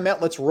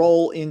timeout. Let's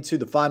roll into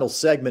the final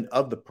segment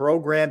of the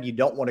program. You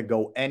don't want to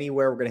go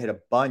anywhere. We're going to hit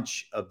a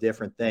bunch of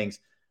different things.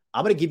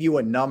 I'm going to give you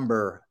a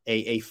number,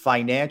 a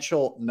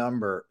financial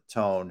number,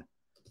 Tone,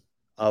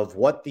 of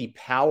what the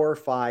Power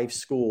 5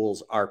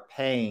 schools are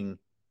paying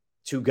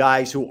to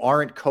guys who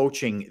aren't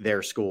coaching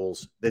their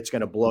schools. That's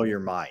going to blow your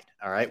mind.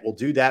 All right, we'll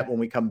do that when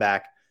we come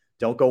back.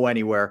 Don't go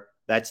anywhere.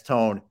 That's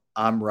Tone.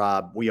 I'm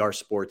Rob. We are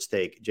Sports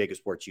Take, Jacob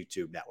Sports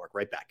YouTube Network.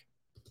 Right back.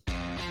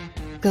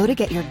 Go to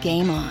get your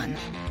game on.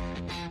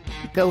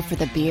 Go for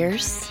the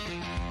beers.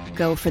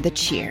 Go for the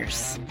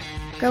cheers.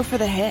 Go for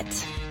the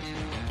hit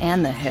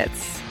and the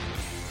hits.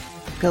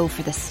 Go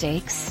for the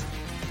stakes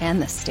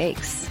and the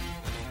stakes.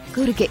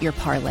 Go to get your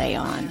parlay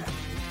on.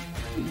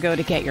 Go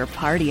to get your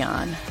party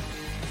on.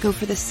 Go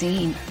for the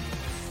scene.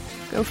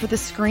 Go for the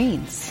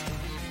screens.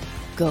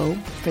 Go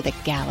for the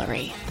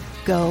gallery.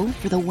 Go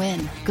for the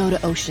win. Go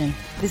to Ocean.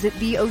 Visit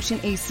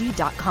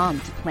theoceanac.com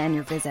to plan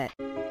your visit.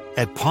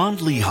 At Pond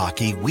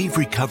Lehocky, we've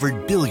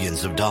recovered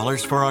billions of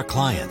dollars for our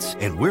clients,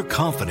 and we're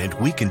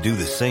confident we can do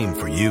the same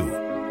for you.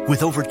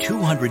 With over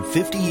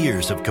 250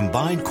 years of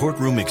combined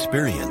courtroom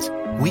experience,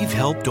 we've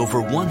helped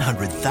over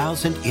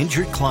 100,000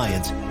 injured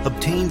clients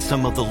obtain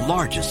some of the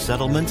largest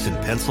settlements in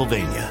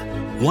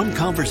Pennsylvania. One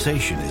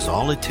conversation is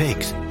all it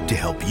takes to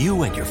help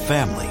you and your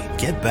family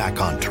get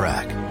back on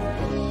track.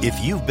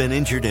 If you've been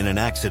injured in an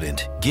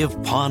accident,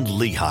 give Pond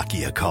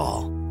Lehocky a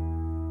call.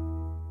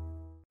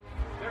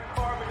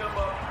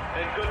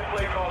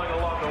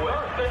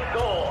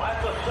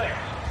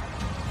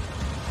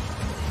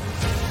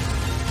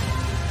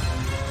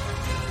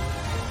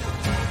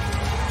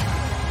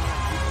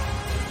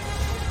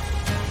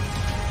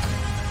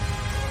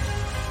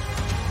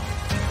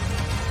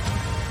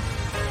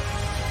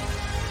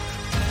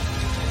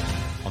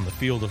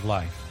 Field of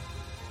life,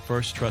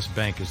 First Trust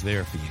Bank is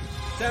there for you.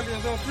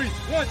 Champions on 3.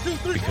 1, 2,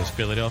 3. Because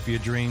Philadelphia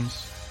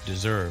dreams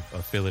deserve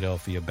a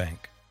Philadelphia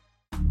bank.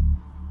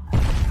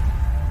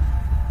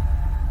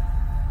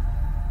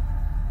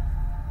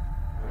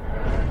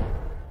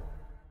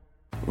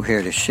 We're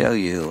here to show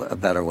you a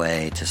better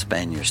way to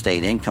spend your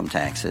state income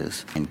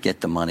taxes and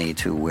get the money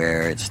to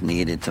where it's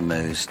needed the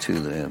most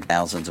to the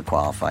thousands of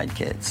qualified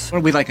kids.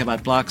 What we like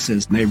about Blocks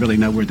is they really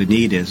know where the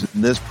need is.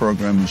 This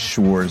program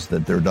ensures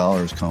that their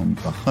dollars come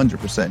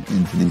 100%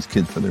 into these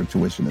kids for their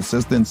tuition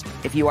assistance.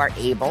 If you are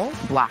able,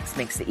 Blocks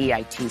makes the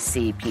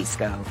EITC piece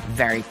go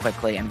very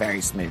quickly and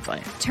very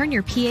smoothly. Turn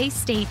your PA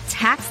State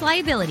tax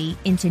liability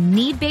into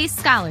need-based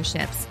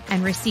scholarships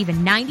and receive a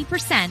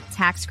 90%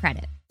 tax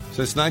credit.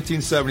 Since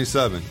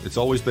 1977, it's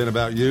always been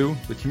about you,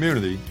 the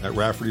community, at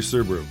Rafferty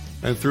Subaru.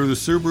 And through the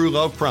Subaru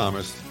Love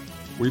Promise,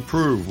 we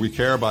prove we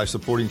care by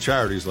supporting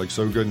charities like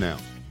So Good Now.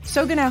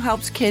 So Good Now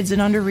helps kids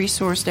in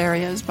under-resourced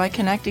areas by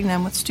connecting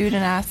them with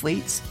student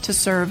athletes to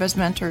serve as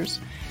mentors.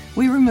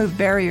 We remove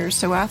barriers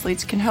so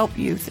athletes can help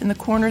youth in the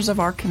corners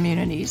of our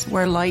communities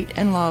where light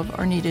and love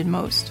are needed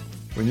most.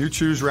 When you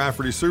choose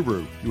Rafferty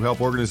Subaru, you help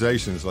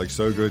organizations like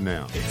So Good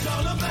Now. It's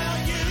all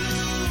about you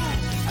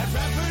at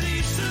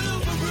Rafferty Subaru.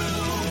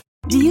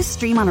 Do you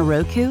stream on a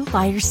Roku,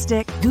 Fire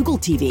Stick, Google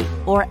TV,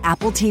 or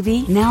Apple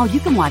TV? Now you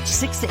can watch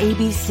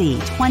 6ABC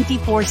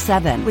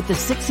 24/7 with the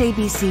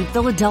 6ABC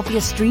Philadelphia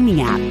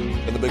streaming app.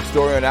 In the big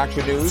story on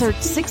Action News, search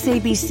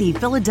 6ABC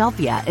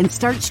Philadelphia and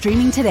start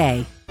streaming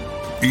today.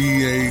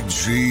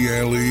 EAGLES,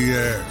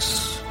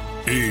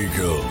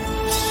 Eagles.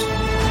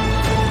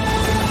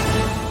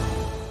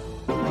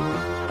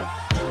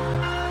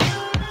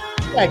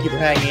 Thank you for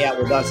hanging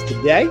out with us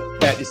today.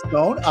 That is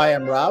Tone. I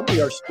am Rob. We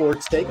are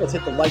Sports Take. Let's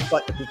hit the like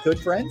button if we could,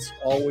 friends.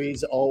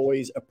 Always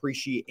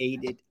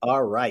appreciate it.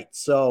 All right.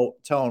 So,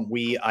 Tone,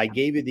 I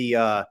gave you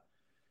the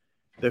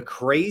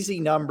crazy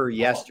number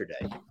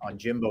yesterday on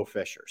Jimbo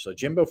Fisher. So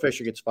Jimbo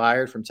Fisher gets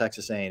fired from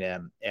Texas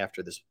A&M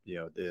after this,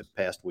 the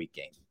past week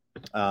game.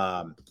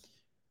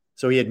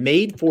 So he had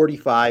made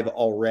 45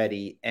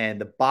 already, and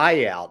the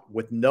buyout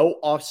with no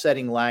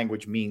offsetting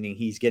language, meaning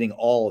he's getting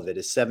all of it,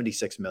 is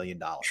 $76 million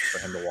for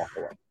him to walk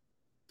away.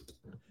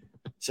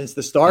 Since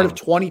the start of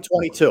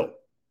 2022,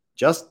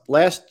 just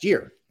last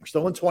year, we're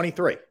still in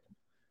 23,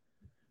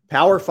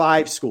 Power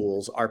 5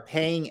 schools are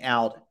paying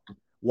out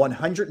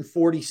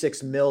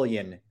 $146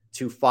 million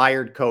to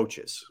fired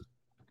coaches.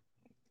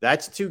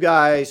 That's two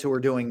guys who are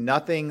doing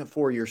nothing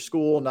for your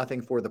school,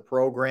 nothing for the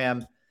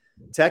program.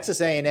 Texas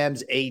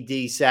A&M's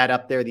AD sat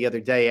up there the other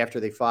day after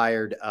they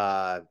fired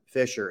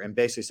Fisher and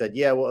basically said,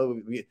 yeah, well,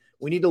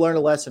 we need to learn a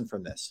lesson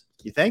from this.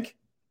 You think?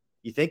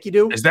 You think you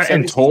do? Is that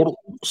in total?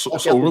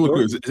 So really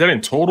quick, is that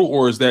in total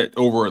or is that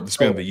over the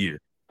span of the year?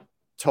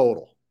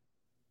 Total.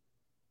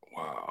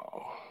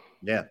 Wow.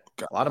 Yeah.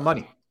 A lot of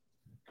money.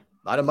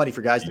 A lot of money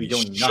for guys to be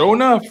doing nothing. Sure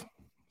enough.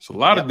 It's a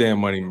lot of damn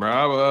money,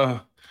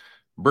 bro.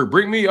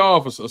 Bring me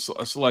off a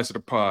slice of the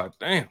pie.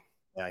 Damn.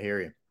 Yeah, I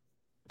hear you.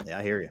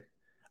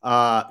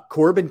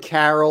 Corbin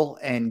Carroll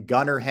and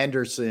Gunnar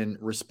Henderson,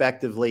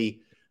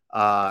 respectively,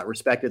 have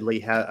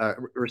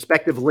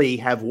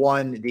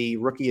won the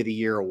Rookie of the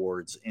Year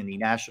awards in the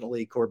National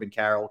League. Corbin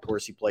Carroll, of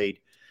course, he played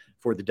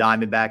for the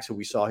Diamondbacks, who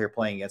we saw here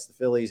playing against the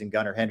Phillies, and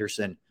Gunnar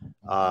Henderson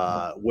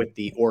with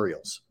the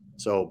Orioles.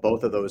 So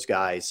both of those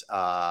guys,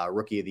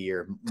 Rookie of the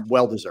Year,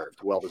 well-deserved.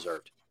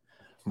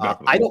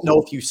 I don't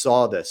know if you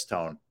saw this,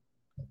 Tone.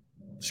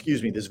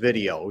 Excuse me, this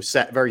video. It was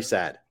very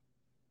sad.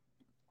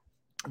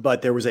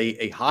 But there was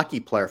a hockey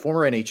player,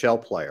 former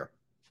NHL player,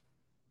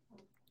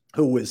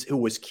 who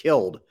was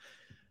killed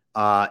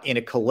in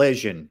a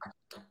collision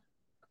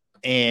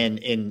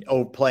and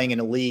playing in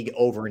a league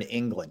over in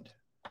England.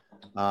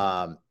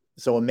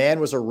 So a man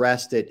was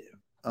arrested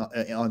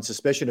on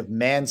suspicion of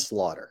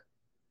manslaughter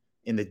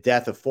in the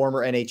death of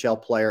former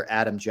NHL player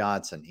Adam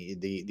Johnson.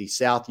 The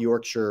South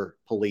Yorkshire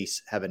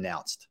police have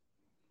announced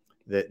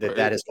that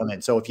has come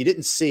in. So if you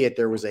didn't see it,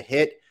 there was a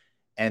hit,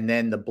 and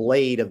then the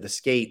blade of the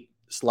skate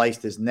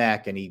sliced his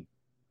neck, and he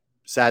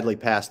sadly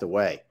passed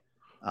away.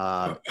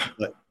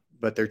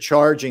 But they're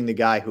charging the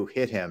guy who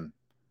hit him,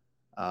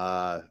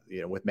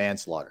 with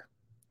manslaughter.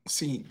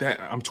 See,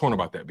 that I'm torn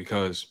about that,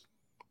 because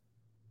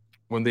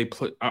when they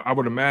play, I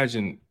would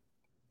imagine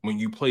when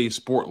you play a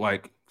sport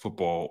like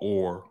football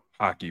or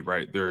hockey,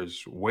 right,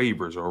 there's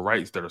waivers or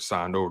rights that are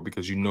signed over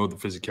because you know the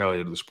physicality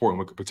of the sport and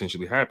what could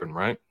potentially happen,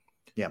 right?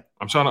 Yeah.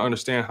 I'm trying to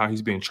understand how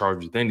he's being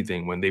charged with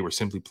anything when they were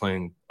simply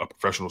playing a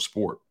professional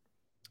sport.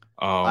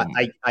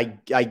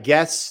 I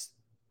guess.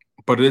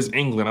 But it is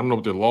England. I don't know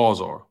what their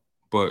laws are,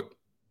 but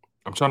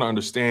I'm trying to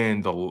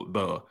understand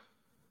the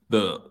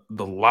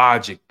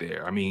logic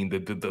there. I mean,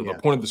 the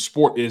point of the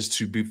sport is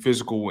to be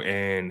physical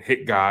and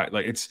hit guy.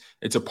 Like it's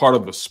a part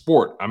of the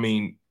sport. I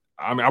mean,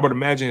 I would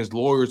imagine his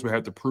lawyers would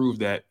have to prove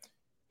that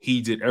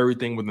he did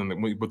everything within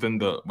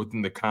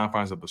the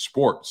confines of the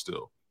sport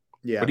still.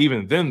 Yeah. But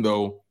even then,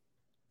 though,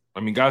 I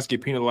mean, guys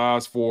get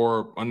penalized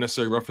for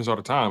unnecessary roughness all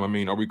the time. I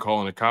mean, are we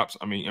calling the cops?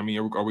 I mean,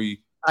 are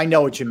we? I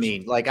know what you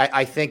mean. Like,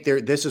 I think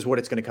this is what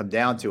it's going to come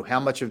down to. How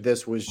much of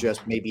this was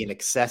just maybe an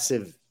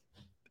excessive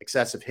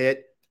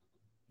hit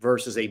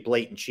versus a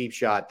blatant cheap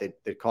shot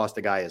that cost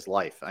the guy his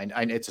life. And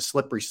it's a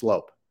slippery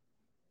slope.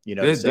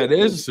 That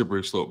is a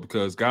slippery slope,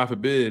 because God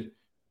forbid,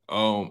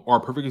 or a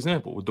perfect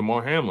example with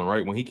DeMar Hamlin,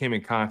 right? When he came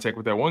in contact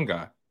with that one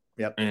guy.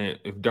 Yep. And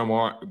if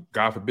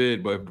God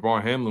forbid, but if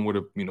DeMar Hamlin would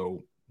have,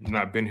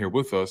 not been here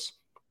with us,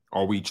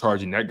 are we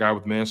charging that guy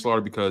with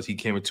manslaughter because he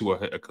came into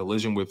a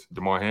collision with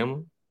DeMar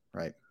Hamlin?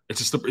 Right.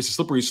 It's a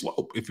slippery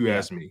slope, if you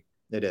ask me.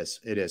 It is.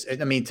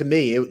 I mean, to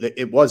me,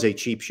 it was a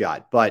cheap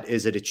shot, but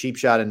is it a cheap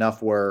shot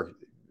enough where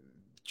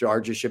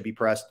charges should be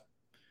pressed?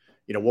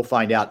 We'll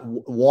find out.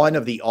 One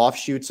of the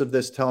offshoots of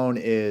this, Tone,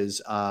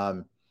 is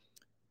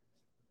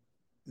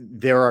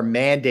there are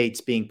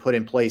mandates being put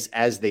in place,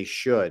 as they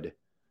should,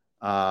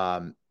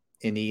 hopefully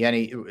in the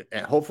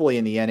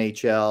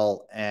NHL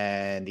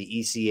and the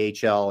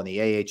ECHL and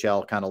the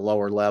AHL kind of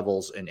lower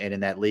levels, and in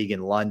that league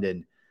in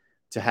London,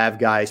 to have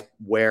guys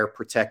wear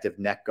protective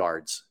neck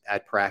guards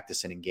at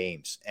practice and in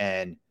games.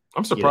 And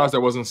I'm surprised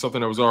that wasn't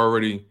something that was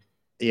already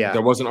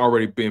that wasn't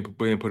already being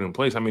put in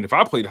place. I mean, if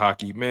I played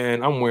hockey,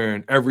 man, I'm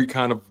wearing every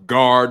kind of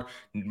guard,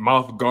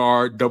 mouth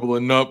guard,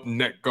 doubling up,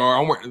 neck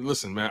guard.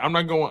 Listen, man, I'm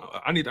not going.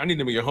 I need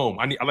to be at home.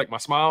 I like my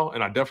smile,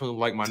 and I definitely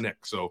like my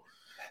neck. So,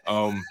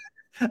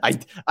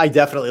 I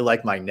definitely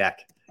like my neck.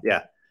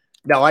 Yeah.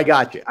 No, I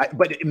got you.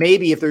 But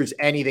maybe if there's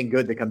anything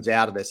good that comes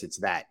out of this, it's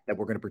that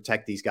we're going to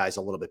protect these guys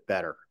a little bit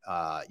better,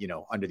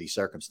 under these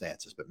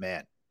circumstances. But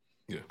man,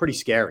 pretty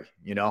scary,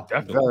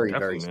 Definitely,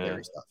 very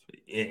scary stuff.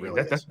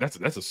 Really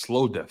that's a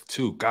slow death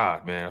too.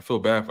 God, man, I feel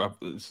bad.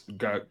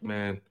 God,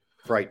 man,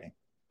 frightening.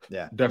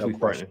 Yeah, definitely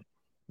frightening.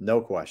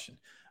 No question.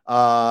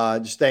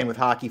 Just staying with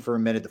hockey for a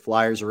minute. The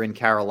Flyers are in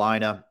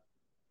Carolina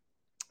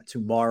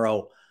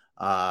tomorrow.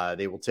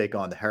 They will take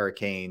on the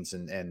Hurricanes,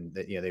 and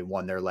they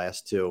won their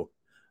last two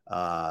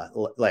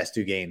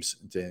games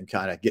to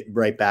kind of get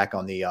right back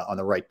on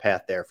the right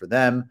path there for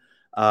them.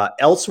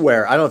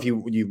 Elsewhere, I don't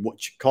know if you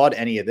caught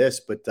any of this,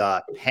 but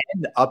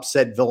Penn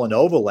upset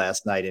Villanova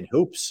last night in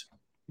hoops.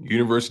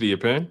 University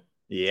of Penn?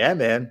 Yeah,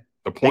 man.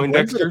 The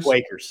Poindexters?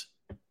 Quakers.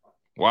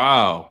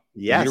 Wow.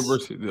 Yes.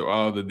 University, the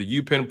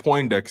UPenn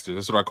Poindexters.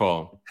 That's what I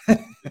call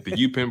them. The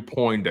UPenn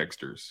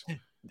Poindexters.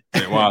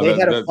 Man, wow, they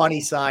had a funny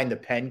sign the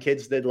Penn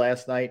kids did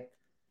last night.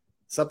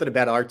 Something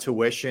about our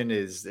tuition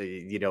is,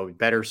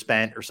 better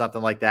spent or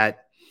something like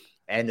that.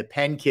 And the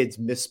Penn kids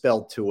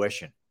misspelled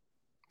tuition.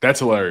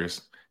 That's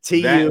hilarious.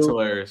 That's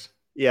hilarious.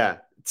 Yeah.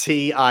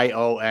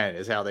 TION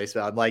is how they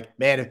spell it. I'm like,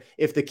 man,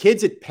 if the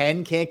kids at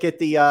Penn can't get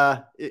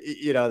the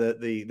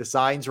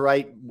signs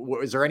right,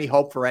 is there any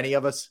hope for any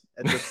of us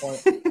at this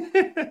point?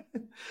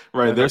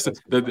 Right.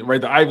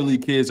 The Ivy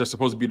League kids are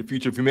supposed to be the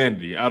future of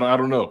humanity. I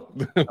don't know.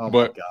 Oh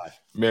but, my God.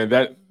 Man,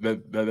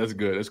 that's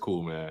good. That's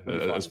cool, man.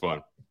 That's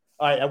fun.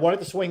 All right, I wanted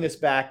to swing this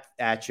back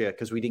at you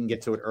because we didn't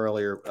get to it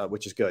earlier,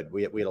 which is good.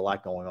 We had a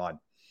lot going on,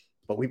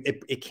 but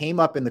it came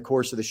up in the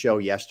course of the show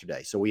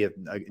yesterday, so we have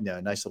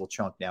a nice little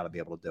chunk now to be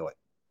able to do it.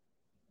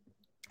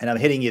 And I'm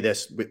hitting you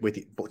this with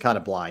kind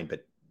of blind,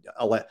 but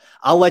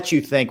I'll let you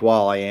think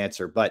while I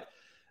answer. But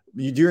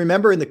do you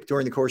remember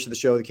during the course of the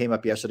show that came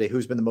up yesterday,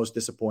 who's been the most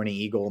disappointing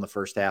Eagle in the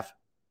first half?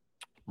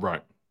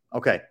 Right.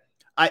 Okay.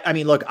 I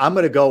mean, look, I'm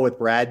going to go with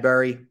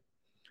Bradbury,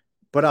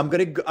 but I'm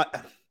going to go.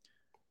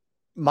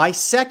 My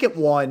second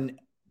one,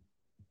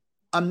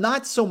 I'm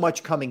not so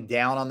much coming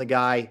down on the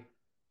guy.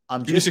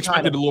 You just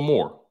expected a little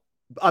more.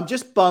 I'm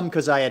just bummed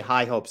because I had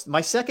high hopes.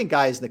 My second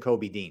guy is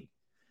Nakobe Dean.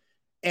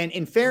 And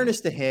in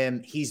fairness to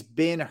him, he's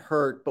been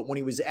hurt, but when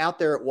he was out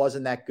there, it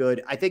wasn't that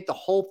good. I think the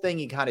whole thing,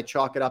 you kind of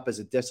chalk it up as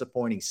a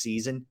disappointing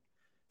season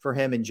for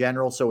him in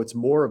general. So it's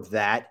more of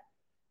that.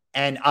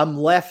 And I'm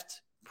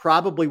left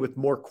probably with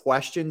more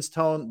questions,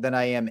 Tone, than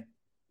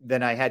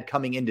I had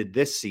coming into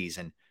this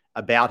season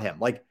about him.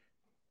 Like,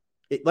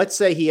 let's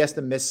say he has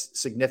to miss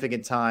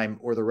significant time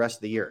or the rest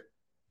of the year.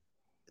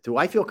 Do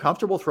I feel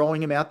comfortable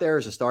throwing him out there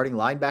as a starting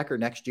linebacker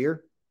next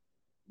year?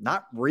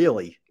 Not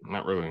really.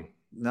 Not really.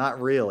 Not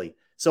really.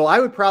 So I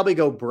would probably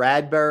go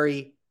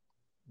Bradbury,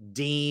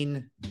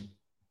 Dean.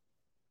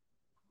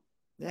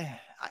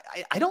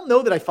 I don't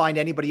know that I find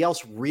anybody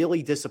else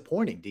really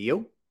disappointing. Do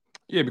you?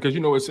 Yeah, because,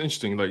 it's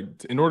interesting.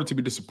 Like, in order to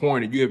be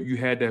disappointed, you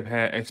had to have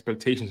had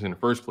expectations in the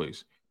first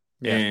place.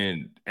 Yeah.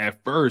 And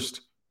at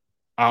first,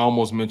 I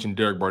almost mentioned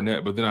Derek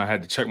Barnett, but then I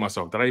had to check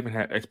myself. Did I even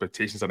have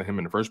expectations out of him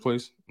in the first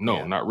place?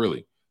 No, not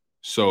really.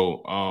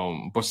 So,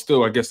 but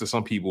still, I guess to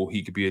some people,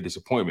 he could be a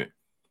disappointment.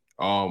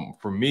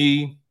 For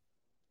me,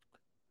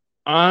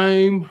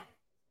 I'm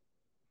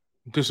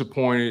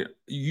disappointed.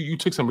 You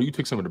took some of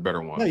the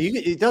better ones. No,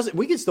 it doesn't.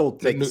 We can still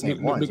take the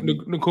same ones.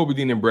 Nakobe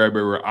Dean and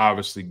Bradbury were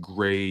obviously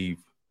grave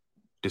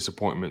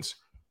disappointments.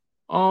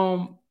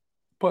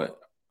 But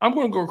I'm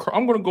gonna go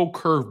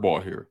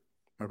curveball here.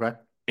 Okay.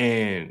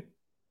 And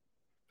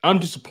I'm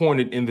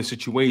disappointed in the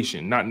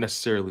situation, not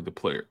necessarily the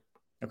player.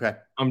 Okay.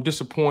 I'm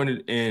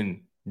disappointed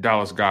in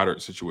Dallas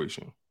Goedert's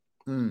situation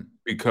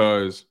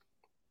because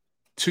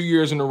 2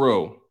 years in a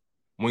row,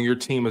 when your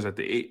team is at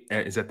the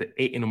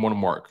 8-1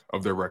 mark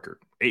of their record,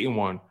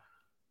 8-1,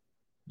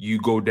 you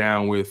go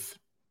down with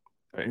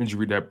an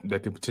injury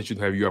that could potentially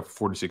have you out for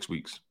 46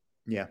 weeks.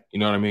 Yeah. You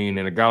know what I mean?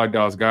 And a guy like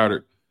Dallas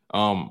Goedert,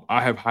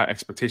 I have high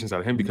expectations out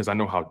of him because I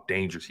know how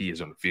dangerous he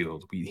is on the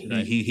field.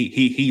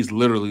 He's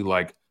literally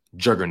like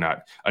Juggernaut.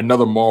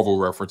 Another Marvel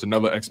reference,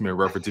 another X-Men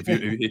reference.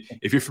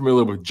 If you're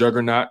familiar with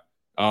Juggernaut,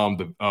 one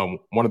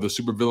of the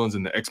supervillains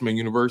in the X-Men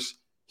universe,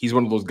 he's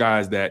one of those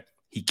guys that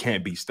he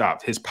can't be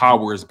stopped. His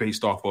power is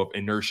based off of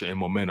inertia and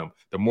momentum.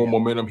 The more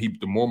momentum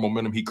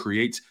he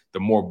creates, the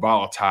more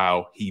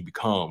volatile he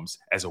becomes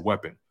as a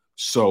weapon.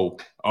 So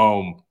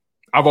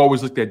I've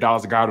always looked at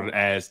Dallas Goedert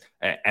as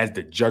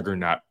the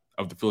juggernaut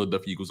of the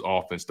Philadelphia Eagles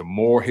offense. The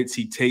more hits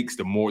he takes,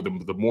 the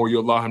more you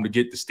allow him to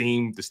get the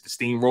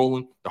steam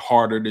rolling, the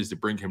harder it is to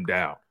bring him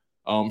down.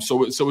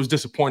 So it's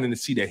disappointing to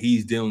see that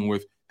he's dealing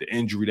with the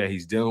injury that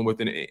he's dealing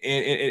with, and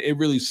it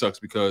really sucks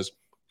because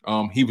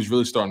he was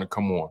really starting to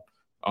come on.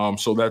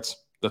 So that's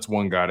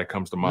one guy that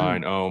comes to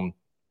mind.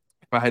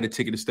 If I had to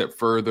take it a step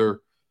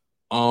further,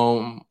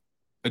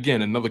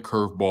 again, another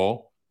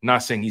curveball.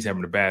 Not saying he's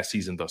having a bad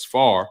season thus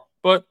far,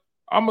 but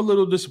I'm a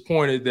little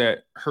disappointed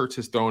that Hurts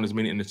has thrown as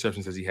many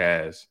interceptions as he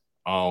has,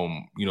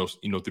 through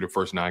the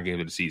first 9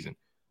 games of the season.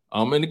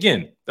 And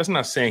again, that's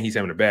not saying he's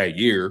having a bad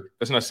year.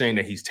 That's not saying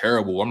that he's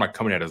terrible. I'm not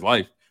coming at his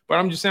life, but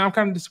I'm just saying I'm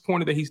kind of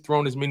disappointed that he's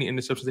thrown as many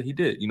interceptions that he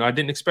did. I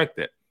didn't expect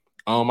that.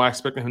 I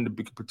expected him to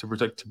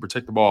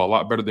protect the ball a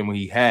lot better than what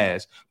he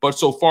has. But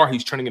so far,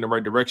 he's trending in the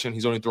right direction.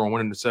 He's only thrown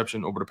 1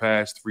 interception over the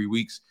past 3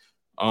 weeks.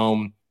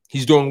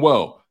 He's doing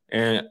well.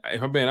 And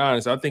if I'm being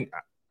honest, I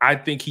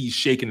think he's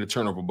shaking the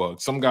turnover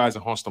bug. Some guys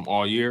have haunted him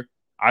all year.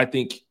 I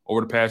think over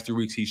the past 3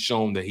 weeks, he's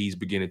shown that he's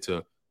beginning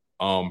to,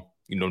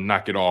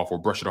 knock it off or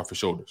brush it off his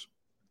shoulders.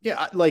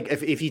 Yeah, like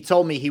if he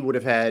told me he would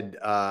have had,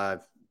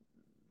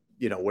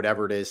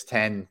 whatever it is,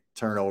 10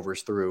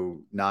 turnovers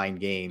through 9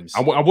 games,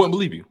 I wouldn't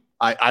believe you.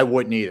 I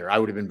wouldn't either. I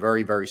would have been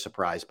very, very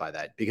surprised by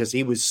that because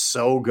he was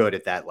so good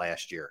at that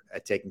last year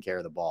at taking care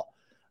of the ball.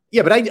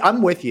 Yeah, but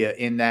I'm with you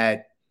in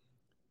that.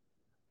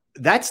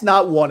 That's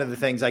not one of the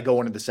things I go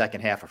into the second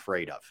half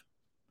afraid of.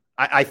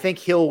 I think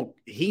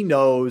he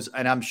knows,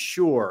 and I am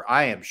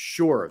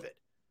sure of it.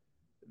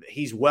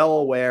 He's well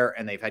aware,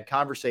 and they've had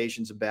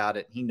conversations about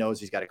it. He knows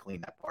he's got to clean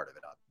that part of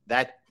it up.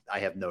 That I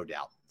have no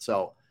doubt.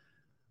 So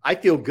I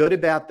feel good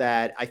about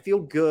that. I feel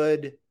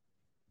good.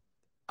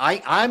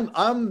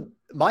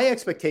 My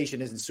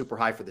expectation isn't super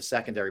high for the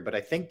secondary, but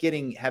I think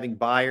having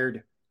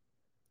Byard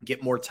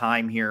get more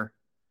time here,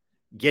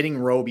 getting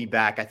Roby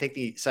back, I think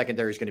the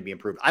secondary is going to be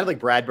improved. I don't think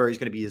Bradbury is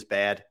going to be as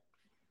bad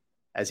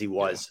as he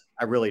was.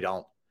 Yeah. I really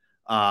don't.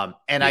 I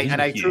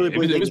truly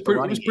believe it was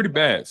pretty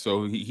bad.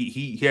 So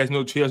he has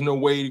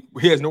nowhere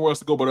else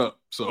to go but up.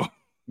 So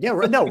yeah,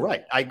 no,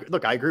 right. I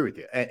agree with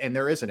you, and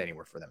there isn't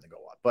anywhere for them to go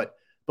up.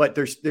 But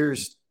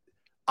there's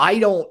I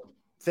don't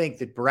think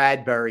that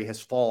Bradbury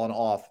has fallen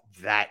off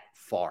that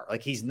far.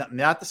 Like he's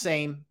not the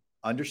same.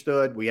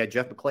 Understood. We had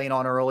Jeff McClain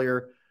on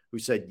earlier, who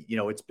said,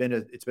 it's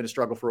been a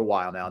struggle for a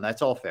while now, and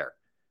that's all fair.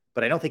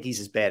 But I don't think he's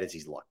as bad as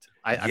he's looked.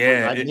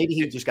 Maybe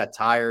he just got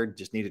tired,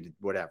 just needed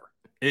whatever.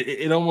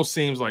 It almost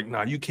seems like,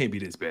 nah, you can't be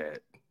this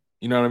bad.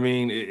 You know what I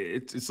mean?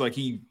 It's like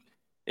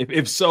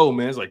if so,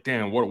 man, it's like,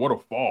 damn, what a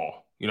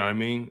fall. You know what I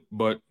mean?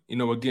 But,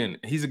 again,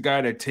 he's a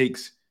guy that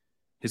takes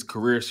his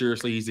career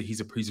seriously. He's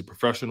a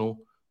professional.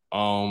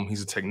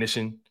 He's a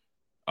technician.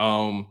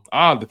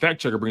 The fact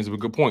checker brings up a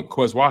good point.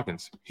 Quez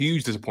Watkins,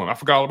 huge disappointment. I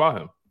forgot all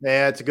about him.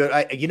 Yeah, it's a good.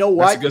 You know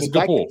what? That's a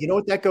good pull. You know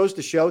what that goes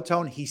to show,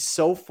 Tone? He's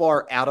so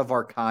far out of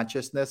our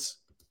consciousness.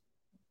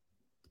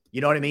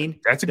 You know what I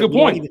mean? That's a good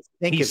point.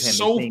 He's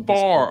so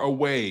far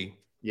away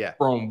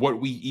from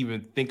what we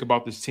even think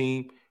about this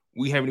team.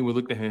 We haven't even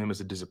looked at him as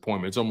a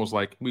disappointment. It's almost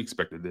like we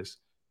expected this.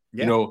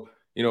 Yeah.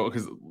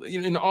 Because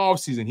in the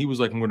offseason, he was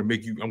like, I'm going to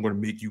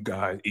make you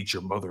guys eat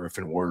your mother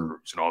effing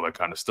words and all that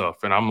kind of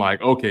stuff. And I'm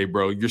like, okay,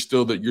 bro,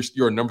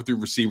 you're a number 3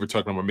 receiver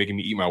talking about making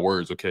me eat my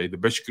words. Okay. The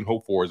best you can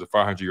hope for is a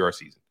 500-yard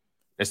season.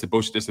 That's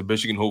the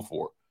best you can hope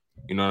for.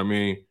 You know what I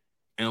mean?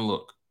 And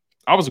look,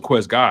 I was a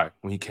Quez guy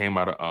when he came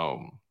out of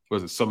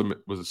Southern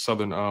Missouri,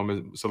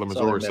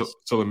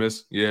 Southern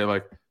Miss? Yeah,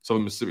 like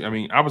Southern Mississippi. I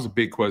mean, I was a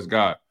big Quez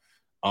guy.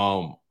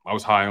 I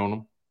was high on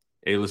him.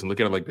 Hey, listen, look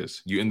at it like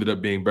this. You ended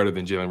up being better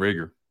than Jalen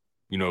Reagor.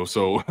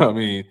 So I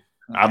mean,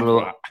 I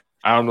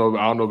don't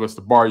know if that's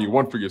the bar you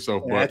want for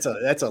yourself. Yeah,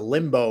 but that's a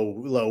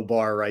limbo low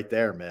bar right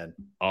there, man.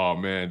 Oh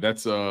man,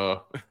 that's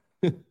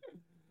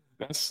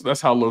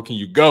that's how low can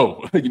you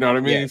go? You know what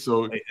I mean? Yeah,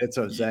 so that's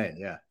what I'm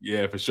saying.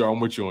 Yeah, for sure. I'm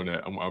with you on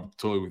that. I'm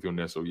totally with you on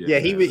that. So yeah.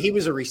 He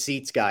was a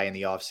receipts guy in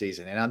the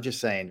offseason, and I'm just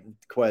saying,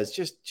 Quez,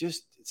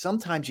 just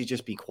sometimes you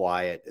just be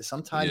quiet.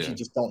 Sometimes you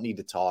just don't need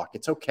to talk.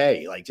 It's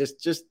okay. Like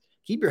just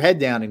keep your head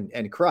down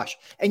and crush.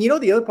 And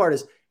the other part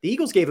is the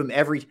Eagles gave him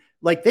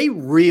they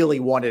really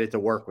wanted it to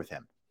work with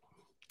him.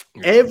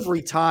 Yeah.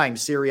 Every time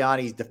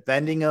Sirianni's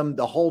defending him,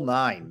 the whole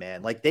 9,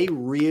 man. Like they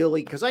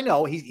really, because I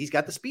know he's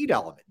got the speed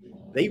element.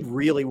 They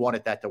really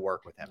wanted that to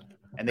work with him.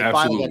 And they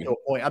finally got to a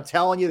point. I'm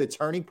telling you, the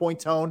turning point,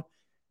 Tone,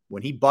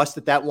 when he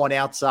busted that one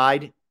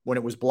outside, when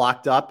it was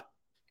blocked up,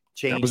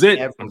 changed. That was it.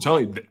 Everything. I'm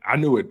telling you, I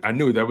knew it.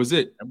 That was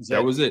it.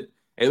 That was it.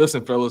 Hey,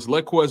 listen, fellas,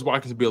 let Quez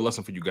Watkins be a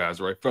lesson for you guys,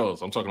 right?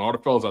 Fellas, I'm talking to all the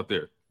fellas out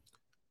there.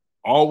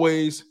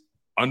 Always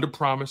under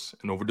promise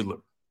and over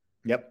deliver.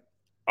 Yep.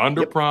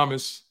 Under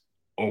promise,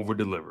 over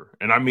deliver.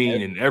 And I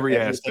mean in every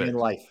aspect in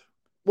life.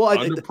 Well,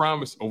 under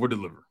promise, over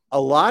deliver. A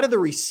lot of the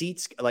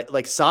receipts,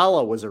 like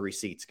Salah was a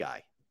receipts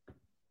guy.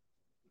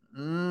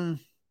 You know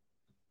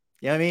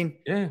what I mean?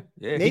 Yeah.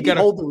 Maybe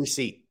hold the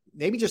receipt.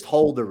 Maybe just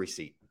hold the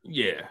receipt.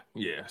 Yeah.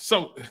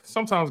 So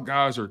sometimes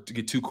guys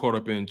get too caught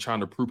up in trying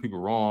to prove people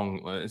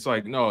wrong. It's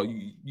like, no,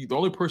 the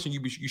only person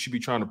you should be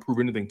trying to prove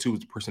anything to is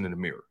the person in the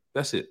mirror.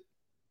 That's it.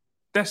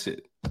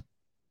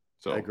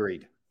 So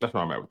agreed. That's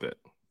where I'm at with that.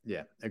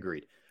 Yeah,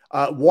 agreed.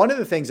 One of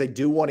the things I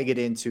do want to get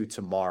into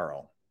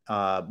tomorrow,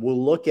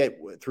 we'll look at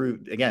through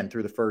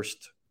the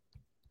first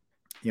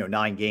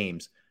 9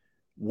 games,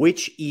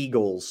 which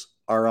Eagles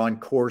are on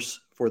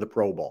course for the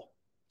Pro Bowl.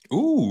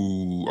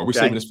 Ooh, are we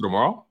saving this for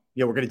tomorrow?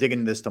 Yeah, we're going to dig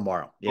into this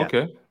tomorrow. Yeah.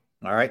 Okay.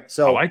 All right.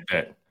 So I like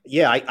that.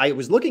 Yeah, I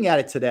was looking at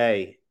it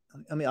today.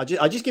 I mean, I'll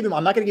just give him.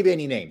 I'm not going to give you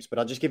any names, but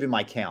I'll just give you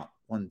my count.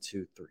 1,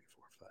 2, 3,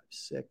 4, 5,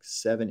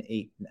 6, 7,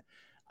 8, 9.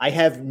 I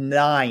have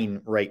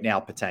 9 right now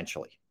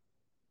potentially.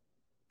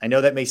 I know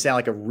that may sound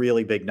like a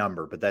really big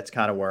number, but that's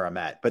kind of where I'm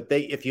at. But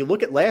if you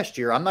look at last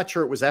year, I'm not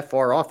sure it was that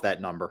far off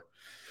that number,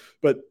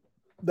 but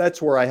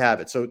that's where I have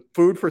it. So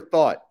food for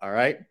thought. All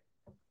right.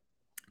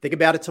 Think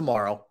about it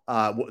tomorrow.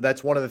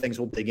 That's one of the things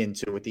we'll dig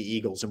into with the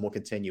Eagles, and we'll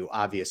continue,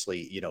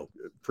 obviously,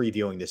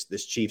 previewing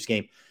this Chiefs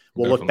game.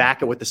 We'll look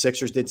back at what the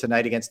Sixers did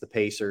tonight against the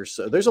Pacers.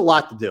 So there's a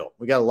lot to do.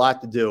 We got a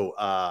lot to do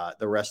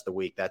the rest of the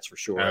week. That's for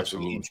sure.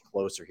 Absolutely. As we inch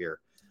closer here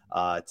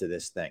to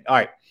this thing. All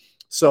right.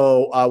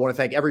 So I want to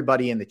thank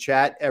everybody in the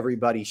chat,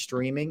 everybody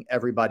streaming,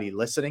 everybody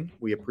listening.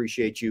 We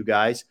appreciate you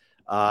guys.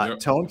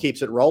 Tone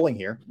keeps it rolling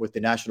here with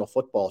the National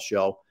Football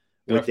Show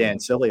with Dan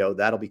Cilio.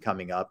 That'll be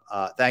coming up.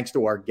 Thanks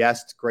to our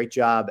guests. Great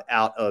job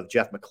out of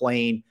Jeff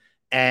McClain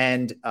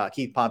and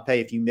Keith Pompey.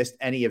 If you missed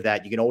any of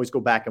that, you can always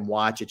go back and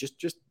watch it.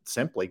 Just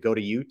simply go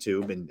to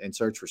YouTube and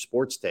search for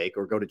Sports Take,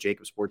 or go to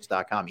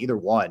jacobsports.com. Either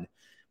one.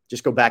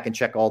 Just go back and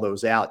check all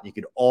those out. You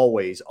could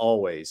always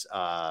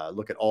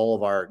look at all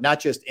of our, not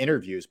just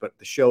interviews, but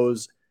the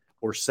shows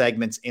or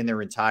segments in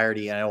their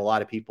entirety. And I know a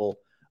lot of people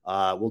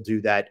will do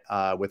that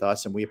with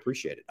us, and we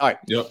appreciate it. All right.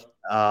 Yep.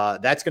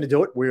 That's going to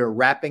do it. We are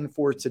wrapping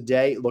for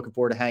today. Looking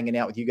forward to hanging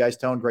out with you guys,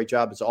 Tone. Great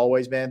job as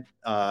always, man.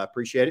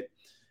 Appreciate it.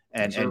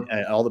 And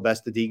all the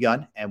best to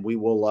D-Gun. And we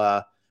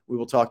will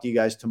talk to you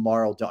guys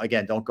tomorrow.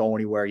 Don't go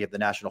anywhere. You have the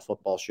National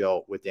Football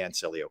Show with Dan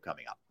Cilio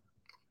coming up.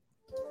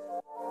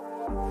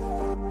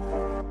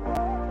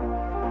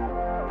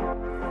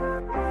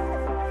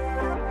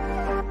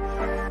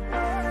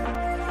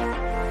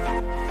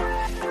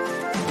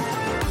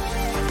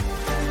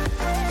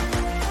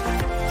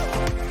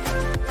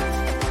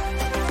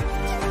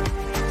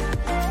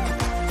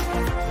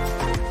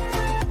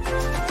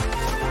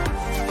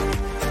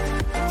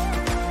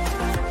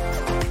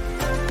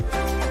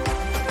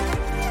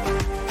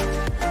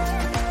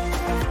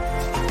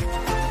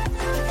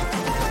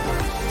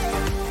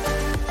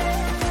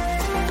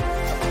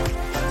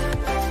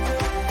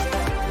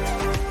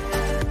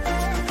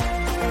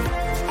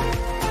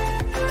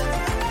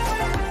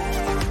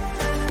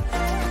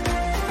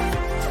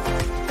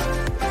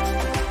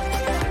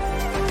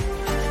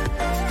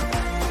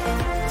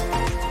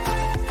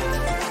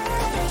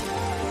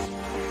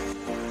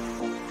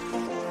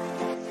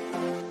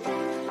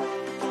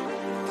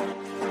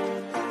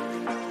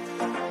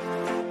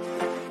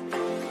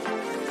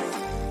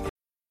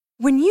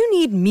 When you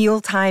need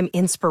mealtime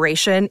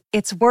inspiration,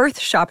 it's worth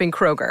shopping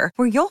Kroger,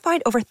 where you'll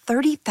find over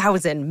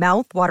 30,000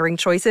 mouth-watering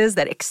choices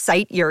that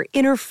excite your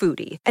inner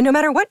foodie. And no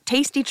matter what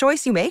tasty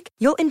choice you make,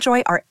 you'll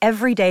enjoy our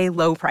everyday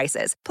low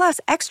prices, plus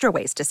extra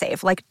ways to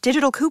save, like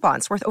digital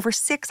coupons worth over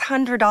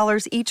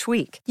 $600 each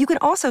week. You can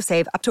also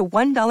save up to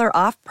 $1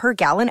 off per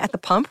gallon at the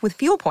pump with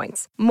fuel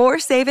points. More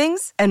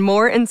savings and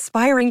more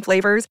inspiring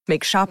flavors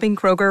make shopping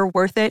Kroger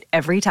worth it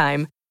every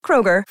time.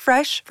 Kroger,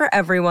 fresh for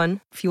everyone.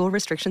 Fuel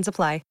restrictions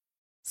apply.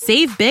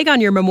 Save big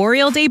on your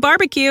Memorial Day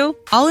barbecue,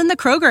 all in the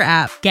Kroger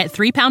app. Get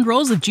 3-pound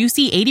rolls of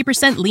juicy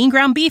 80% lean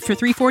ground beef for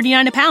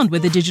 $3.49 a pound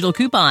with a digital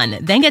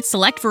coupon. Then get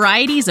select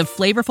varieties of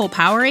flavorful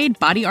Powerade,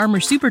 Body Armor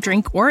Super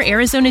Drink, or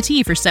Arizona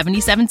tea for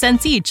 77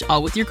 cents each,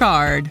 all with your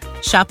card.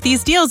 Shop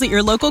these deals at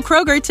your local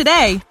Kroger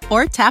today,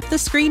 or tap the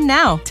screen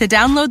now to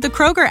download the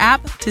Kroger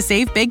app to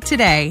save big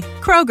today.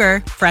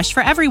 Kroger, fresh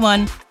for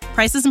everyone.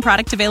 Prices and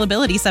product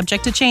availability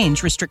subject to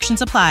change.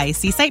 Restrictions apply.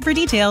 See site for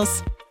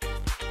details.